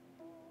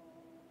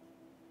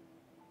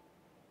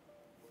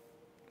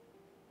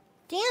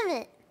 Damn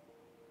it!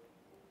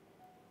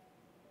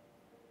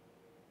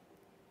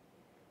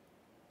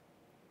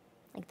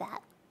 Like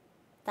that.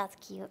 That's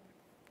cute.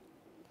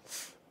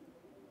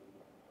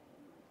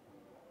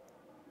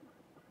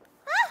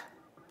 Ah!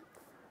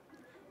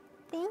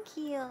 Thank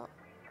you.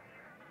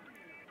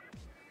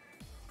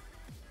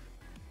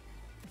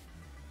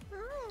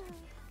 Ah.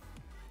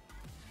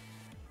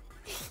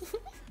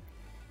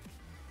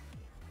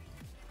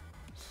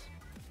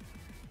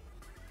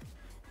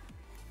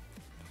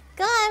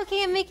 God,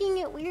 okay, I'm making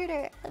it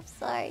weirder. I'm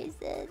sorry,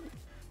 Sid.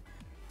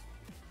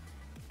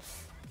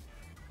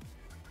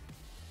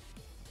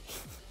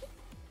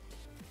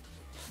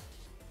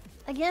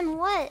 Again,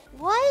 what?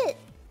 What?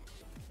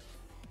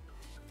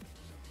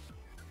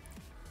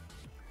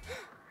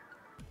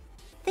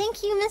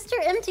 Thank you, Mr.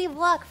 Empty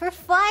Block, for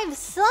 5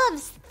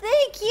 subs.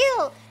 Thank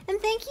you, and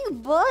thank you,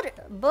 Butter,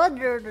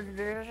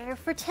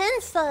 for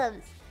 10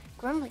 subs.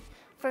 Grumbly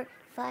for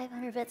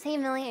 500 bits. Hey,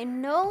 Millie, I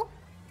know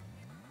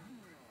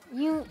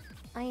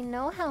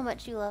how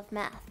much you love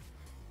math.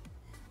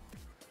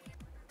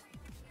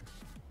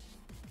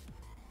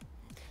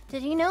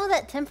 Did you know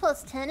that 10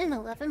 plus 10 and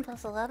 11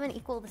 plus 11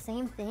 equal the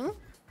same thing?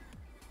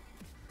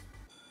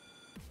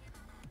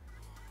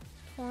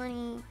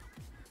 20.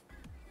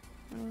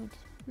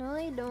 No,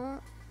 they don't.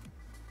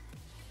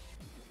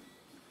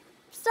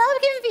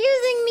 Stop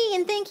confusing me!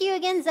 And thank you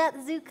again,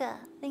 Zatsuka.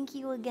 Thank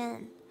you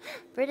again.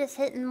 Britta's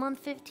hitting month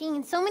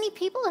 15. So many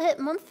people hit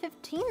month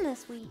 15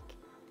 this week.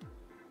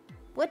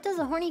 What does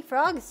a horny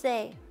frog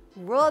say?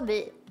 Rub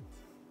it.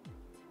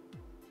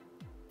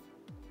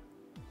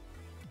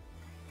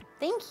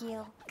 Thank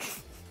you.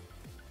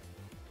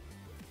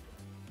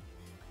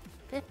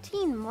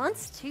 15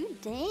 months? Too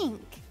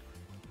dank.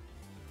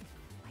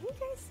 Why are you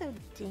guys so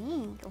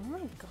dank? Oh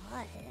my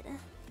god.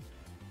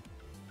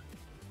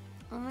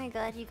 Oh my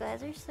god, you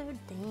guys are so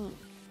dank.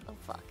 Oh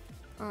fuck.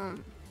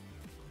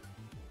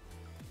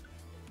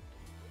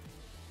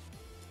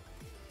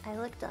 I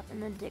looked up in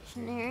the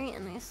dictionary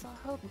and I saw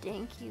how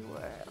dank you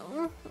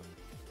were.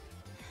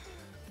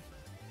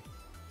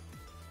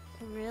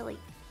 It really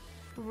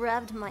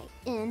revved my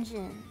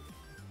engine.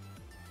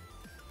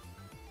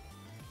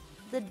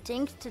 The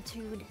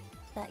dinktitude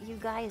that you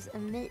guys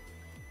emit.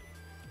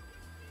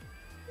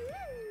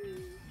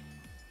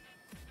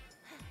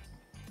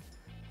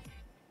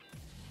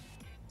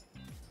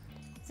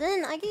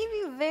 Zen, I gave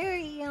you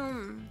very,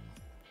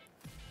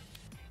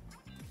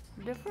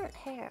 different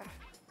hair.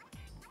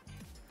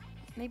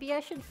 Maybe I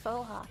should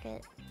faux hawk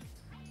it.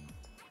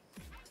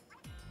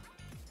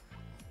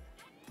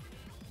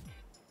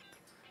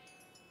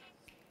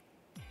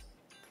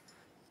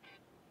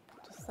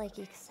 Just like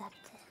accept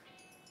it.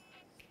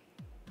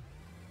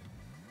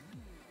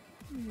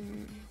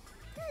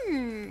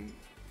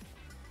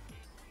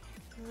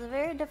 This is a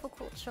very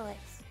difficult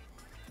choice.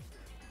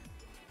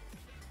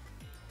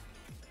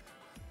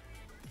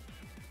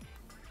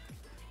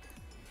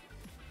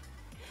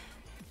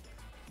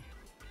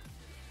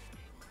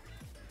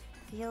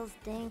 Feels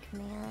dank,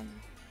 man.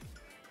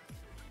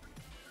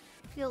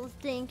 Feels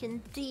dank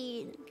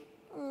indeed.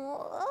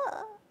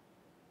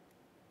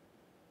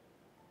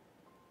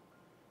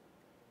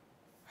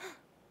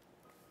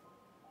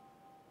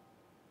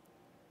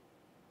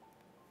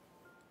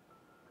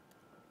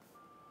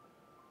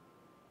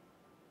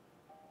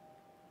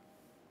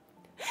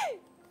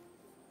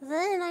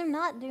 then I'm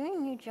not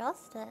doing you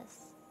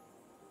justice.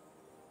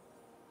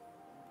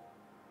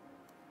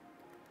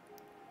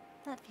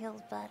 That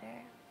feels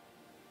better.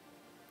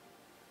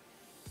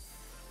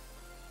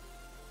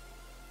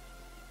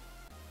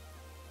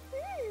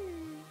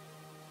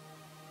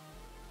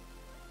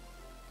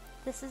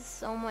 This is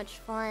so much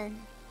fun.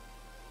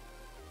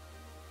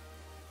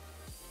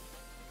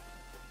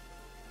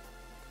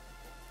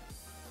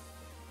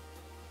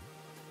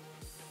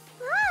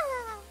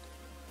 Ah!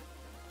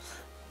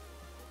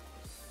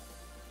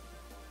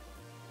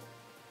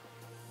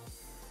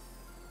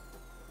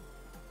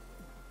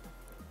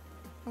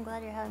 I'm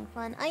glad you're having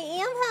fun. I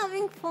am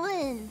having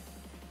fun!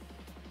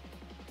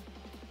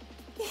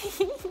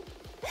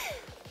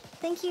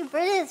 Thank you,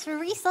 Britis, for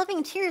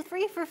resubbing tier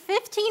 3 for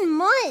 15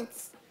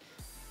 months!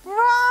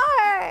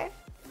 Roar!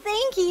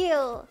 Thank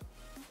you!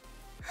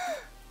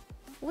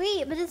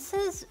 Wait, but it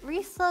says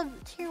resub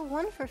tier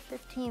 1 for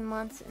 15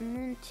 months and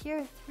then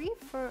tier 3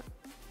 for...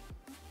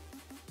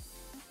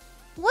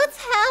 What's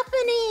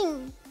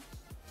happening?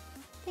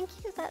 Thank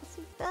you,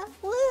 Satsuka.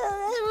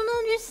 I don't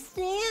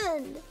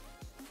understand.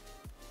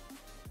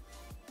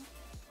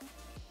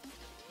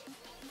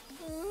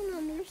 I don't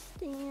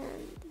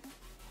understand.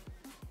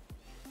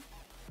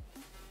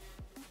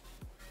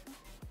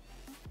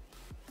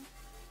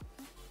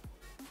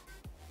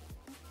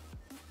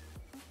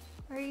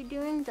 Are you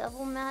doing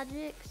double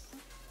magics?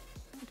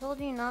 I told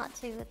you not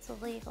to, it's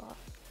illegal.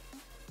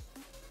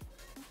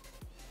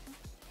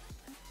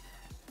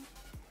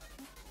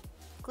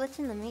 Glitch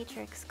in the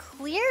Matrix,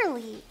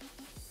 clearly!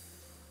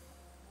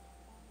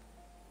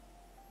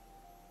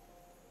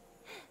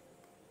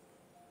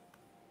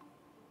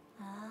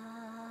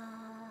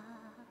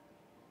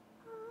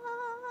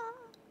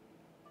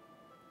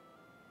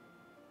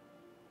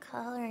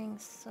 Coloring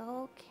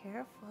so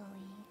carefully.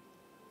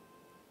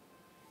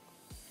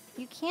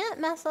 You can't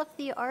mess up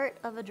the art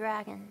of a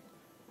dragon,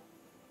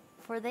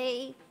 for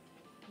they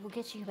will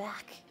get you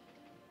back.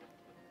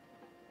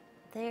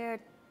 They're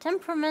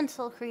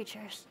temperamental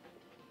creatures.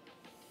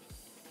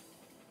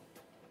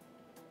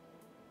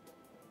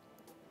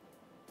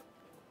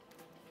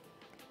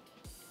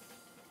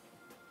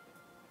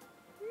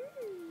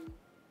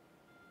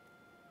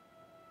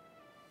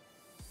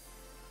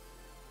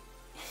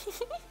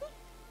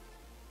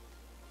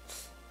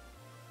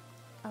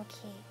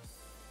 Okay.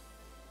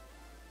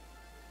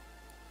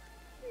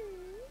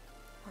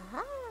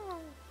 Ah.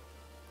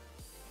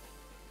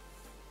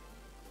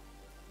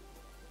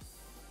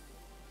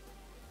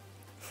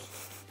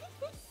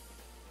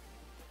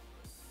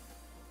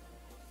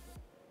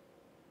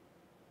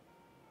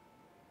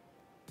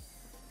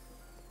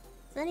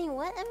 Zenny,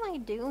 what am I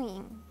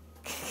doing?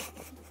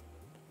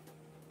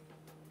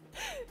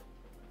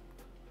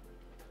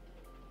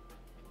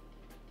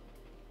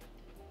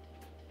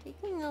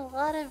 Taking a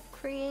lot of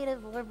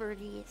creative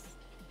liberties.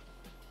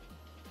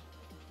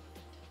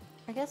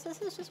 I guess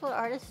this is just what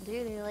artists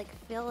do. They like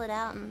fill it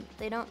out and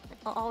they don't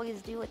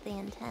always do what they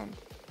intend.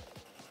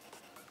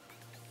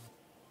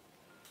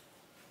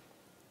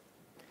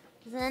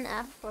 Zen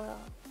Afro.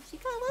 She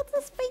got lots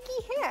of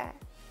spiky hair.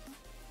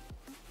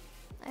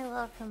 I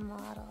love her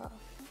model.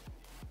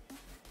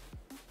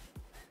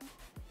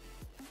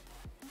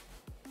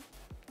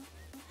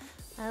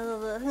 I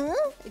love the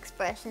huh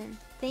expression.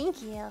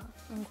 Thank you.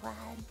 I'm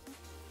glad.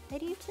 I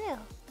do too.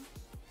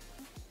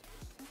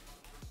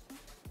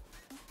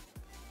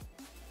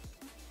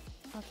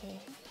 Okay.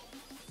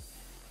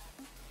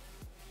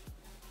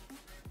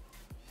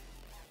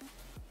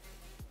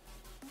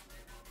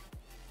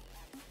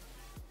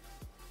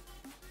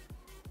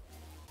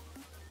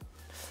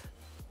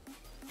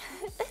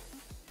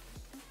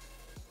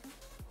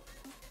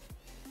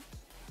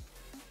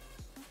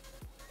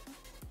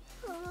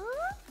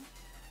 Aw.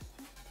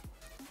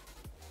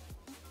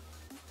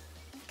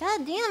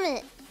 God damn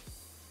it.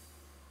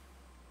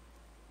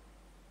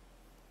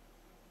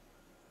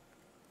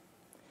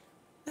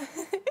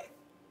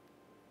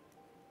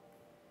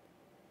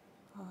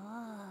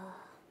 Oh.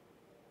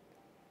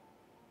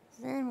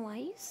 Zen, why are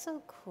you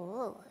so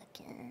cool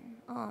looking?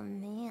 Oh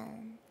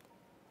man.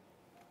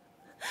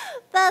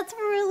 That's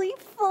really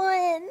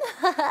fun.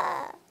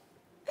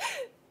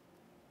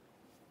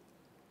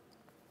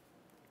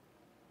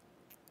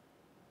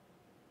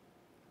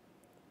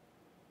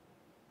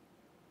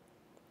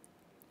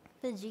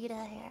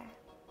 Vegeta hair.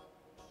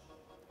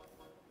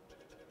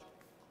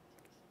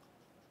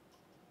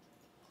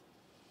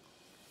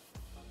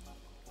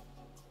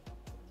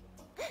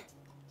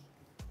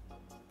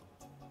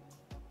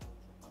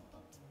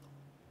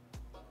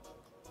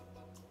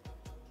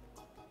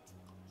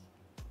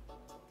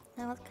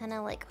 That was kind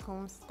of like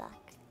Homestuck.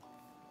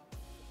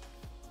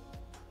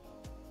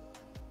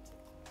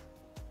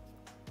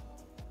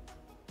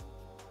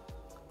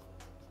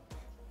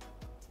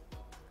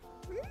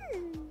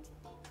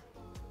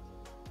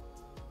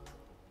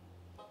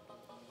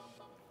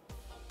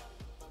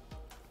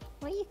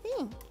 What do you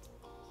think?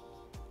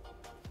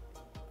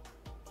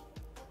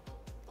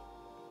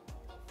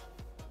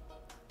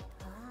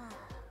 Ah.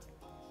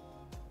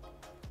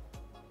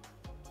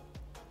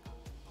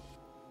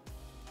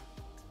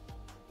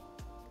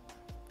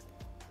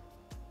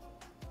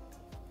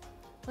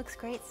 Looks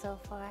great so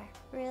far.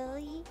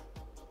 Really?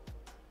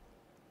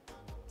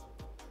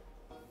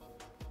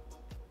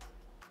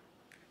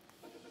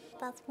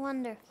 That's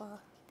wonderful.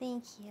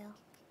 Thank you.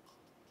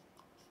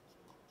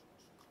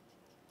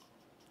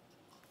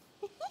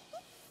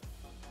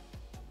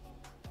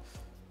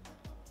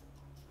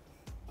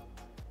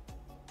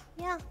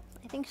 Yeah,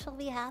 I think she'll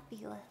be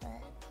happy with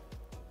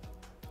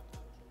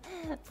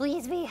it.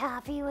 Please be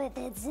happy with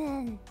it,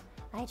 Zen.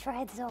 I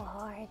tried so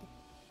hard.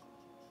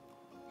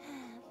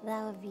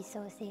 That would be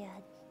so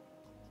sad.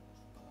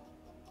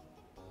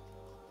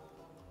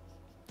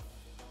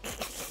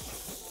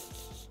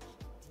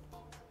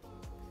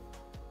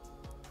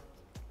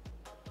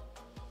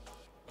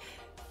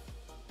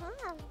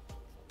 Ah.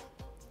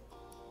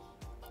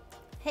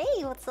 Hey,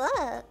 what's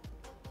up?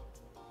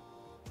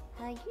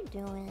 How you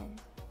doing?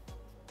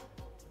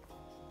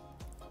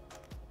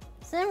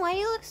 Zen, why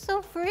you look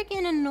so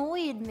freaking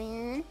annoyed,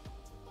 man?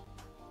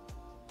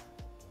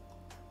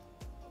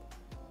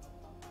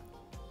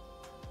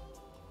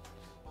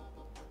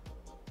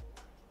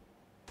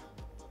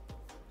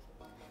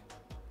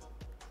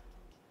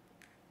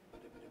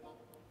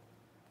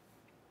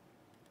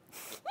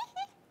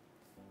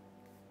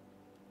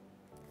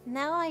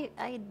 Now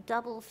I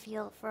double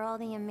feel for all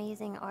the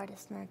amazing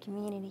artists in our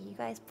community. You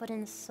guys put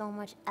in so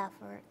much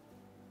effort.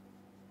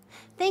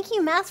 Thank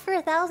you, Mass, for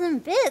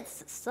 1,000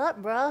 bits!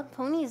 Sup, bruh?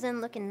 Pony's in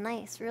looking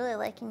nice. Really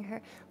liking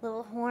her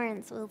little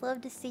horns. Would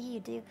love to see you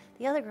do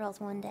the other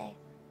girls one day.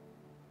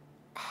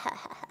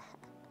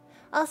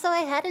 Also,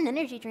 I had an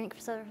energy drink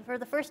for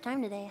the first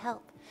time today.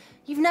 Help.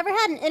 You've never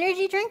had an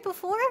energy drink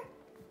before?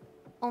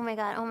 Oh my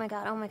god, oh my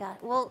god, oh my god.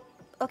 Well,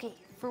 okay,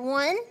 for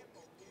one,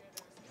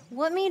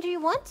 what made you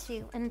want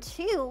to? And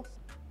two,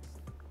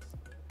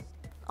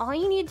 all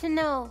you need to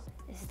know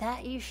is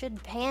that you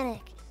should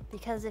panic.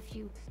 Because if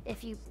you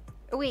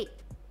wait,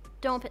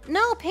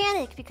 no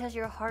panic, because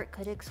your heart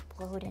could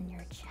explode in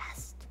your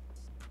chest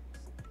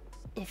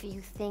if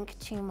you think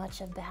too much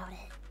about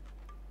it.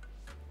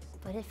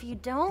 But if you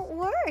don't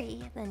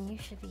worry, then you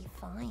should be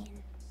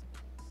fine.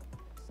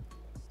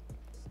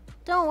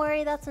 Don't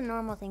worry, that's a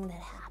normal thing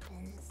that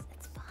happens.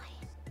 It's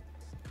fine.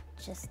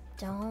 Just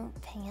don't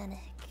panic.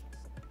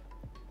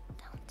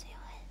 Don't do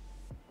it.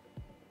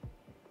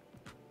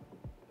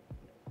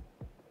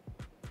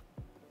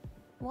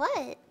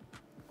 What?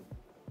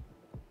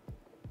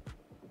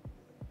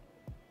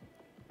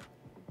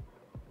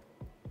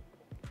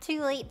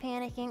 Too late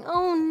panicking.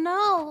 Oh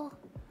no!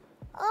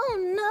 Oh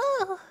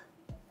no!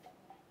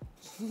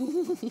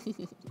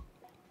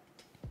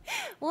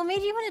 What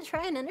made you want to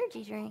try an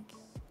energy drink?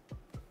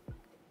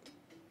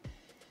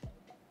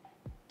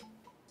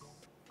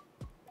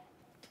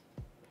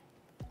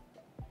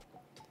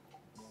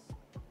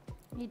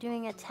 You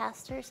doing a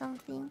test or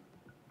something?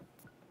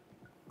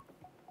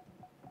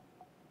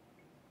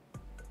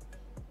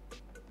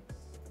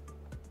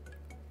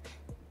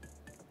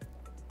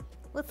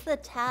 What's the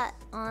tat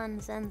on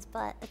Zen's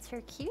butt? It's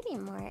her cutie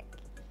mark.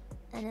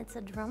 And it's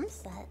a drum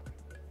set.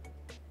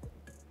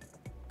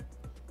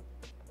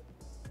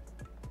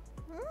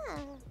 Ah.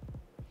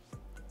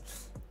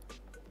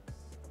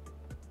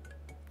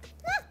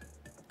 Ah.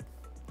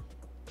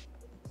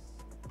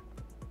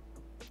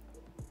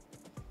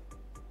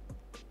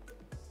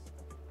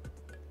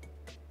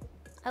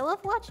 I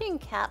love watching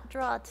Cap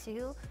draw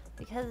too,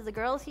 because the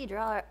girls he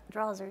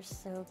draws are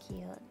so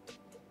cute.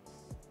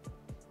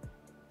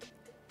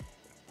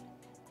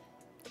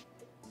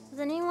 Does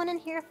anyone in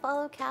here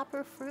follow Cap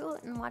or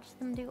Fruit and watch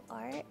them do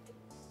art?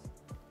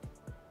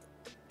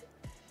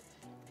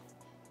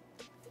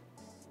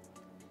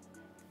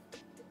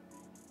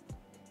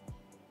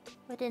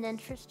 Would it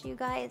interest you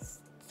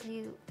guys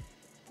to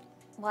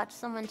watch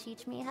someone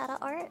teach me how to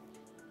art?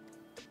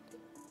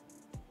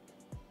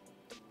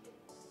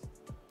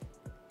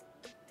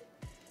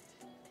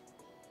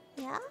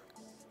 Yeah?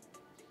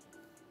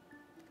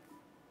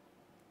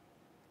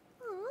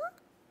 Aww.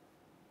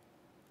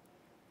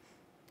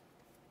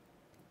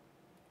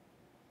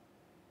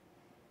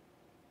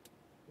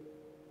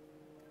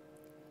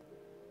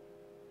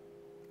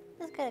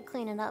 Just gotta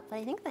clean it up, but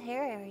I think the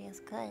hair area is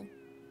good.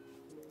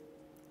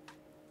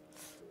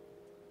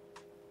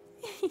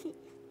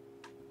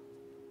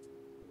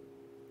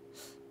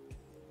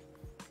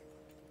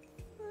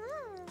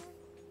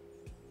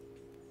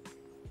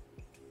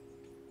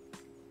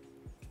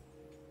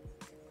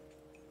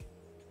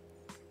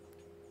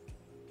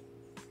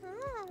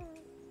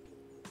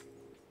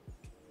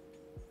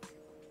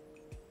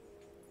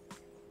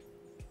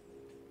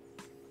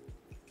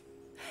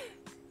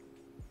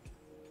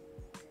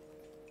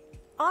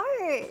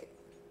 Art!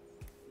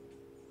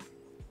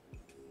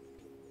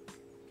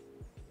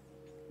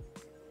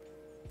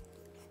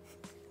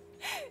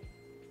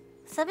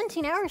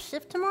 17-hour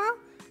shift tomorrow?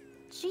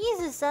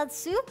 Jesus,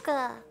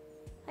 Satsuka!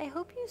 I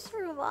hope you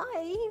survive.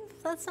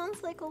 That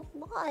sounds like a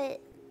lot.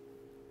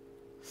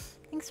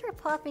 Thanks for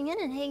popping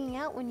in and hanging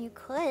out when you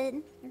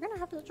could. You're gonna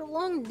have such a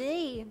long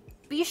day.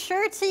 Be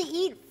sure to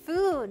eat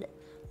food,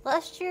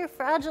 lest your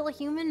fragile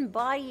human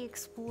body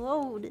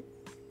explode.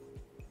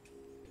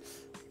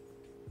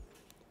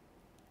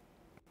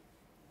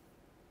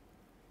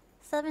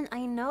 7.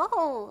 I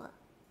know.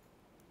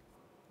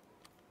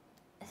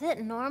 Is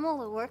it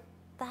normal to work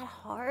that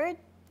hard?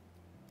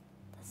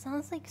 That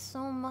sounds like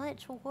so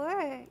much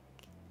work.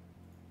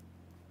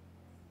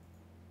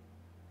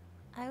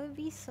 I would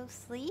be so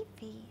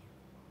sleepy.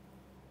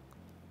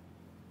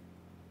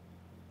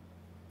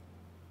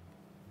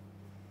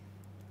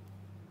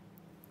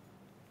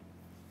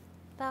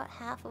 About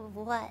half of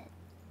what?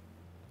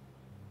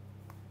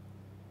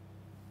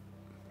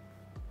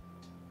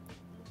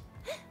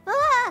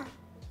 Ah!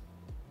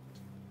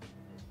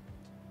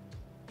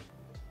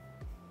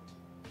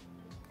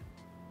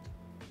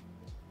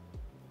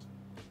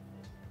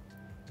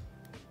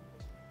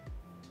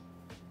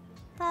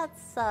 That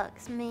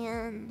sucks,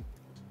 man.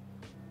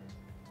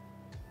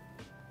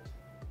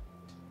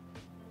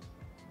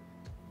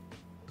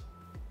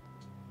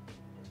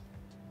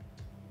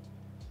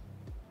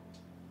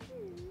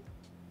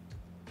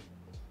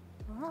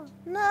 Oh,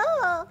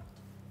 no!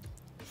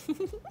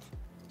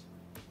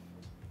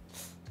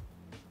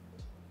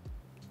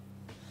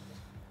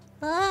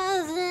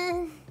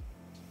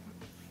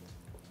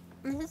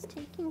 This is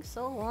taking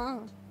so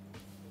long.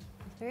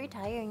 It's very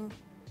tiring.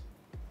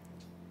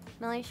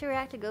 Mel, you should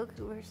react to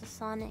Goku versus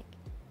Sonic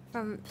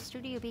from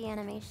Studio B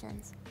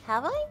Animations.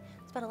 Have I?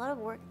 It's been a lot of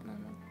work and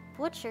I'm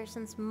a butcher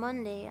since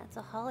Monday. It's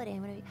a holiday.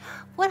 I'm gonna be.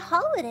 What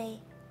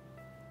holiday?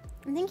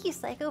 And thank you,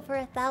 Psycho, for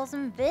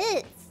 1,000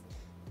 bits.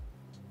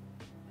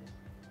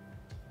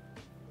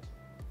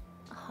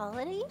 A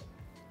holiday?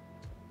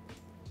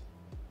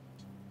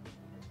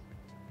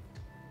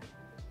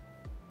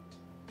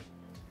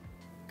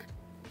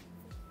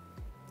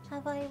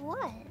 Have I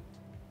what?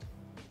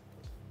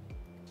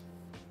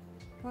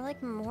 More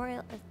like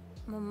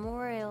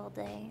Memorial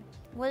Day.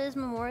 What is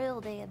Memorial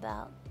Day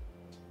about?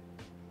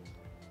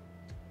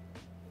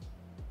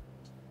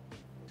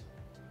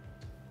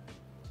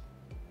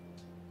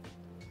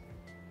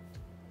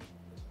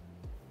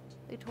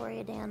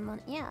 Victoria Dan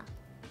Mon. Yeah.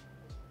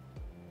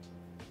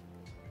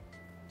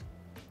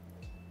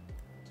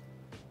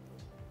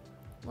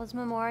 Was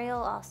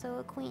Memorial also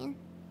a queen?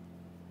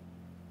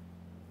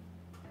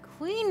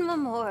 Queen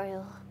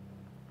Memorial.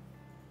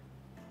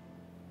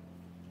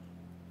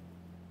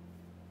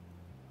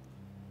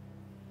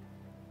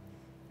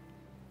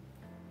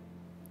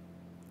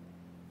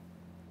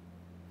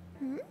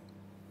 Hmm?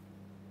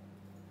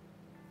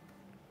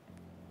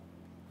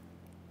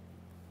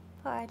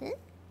 Pardon?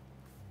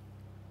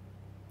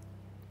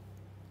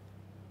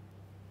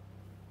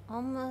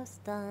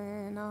 Almost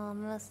done,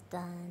 almost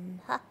done.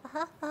 Ha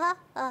ha ha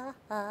ha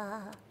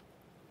ha.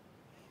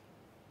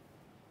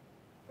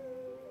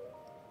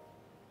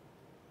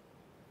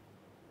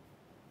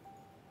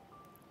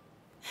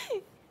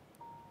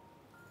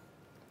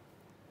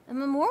 It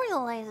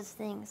memorializes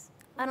things.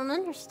 I don't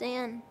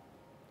understand.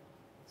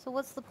 So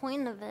what's the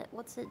point of it?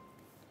 What's it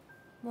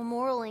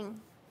memorialing?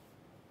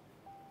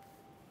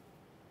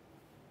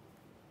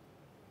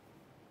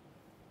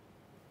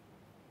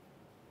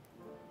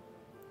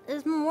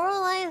 Is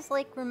memorialize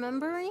like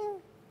remembering?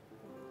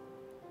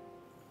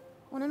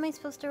 What am I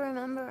supposed to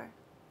remember?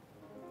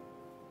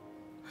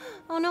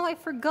 Oh no, I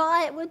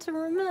forgot what to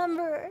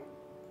remember.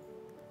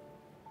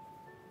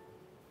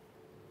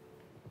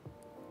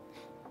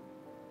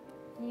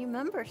 You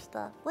remember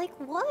stuff. Like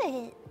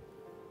what?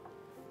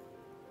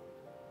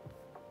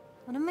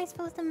 What am I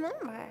supposed to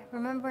remember?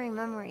 Remembering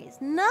memories.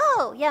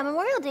 No! Yeah,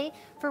 Memorial Day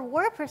for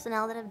war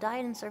personnel that have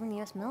died in serving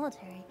the US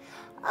military.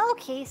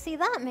 Okay, see,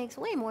 that makes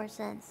way more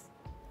sense.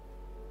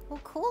 Well,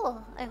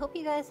 cool. I hope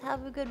you guys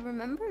have a good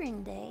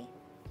remembering day.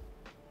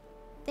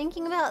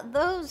 Thinking about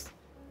those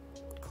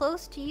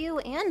close to you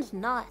and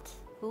not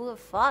who have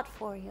fought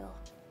for you.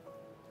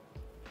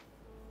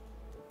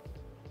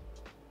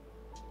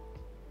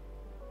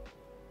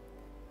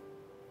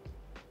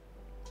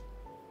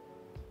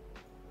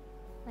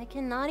 I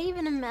cannot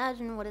even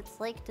imagine what it's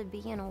like to be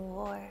in a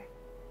war.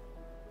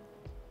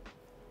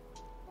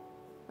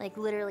 Like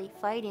literally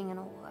fighting in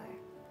a war.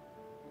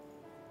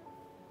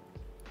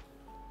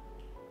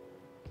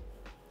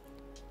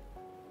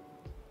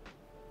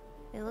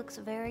 It looks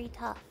very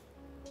tough.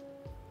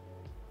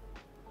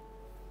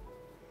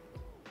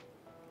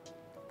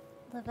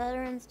 The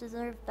veterans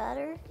deserve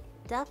better?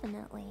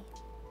 Definitely.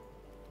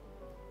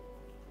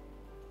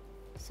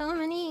 So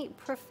many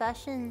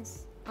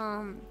professions,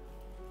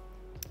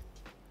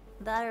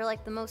 that are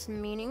like the most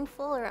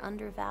meaningful or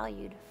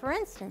undervalued. For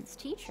instance,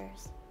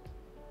 teachers.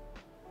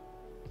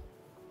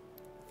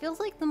 Feels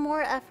like the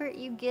more effort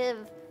you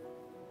give,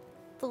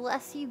 the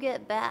less you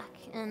get back,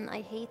 and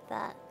I hate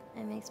that.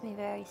 It makes me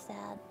very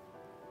sad.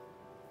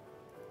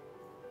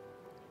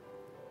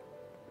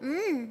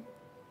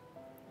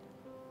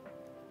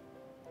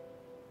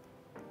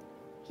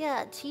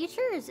 Yeah,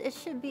 teachers, it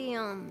should be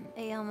a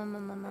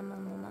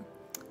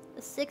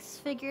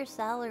six-figure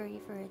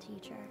salary for a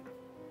teacher.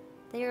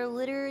 They are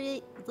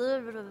literally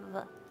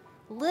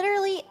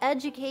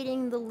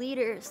educating the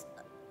leaders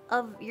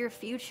of your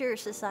future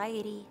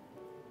society.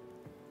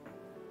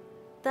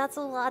 That's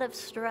a lot of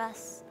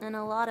stress and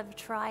a lot of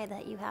try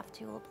that you have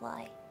to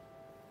apply.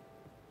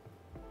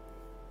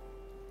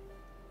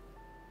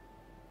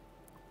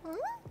 Hmm?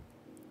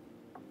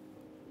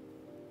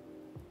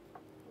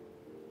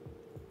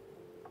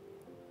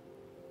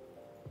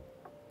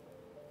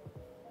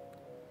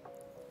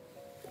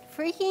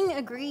 Freaking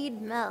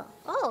agreed, Mel.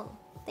 Oh,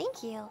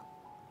 thank you.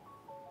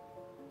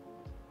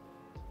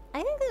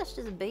 I think that's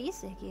just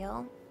basic,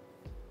 yo.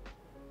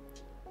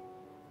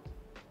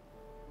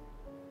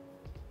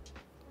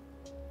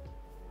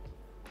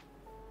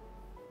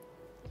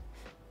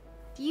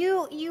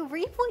 You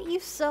reap what you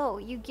sow.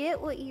 You get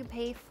what you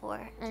pay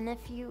for. And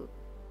if you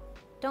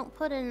don't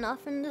put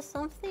enough into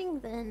something,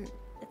 then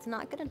it's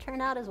not gonna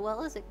turn out as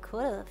well as it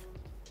could have.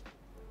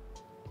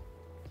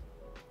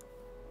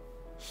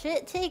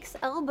 Shit takes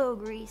elbow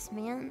grease,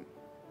 man.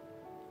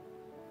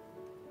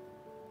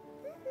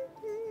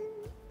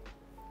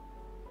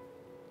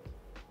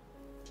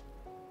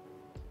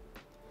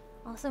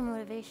 Also,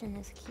 motivation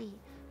is key.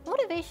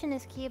 Motivation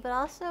is key, but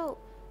also,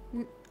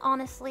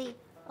 honestly,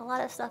 a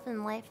lot of stuff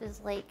in life is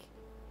like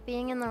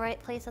being in the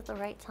right place at the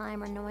right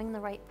time or knowing the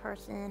right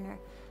person, or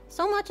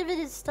so much of it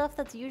is stuff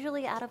that's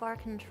usually out of our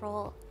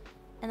control,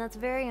 and that's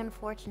very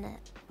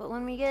unfortunate. But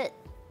when we get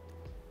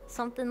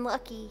something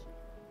lucky,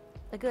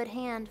 a good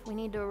hand, we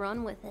need to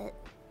run with it.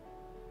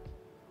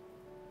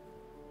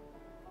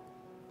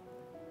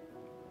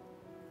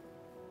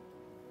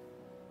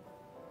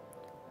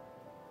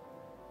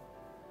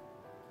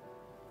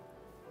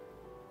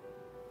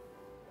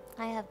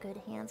 I have good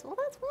hands. Well,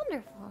 that's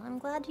wonderful. I'm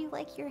glad you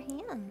like your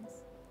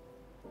hands.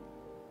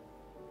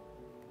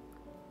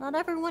 Not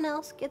everyone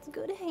else gets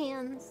good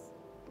hands.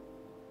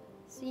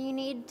 So you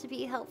need to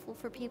be helpful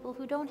for people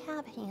who don't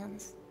have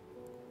hands.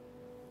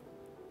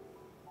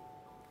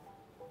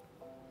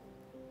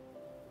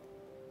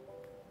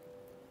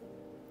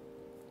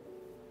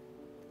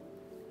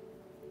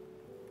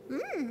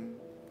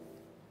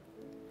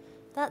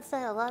 That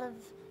said, a lot of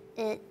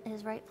it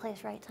is right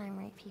place, right time,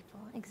 right people.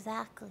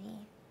 Exactly.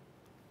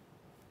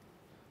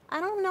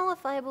 I don't know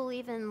if I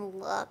believe in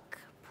luck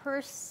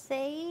per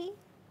se.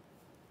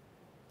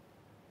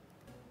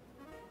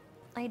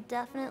 I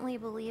definitely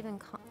believe in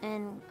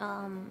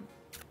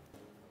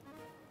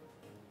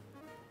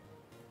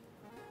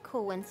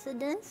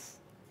coincidence.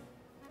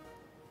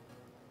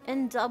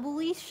 And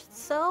doubly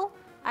so,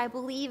 I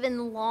believe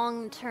in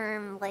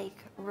long-term, like,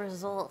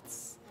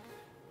 results.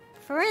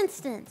 For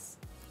instance,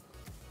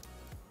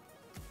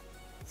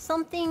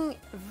 something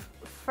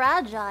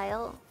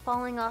fragile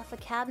falling off a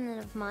cabinet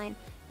of mine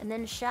and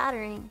then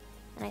shattering,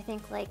 and I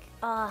think like,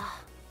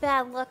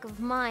 bad luck of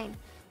mine.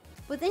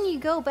 But then you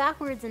go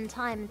backwards in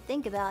time and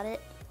think about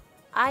it.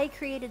 I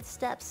created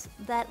steps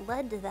that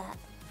led to that.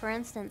 For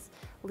instance,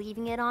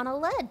 leaving it on a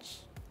ledge,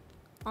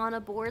 on a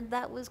board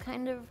that was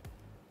kind of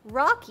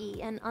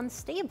rocky and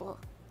unstable.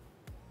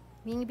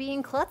 Me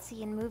being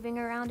klutzy and moving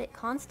around it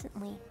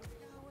constantly.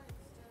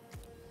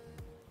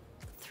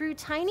 Through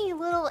tiny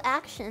little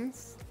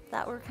actions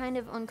that were kind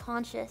of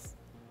unconscious,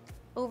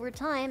 over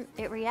time,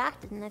 it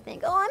reacted, and I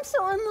think, oh, I'm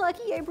so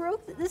unlucky,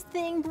 this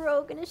thing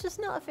broke, and it's just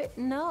not fair.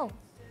 No.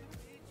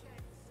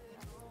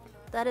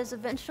 That is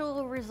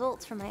eventual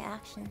results from my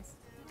actions.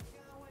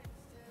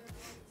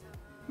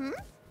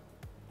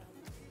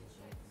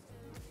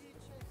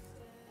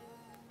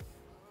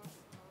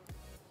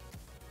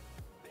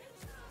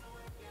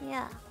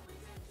 Yeah.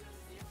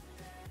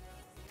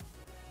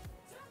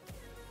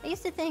 I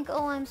used to think,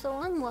 oh, I'm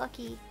so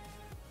unlucky.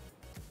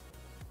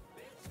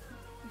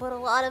 But a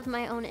lot of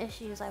my own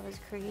issues I was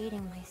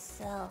creating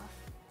myself.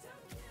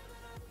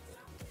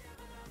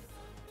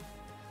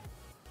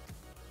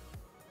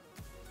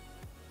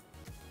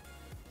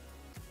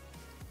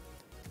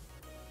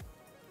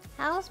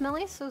 How is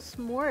Melly so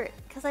smart?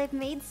 Because I've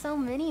made so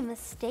many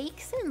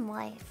mistakes in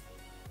life.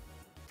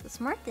 The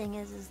smart thing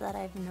is that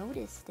I've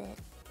noticed it.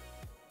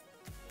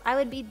 I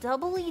would be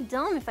doubly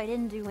dumb if I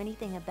didn't do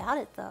anything about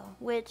it, though.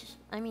 Which,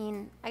 I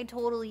mean, I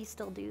totally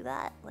still do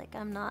that. Like,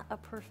 I'm not a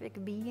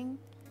perfect being.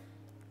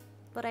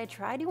 But I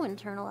try to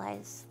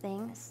internalize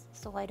things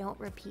so I don't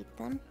repeat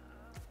them.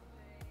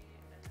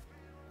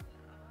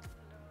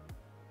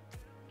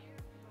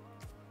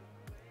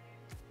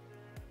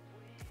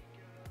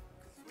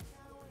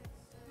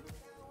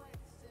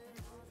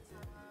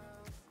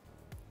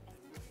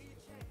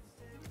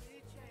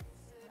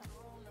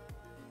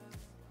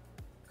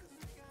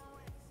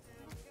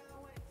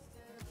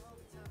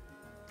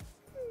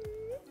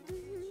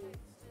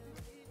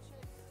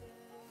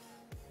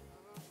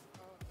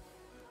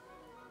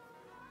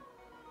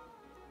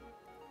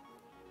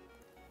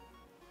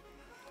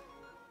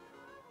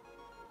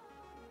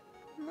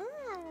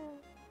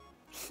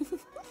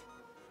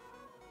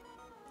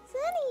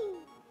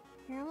 Sunny!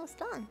 You're almost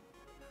done.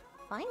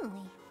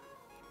 Finally.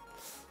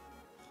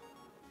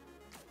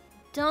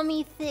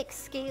 Dummy, thick,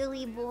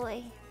 scaly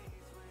boy.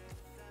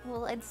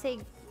 Well, I'd say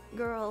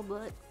girl,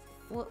 but...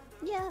 well,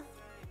 yeah.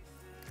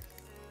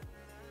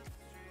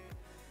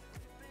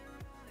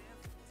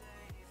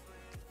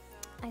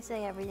 I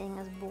say everything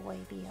is boy,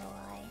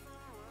 B-O-I.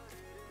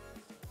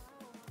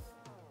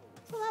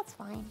 So that's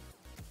fine.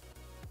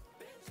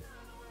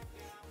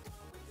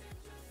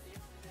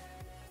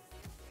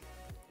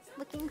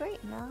 Looking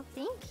great, Mel.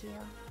 Thank you.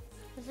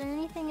 Is there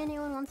anything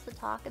anyone wants to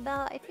talk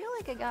about? I feel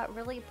like I got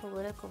really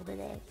political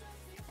today.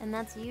 And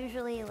that's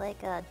usually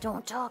like a,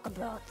 don't talk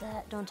about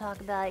that, don't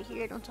talk about it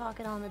here, don't talk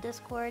it on the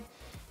Discord.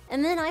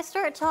 And then I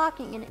start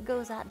talking and it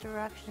goes that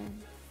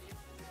direction.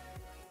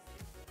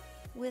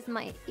 With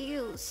my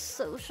ew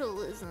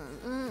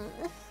socialism.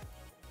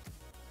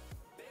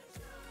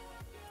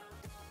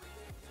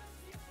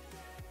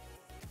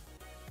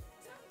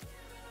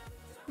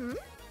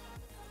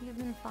 You've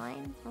been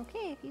fine?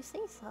 Okay, if you say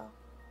so.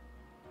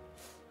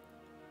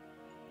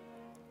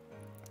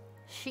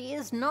 She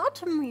is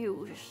not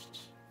amused.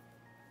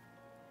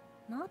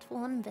 Not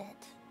one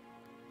bit.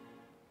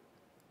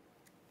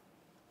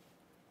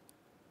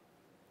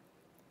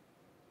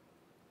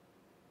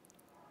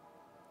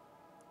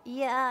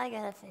 Yeah, I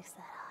gotta fix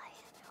that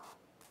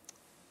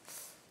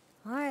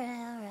eye.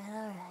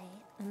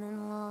 Alright. And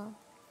then we'll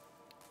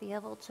be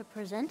able to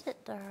present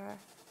it to her.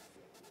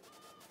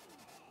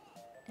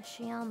 Is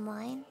she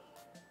online?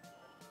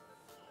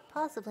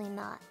 Possibly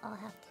not. I'll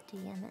have to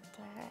DM it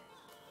to her.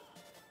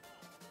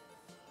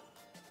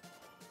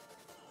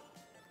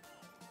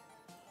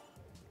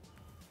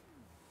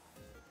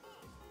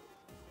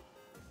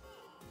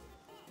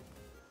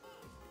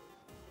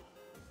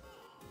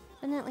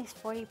 Been at least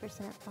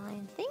 40%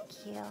 fine.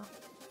 Thank you.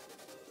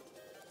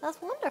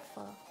 That's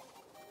wonderful.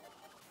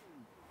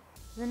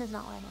 Zen is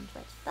not live on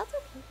Twitch. That's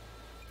okay.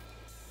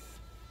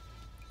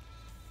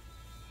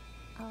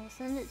 I'll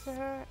send it to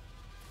her,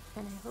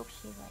 and I hope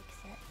she likes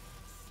it.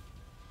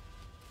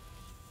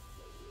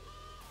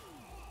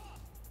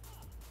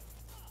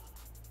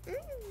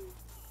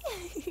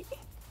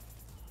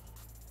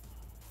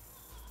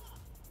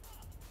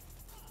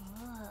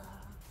 Oh,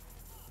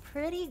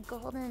 pretty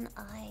golden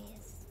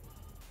eyes.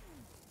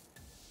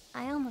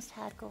 I almost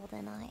had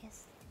golden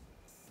eyes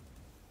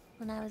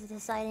when I was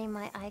deciding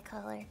my eye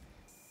color.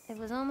 It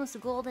was almost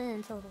golden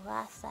until the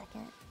last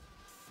second.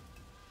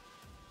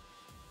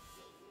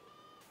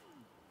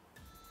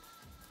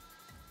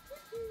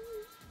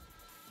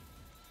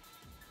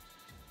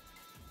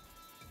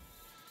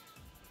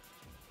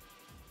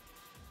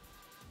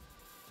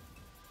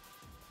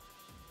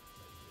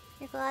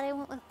 You're glad I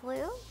went with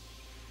blue?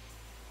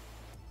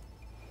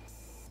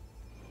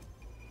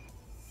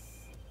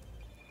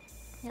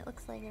 It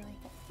looks like you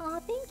like it. Aw,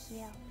 thank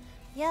you.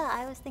 Yeah,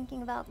 I was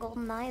thinking about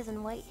golden eyes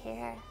and white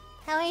hair.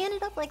 How I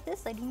ended up like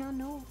this, I do not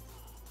know.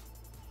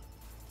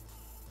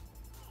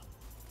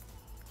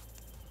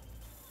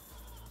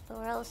 The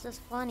world's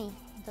just funny.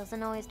 It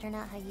doesn't always turn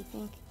out how you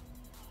think.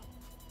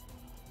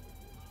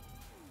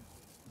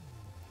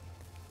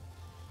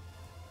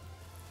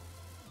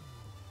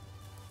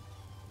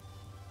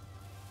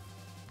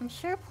 I'm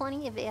sure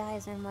plenty of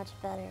AIs are much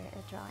better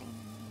at drawing than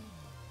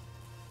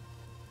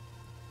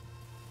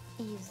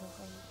me. Easily.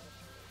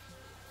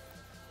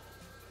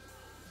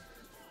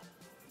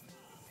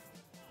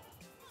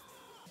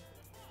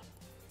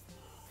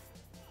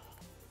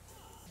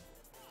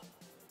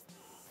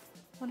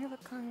 Wonder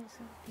what kind of eyes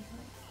would be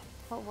like.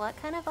 What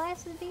kind of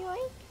eyes would be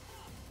like?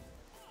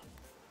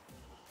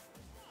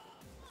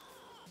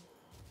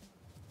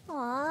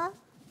 Aww.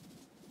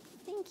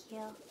 Thank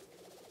you.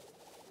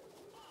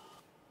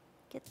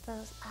 Get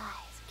those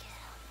eyes, get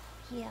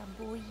 'em. Yeah,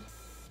 boy.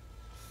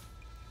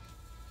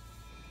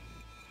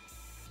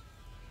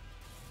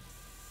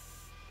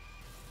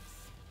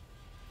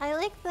 I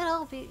like that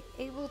I'll be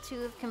able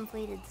to have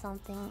completed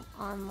something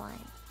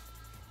online.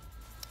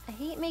 I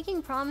hate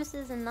making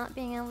promises and not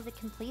being able to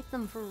complete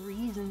them for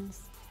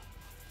reasons.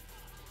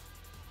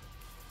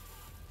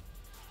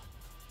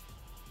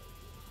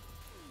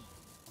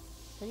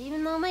 But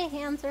even though my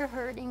hands are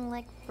hurting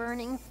like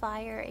burning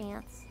fire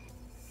ants,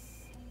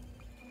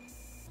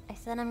 I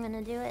said I'm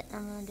gonna do it,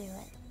 I'm gonna do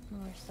it.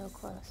 And we're so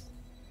close.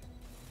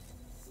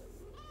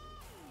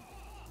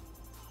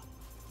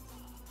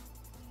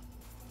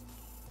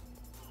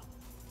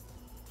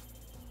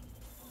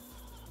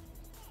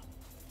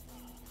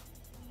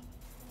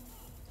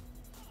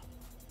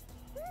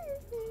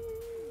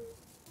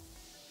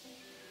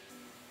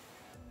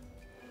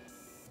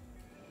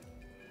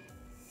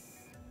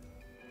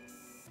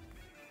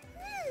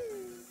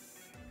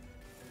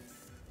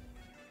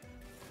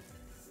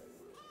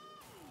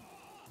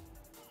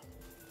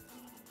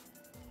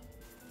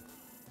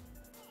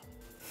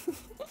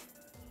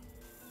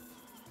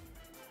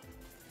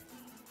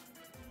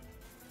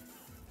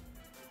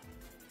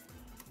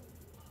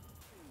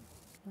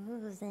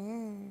 Ooh,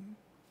 Zen.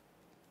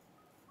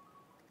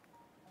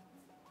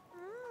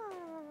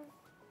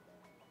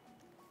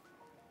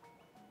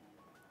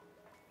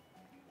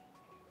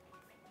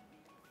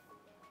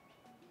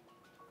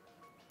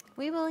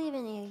 We believe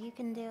in you. You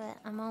can do it.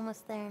 I'm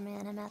almost there,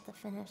 man. I'm at the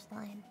finish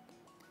line.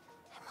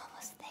 I'm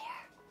almost there.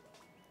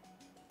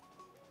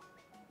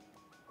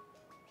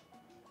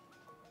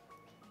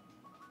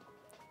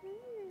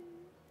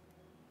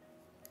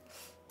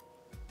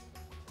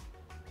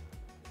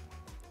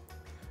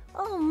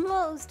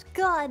 Almost.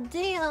 God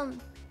damn.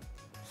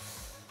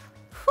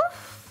 Whew.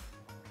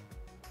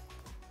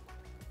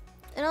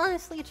 It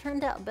honestly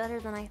turned out better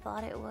than I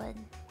thought it would.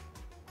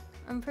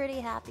 I'm pretty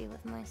happy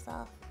with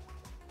myself.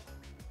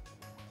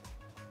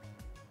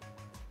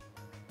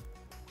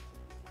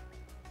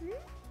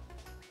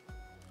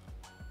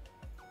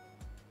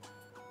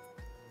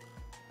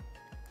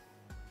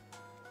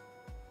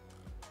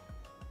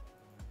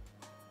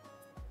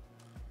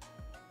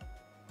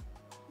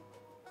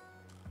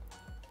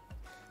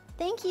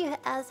 Thank you,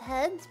 as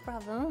heads.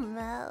 Bravo,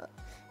 Mel.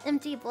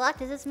 Empty block.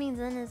 Does this mean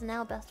Zen is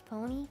now best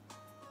pony?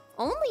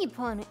 Only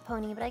pony,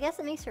 but I guess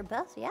it makes her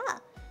best. Yeah.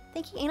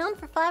 Thank you, Anon,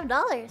 for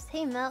 $5.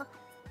 Hey, Mel.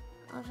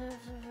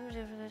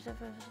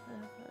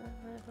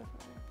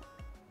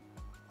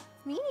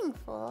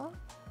 Meaningful.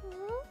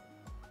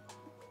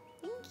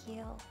 Thank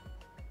you.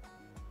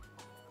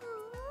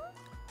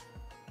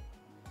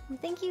 And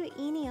thank you,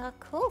 Enia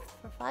Kof,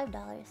 for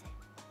 $5.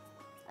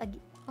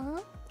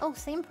 Oh,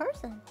 same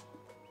person.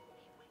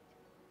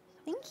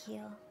 Thank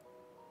you.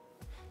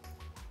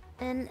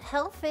 And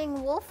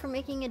Helfing Wolf for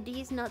making a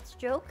D's Nuts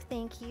joke.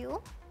 Thank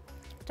you.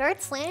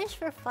 Dart Slanish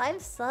for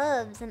 5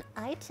 subs. And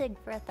iTig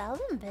for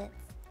 1,000 bits.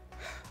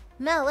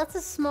 Mel, that's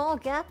a small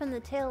gap in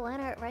the tail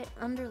line art right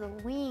under the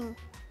wing.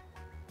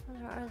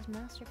 Those are artist's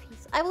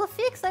masterpiece. I will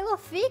fix!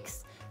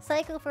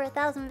 Cycle for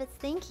 1,000 bits.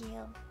 Thank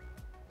you.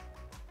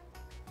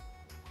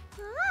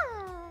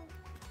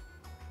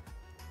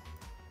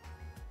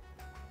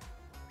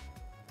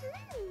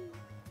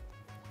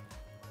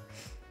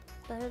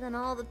 Better than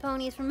all the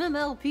ponies from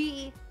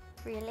MLP.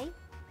 Really? You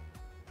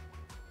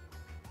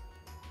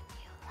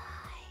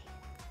lie.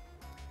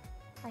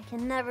 I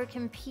can never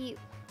compete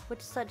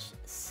with such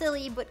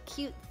silly but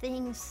cute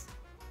things.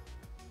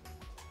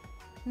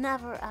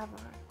 Never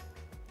ever.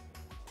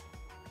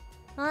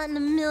 Not in a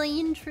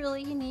million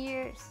trillion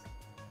years.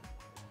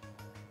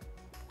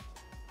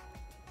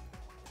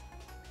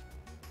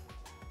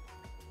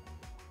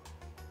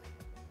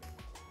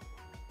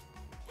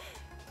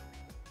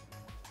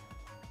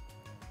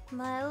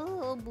 My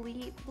little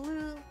bleep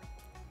blue.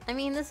 I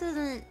mean, this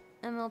isn't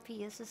MLP.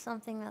 This is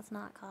something that's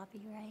not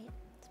copyright.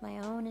 It's my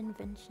own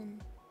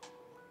invention.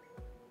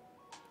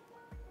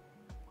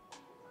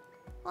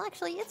 Well,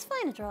 actually, it's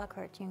fine to draw a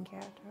cartoon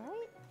character,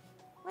 right?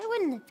 Why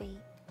wouldn't it be?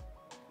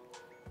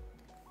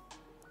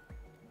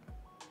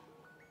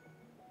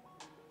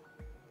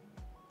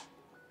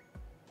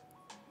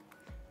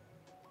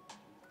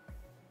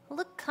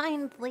 Look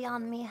kindly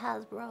on me,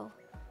 Hasbro.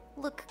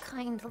 Look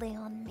kindly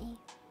on me.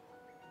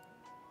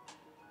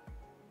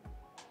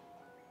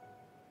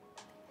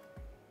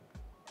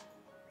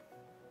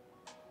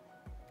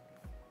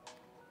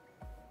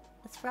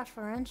 It's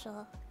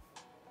referential.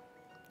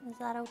 Is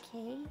that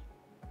okay?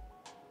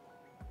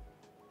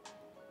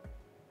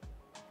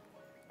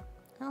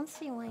 I don't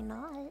see why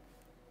not.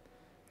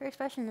 Her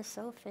expression is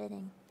so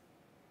fitting.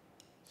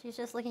 She's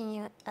just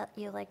looking at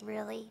you like,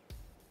 really?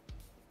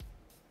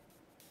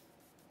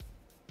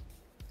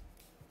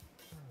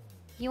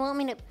 You want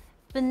me to...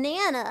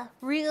 Banana?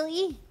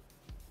 Really?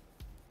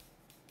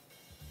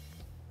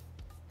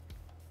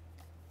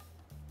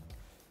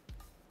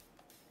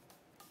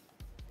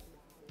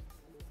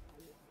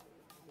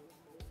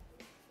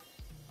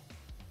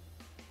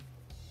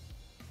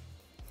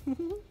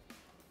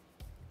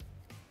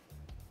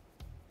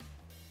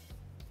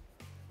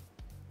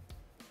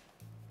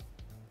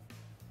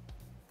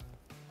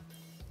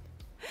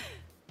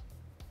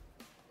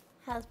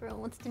 Hasbro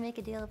wants to make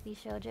a deal with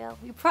VShojo.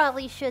 We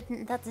probably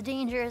shouldn't. That's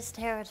dangerous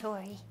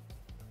territory.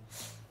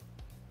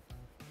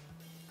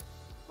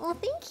 Well,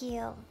 thank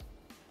you.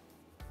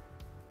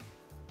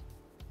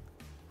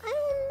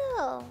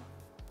 I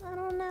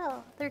don't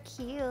know. They're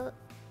cute.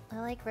 I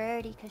like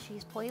Rarity because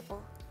she's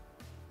playful.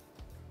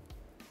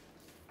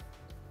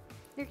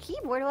 Your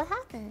keyboard, what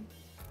happened?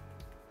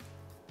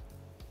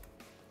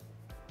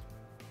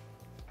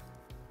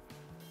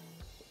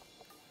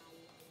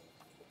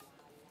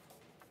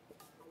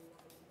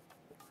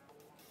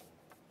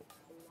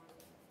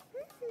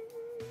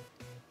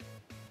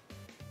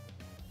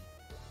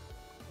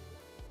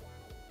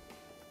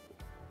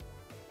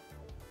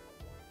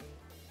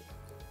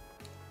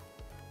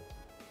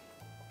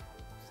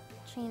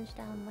 Change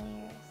down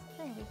layers.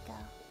 There we go.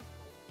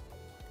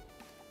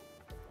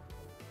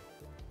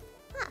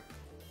 Ah.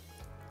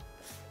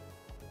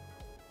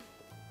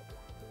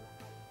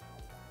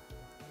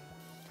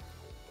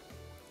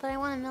 But I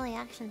want a Millie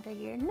action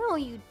figure. No,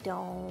 you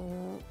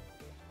don't.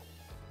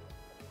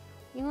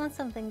 You want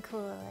something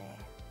cooler.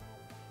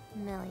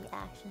 Millie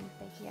action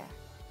figure.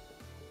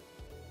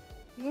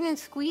 You're gonna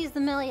squeeze the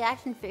Millie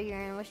action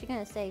figure in. What's she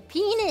gonna say?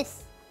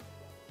 Penis!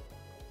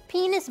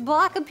 Penis,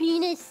 block a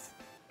penis!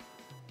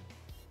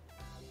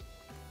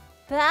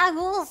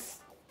 Bagels!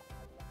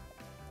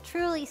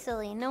 Truly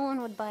silly. No one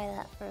would buy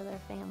that for their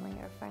family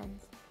or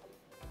friends.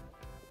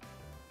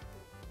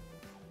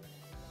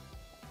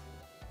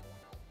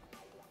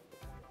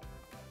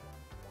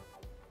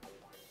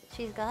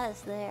 She's got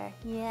us there.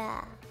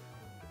 Yeah.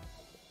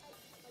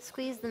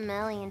 Squeeze the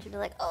Melly and she'd be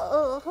like,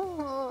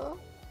 oh.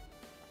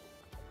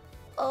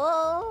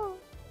 Oh.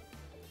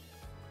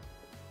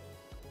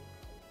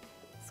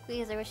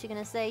 Squeeze her. What's she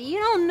gonna say? You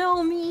don't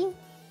know me.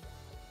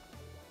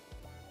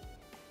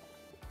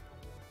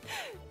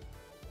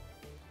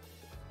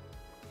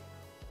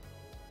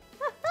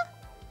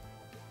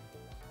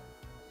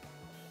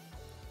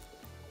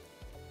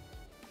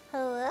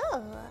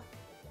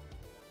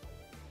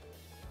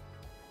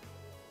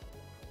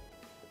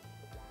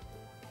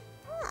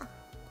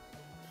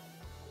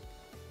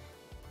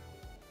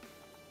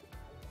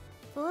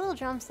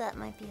 steel drum set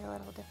might be a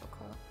little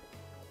difficult.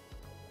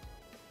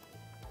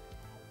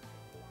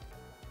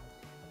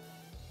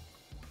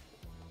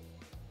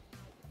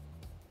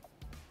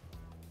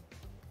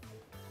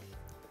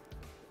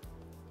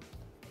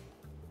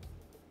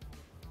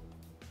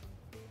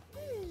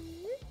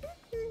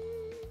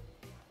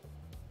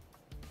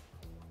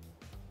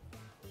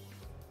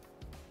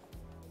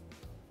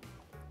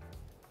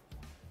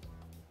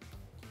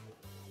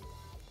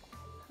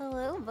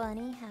 Hello,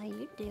 Bunny. How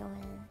you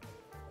doing?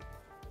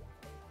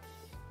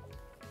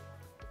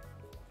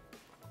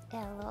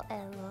 Hello,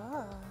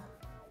 hello.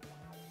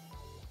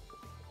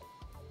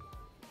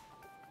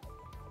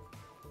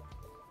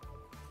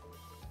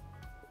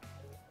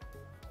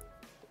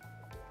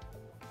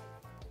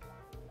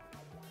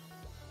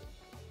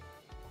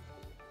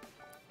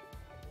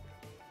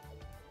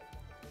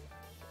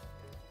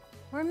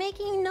 We're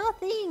making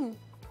nothing.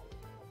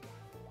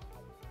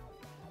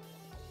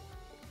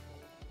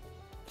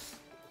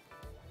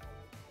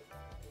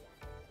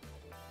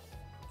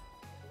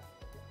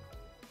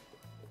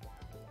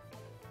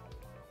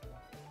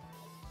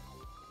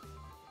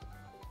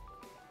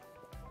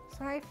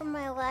 Sorry for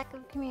my lack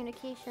of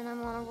communication.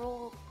 I'm on a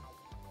roll.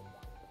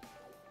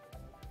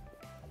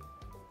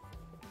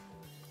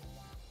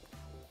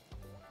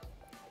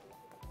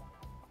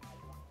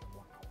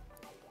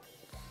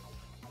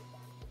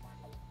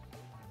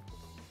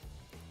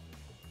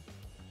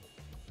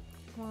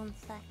 One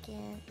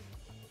second.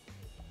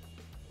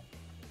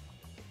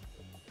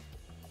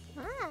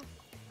 Ah.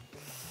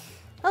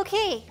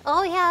 Okay,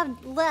 all we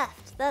have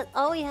left.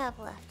 All we have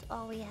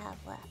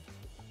left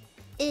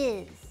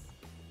is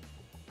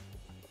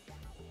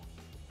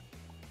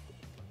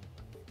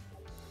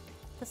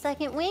the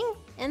second wing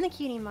and the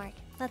cutie mark.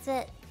 That's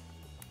it.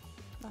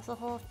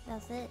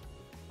 That's it.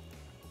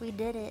 We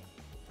did it.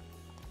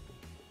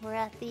 We're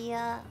at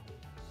the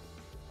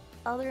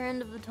other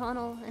end of the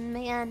tunnel, and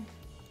man,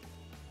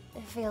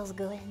 it feels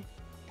good.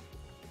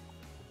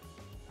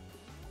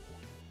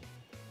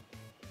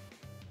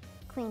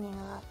 Cleaning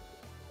up.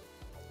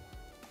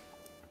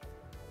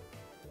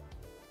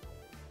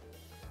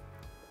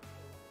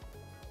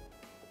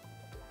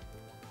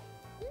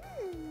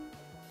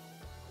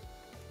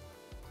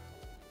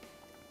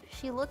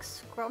 She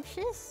looks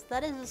scrumptious?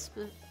 That is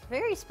a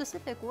very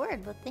specific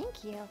word, but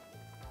thank you.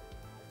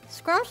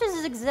 Scrumptious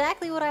is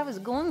exactly what I was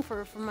going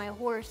for my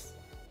horse.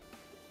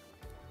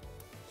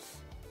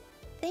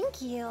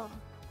 Thank you.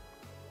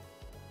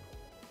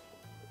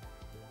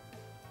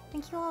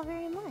 Thank you all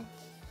very much.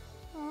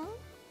 Aww.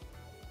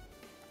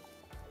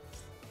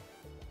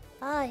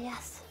 Ah,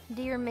 yes.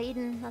 Dear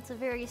maiden, that's a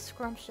very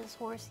scrumptious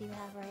horse you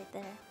have right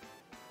there.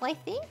 Why,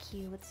 thank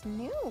you. It's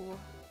new.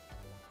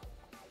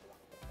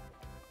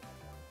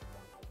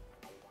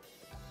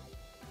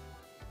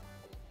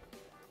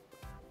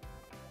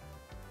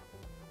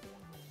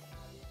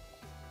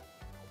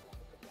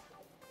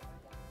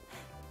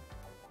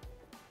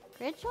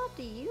 Great job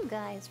to you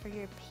guys for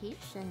your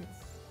patience.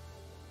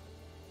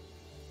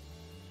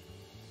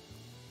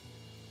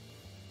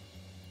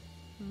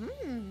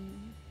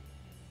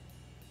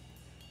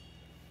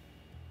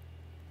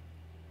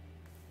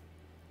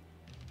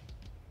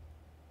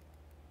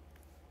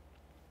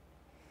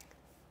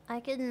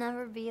 I could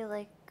never be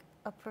like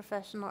a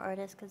professional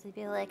artist because they'd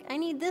be like, I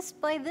need this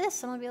by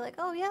this. And I'd be like,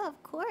 oh yeah,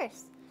 of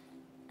course.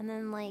 And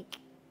then like,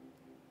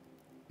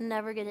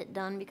 never get it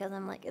done because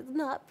I'm like, it's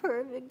not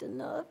perfect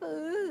enough.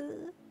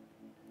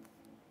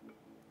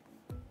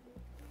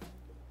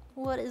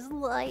 What is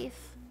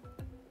life?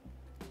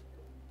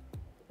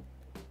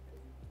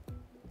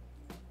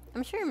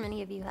 I'm sure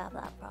many of you have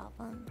that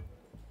problem.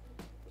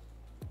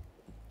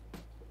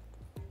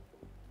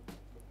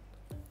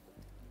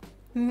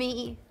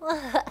 Me.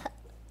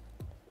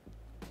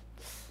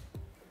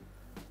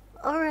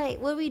 Alright,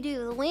 what do we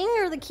do? The wing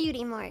or the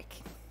cutie mark?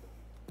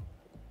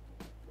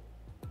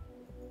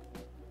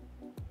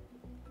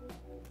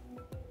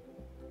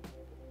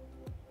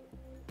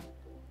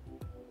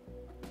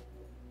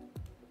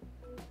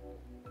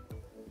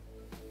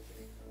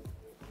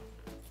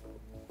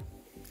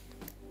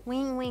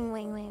 Wing, wing,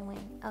 wing, wing,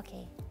 wing.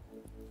 Okay.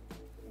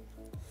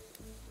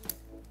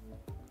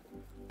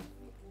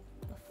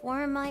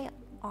 Before my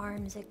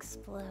arms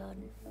explode.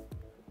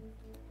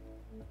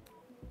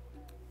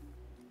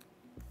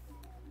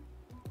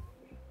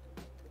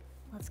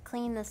 Let's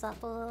clean this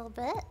up a little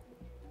bit.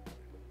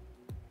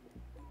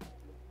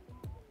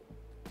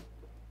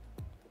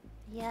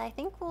 Yeah, I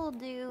think we'll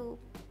do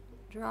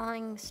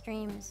drawing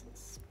streams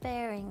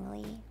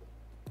sparingly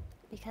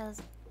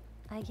because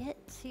I get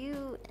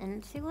too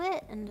into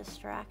it and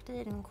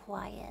distracted and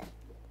quiet.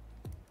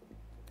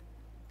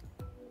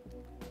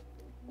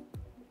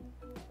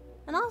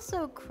 And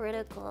also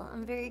critical.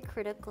 I'm very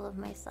critical of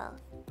myself.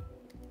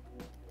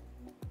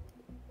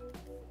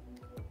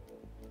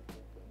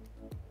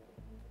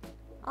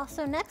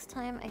 Also, next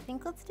time, I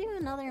think let's do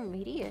another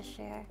media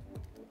share.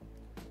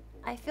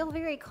 I feel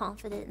very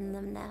confident in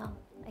them now.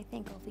 I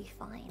think I'll be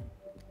fine.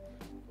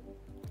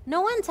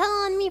 No one tell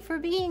on me for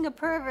being a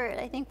pervert.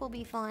 I think we'll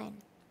be fine.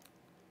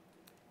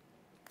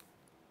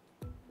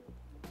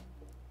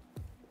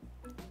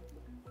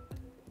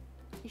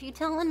 If you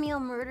tell on me, I'll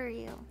murder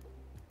you.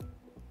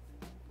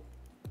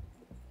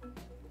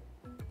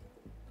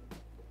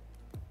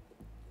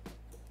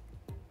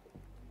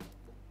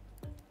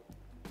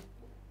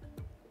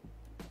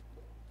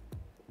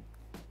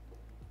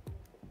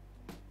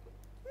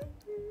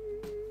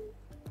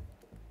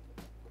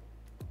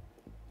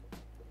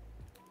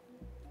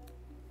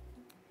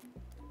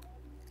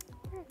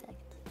 Perfect.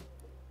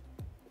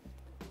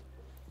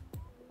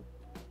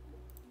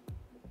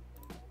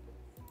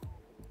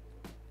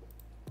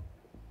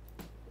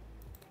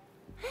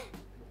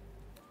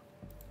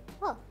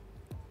 Oh.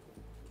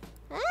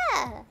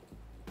 Ah!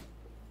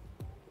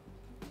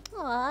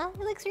 Aw, it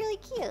looks really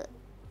cute.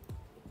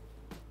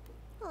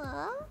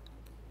 Aw.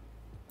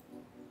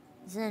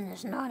 Zen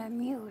is not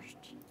amused.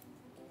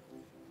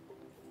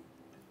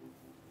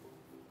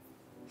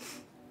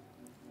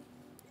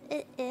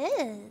 It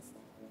is.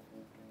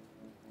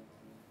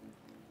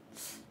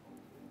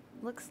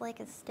 Looks like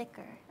a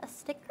sticker. A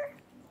sticker?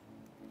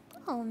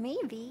 Oh,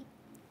 maybe.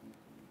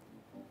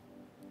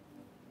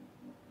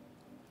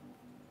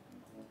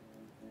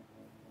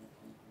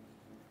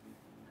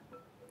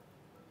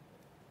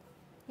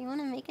 If you want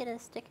to make it a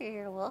sticker,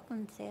 you're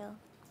welcome to.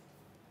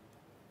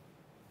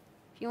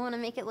 If you want to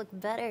make it look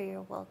better,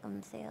 you're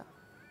welcome to.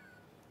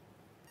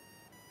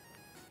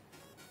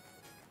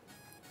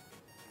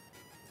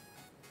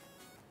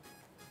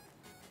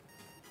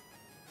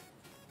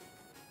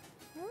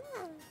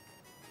 Ah.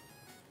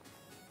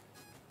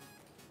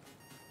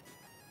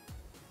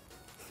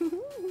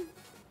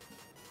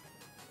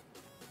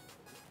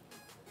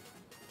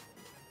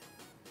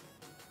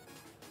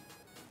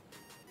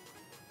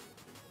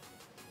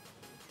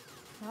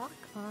 Rock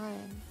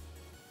on.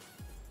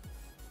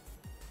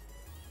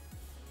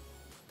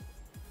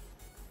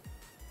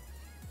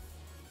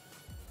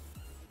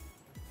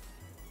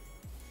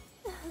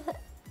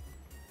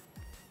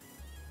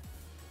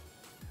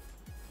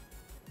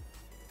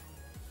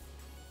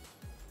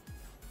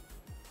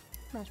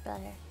 Much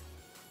better.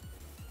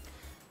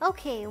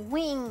 Okay,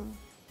 wing.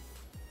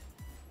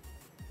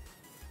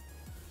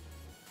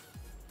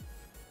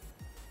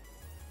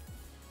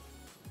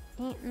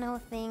 Ain't no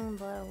thing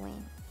but a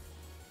wing.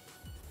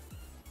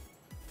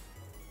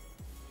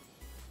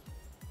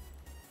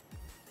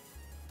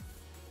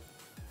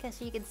 Guess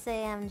you could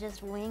say I'm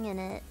just winging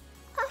it.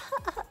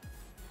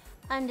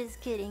 I'm just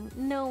kidding.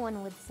 No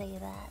one would say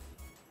that.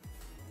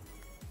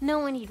 No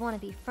one you'd want to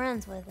be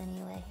friends with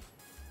anyway.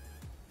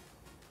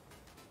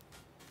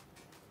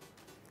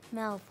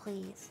 Mel,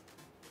 please.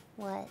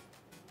 What?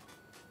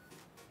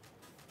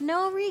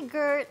 No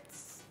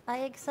regrets. I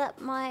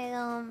accept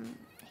my,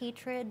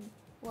 hatred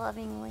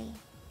lovingly.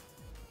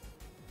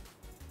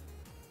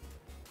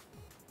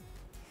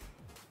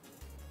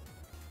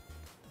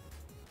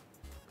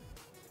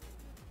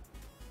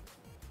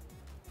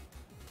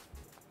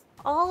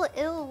 All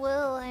ill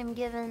will I'm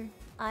given,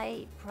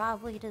 I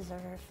probably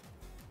deserve.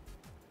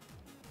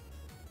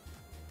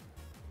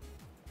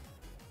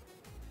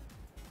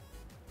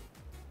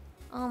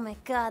 Oh my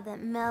god,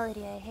 that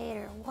melody, I hate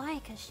her. Why?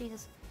 'Cause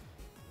she's,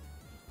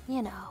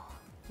 you know,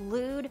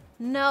 lewd?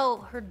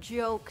 No, her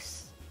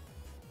jokes.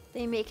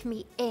 They make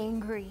me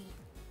angry.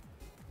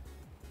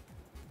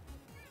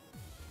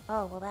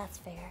 Oh, well that's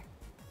fair.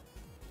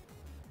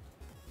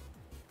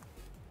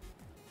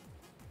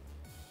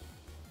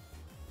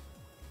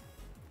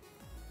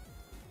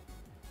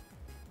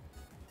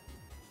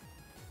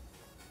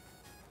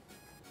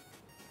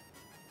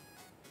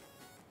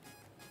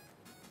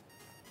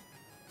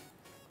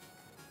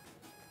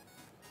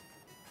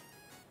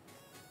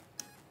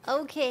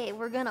 Okay,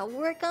 we're gonna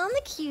work on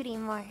the cutie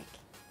mark.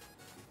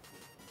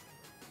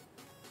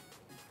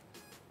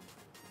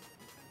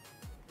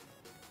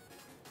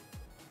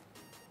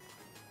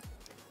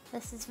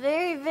 This is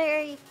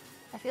very,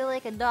 I feel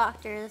like a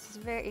doctor. This is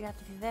you have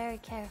to be very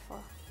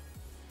careful.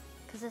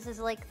 Because this is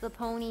like the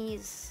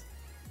pony's,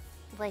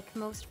 like,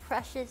 most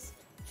precious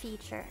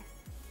feature.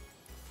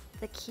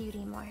 The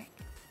cutie mark.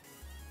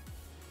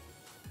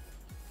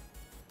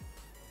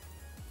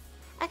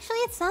 Actually,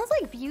 it sounds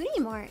like beauty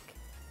mark.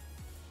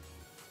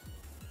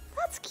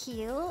 That's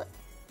cute.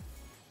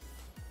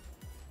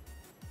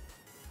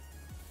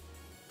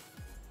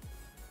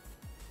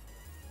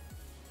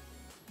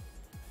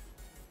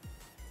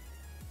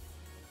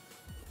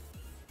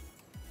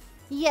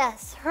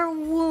 Yes, her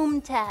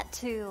womb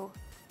tattoo.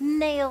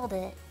 Nailed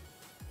it.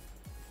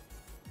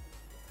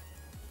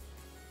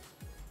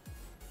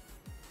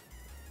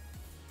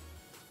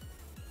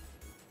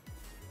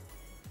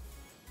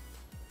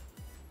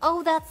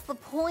 Oh, that's the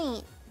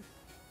point.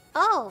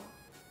 Oh.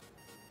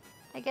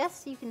 I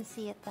guess you can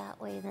see it that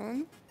way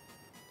then.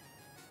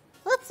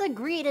 Let's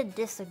agree to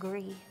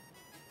disagree.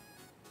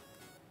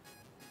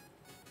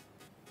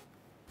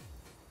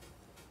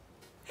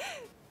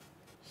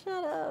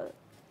 Shut up.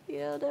 You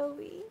don't know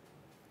me.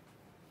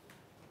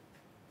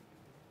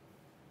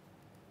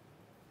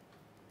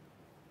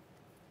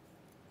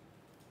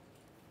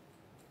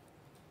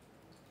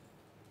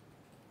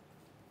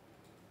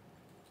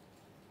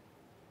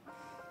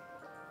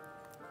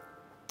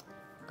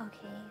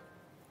 Okay.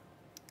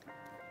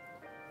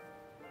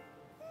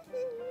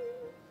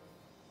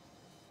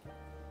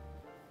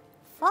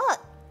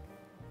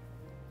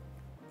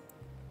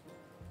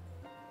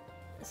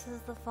 This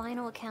is the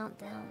final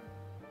countdown.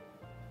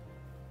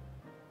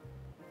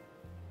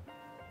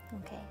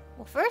 Okay,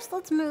 well first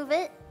let's move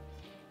it.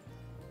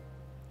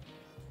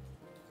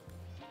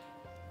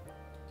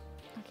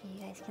 Okay, you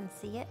guys can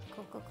see it.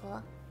 Cool, cool,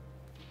 cool.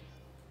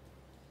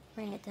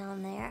 Bring it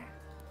down there.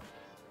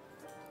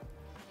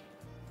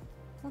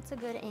 What's a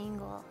good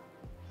angle?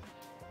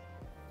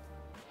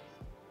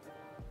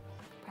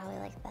 Probably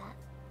like that.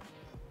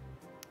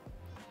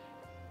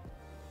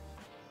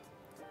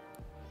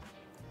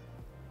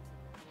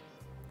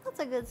 That's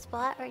a good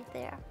spot right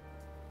there.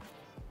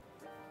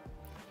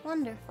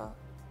 Wonderful.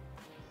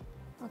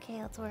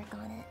 Okay, let's work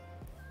on it.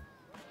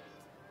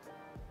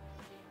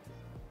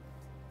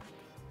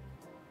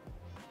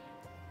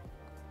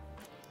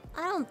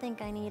 I don't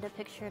think I need a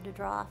picture to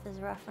draw off as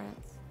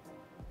reference.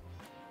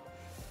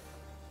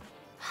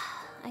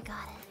 I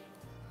got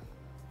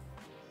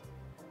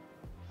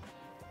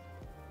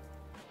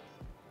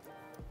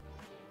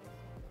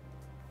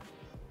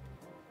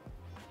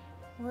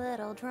it.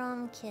 Little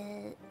drum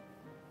kit.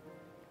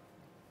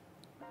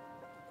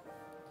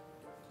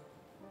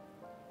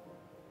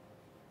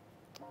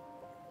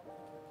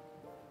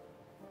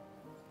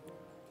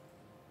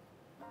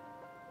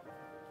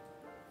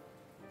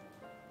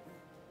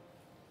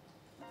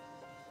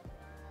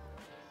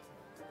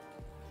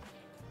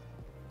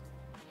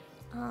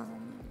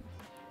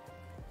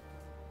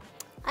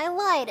 I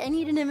lied. I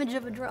need an image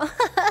of a drum.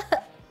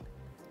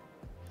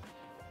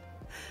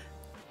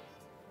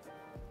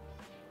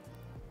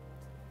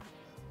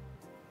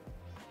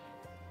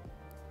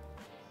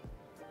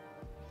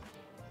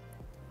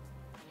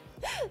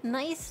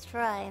 Nice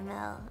try,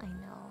 Mel. I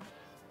know.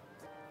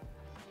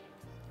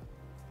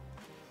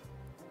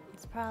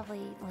 It's probably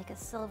like a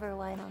silver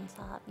white on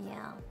top,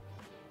 yeah.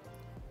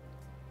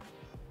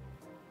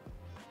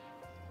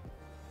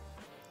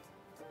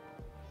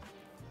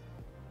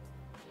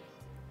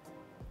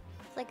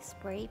 It's like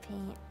spray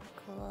paint.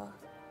 Cool.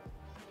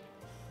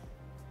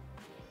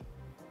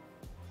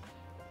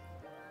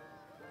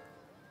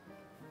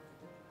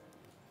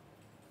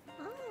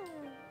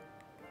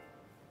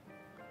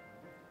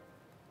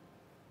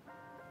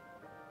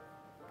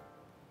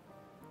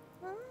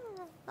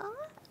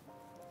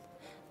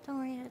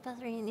 Don't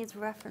worry, it needs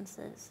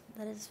references.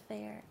 That is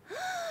fair.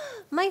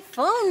 My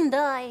phone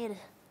died!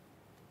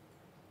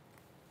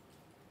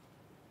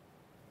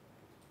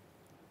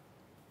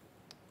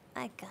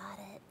 I got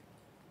it.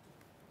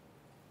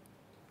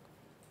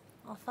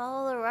 I'll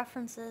follow the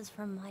references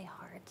from my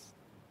heart.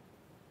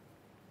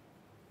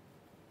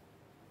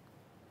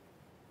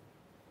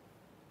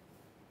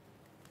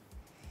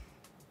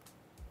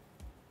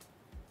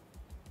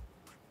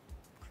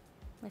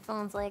 My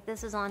phone's like,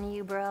 this is on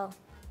you, bro.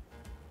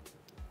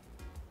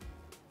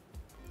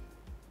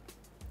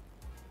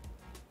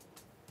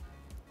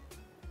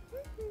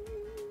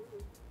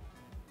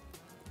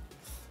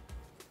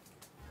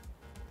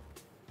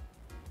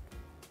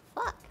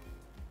 Fuck.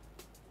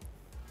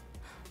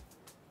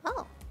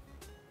 Oh.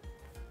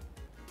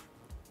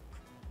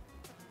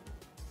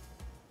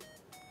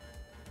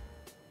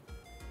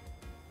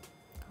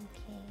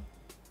 Okay.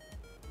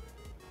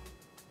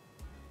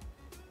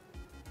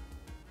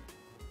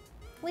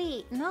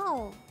 Wait,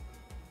 no.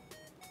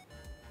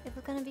 It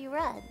was gonna be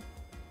red.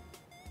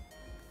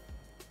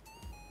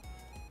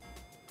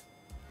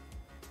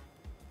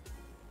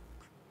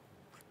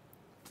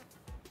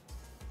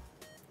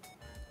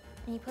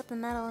 And you put the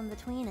metal in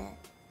between it.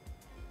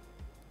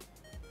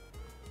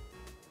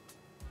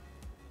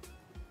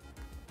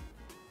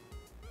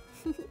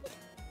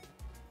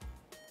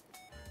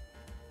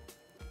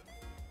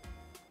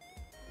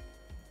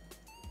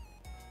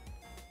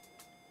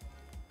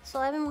 So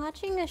I've been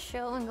watching a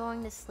show and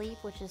going to sleep,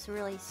 which is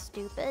really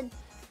stupid,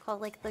 called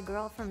like The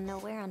Girl from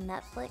Nowhere on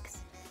Netflix.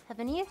 Have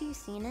any of you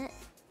seen it?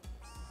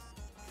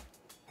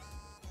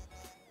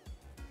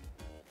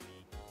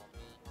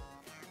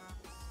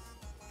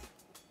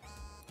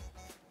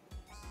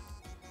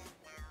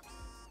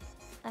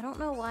 I don't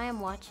know why I'm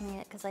watching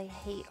it, because I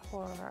hate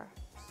horror.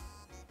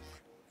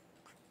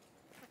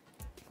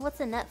 What's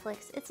a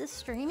Netflix? It's a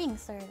streaming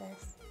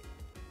service.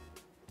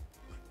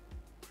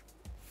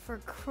 For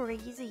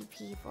crazy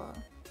people.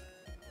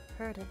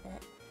 Heard of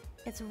it.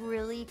 It's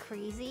really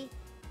crazy.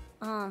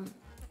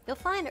 You'll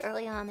find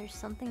early on there's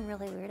something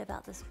really weird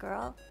about this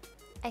girl.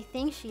 I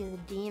think she's a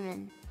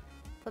demon.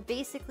 But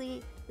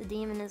basically, the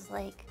demon is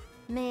like,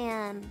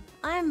 man,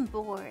 I'm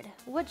bored.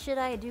 What should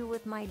I do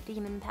with my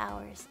demon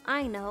powers?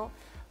 I know.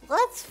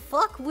 Let's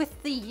fuck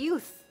with the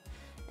youth.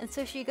 And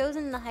so she goes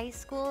into high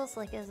schools,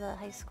 like as a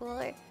high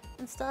schooler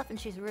and stuff, and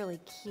she's really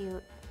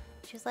cute.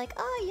 She's like,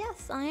 oh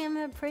yes, I am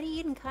a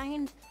pretty and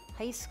kind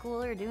high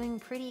schooler doing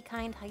pretty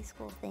kind high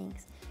school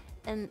things.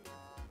 And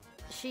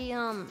she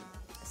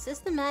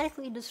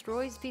systematically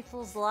destroys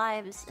people's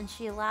lives, and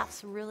she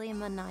laughs really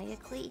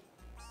maniacally.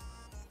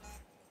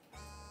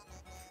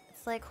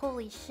 It's like,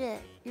 holy shit,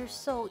 you're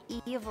so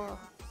evil.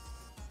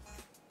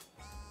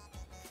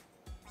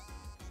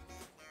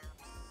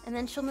 And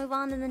then she'll move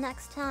on to the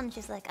next town, and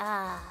she's like,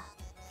 ah,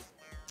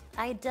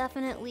 I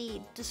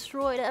definitely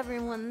destroyed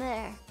everyone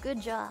there. Good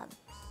job.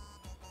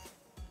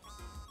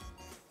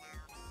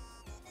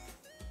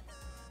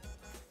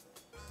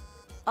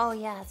 Oh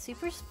yeah, it's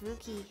super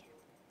spooky.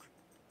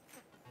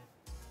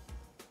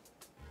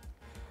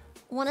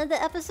 One of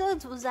the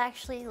episodes was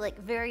actually like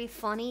very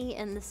funny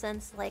in the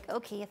sense like,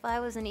 okay, if I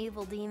was an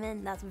evil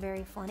demon, that's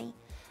very funny.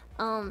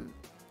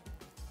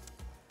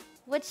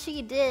 What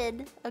she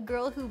did, a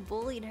girl who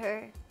bullied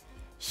her,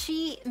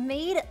 she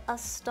made a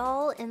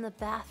stall in the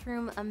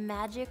bathroom a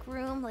magic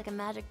room, like a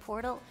magic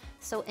portal,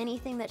 so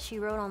anything that she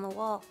wrote on the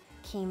wall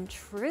came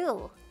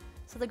true.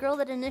 So the girl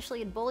that initially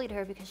had bullied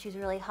her because she was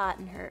really hot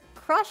and her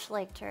crush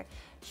liked her,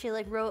 she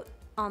like wrote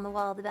on the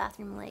wall of the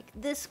bathroom like,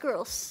 "This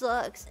girl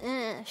sucks.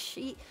 I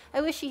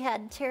wish she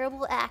had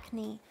terrible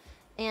acne."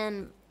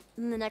 And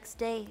the next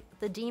day,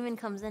 the demon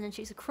comes in and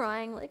she's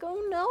crying like,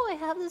 "Oh no, I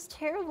have this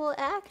terrible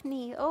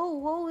acne. Oh,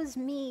 woe is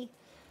me."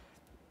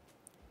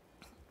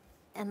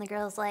 And the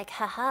girl's like,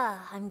 "Haha,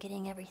 I'm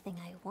getting everything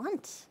I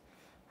want.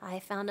 I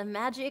found a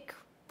magic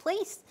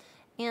place."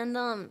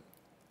 And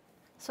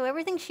so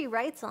everything she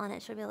writes on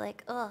it, she'll be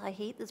like, "Oh, I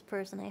hate this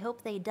person. I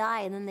hope they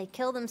die." And then they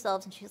kill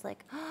themselves and she's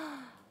like,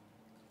 "Oh,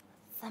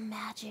 the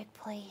magic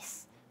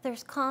place.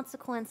 There's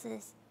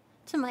consequences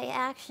to my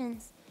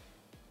actions."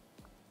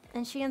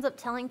 And she ends up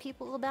telling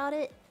people about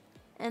it,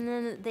 and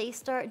then they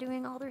start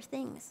doing all their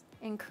things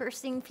and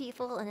cursing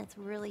people, and it's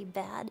really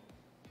bad.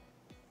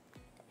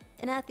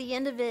 And at the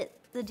end of it,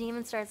 the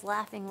demon starts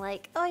laughing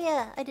like, "Oh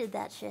yeah, I did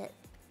that shit."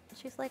 And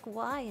she's like,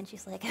 "Why?" And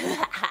she's like,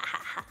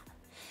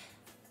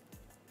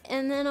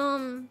 and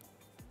then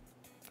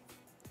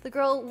the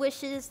girl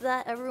wishes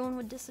that everyone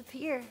would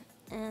disappear,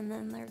 and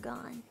then they're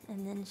gone,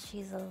 and then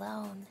she's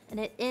alone.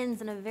 And it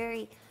ends in a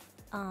very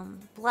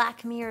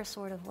Black Mirror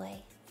sort of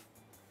way.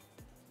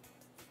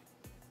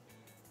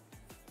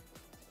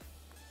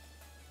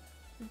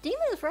 Demon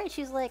is right.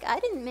 She's like, "I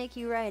didn't make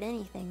you write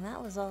anything.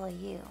 That was all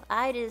you.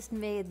 I just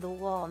made the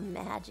wall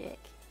magic."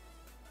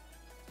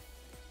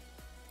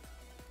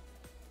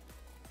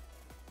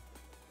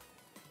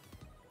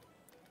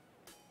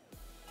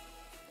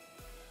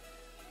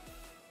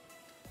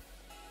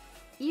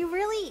 You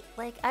really,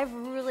 like, I've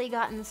really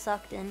gotten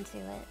sucked into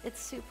it. It's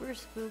super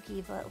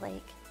spooky, but,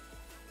 like,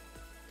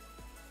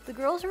 the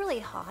girl's really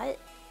hot,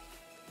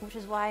 which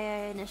is why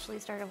I initially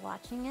started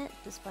watching it,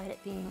 despite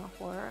it being a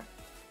horror.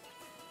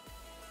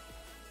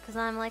 Because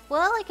I'm like,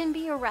 well, I can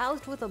be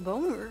aroused with a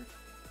boner.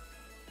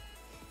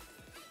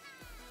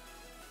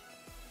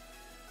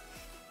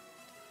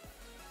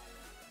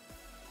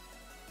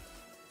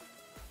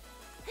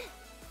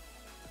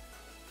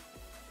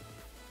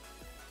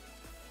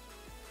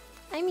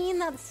 I mean,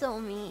 that's so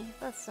me.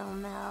 That's so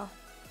Mel.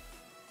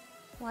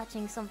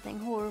 Watching something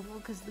horrible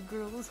because the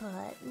girl's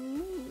hot.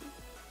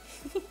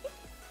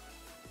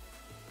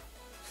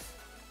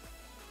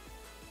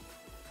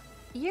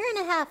 Year and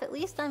a half, at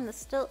least I'm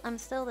still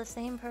the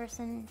same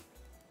person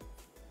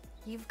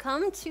you've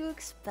come to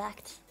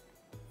expect.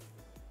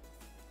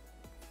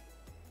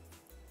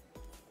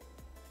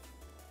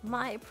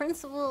 My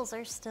principles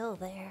are still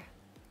there.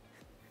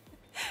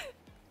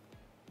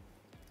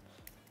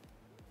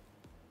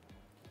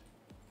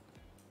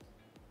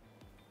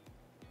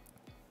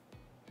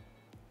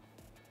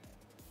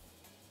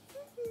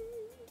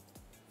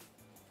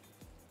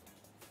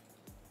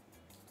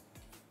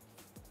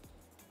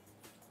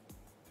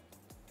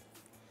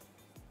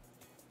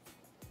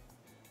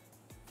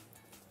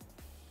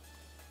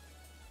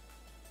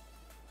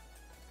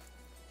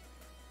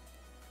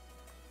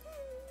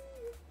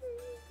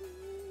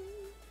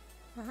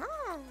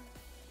 Ah.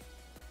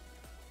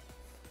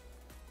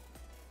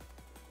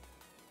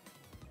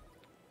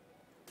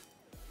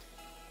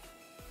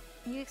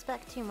 You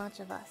expect too much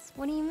of us.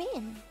 What do you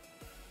mean?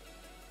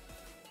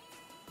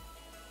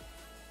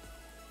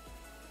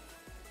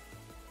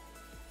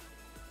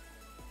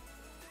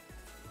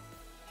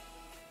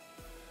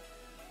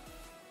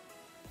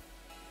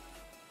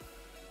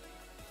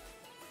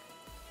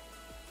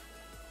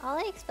 All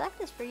I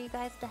expect is for you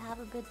guys to have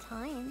a good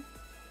time.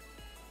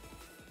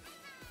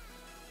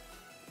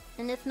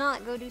 And if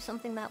not, go do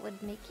something that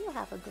would make you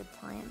have a good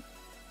time.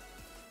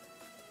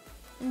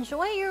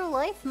 Enjoy your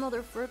life,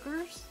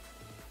 motherfuckers.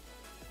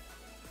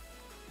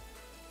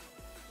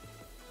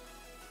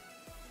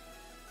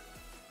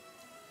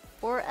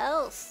 Or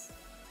else.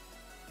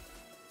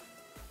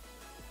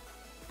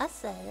 I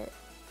said it.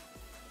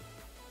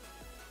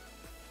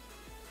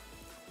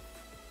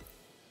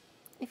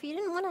 If you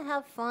didn't want to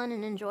have fun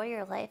and enjoy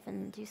your life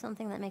and do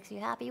something that makes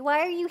you happy, why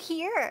are you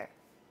here?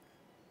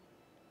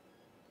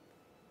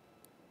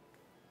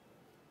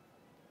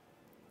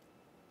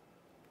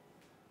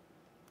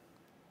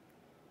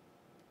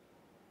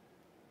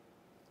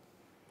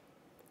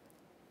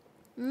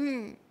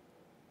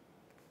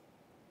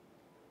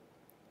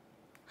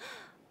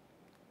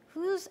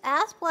 Who's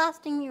ass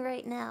blasting me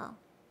right now?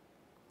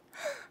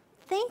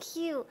 Thank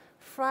you,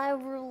 Fry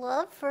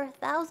Love, for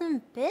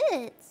 1,000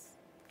 bits.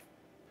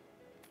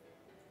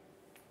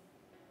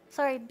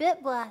 Sorry,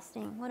 bit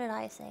blasting. What did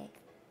I say?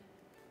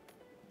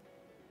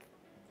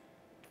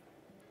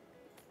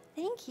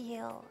 Thank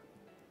you.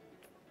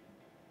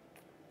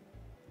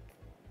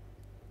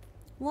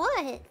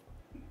 What?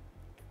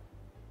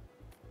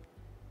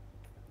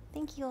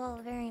 Thank you all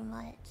very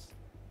much.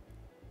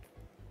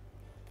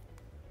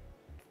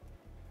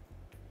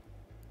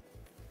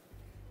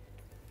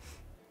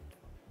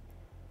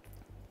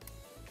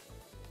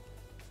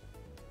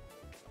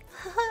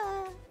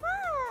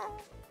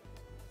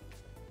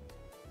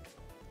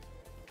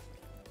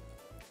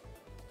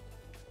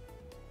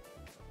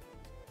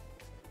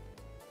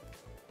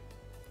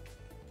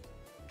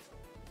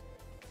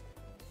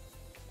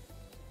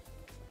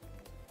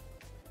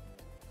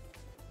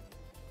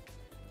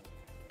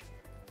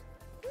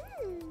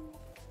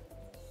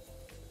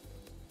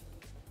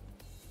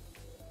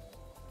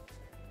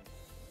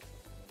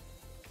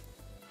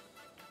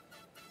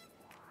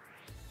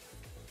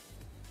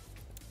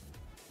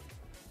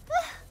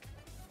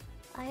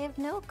 I have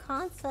no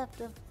concept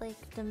of,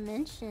 like,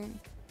 dimension.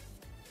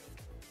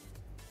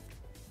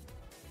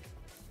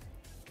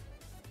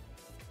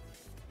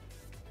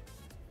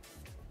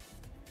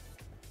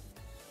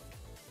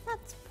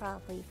 That's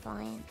probably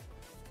fine.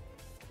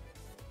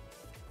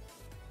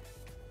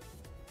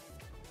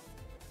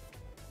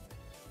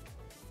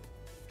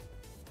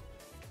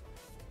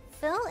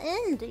 Fill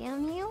in,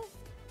 damn you.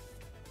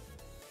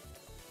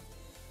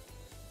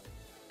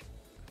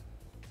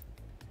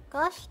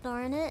 Gosh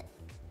darn it.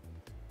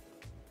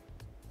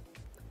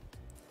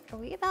 Are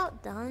we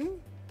about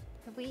done?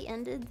 Have we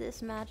ended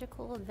this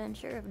magical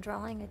adventure of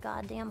drawing a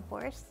goddamn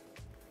horse?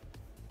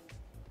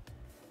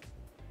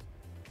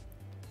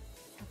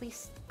 Have we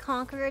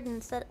conquered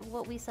and set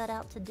what we set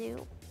out to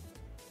do?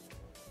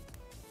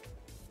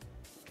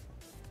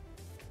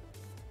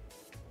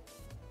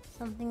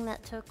 Something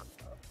that took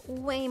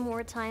way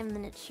more time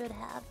than it should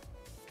have.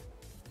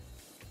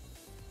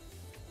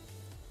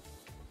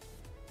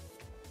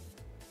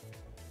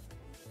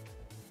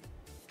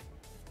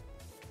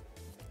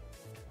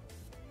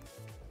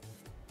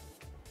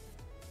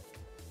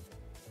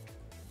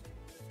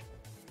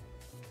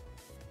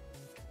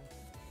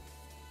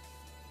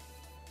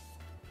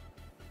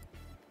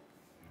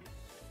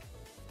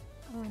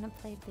 I'm gonna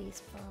play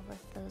baseball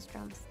with those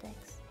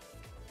drumsticks.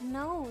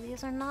 No,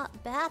 these are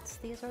not bats,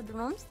 these are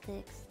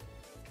drumsticks.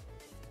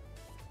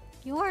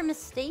 You are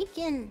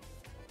mistaken.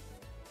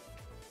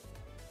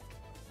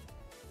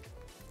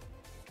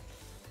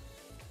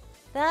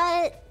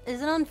 That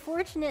is an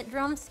unfortunate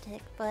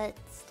drumstick, but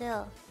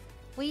still.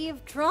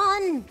 We've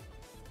drawn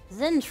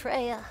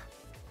Zentreya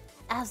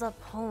as a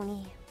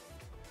pony.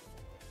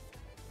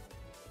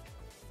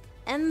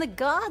 And the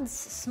gods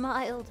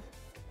smiled,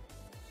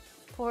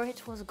 for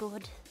it was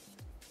good.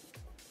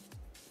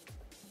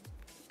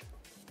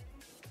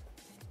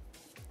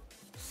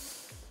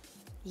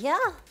 Yeah,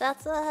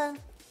 that's a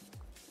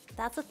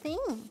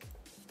thing.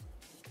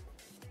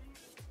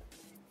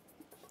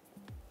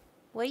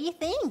 What do you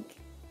think?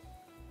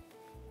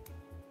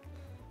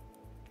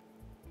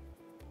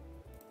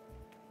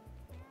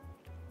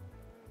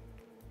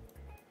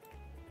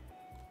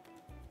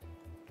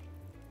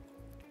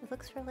 It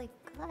looks really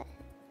good.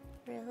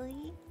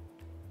 Really?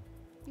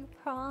 You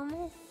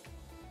promise?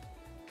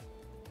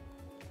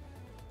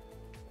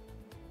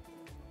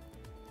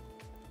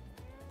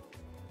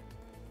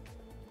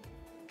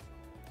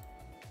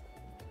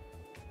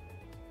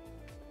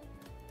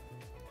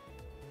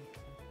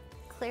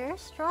 Clear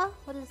straw?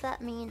 What does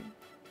that mean?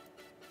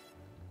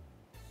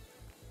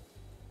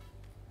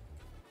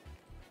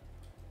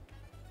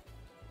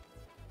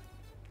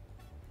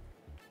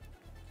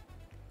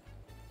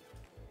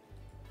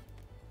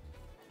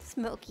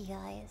 Smoky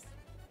eyes.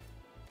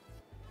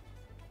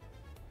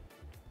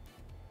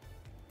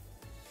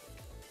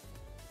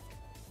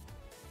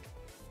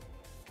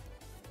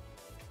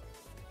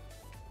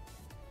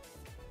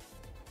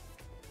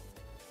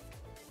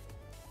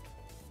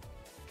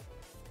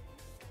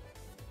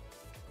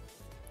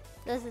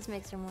 This just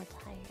makes her more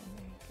tired.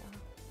 There you go.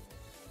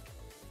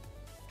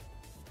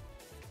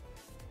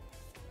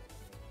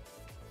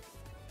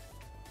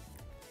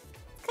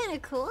 It's kind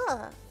of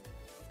cool.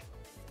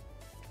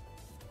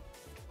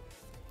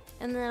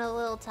 And then a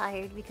little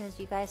tired because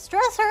you guys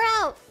stress her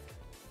out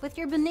with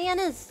your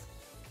bananas.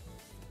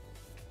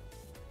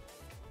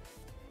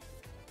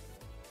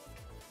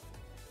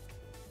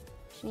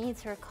 She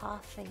needs her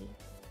coffee.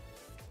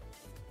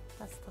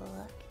 That's the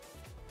look.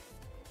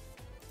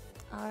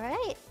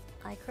 Alright.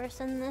 I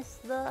christen this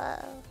the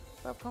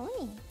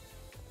pony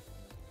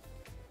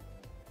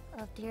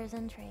of dear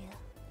Zentreya.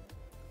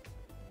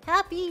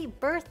 Happy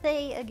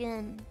birthday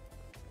again.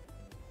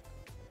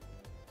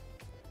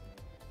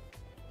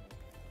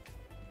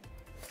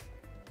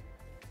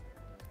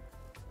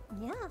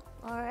 Yeah,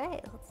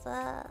 alright,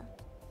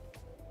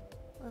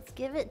 let's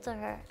give it to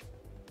her.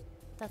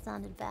 That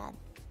sounded bad.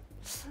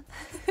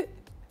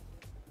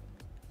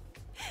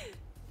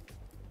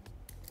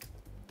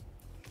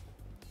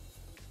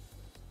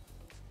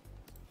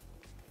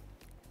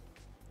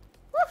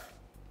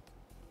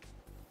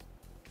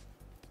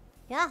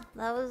 Yeah,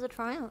 that was a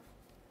triumph.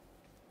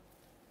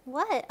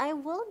 What? I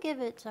will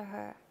give it to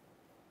her.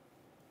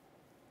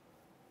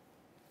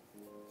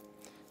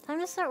 Time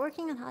to start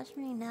working on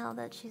Hajime now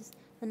that she's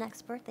the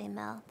next birthday,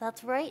 Mel.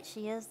 That's right,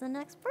 she is the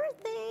next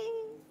birthday.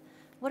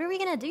 What are we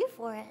gonna do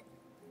for it?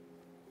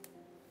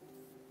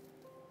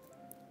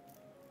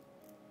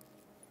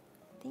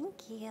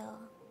 Thank you.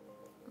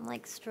 I'm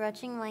like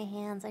stretching my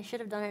hands. I should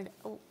have done it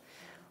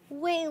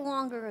way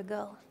longer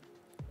ago.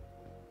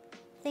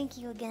 Thank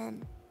you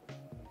again.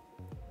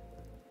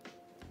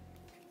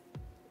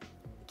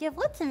 Give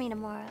what to me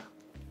tomorrow?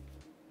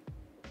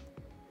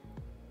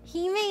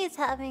 Hime is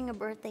having a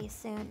birthday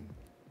soon.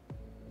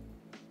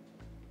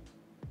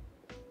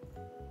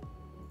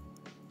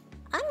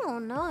 I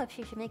don't know if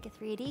she should make a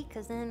 3D,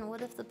 because then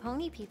what if the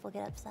pony people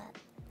get upset?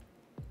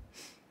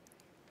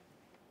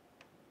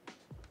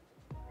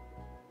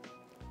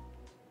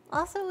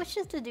 Also, it's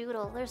just a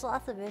doodle. There's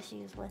lots of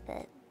issues with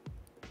it.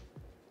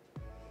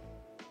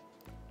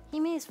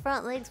 Hime's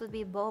front legs would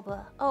be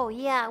boba. Oh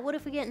yeah, what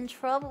if we get in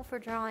trouble for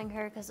drawing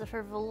her because of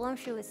her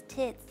voluptuous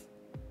tits?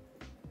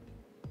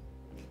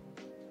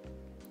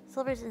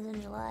 Silver's is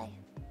in July.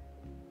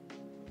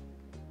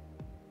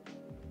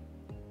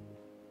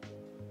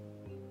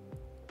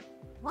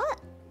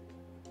 What?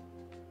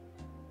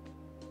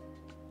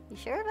 You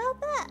sure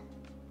about that?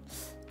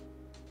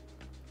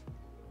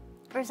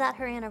 Or is that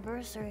her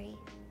anniversary?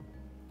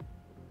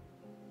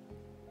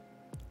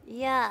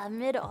 Yeah,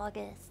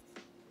 mid-August.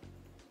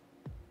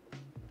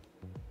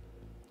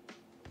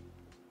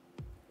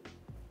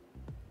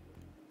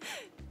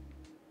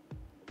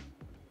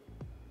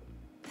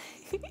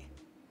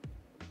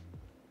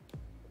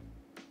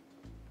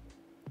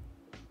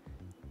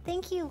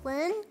 Thank you,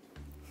 Lynn.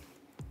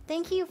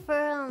 Thank you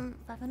for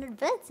 500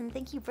 bits, and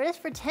thank you, British,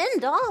 for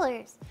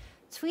 $10.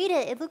 Tweet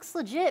it. It looks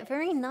legit.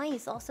 Very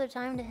nice. Also,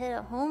 time to hit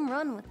a home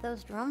run with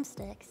those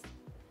drumsticks.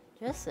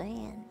 Just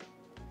saying.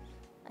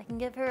 I can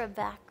give her a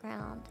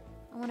background.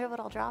 I wonder what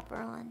I'll drop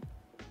her on.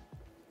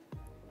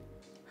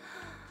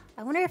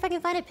 I wonder if I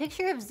can find a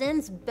picture of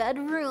Zen's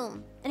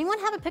bedroom. Anyone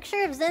have a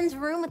picture of Zen's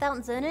room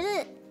without Zen in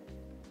it?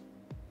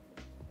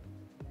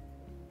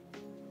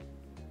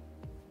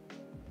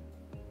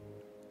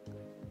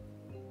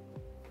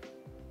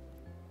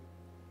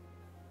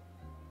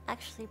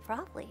 Actually,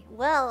 probably.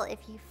 Well, if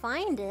you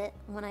find it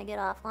when I get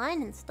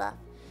offline and stuff,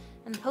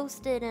 and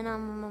post it in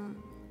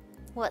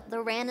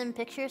the random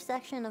picture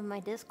section of my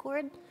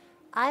Discord,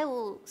 I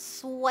will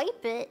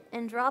swipe it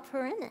and drop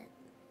her in it.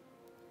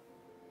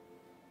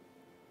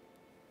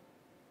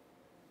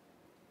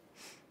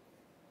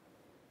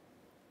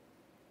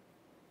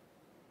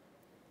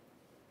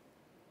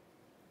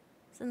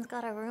 Zen's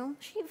got a room.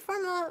 She just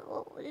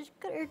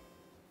got her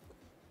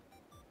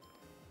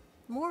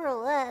more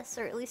or less,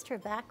 or at least her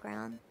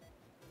background.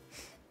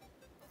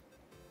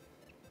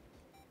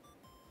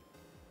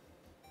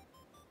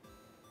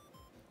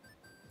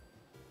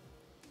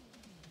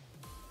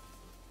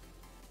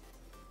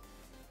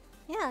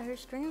 Yeah, her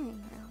streaming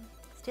room.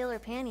 Steal her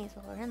panties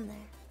while we're in there.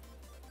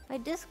 My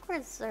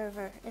Discord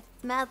server.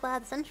 It's Mad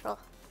Lad Central.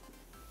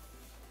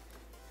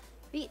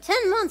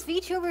 10 months,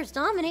 VTubers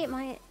dominate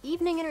my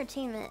evening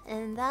entertainment,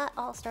 and that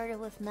all started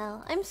with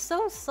Mel. I'm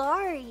so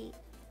sorry.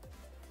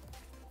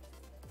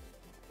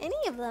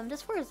 Any of them,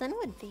 just where Zen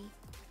would be.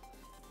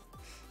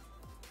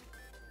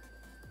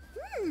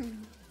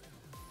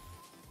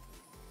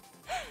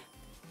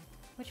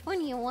 Which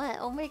one you want?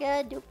 Oh my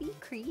god, don't be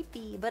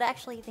creepy. But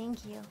actually,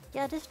 thank you.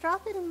 Yeah, just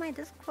drop it in my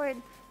Discord,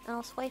 and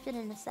I'll swipe it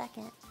in a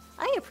second.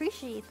 I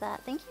appreciate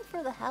that. Thank you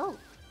for the help.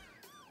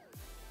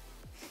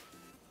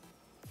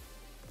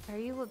 Are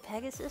you a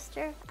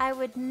Pegasister? I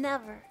would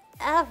never,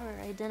 ever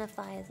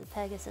identify as a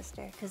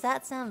Pegasister, because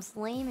that sounds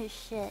lame as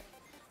shit.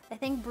 I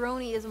think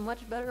brony is a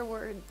much better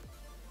word.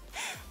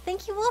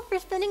 Thank you all for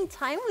spending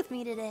time with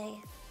me today.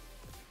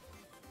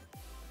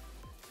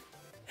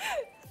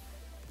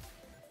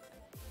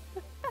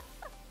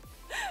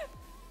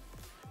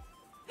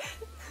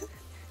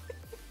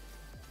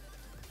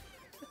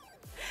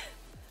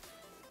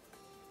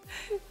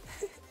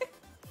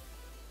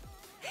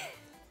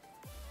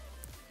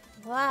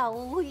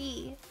 Wow,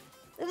 it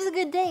was a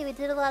good day. We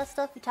did a lot of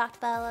stuff. We talked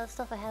about a lot of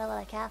stuff. I had a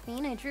lot of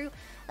caffeine. I drew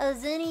a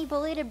Zenny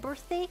belated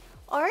birthday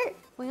art.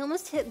 We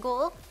almost hit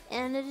goal,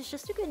 and it is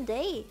just a good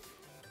day.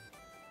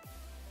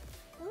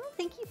 Oh,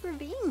 thank you for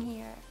being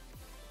here.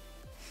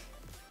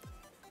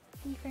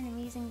 Thank you for an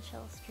amazing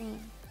chill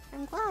stream.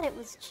 I'm glad it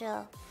was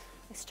chill.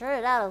 I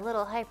started out a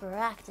little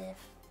hyperactive.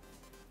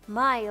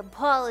 My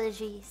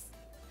apologies.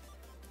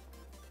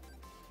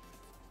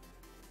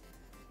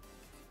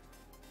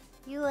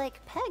 You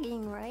like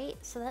pegging, right?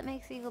 So that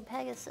makes you a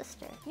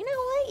Pegasister. You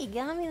know what? You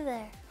got me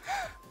there.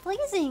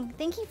 Blazing,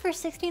 thank you for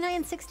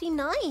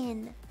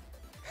 69.69.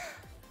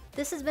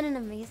 This has been an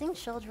amazing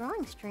chill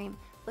drawing stream.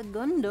 The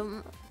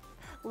Gundam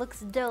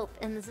looks dope,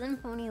 and the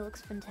Symphony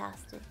looks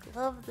fantastic.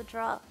 Love the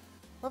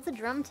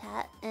drum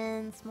tat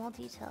and small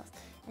details,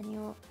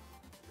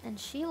 and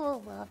she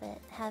will love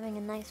it, having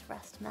a nice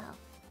rest mouth.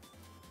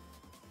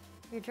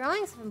 Your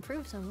drawings have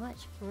improved so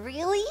much.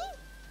 Really?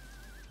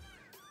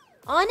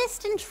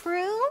 Honest and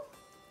true?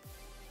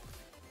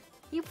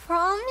 You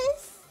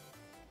promise?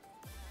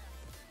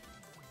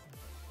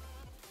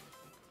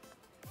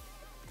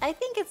 I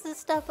think it's a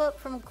step up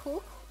from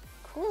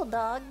Cool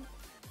Dog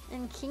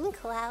and King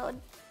Cloud.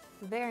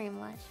 very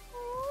much.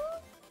 Aw.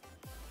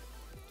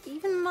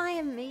 Even my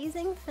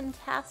amazing,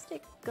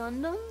 fantastic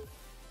Gundam?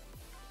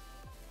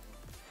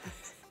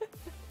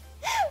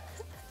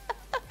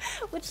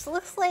 Which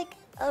looks like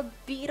a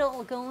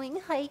beetle going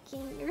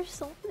hiking or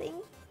something.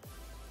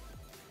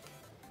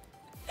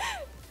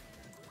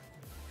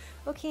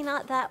 Okay,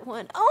 not that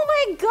one. Oh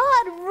my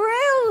god,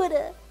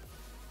 rude!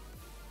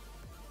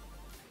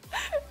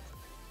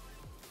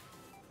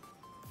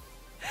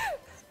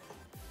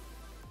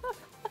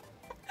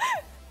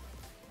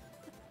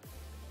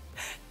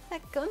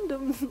 That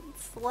Gundam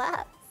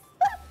slaps.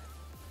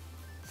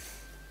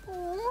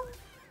 Aw.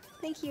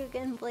 Thank you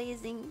again,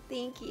 Blazing.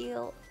 Thank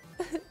you.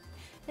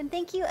 And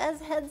thank you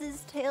as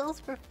Heads' Tails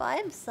for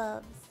 5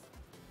 subs.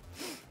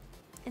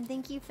 And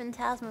thank you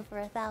Phantasma for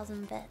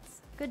 1,000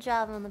 bits. Good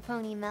job on the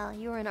pony, Mel.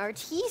 You were an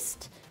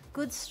artiste.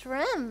 Good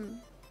strim.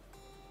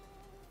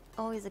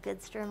 Always a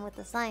good strim with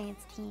the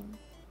science team.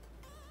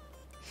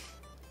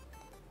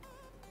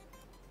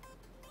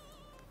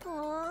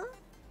 Aww.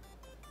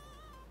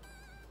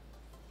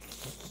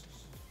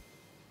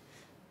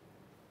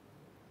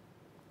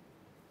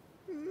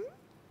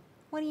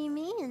 What do you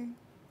mean?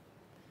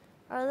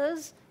 Are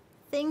those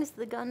things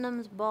the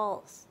Gundam's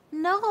balls?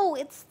 No,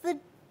 it's the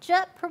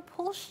jet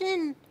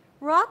propulsion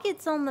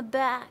rockets on the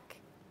back.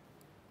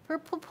 For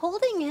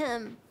propelling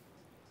him.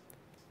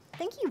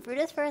 Thank you,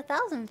 Brutus, for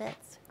 1,000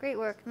 bits. Great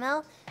work,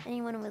 Mel.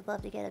 Anyone would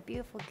love to get a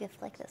beautiful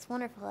gift like this.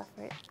 Wonderful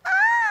effort.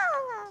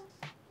 Ah!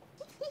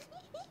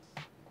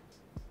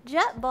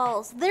 Jet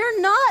balls.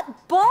 They're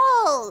not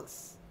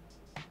balls!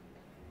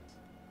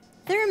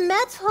 They're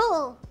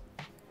metal!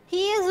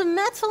 He is a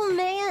metal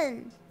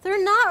man!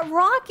 They're not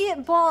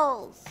rocket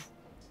balls!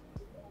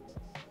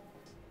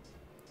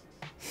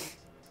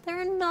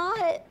 They're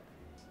not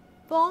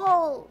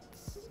balls.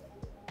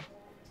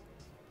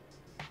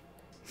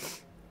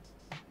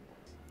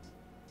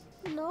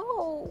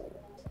 No.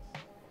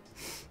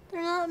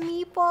 They're not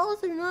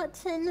meatballs, they're not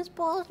tennis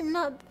balls, they're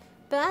not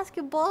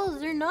basketballs,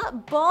 they're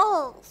not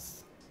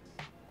balls.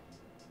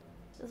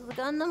 Is the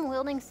Gundam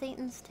wielding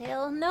Satan's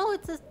tail? No,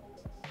 it's a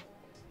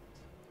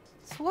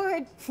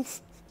sword.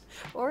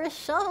 Or a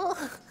shovel.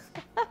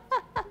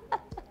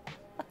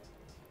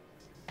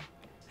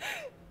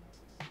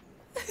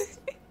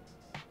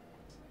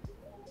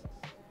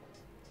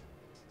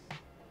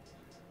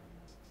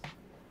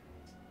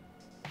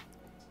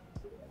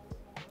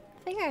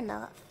 Fair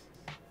enough.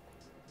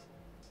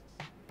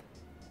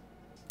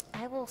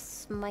 I will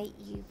smite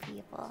you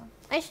people.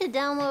 I should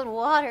download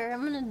water.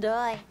 I'm gonna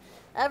die.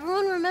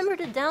 Everyone remember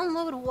to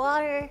download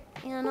water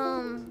and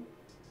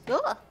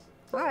oh,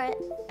 alright.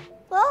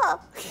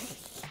 Oh.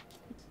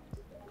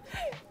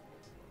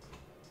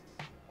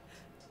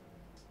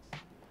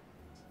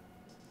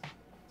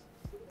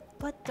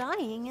 But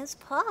dying is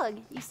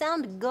pug. You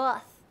sound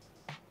goth.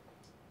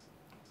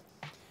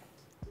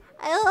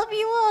 I love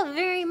you all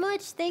very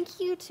much. Thank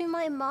you to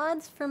my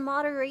mods for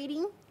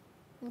moderating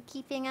and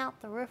keeping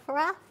out the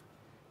riffraff.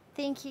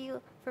 Thank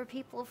you for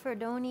people for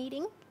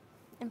donating,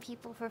 and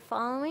people for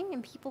following,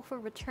 and people for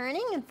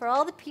returning, and for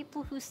all the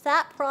people who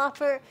sat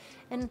proper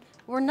and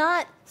were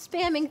not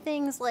spamming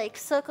things like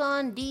suck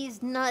on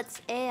D's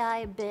nuts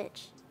AI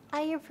bitch.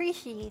 I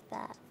appreciate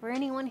that for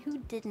anyone who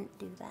didn't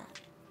do that.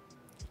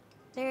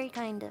 Very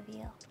kind of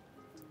you.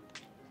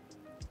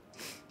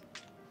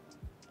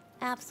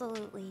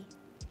 Absolutely.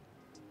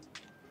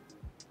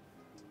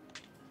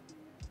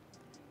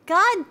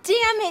 God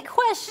damn it,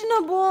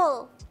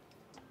 questionable!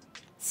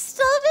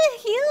 Stop it,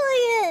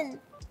 Helion!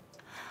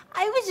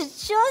 I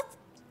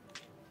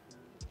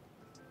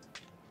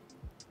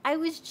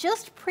was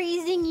just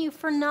praising you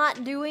for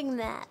not doing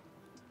that.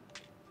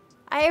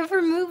 I have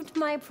removed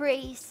my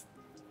praise.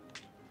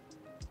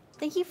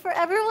 Thank you for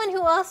everyone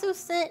who also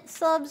sent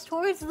subs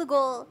towards the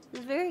goal. It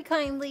was very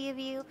kindly of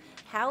you.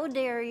 How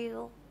dare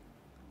you?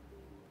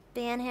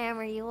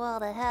 Banhammer you all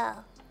to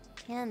hell.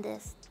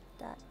 Candace.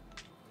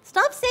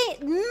 Stop saying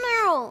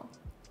no!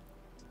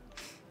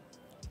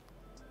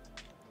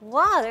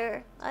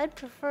 Water? I'd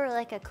prefer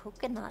like a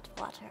coconut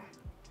water.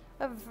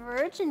 A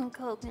virgin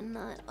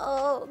coconut.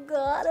 Oh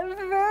god, a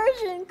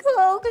virgin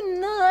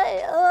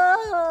coconut.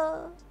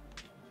 Oh.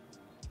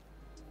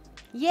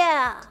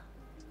 Yeah.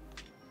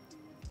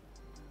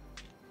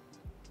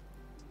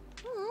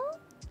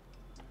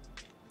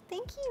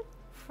 Thank you,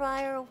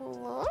 Friar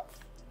Wolf.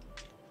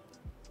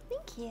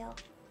 Thank you.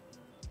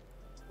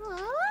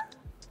 Aww.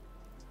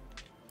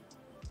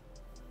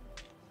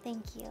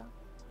 Thank you.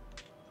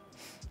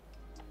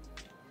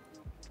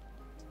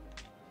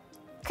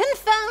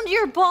 Confound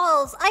your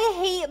balls! I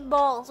hate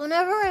balls.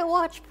 Whenever I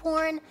watch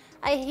porn,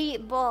 I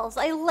hate balls.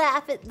 I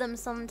laugh at them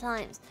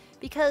sometimes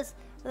because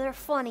they're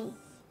funny.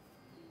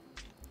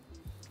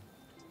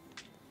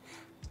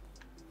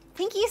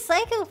 Thank you,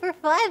 Psycho, for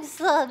 5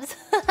 subs.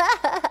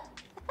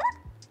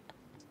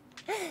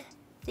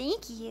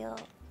 Thank you.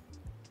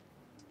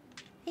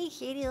 Hey,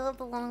 Katie, love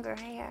the longer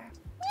hair.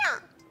 Meow.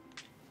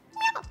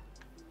 Meow.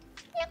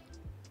 Meow.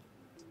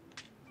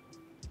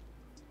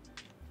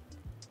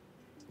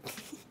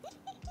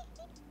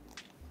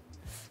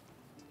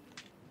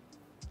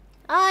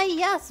 Ah,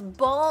 yes,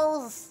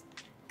 balls.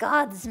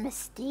 God's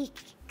mystique.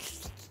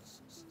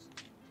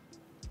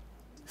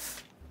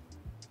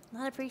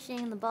 Not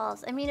appreciating the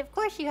balls. I mean, of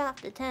course you have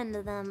to tend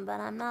to them, but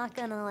I'm not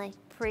gonna, like,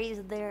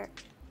 praise their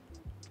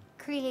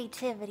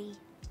creativity.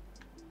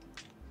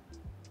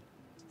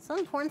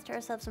 Some porn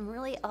stars have some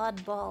really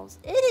odd balls.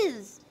 It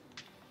is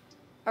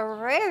a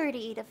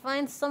rarity to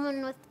find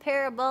someone with a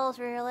pair of balls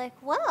where you're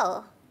like,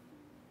 well,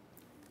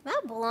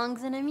 that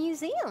belongs in a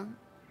museum.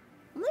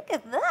 Look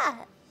at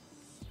that.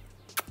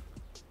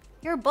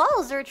 Your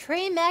balls are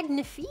très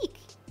magnifique.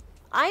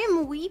 I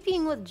am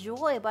weeping with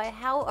joy by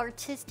how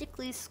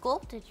artistically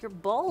sculpted your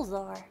balls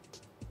are.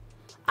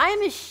 I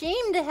am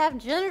ashamed to have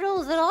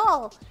genitals at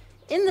all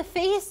in the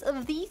face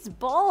of these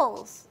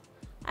balls.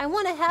 I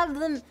want to have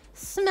them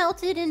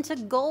smelted into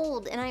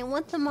gold, and I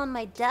want them on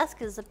my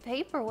desk as a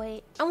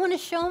paperweight. I want to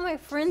show my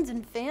friends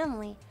and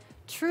family.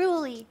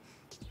 Truly,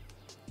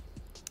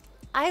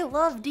 I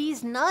love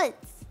these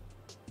nuts.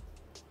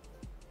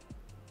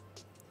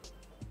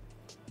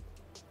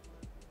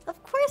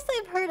 Of course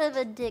I've heard of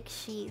a dick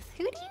sheath.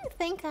 Who do you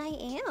think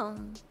I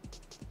am?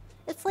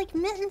 It's like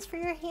mittens for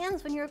your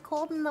hands when you're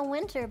cold in the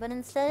winter, but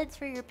instead it's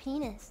for your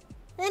penis.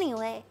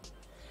 Anyway,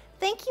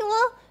 thank you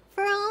all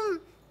for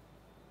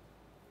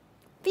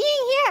being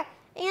here,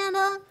 and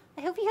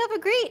I hope you have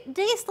a great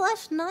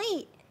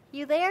day/night.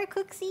 You there,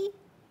 Cooksy?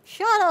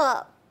 Shut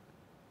up.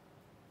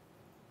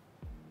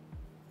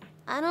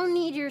 I don't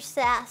need your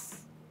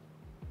sass.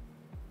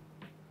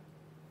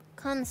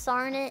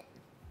 Consarn it.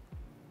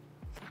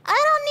 I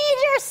don't need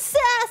your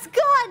sass,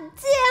 god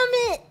damn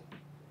it!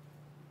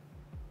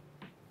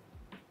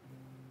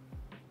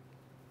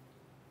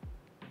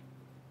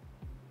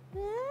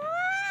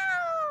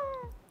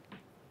 Ah.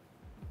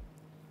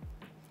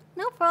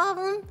 No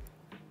problem.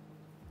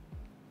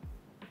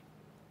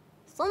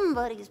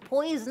 Somebody's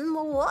poisoned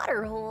the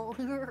water hole.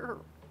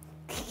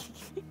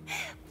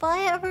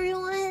 Bye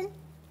everyone.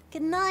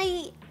 Good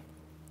night.